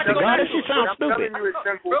realistic, God. That shit sounds stupid.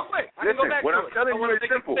 Real quick, listen, what I'm telling you is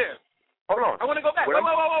simple. Hold on. I want to go back. Go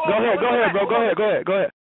ahead, bro. Go ahead.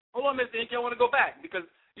 Hold on, Mr. Enqi. I want to go back because,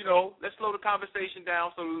 you know, let's slow the conversation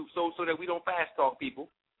down so that we don't fast talk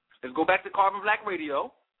people. Let's go back to Carbon Black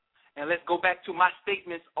Radio, and let's go back to my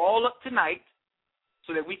statements all up tonight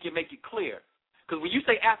so that we can make it clear. Because when you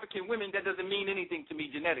say African women, that doesn't mean anything to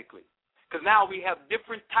me genetically. Because now we have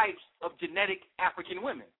different types of genetic African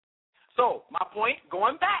women. So my point,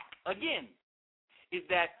 going back again, is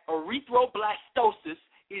that erythroblastosis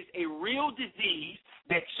is a real disease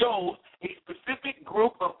that shows a specific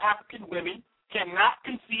group of African women cannot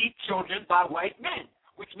conceive children by white men,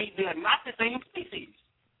 which means they are not the same species.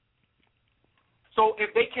 So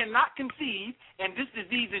if they cannot conceive, and this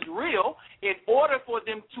disease is real, in order for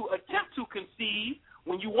them to attempt to conceive,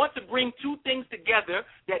 when you want to bring two things together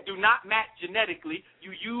that do not match genetically,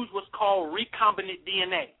 you use what's called recombinant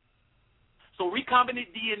DNA. So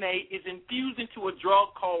recombinant DNA is infused into a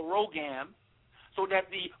drug called Rogam so that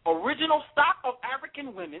the original stock of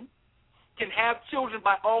African women can have children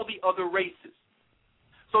by all the other races.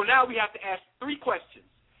 So now we have to ask three questions.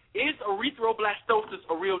 Is erythroblastosis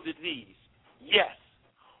a real disease? Yes.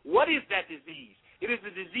 What is that disease? It is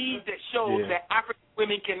a disease that shows that African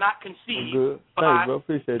women cannot conceive by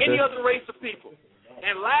any other race of people.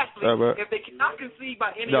 And lastly, if they cannot conceive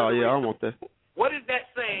by any other race, what is that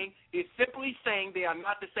saying? It's simply saying they are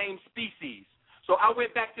not the same species. So I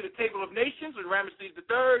went back to the Table of Nations with Ramesses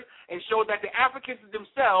III and showed that the Africans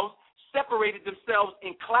themselves separated themselves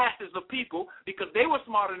in classes of people because they were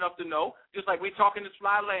smart enough to know, just like we're talking this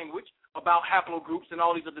fly language about haplogroups and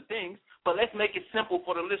all these other things, but let's make it simple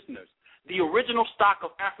for the listeners. The original stock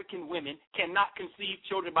of African women cannot conceive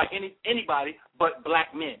children by anybody but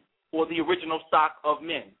black men, or the original stock of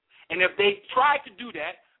men. And if they try to do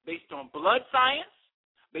that based on blood science,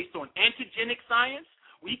 based on antigenic science,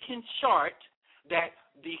 we can chart that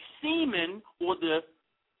the semen or the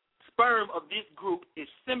sperm of this group is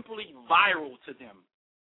simply viral to them.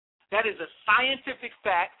 That is a scientific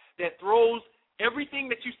fact that throws everything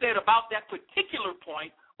that you said about that particular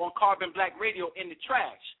point on Carbon Black Radio in the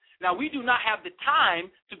trash. Now, we do not have the time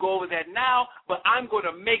to go over that now, but I'm going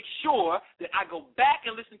to make sure that I go back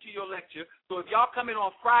and listen to your lecture. So if y'all come in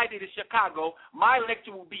on Friday to Chicago, my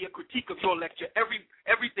lecture will be a critique of your lecture,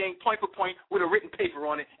 everything point for point with a written paper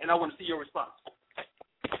on it, and I want to see your response.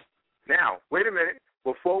 Now, wait a minute.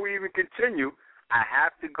 Before we even continue, I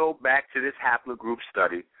have to go back to this haplogroup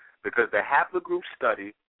study because the haplogroup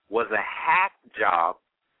study was a hack job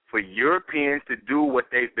for Europeans to do what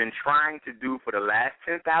they've been trying to do for the last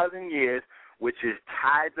 10,000 years, which is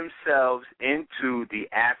tie themselves into the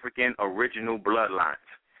African original bloodlines.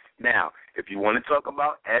 Now, if you want to talk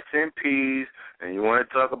about SNPs and you want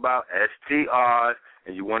to talk about STRs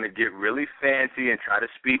and you want to get really fancy and try to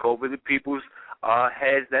speak over the people's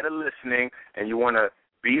heads that are listening and you want to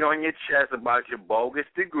beat on your chest about your bogus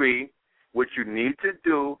degree, what you need to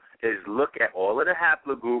do is look at all of the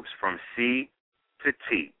haplogroups from C to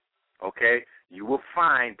T, okay? You will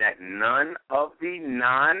find that none of the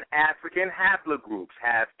non-African haplogroups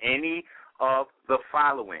have any of the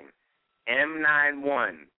following: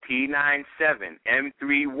 M91, P97,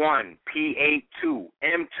 M31, P82,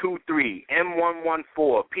 M23,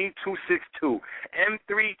 M114, P262,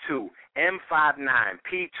 M32, M59,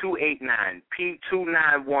 P289,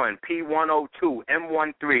 P291, P102,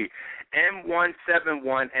 M13,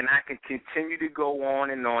 M171, and I can continue to go on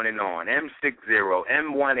and on and on. M60,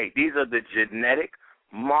 M18. These are the genetic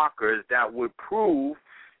markers that would prove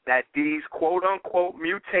that these quote-unquote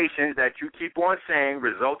mutations that you keep on saying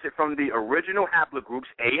resulted from the original haplogroups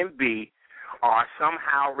A and B are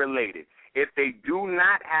somehow related. If they do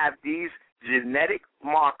not have these genetic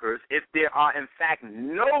markers, if there are in fact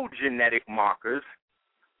no genetic markers,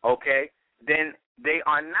 okay, then they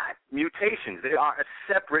are not mutations. They are a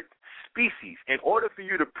separate species. In order for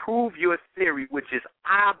you to prove your theory, which is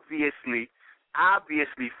obviously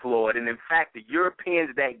flawed, and in fact the Europeans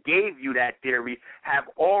that gave you that theory have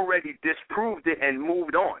already disproved it and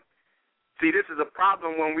moved on. See, this is a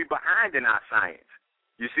problem when we're behind in our science.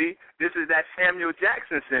 You see, this is that Samuel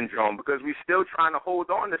Jackson syndrome because we're still trying to hold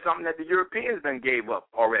on to something that the Europeans done gave up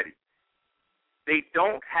already. They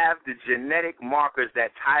don't have the genetic markers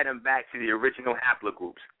that tie them back to the original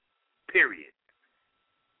haplogroups, period.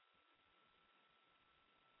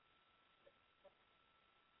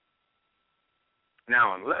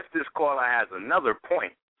 Now, unless this caller has another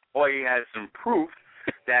point or he has some proof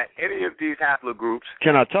that any of these haplogroups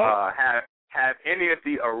Can I talk? have any of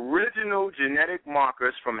the original genetic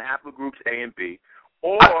markers from haplogroups A and B,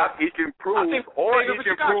 or he can prove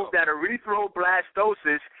that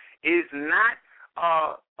erythroblastosis is not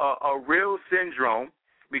a real syndrome,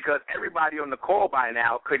 because everybody on the call by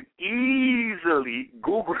now could easily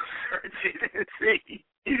Google search it and see.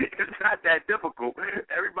 It's not that difficult.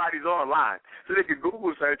 Everybody's online, so they can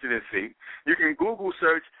Google search it and see. You can Google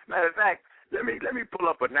search. Matter of fact, let me pull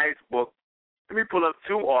up a nice book. Let me pull up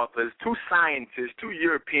two authors, two scientists, two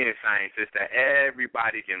European scientists that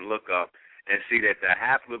everybody can look up and see that the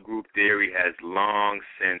haplogroup theory has long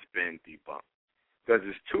since been debunked. Because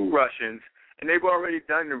it's two Russians, and they've already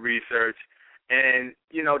done the research. And,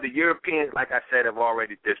 you know, the Europeans, like I said, have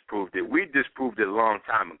already disproved it. We disproved it a long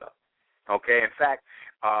time ago. Okay? In fact,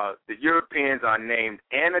 the Europeans are named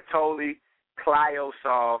Anatoly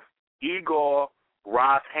Klyosov, Igor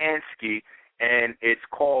Rozhansky, and it's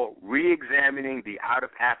called Re-Examining the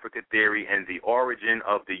Out-of-Africa Theory and the Origin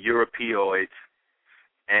of the Europeoids.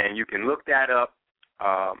 And you can look that up,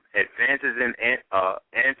 Advances in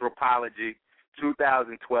Anthropology,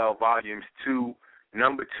 2012, volumes 2,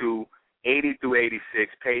 number 2, 80 through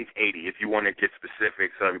 86, page 80, if you want to get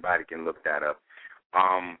specific so everybody can look that up.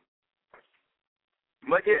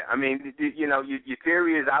 But, yeah, I mean, you know, your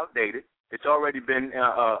theory is outdated. It's already been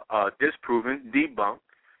disproven, debunked,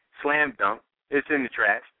 slam dunked. It's in the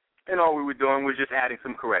trash. And all we were doing was just adding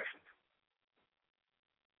some corrections.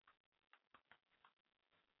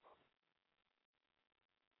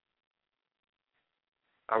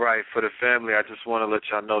 All right, for the family, I just want to let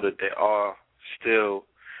y'all know that there are still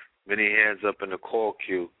many hands up in the call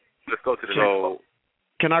queue. Let's go to the next call.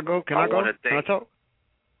 Can I go? Can I talk?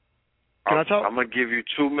 Can I talk? I'm going to give you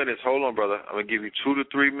 2 minutes. Hold on, brother. I'm going to give you 2 to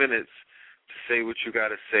 3 minutes to say what you got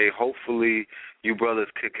to say. Hopefully, you brothers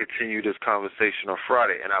can continue this conversation on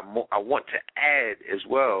Friday. And I want to add as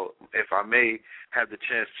well, if I may have the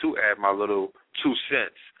chance to add my little 2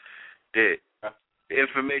 cents, that the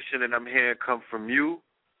information that I'm hearing come from you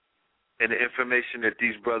and the information that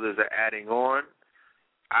these brothers are adding on,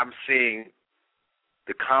 I'm seeing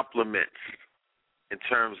the compliments in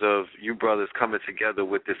terms of you brothers coming together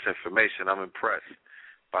with this information. I'm impressed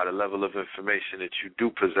by the level of information that you do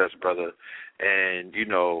possess, brother. And, you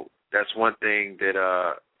know, that's one thing that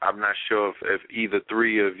I'm not sure if either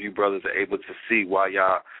three of you brothers are able to see while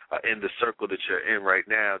y'all are in the circle that you're in right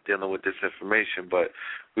now dealing with this information. But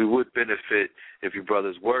we would benefit if you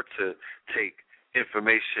brothers were to take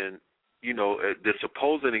information that's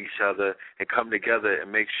opposing each other and come together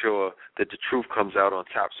and make sure that the truth comes out on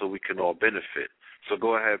top so we can all benefit. So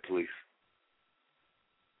go ahead, please.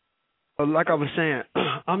 Like I was saying,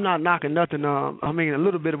 I'm not knocking nothing. I mean, a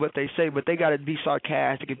little bit of what they say, but they got to be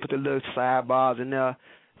sarcastic and put the little sidebars in there.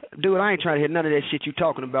 Dude, I ain't trying to hear none of that shit you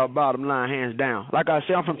talking about, bottom line, hands down. Like I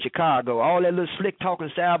said, I'm from Chicago. All that little slick talking,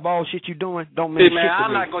 sideball shit you doing don't mean shit to me. I'm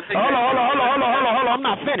not gonna take hold on. I'm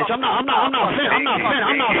not finished. I'm not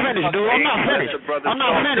finished, dude. I'm not finished.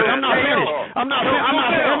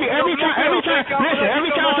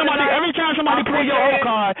 Every time somebody pull your old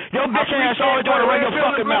card, your bitch ass always doing to run your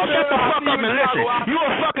fucking mouth. Shut the fuck up and listen. You a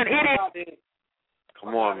fucking idiot.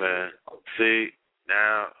 Come on, man. See,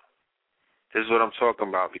 now, this is what I'm talking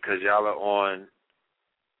about, because y'all are on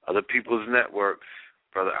other people's networks.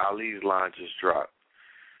 Brother Ali's line just dropped.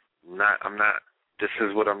 This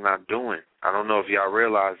is what I'm not doing. I don't know if y'all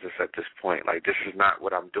realize this at this point. Like, this is not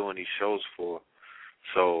what I'm doing these shows for.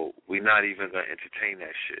 So we're not even going to entertain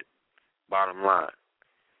that shit. Bottom line.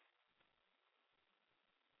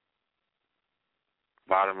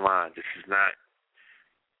 Bottom line, this is not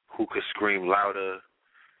who could scream louder,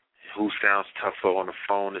 who sounds tougher on the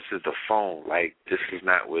phone. This is the phone. Like, this is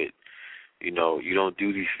not what, you don't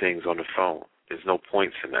do these things on the phone. There's no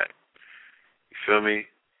points in that. You feel me?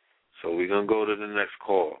 So we're going to go to the next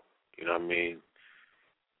call. You know what I mean?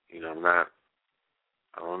 I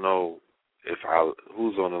don't know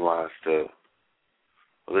who's on the line still.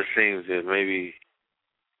 Well, it seems that maybe,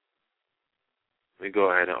 let me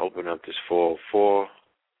go ahead and open up this 404.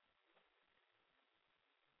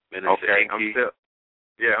 Minister Enqi.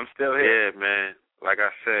 I'm still here. Yeah, man. Like I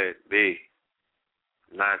said,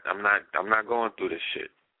 I'm not going through this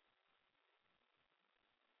shit.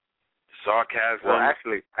 Sarcasm. Well,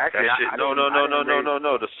 actually,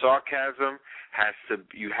 no. The sarcasm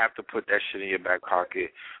you have to put that shit in your back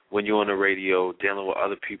pocket when you're on the radio dealing with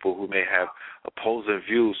other people who may have opposing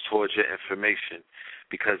views towards your information,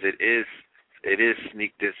 because it is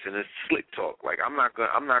sneak this and it's slick talk. Like, I'm not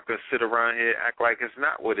gonna sit around here and act like it's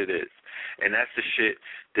not what it is. And that's the shit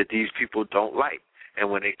that these people don't like. And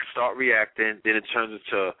when they start reacting, then it turns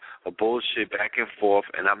into a bullshit back and forth,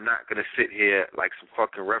 and I'm not gonna sit here like some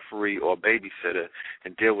fucking referee or babysitter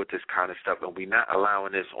and deal with this kind of stuff. And we're not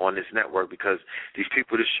allowing this on this network, because these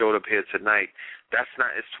people that showed up here tonight,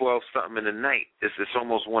 it's 12 something in the night. It's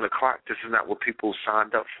almost 1 o'clock. This is not what people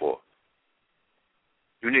signed up for.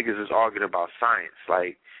 You niggas is arguing about science.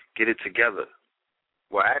 Like, get it together.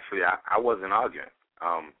 Well, actually, I wasn't arguing.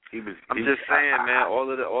 I'm just saying, man. All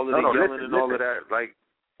of the yelling and all of that, like,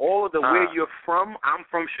 all of the where you're from. I'm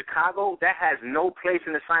from Chicago. That has no place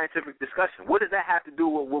in the scientific discussion. What does that have to do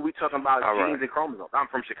with what we talking about genes and chromosomes? I'm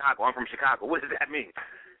from Chicago. What does that mean?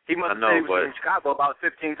 He must have said he was from Chicago about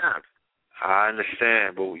 15 times. I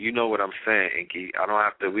understand, but you know what I'm saying, Enqi.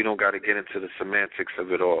 We don't got to get into the semantics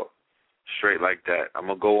of it all. Straight like that. I'm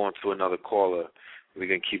going to go on to another caller. We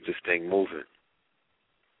can keep this thing moving.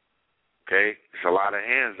 Okay? It's a lot of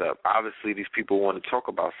hands up. Obviously, these people want to talk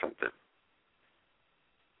about something.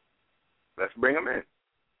 Let's bring them in.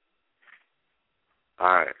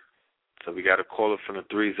 All right. So we got a caller from the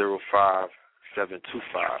 305-725.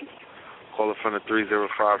 Caller from the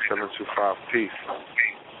 305-725. Peace.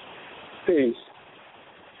 Peace.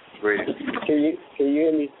 Great. Can you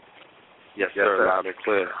hear me? Yes, sir. Loud and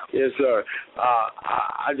clear. Yes, sir.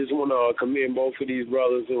 I just want to commend both of these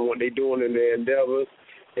brothers and what they're doing in their endeavors,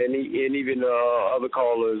 and even other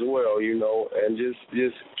callers as well, and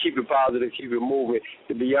just keep it positive, keep it moving.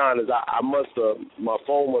 To be honest, my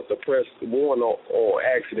phone must have pressed 1 on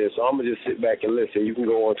accident, so I'm going to just sit back and listen. You can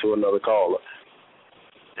go on to another caller.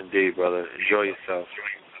 Indeed, brother. Enjoy yourself.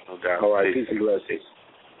 No doubt. All right. Peace and blessings.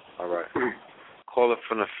 All right. Caller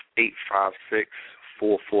from the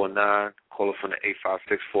 856-449. Caller from the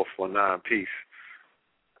 856-449. Peace.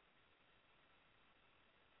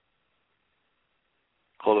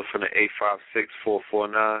 Caller from the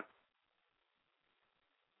 856-449.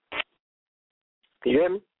 Can you hear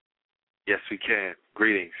me? Yes, we can.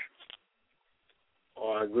 Greetings.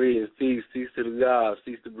 All right, greetings. Peace to the gods.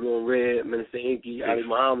 Peace to Blue and Red. Minister Enqi, Ali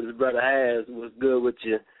Muhammad, his brother Has. What's good with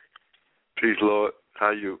you? Peace, Lord.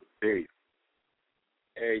 How you? Hey.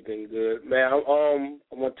 Everything good. Man, I'm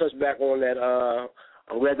going to touch back on that.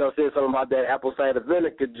 I'm glad y'all said something about that apple cider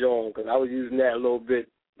vinegar joint, because I was using that a little bit,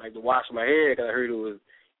 like to wash my hair, because I heard it was,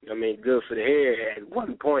 good for the hair at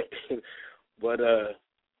one point. But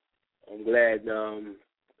I'm glad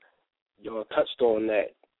y'all touched on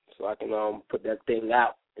that, so I can put that thing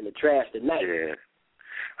out in the trash tonight. Yeah.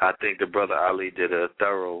 I think the brother Ali did a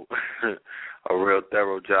real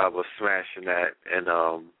thorough job of smashing that, and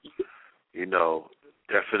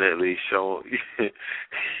Definitely show.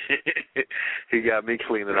 He got me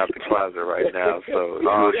cleaning out the closet right now. So come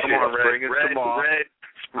on, Red. Spring is tomorrow. Red,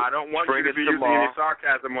 I don't want you to be using any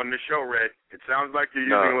sarcasm on the show, Red. It sounds like you're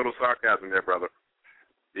using a little sarcasm there, brother.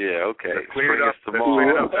 Yeah, okay. Clean it up. Tomorrow. Clean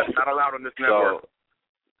it up. That's not allowed on this network.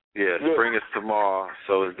 Yeah, spring is tomorrow,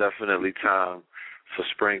 so it's definitely time for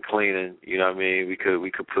spring cleaning. You know what I mean? We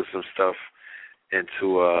could put some stuff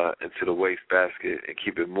into the waste basket and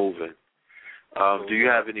keep it moving. Do you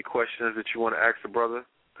have any questions that you want to ask the brother?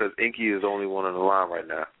 Because Enqi is the only one on the line right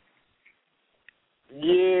now.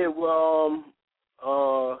 Yeah, well,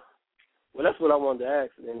 that's what I wanted to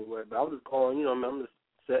ask anyway. But I was just calling, I'm just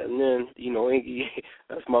setting in, Enqi,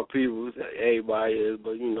 that's my people, everybody is,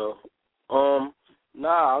 but it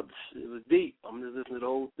was deep. I'm just listening to the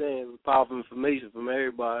whole thing. It was powerful information from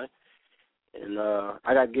everybody, and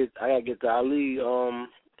I gotta get to Ali and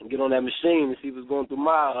get on that machine and see what's going through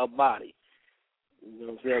my body. You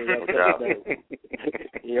know what I'm saying?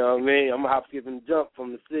 You know what I mean? I'm gonna hop, skip, and jump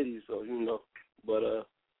from the city, so But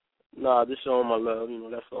just showing my love.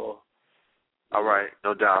 That's all. All right,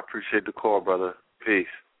 no doubt. Appreciate the call, brother. Peace.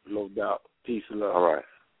 No doubt. Peace and love. All right.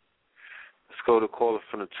 Let's go to caller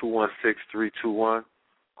from the 216-321.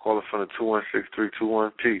 Caller from the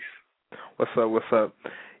 216-321. Peace. What's up?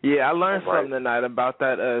 Yeah, I learned something tonight about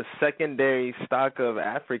that secondary stock of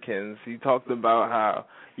Africans. You talked about how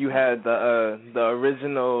you had the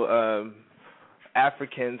original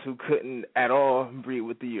Africans who couldn't at all breed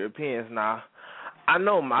with the Europeans. Now, I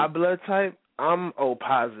know my blood type. I'm O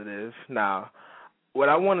positive. Now, what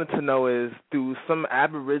I wanted to know is, through some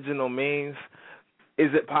Aboriginal means,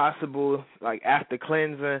 is it possible, like after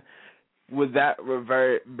cleansing, would that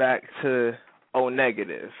revert back to O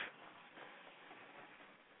negative?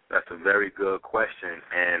 That's a very good question,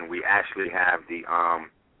 and we actually have the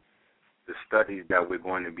studies that we're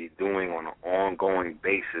going to be doing on an ongoing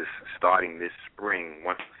basis starting this spring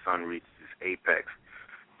once the sun reaches its apex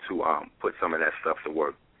to put some of that stuff to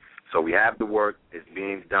work. So we have the work, it's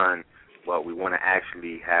being done, but we want to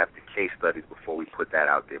actually have the case studies before we put that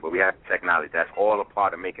out there. But we have the technology. That's all a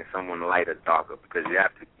part of making someone lighter, darker, because you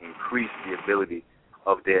have to increase the ability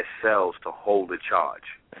of their cells to hold a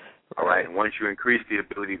charge. All right, and once you increase the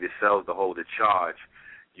ability of the cells to hold a charge,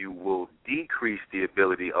 you will decrease the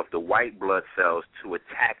ability of the white blood cells to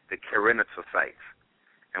attack the keratinocytes.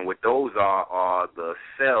 And what those are the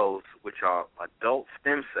cells which are adult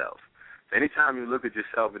stem cells. So anytime you look at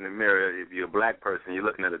yourself in the mirror, if you're a black person, you're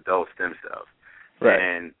looking at adult stem cells. Right.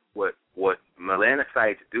 And what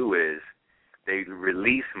melanocytes do is they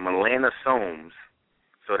release melanosomes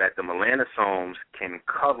so that the melanosomes can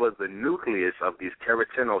cover the nucleus of these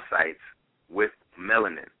keratinocytes with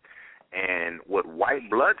melanin. And what white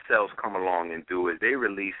blood cells come along and do is they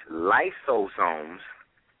release lysosomes,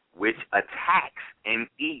 which attacks and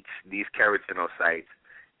eats these keratinocytes,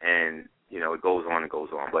 and, it goes on and goes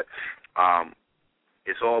on. But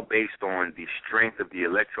it's all based on the strength of the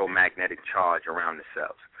electromagnetic charge around the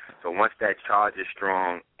cells. So once that charge is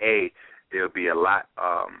strong, there'll be a lot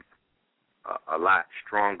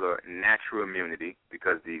stronger natural immunity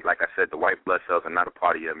because, like I said, the white blood cells are not a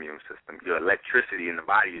part of your immune system. Your electricity in the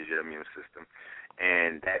body is your immune system,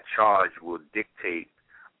 and that charge will dictate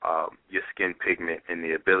your skin pigment and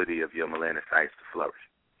the ability of your melanocytes to flourish.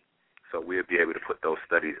 So we'll be able to put those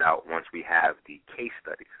studies out once we have the case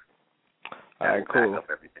studies. All right, cool. Back up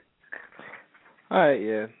everything. All right,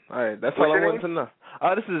 yeah. All right, that's all I wanted to know.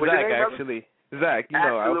 Oh, this is Zach, actually. Zach,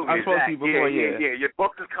 I spoke to you before, Yeah, your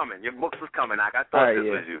book is coming. I thought this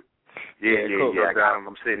was you. Yeah, cool. I got him.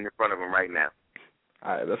 I'm sitting in front of him right now.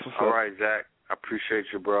 All right, that's what's up. All right, Zach. I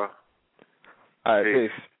appreciate you, bro. All right,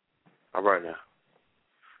 peace. All right, now.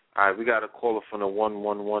 All right, we got a caller from the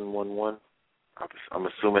 11111. I'm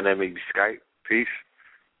assuming that may be Skype. Peace.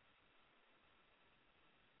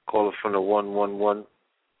 Caller from the 111.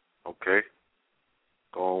 Okay.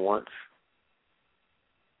 Going once.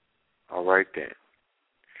 All right, then.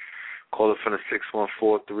 Caller from the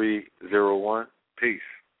 614301. Peace.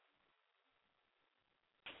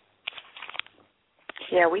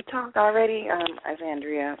 Yeah, we talked already. Is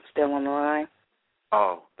Andrea still on the line?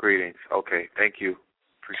 Oh, greetings. Okay, thank you.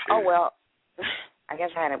 Appreciate it. Oh, well, I guess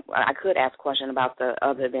I could ask a question about the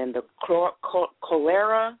other than the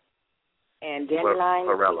cholera and dandelion.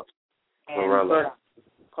 Chlorella.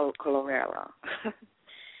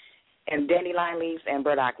 And dandelion leaves and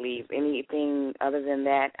burdock leaves. Anything other than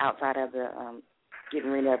that outside of the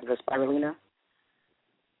getting rid of the spirulina?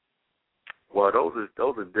 Well, those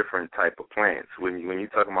are different type of plants. When you're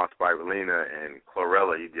talking about spirulina and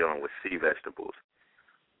chlorella, you're dealing with sea vegetables.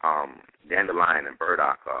 Dandelion and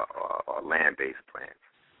burdock are land-based plants.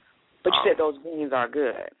 But you said those beans are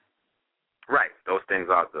good. Right. Those things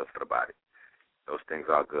are good for the body. Those things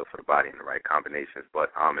are good for the body in the right combinations.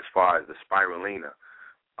 But as far as the spirulina,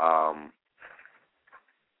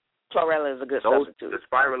 chlorella is a good substitute. The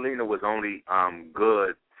spirulina was only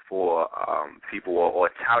good for people, or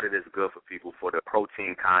touted as good for people for the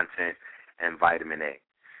protein content and vitamin A.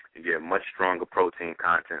 You get a much stronger protein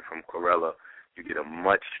content from chlorella. You get a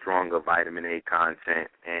much stronger vitamin A content,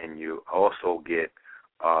 and you also get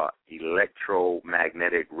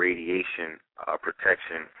electromagnetic radiation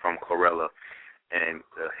protection from chlorella. And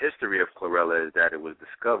the history of chlorella is that it was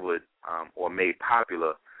discovered or made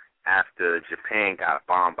popular after Japan got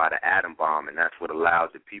bombed by the atom bomb, and that's what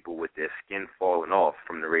allowed the people with their skin falling off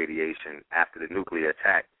from the radiation after the nuclear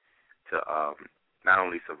attack to not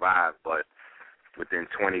only survive, but within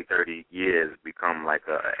 20, 30 years become like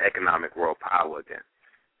an economic world power again.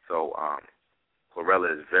 So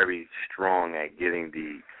chlorella is very strong at getting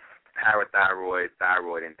the parathyroid,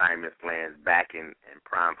 thyroid, and thymus glands back in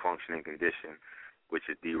prime functioning condition, which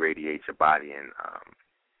would deradiate your body. And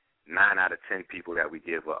 9 out of 10 people that we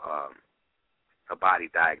give a body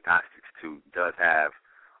diagnostics to does have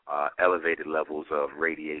elevated levels of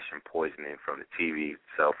radiation poisoning from the TV,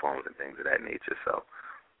 cell phones, and things of that nature. So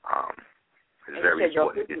it's very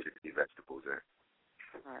important to get your vegetables in.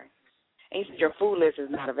 All right. And you said your food list is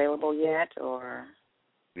not available yet, or?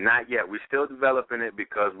 Not yet. We're still developing it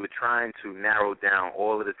because we're trying to narrow down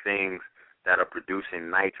all of the things that are producing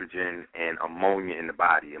nitrogen and ammonia in the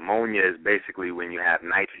body. Ammonia is basically when you have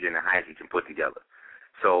nitrogen and hydrogen put together.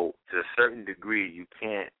 So to a certain degree, you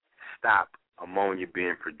can't stop ammonia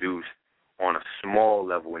being produced on a small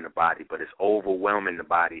level in the body, but it's overwhelming the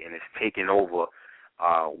body and it's taking over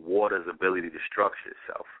water's ability to structure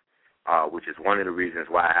itself, which is one of the reasons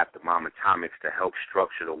why I have the mom atomics to help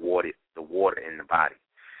structure the water in the body.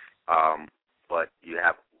 But you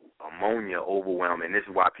have ammonia overwhelming. This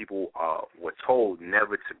is why people were told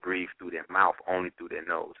never to breathe through their mouth, only through their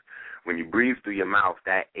nose. When you breathe through your mouth,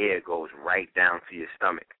 that air goes right down to your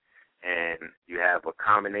stomach. And you have a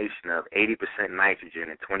combination of 80% nitrogen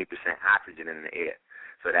and 20% oxygen in the air.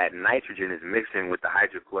 So that nitrogen is mixing with the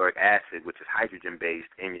hydrochloric acid, which is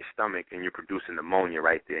hydrogen-based, in your stomach, and you're producing ammonia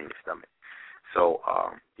right there in your stomach. So,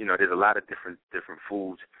 there's a lot of different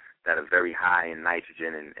foods that are very high in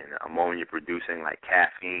nitrogen and ammonia producing, like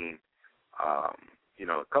caffeine,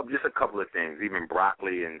 just a couple of things, even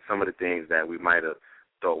broccoli and some of the things that we might have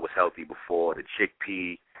thought was healthy before, the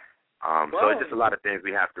chickpea. So it's just a lot of things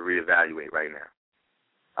we have to reevaluate right now.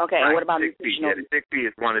 Okay, right? And what about chickpea? Yeah, the chickpea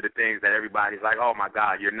is one of the things that everybody's like, oh, my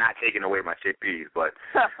God, you're not taking away my chickpeas, but,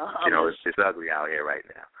 it's ugly out here right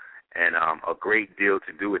now. And a great deal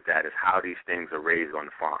to do with that is how these things are raised on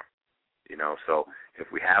the farm. So if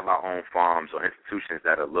we have our own farms or institutions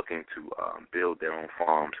that are looking to build their own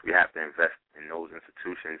farms, we have to invest in those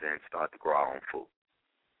institutions and start to grow our own food.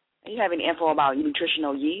 Do you have any info about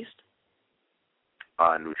nutritional yeast?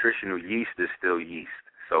 Nutritional yeast is still yeast.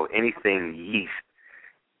 So anything yeast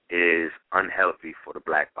is unhealthy for the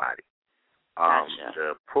black body. Gotcha.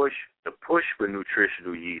 The push for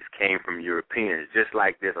nutritional yeast came from Europeans, just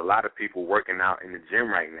like there's a lot of people working out in the gym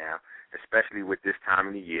right now, especially with this time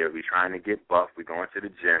of the year. We're trying to get buff. We're going to the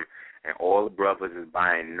gym, and all the brothers is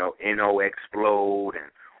buying NO Explode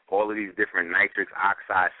and all of these different nitric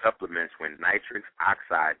oxide supplements when nitric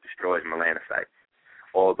oxide destroys melanocytes.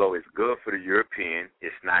 Although it's good for the European,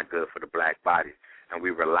 it's not good for the black body. And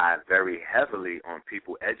we rely very heavily on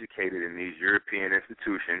people educated in these European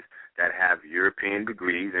institutions that have European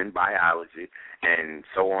degrees in biology and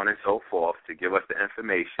so on and so forth to give us the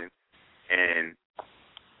information, and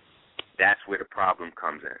that's where the problem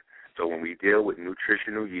comes in. So when we deal with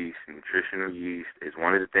nutritional yeast is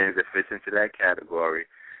one of the things that fits into that category,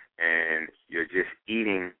 and you're just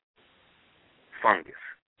eating fungus,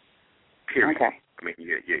 period. Okay. I mean,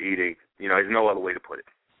 you're eating, there's no other way to put it.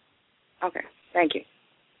 Okay. Thank you.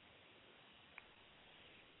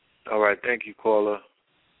 All right. Thank you, caller.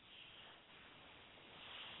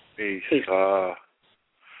 Peace. No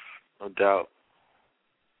doubt.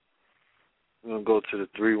 We're going to go to the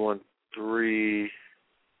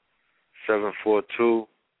 313-742.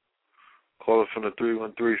 Caller from the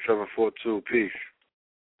 313-742. Peace.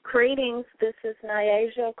 Greetings. This is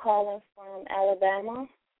Nyasia calling from Alabama.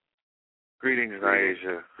 Greetings,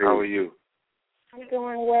 Nyasia. How are you? I'm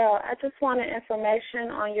doing well. I just wanted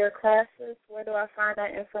information on your classes. Where do I find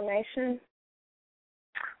that information?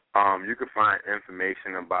 You can find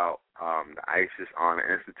information about the ISIS Honor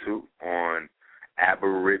Institute on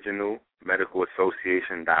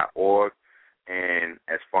aboriginalmedicalassociation.org. And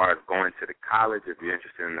as far as going to the college, if you're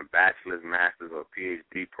interested in a bachelor's, master's, or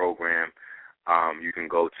PhD program, You can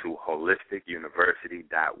go to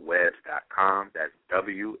holisticuniversity.webs.com. That's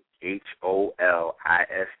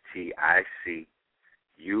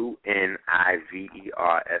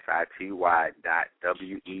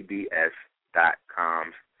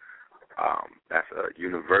That's a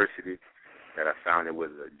university that I founded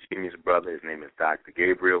with a genius brother. His name is Dr.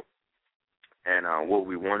 Gabriel. And what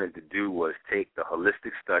we wanted to do was take the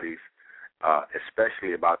holistic studies,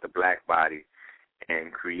 especially about the black body,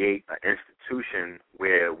 and create an institution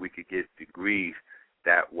where we could get degrees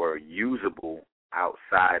that were usable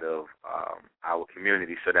outside of our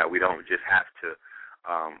community, so that we don't just have to,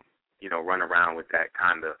 run around with that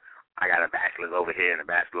kind of, I got a bachelor's over here and a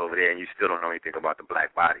bachelor over there, and you still don't know anything about the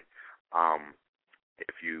black body.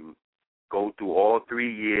 If you go through all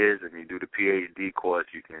 3 years and you do the PhD course,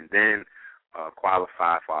 you can then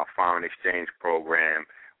qualify for our foreign exchange program,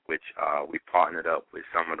 which we partnered up with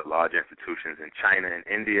some of the large institutions in China and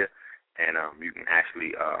India, and you can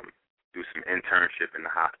actually do some internship in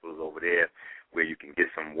the hospitals over there where you can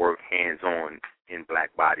get some work hands-on in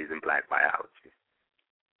black bodies and black biology.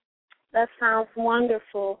 That sounds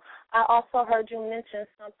wonderful. I also heard you mention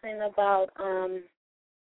something about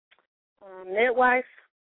midwife.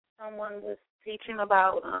 Someone was teaching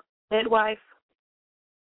about midwife.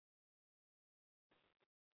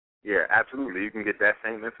 Yeah, absolutely. You can get that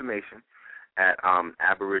same information at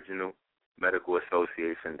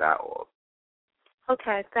aboriginalmedicalassociation.org.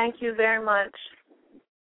 Okay, thank you very much.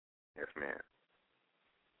 Yes, ma'am.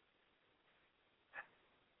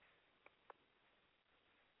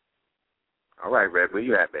 All right, Red, where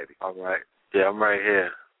you at, baby? All right. Yeah, I'm right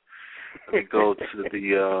here. Let me go to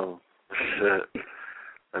the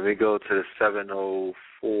let me go to the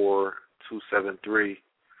 704-273.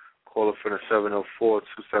 Caller for the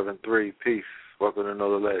 704-273. Peace. Welcome to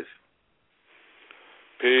Know the Ledge.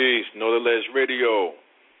 Peace. Know the Ledge Radio.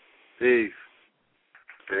 Peace.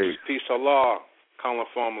 Peace Allah. Calling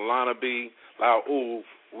from Lanabe, Lau,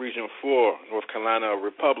 Region 4, North Carolina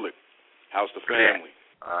Republic. How's the family?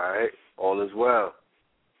 All right. All is well.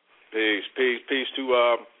 Peace to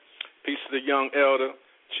the young elder,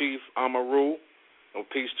 Chief Amaru. And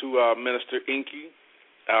peace to Minister Enqi.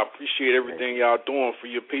 I appreciate everything y'all doing for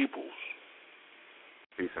your peoples.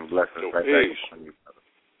 Peace and blessings. Peace.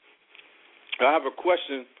 I have a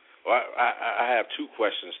question. Well, I have two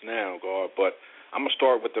questions now, God, but I'm going to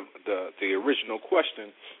start with the original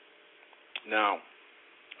question. Now,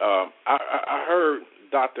 I heard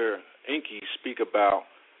Dr. Enqi speak about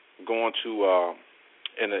going to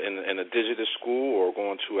in a indigenous school or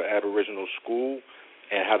going to an Aboriginal school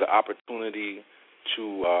and have the opportunity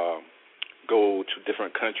to go to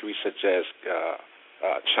different countries such as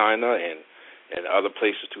China and other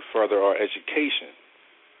places to further our education.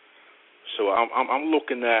 So I'm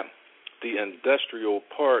looking at the industrial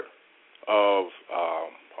part of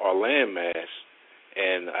our landmass,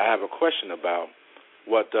 and I have a question about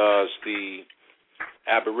what does the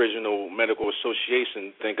Aboriginal Medical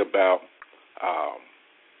Association think about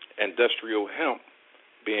industrial hemp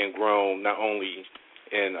being grown not only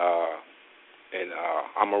in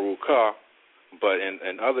Amaruka, but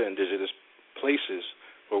in other indigenous places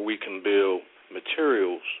where we can build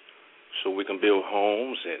materials, so we can build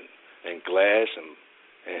homes and glass and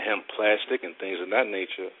hemp plastic and things of that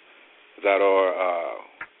nature that are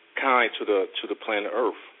kind to the planet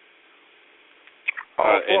Earth.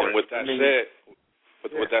 And with that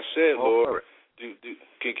said, Lord, can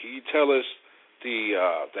you tell us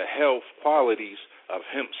the health qualities of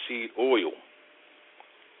hemp seed oil?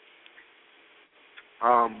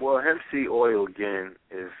 Well, hemp seed oil, again,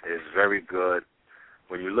 is very good.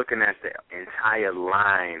 When you're looking at the entire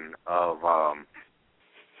line of,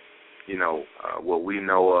 what we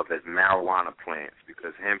know of as marijuana plants,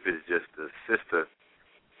 because hemp is just the sister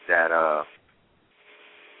that,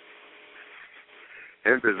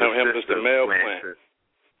 hemp is the male plant.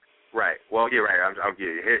 Right. Well, you're right. I'll give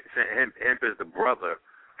you. Hemp is the brother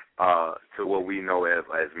to what we know as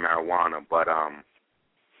marijuana, but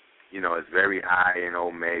it's very high in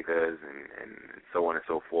omegas and so on and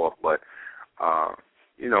so forth. But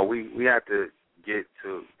we have to get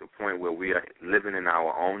to the point where we are living in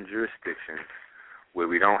our own jurisdiction, where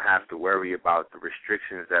we don't have to worry about the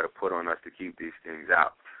restrictions that are put on us to keep these things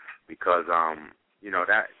out, because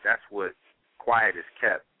that's what quiet is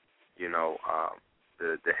kept.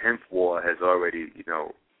 The hemp war has already, it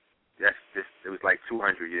was like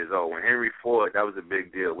 200 years old. When Henry Ford, that was a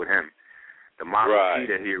big deal with him. The Model T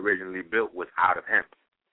that he originally built was out of hemp.